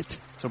 sing it.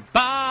 So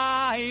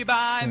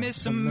bye,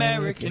 Miss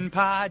American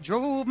Pie.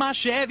 Drove my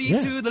Chevy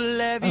to the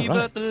levee,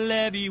 but the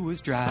levee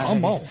was dry.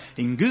 Come on.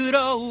 And good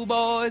old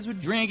boys were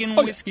drinking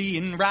whiskey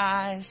and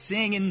rye,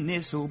 singing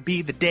this'll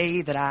be the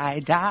day that I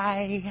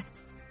die.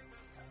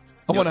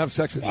 I want to have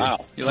sex with you.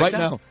 You like right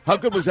that? now. How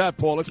good was that,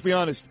 Paul? Let's be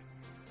honest.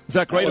 Is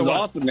that great That or was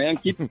what? awesome, man.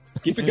 Keep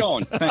it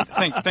going.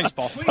 Thanks,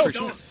 Paul. Appreciate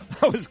it.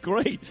 That was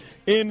great.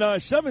 In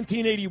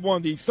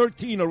 1781, the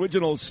 13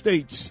 original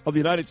states of the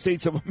United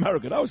States of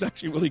America, that was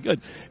actually really good,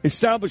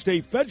 established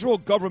a federal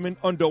government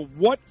under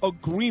what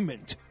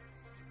agreement?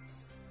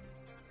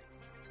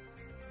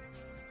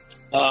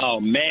 Oh,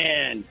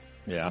 man.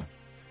 Yeah.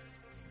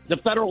 The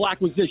federal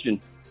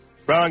acquisition.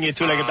 Wrong, you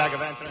two-legged bag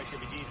of anthrax.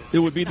 It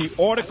would be the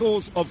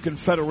Articles of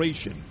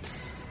Confederation.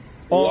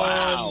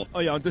 Wow.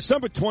 On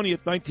December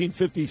 20th,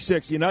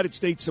 1956, the United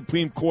States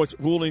Supreme Court's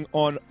ruling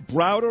on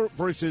Browder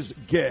versus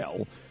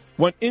Gale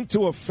went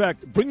into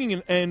effect, bringing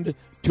an end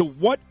to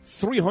what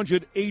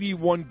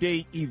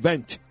 381-day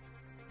event?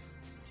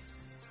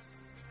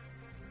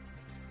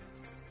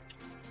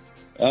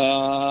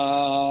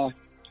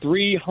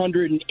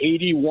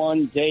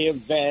 381-day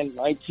event,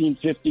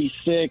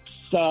 1956,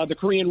 the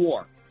Korean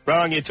War.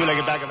 Wrong, you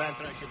two-legged bag of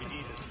anthrax.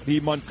 The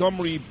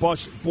Montgomery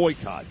bus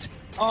boycott.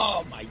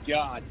 Oh, my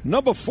God.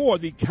 Number 4,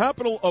 the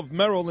capital of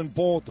Maryland,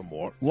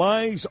 Baltimore,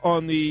 lies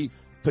on the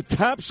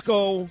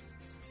Patapsco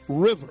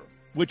River,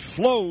 which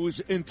flows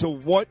into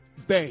what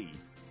bay?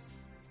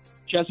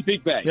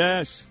 Chesapeake Bay.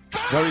 Yes,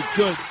 very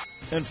good.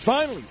 And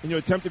finally, in your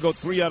attempt to go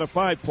 3 out of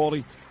 5,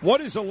 Paulie,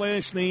 what is the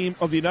last name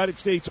of the United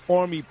States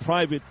Army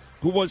private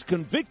who was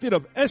convicted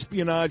of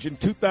espionage in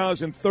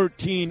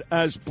 2013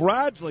 as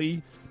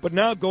Bradley, but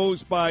now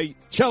goes by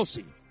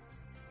Chelsea?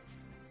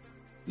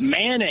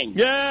 Manning.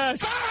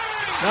 Yes.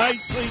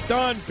 Nicely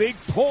done, Big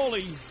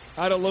Paulie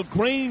out of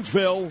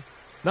LaGrangeville,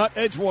 not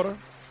Edgewater.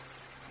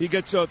 He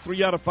gets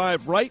 3 out of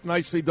 5 right.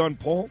 Nicely done,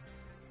 Paul.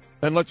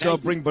 And let's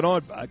bring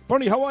Bernard back.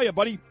 Bernie, how are you,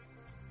 buddy?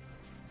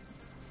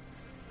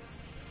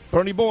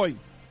 Bernie boy.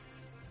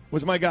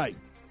 Where's my guy?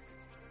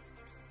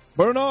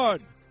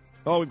 Bernard.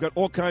 Oh, we've got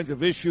all kinds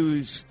of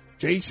issues.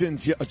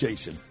 Justin's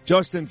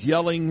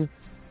yelling.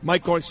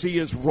 Mike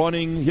Garcia's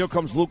running. Here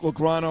comes Luke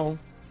Lograno.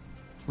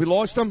 We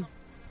lost him?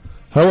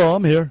 Hello,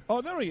 I'm here.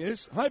 Oh, there he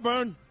is. Hi,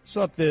 Bern. What's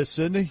up there,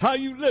 Sidney? How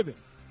you living?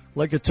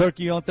 Like a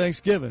turkey on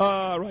Thanksgiving.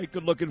 All right,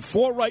 good looking.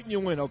 4 right and you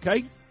win,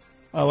 okay?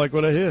 I like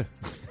what I hear.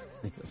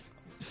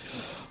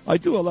 I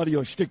do a lot of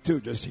your shtick,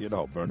 too, just so you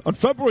know, Bern. On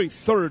February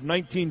 3rd,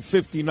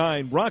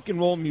 1959, rock and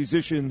roll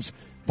musicians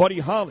Buddy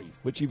Holly,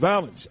 Ritchie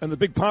Valens, and the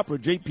Big Popper,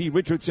 J.P.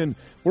 Richardson,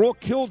 were all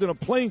killed in a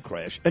plane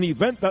crash, an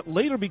event that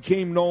later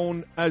became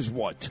known as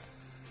what?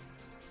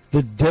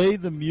 The day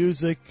the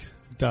music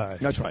died.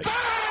 That's right.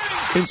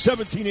 In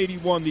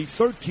 1781, the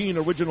 13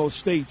 original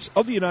states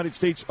of the United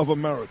States of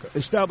America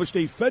established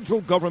a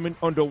federal government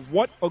under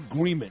what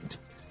agreement?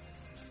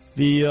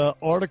 The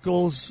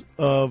Articles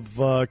of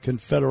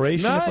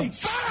Confederation.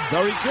 Nice.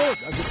 Very good.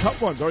 That's a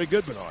tough one. Very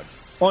good, Bernard.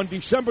 On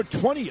December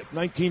 20th,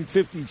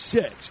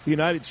 1956, the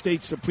United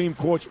States Supreme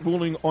Court's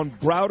ruling on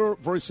Browder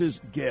versus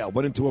Gale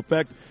went into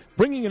effect,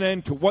 bringing an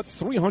end to what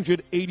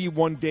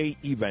 381-day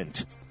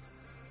event?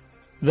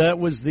 That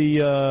was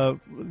the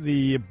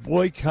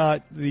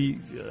boycott.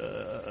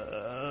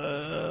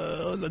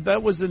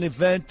 That was an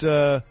event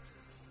right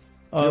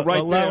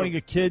allowing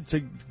there.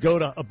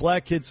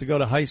 black kids to go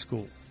to high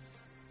school.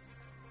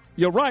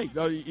 You're right.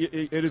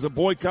 It is a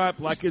boycott.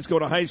 Black kids go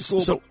to high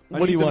school. So but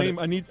what do you want?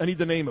 I need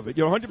the name of it.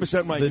 You're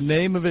 100% right. The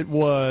name of it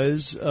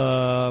was what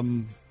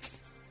the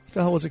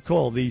hell was it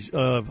called?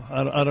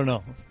 I don't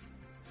know.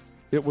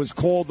 It was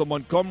called the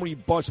Montgomery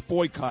Bus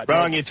Boycott.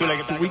 Wrong, you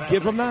two-legged Did we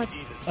give him that?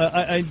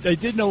 I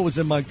did know it was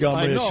in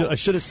Montgomery. I know. I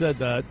should have said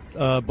that,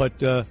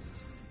 but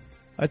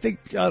I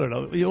think I don't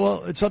know.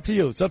 Well, it's up to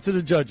you. It's up to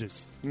the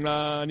judges.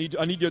 I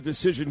need your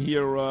decision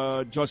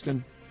here,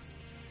 Justin.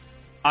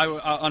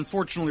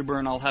 Unfortunately,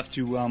 Bern, I'll have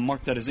to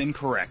mark that as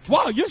incorrect.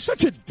 Wow, you're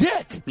such a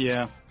dick.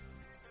 Yeah.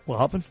 What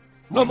happened?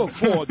 Number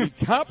 4, the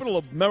capital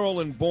of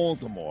Maryland,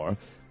 Baltimore,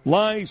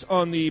 lies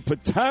on the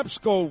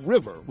Patapsco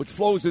River, which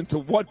flows into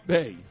what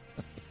bay?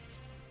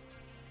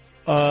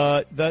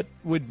 That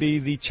would be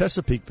the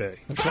Chesapeake Bay.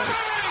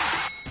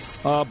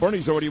 Okay.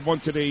 Bernie's already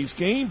won today's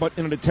game, but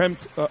in an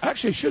attempt...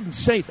 actually, I shouldn't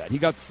say that. He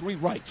got 3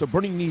 right, so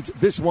Bernie needs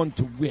this one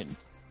to win.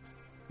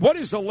 What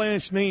is the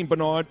last name,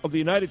 Bernard, of the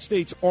United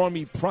States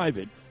Army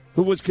private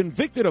who was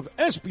convicted of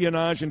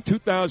espionage in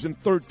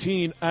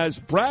 2013 as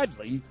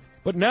Bradley,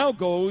 but now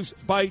goes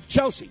by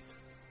Chelsea?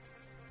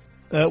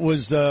 That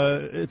was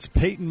it's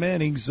Peyton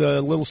Manning's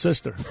little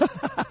sister.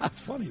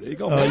 Funny. There you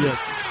go. Yeah.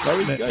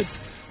 Very good.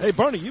 Hey,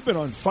 Bernie, you've been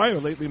on fire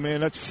lately, man.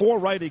 That's 4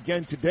 right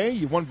again today.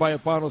 You won by a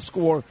final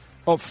score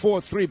of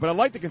 4-3. But I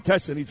like the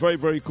contestant. He's very,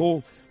 very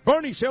cool.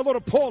 Bernie, say hello to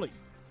Paulie.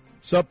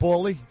 Sup,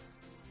 Paulie?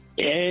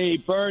 Hey,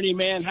 Bernie,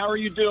 man. How are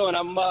you doing?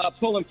 I'm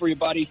pulling for you,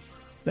 buddy.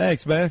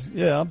 Thanks, man.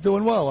 Yeah, I'm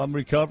doing well. I'm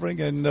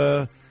recovering,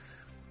 and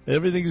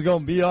everything's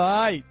going to be all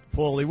right,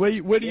 Paulie.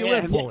 Where do you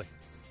live, Paulie?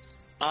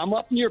 I'm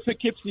up near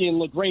Poughkeepsie in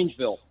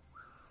LaGrangeville.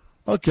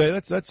 Okay,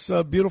 that's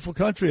a beautiful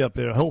country up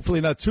there.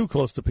 Hopefully not too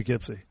close to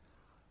Poughkeepsie.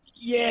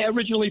 Yeah,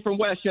 originally from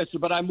Westchester,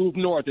 but I moved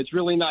north. It's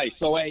really nice.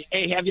 So, hey,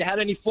 have you had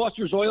any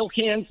Foster's oil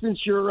cans since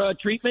your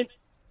treatment?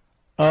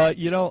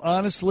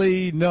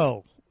 Honestly,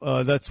 no.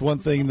 That's one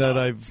thing that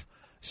I've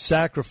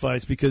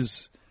sacrificed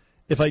because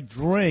if I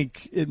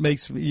drink, it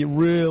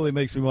really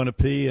makes me want to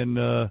pee. And,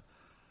 not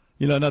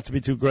to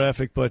be too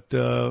graphic, but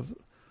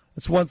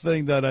it's one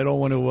thing that I don't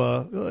want to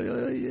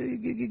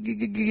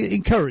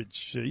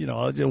encourage.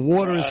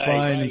 Water is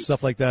fine and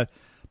stuff like that.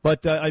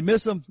 But I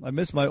miss them. I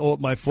miss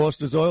my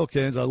Foster's oil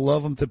cans. I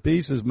love them to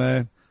pieces,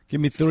 man.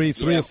 Give me three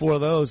or 4 of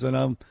those, and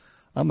I'm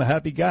a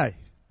happy guy.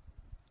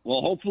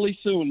 Well, hopefully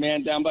soon,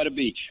 man, down by the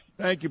beach.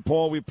 Thank you,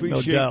 Paul. We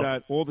appreciate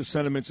that. All the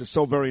sentiments are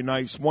so very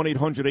nice.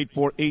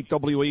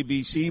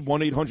 1-800-848-WABC,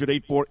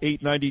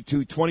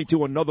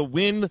 1-800-848-9222. Another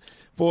win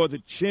for the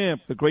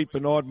champ, the great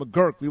Bernard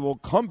McGuirk. We will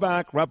come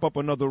back, wrap up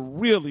another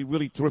really,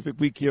 really terrific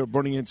week here at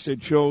Bernie and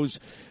Sid shows,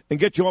 and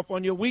get you up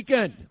on your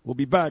weekend. We'll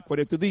be back right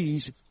after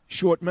these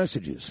short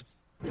messages.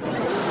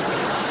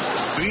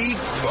 Beat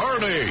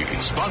Bernie.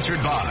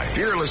 Sponsored by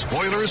Fearless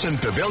Boilers and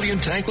Pavilion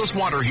Tankless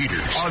Water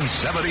Heaters on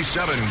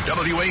 77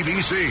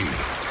 WABC.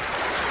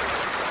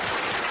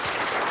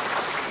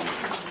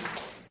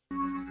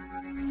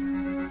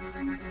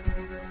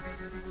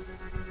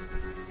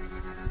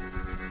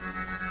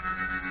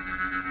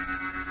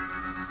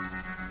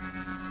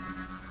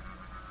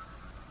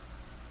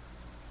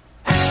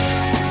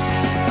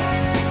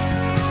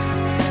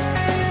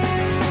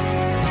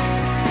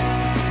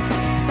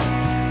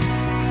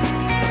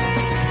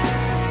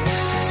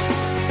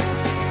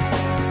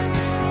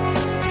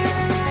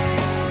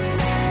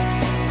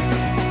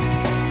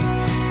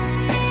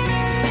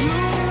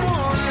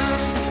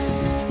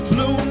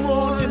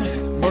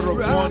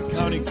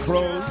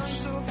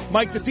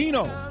 Mike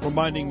Dadino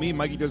reminding me,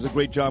 Mikey does a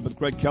great job with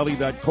Greg Kelly,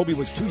 that Kobe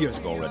was 2 years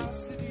ago already.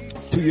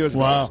 2 years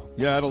ago. Wow.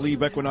 Yeah, I had to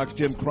leave Equinox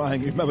Gym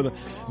crying. Remember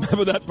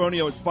that, Bernie?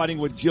 I was fighting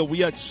with Jill. We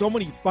had so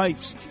many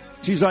fights.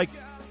 She's like,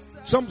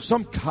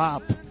 some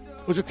cop.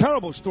 It was a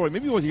terrible story.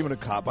 Maybe he wasn't even a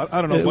cop.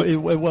 I don't know. It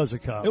was a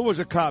cop. It was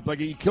a cop. Like,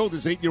 he killed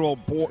his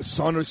 8-year-old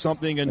son or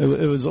something. And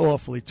it was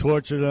awful. He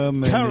tortured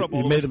him.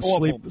 Terrible. He made him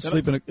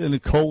sleep in a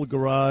cold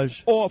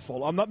garage.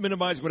 Awful. I'm not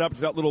minimizing what happened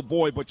to that little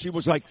boy, but she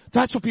was like,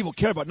 that's what people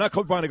care about. Not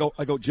Kobe Bryant.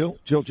 I go, Jill.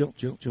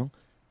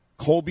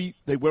 Kobe,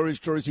 they wear his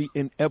jersey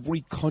in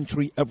every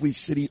country, every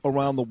city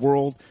around the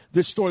world.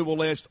 This story will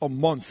last a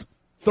month.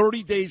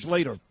 30 days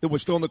later, it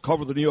was still on the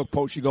cover of the New York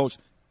Post. She goes,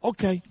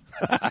 okay.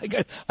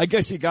 I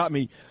guess you got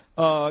me.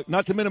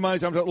 Not to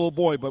minimize, I'm that little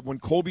boy, but when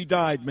Kobe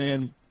died,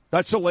 man,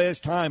 that's the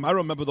last time I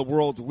remember the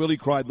world really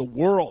cried. The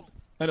world.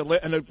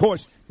 And of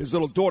course, his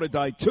little daughter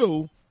died,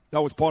 too.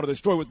 That was part of the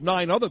story with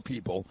 9 other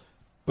people.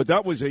 But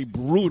that was a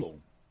brutal,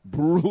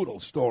 brutal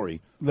story.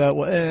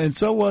 And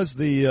so was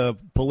the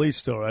police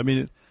story. I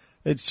mean,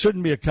 it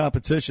shouldn't be a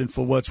competition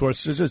for what's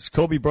worse. It's just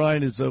Kobe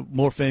Bryant is a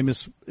more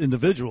famous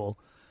individual.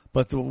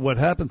 But what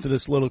happened to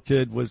this little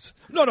kid was,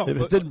 if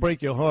it didn't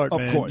break your heart,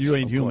 man, you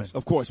ain't human.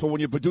 Of course. But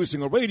when you're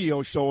producing a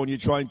radio show and you're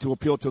trying to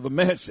appeal to the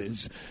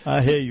masses.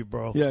 I hear you,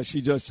 bro. Yeah,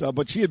 she just,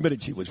 but she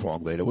admitted she was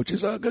wrong later, which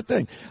is a good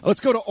thing.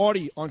 Let's go to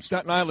Artie on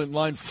Staten Island,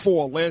 line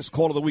 4, last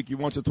call of the week. He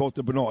wants to talk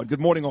to Bernard. Good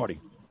morning,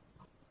 Artie.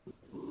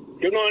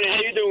 Good morning.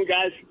 How you doing,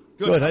 guys?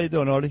 Good. How you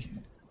doing, Artie?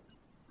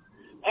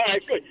 All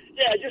right, good.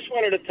 Yeah, I just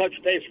wanted to touch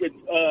base with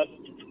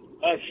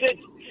Sid.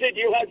 Sid,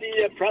 you had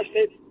the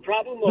prostate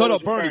problem? Or No,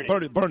 Bernie.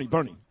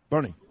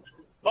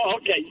 Oh,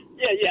 okay.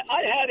 Yeah. I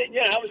had it.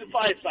 I was a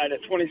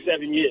firefighter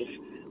 27 years.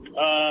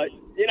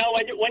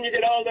 When you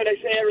get older, they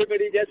say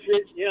everybody gets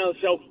it.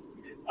 So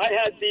I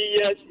had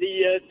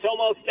the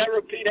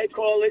tomotherapy, they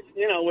call it.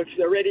 It's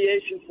the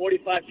radiation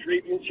 45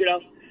 treatments.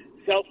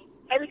 So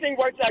everything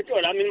worked out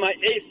good. I'm in my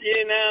 8th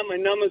year now. My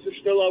numbers are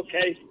still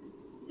okay.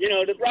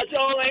 The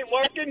Brazil ain't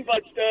working, but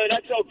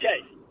that's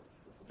okay.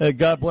 Hey,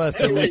 God bless.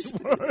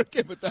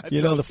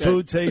 The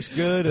food tastes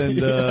good,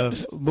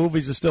 and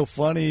movies are still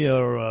funny,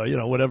 or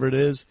whatever it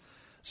is.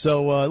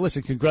 So,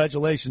 listen,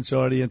 congratulations,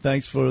 Artie, and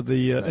thanks for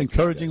the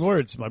encouraging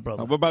words, my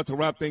brother. We're about to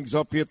wrap things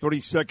up here.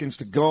 30 seconds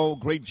to go.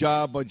 Great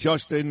job,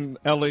 Justin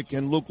Ellick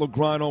and Luke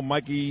Lograno,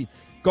 Mikey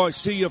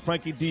Garcia,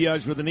 Frankie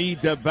Diaz with an E,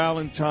 Deb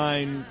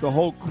Valentine, the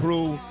whole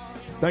crew.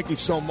 Thank you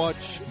so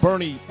much,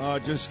 Bernie.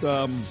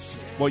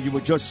 You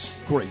were just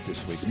great this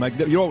week.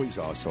 You always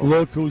are. So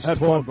look who's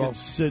talking, fun,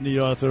 Sidney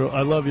Arthur.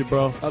 I love you,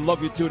 bro. I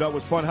love you, too. That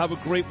was fun. Have a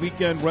great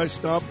weekend.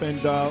 Rest up,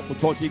 and we'll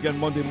talk to you again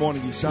Monday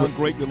morning. You sound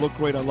great. You look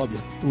great. I love you.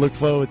 Look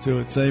forward to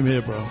it. Same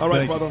here, bro. All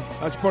right, brother.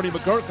 That's Bernie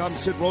McGurk. I'm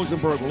Sid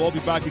Rosenberg. We'll all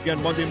be back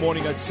again Monday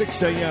morning at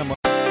 6 a.m.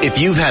 If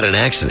you've had an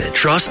accident,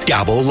 trust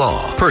Gabo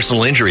Law.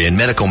 Personal injury and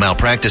medical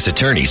malpractice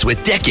attorneys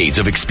with decades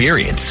of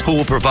experience who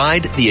will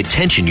provide the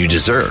attention you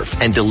deserve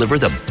and deliver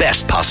the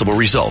best possible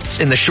results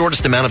in the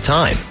shortest amount of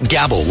time.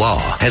 Gabo Law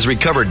has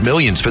recovered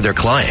millions for their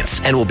clients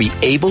and will be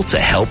able to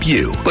help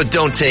you. But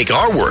don't take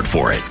our word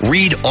for it.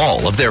 Read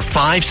all of their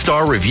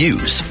 5-star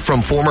reviews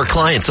from former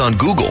clients on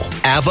Google,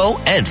 Avo,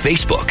 and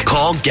Facebook.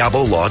 Call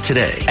Gabo Law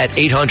today at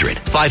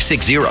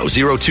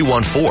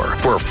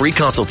 800-560-0214 for a free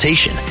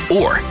consultation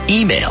or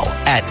email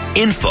at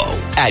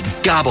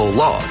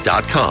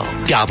info@gabolaw.com.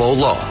 Gabo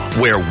Law,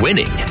 where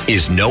winning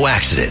is no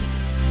accident.